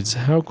seeds.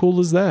 How cool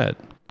is that?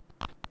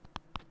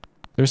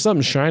 There's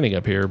something shining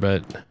up here,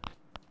 but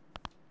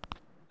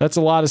that's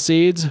a lot of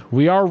seeds.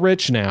 We are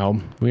rich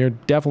now. We are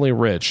definitely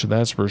rich,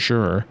 that's for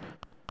sure.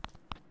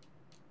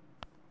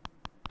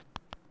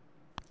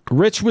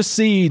 Rich with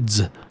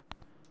seeds.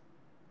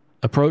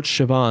 Approach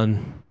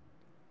Siobhan.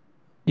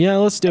 Yeah,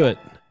 let's do it.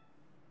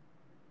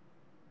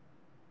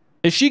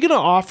 Is she gonna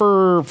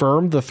offer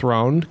Verm the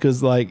throne?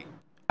 Because, like,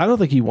 I don't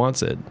think he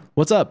wants it.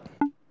 What's up?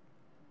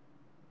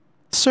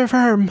 Sir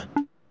Verm.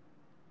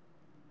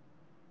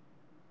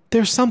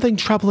 There's something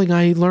troubling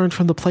I learned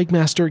from the Plague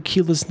Master at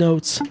Keela's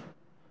notes.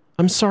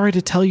 I'm sorry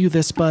to tell you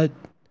this, but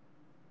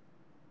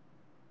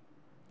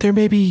there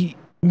may be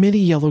many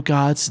yellow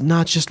gods,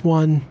 not just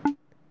one.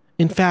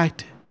 In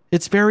fact,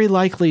 it's very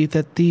likely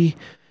that the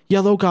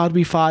yellow god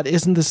we fought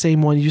isn't the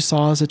same one you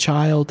saw as a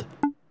child.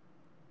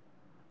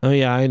 Oh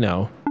yeah, I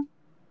know.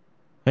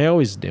 I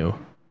always knew.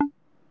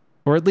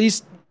 Or at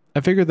least,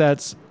 I figured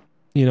that's,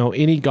 you know,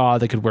 any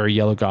god that could wear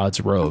yellow god's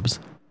robes.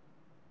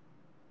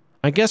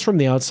 I guess from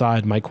the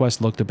outside, my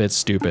quest looked a bit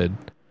stupid,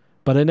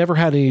 but I never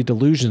had any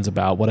delusions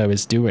about what I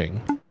was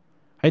doing.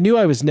 I knew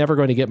I was never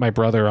going to get my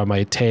brother on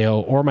my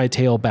tail or my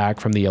tail back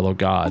from the yellow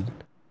god.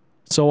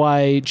 So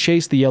I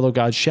chased the yellow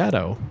god's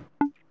shadow.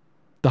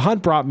 The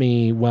hunt brought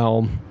me,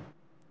 well,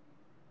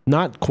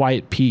 not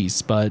quite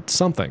peace, but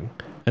something.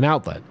 An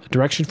outlet, a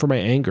direction for my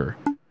anger.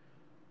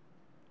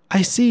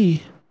 I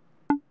see.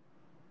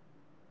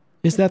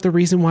 Is that the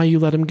reason why you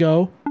let him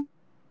go? What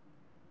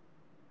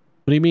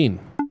do you mean?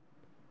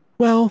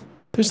 Well,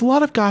 there's a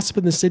lot of gossip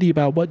in the city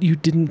about what you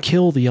didn't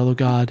kill the yellow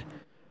god.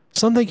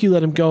 Some think you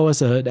let him go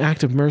as an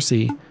act of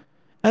mercy.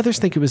 Others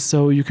think it was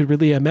so you could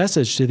relay a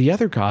message to the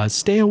other gods,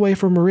 stay away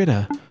from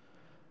Merida.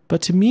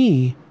 But to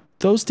me,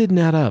 those didn't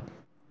add up.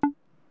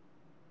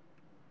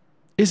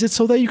 Is it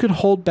so that you could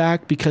hold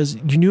back because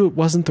you knew it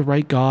wasn't the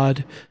right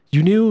god?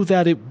 You knew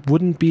that it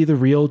wouldn't be the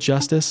real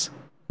justice?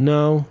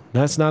 No,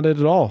 that's not it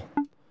at all.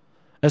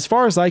 As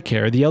far as I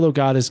care, the yellow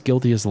god is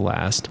guilty as the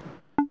last.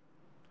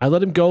 I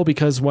let him go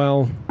because,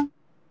 well,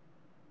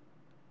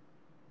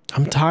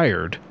 I'm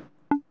tired.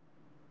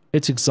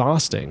 It's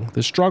exhausting.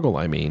 The struggle,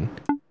 I mean.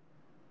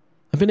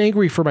 I've been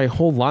angry for my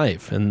whole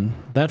life, and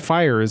that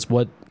fire is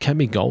what kept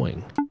me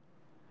going.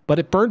 But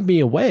it burned me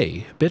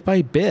away, bit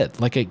by bit,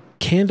 like a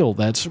candle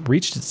that's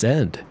reached its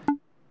end.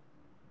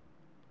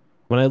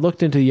 When I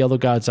looked into the yellow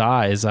god's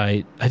eyes,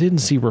 I didn't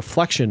see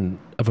reflection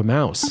of a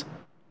mouse.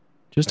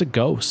 Just a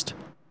ghost.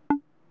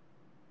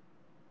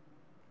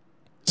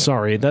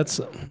 Sorry,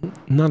 that's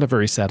not a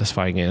very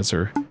satisfying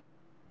answer.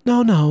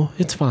 No,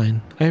 it's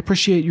fine. I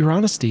appreciate your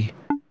honesty.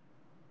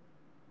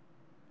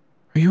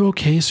 Are you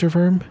okay, Sir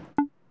Verm?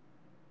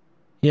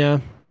 Yeah,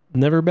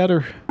 never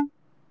better.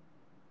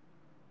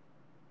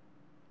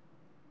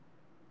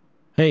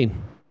 Hey,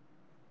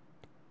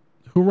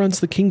 who runs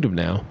the kingdom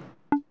now?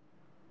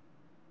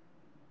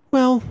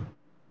 Well,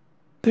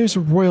 there's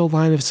a royal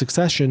line of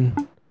succession.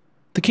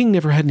 The king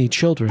never had any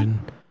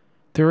children.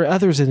 There are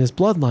others in his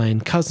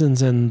bloodline,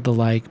 cousins and the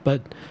like,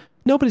 but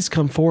nobody's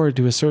come forward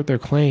to assert their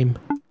claim.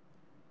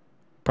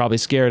 Probably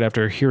scared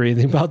after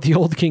hearing about the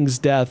old king's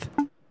death.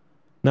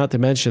 Not to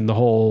mention the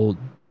whole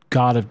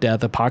god of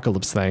death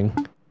apocalypse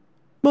thing.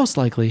 Most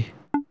likely.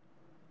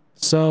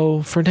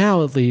 So, for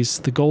now at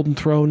least, the golden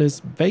throne is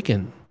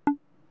vacant.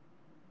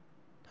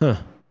 Huh.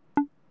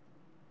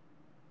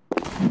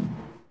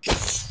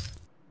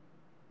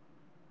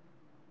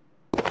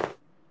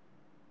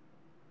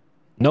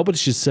 Nobody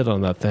should sit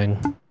on that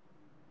thing.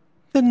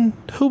 Then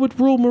who would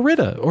rule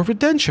Merida, or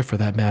Videntia for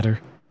that matter?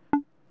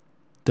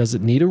 Does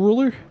it need a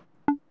ruler?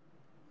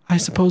 I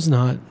suppose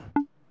not.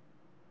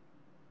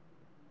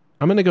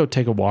 I'm gonna go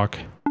take a walk.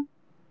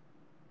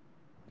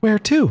 Where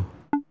to?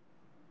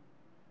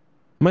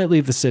 Might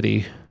leave the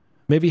city.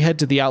 Maybe head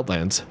to the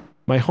Outlands.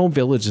 My home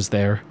village is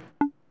there.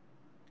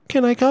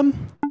 Can I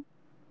come?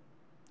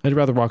 I'd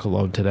rather walk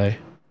alone today.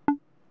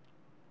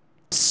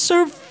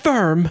 Sir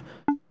Verm!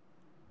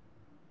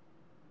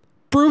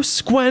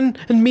 Bruce, Gwen,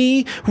 and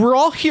me, we're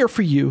all here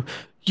for you.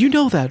 You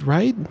know that,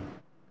 right?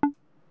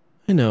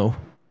 I know.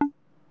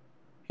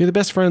 You're the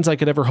best friends I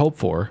could ever hope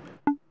for.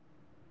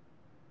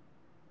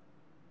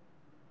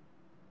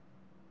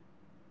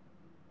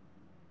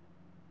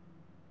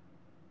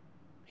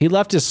 He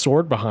left his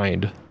sword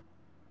behind.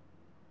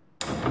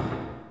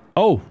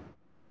 Oh.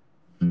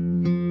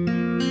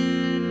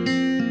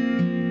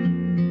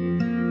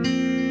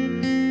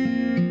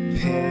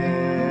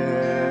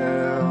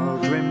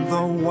 Pilgrim,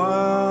 the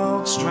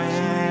world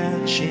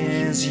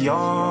stretches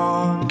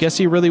yon. I guess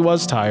he really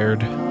was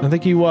tired. I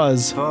think he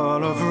was.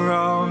 Full of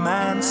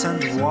romance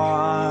and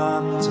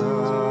wonder.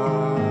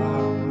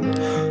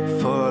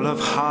 Full of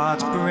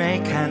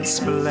heartbreak and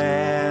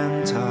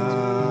splendor.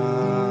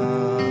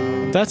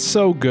 That's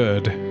so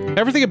good.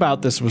 Everything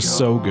about this was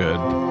so good.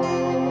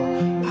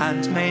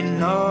 And may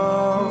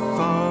no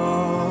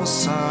foe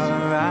close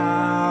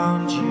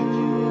around you.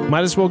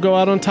 Might as well go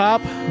out on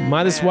top.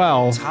 Might as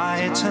well.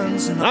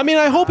 I mean,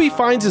 I hope he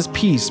finds his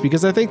peace,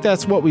 because I think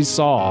that's what we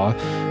saw,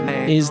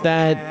 is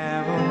that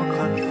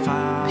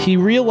he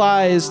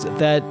realized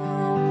that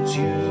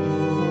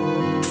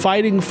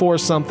fighting for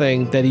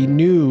something that he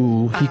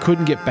knew he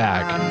couldn't get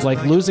back,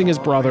 like losing his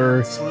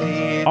brother,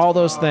 all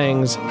those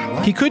things,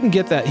 he couldn't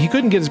get that. He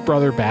couldn't get his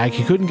brother back.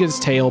 He couldn't get his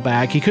tail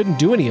back. He couldn't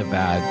do any of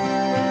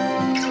that.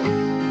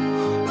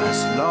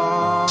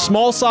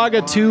 Small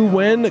Saga 2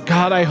 win.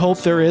 God, I hope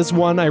there is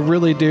one. I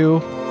really do.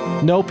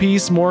 No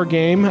peace, more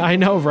game. I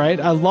know, right?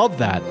 I love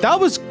that. That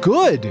was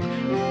good.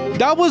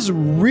 That was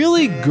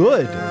really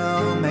good.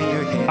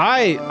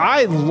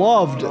 I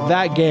loved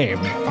that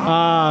game.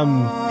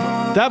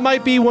 That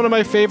might be one of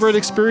my favorite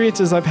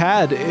experiences I've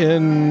had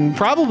in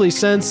probably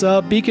since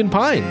Beacon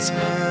Pines.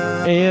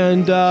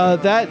 And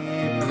that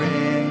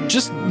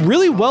just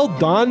really well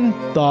done.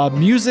 The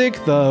music,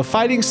 the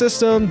fighting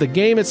system, the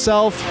game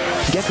itself.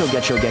 Gecko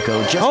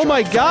just oh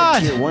my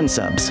god! Tier 1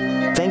 subs.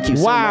 Thank you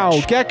so wow,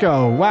 much.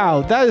 Gecko.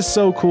 Wow, that is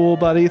so cool,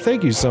 buddy.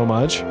 Thank you so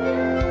much.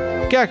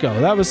 Gecko,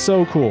 that was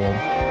so cool.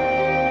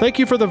 Thank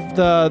you for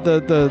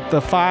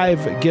the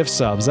 5 gift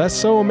subs. That's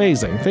so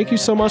amazing. Thank you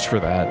so much for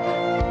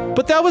that.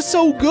 But that was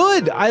so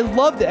good. I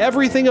loved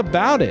everything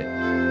about it.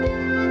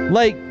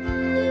 Like,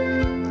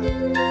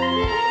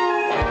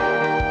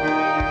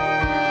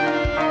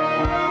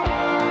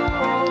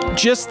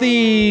 just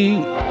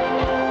the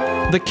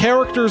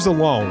characters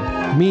alone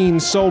mean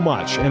so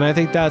much, and I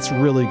think that's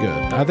really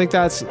good. I think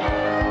that's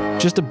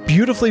just a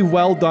beautifully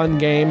well done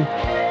game,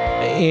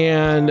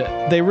 and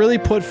they really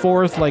put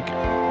forth like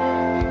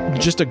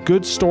just a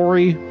good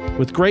story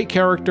with great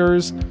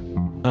characters,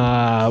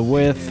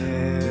 with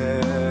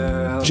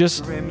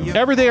just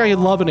everything I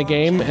love in a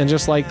game, and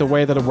just like the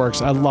way that it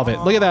works. I love it.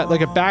 Look at that,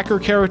 like a backer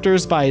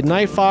characters by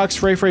Night Fox,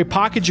 Frey,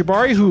 Pocket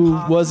Jabari, who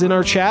was in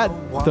our chat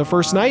the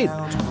first night.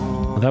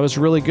 That was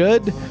really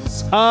good.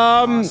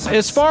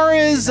 As far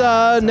as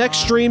next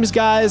streams,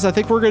 guys, I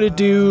think we're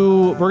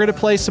gonna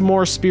play some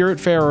more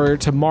Spiritfarer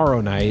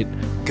tomorrow night.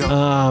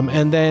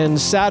 And then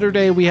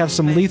Saturday we have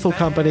some Lethal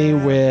Company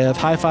with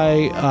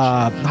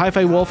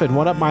Hi-Fi Wolf and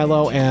One Up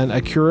Milo and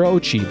Akira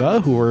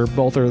Ochiba, who were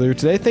both earlier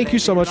today. Thank you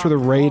so much for the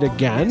raid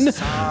again.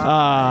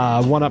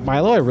 One Up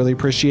Milo, I really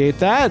appreciate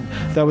that.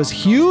 That was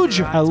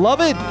huge. I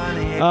love it.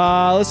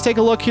 Let's take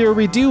a look here.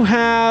 We do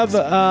have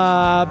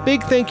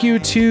big thank you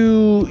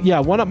to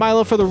One Up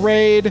Milo for the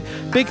raid.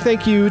 Big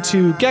thank you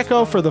to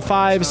Gecko for the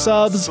 5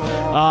 subs.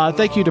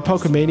 Thank you to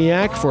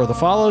Pokemaniac for the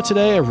follow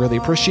today. I really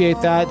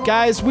appreciate that.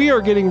 Guys, we are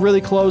getting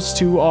really close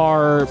to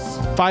our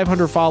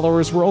 500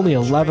 followers. We're only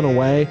 11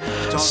 away.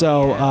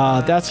 So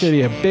that's going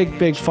to be a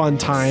big fun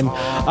time.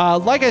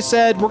 Like I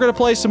said, we're going to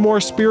play some more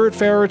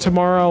Spiritfarer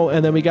tomorrow,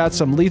 and then we got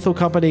some Lethal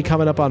Company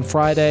coming up on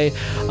Friday.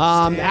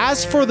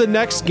 As for the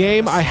next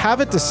game, I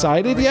haven't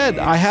decided yet.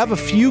 I have a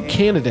few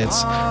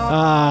candidates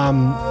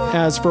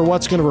as for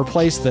what's going to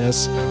replace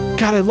this.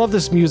 God, I love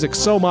this music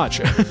so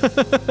much.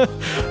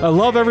 I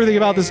love everything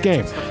about this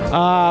game.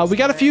 We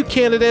got a few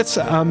candidates,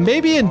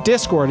 maybe in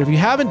Discord. If you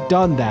haven't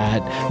done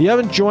that, you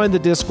haven't joined the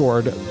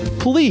Discord,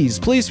 please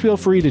feel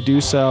free to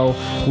do so.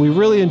 We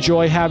really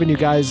enjoy having you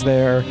guys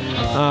there.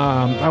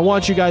 I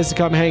want you guys to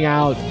come hang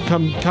out,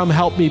 come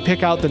help me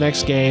pick out the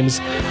next games.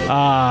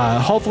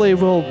 Hopefully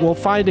we'll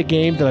find a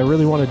game that I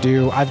really want to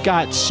do. I've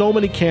got so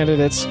many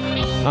candidates,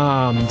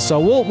 so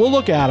we'll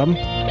look at them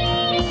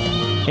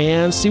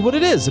and see what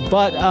it is.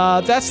 But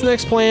that's the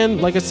next plan.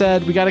 Like I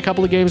said, we got a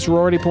couple of games we're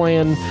already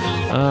playing,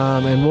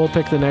 and we'll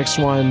pick the next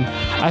one.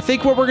 I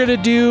think what we're going to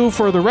do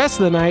for the rest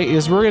of the night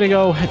is we're going to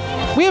go...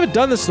 We haven't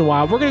done this in a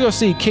while. We're going to go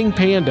see King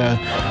Panda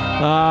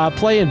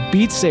playing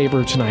Beat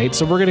Saber tonight.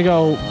 So we're going to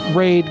go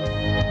raid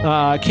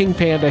King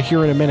Panda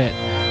here in a minute.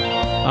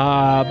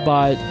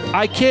 But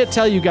I can't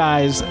tell you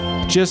guys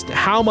just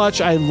how much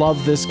I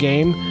love this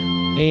game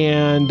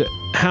and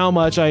how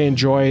much I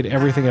enjoyed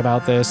everything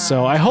about this.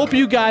 So I hope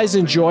you guys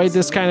enjoyed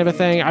this kind of a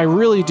thing. I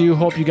really do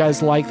hope you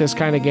guys like this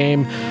kind of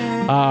game,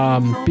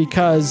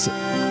 because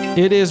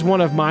it is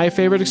one of my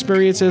favorite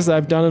experiences that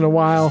I've done in a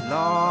while.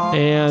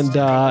 And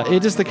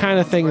it is the kind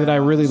of thing that I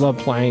really love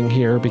playing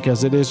here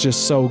because it is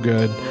just so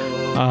good.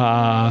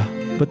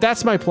 But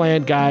that's my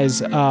plan,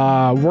 guys.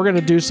 We're going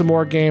to do some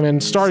more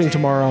gaming starting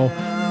tomorrow.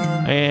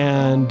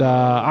 And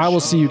I will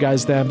see you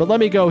guys then. But let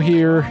me go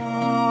here.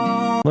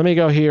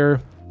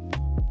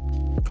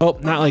 Oh,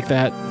 not like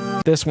that.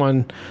 This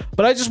one.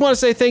 But I just want to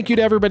say thank you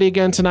to everybody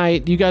again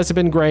tonight. You guys have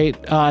been great.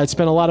 It's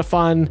been a lot of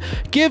fun.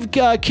 Give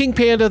King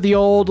Panda the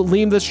old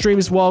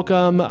TheLeemThatStreams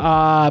welcome.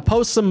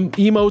 Post some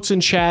emotes in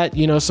chat,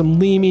 you know, some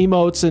Leem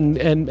emotes,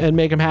 and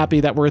make them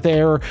happy that we're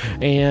there.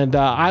 And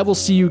I will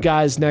see you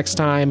guys next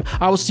time.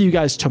 I will see you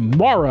guys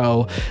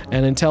tomorrow.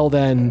 And until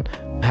then,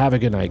 have a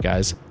good night,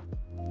 guys.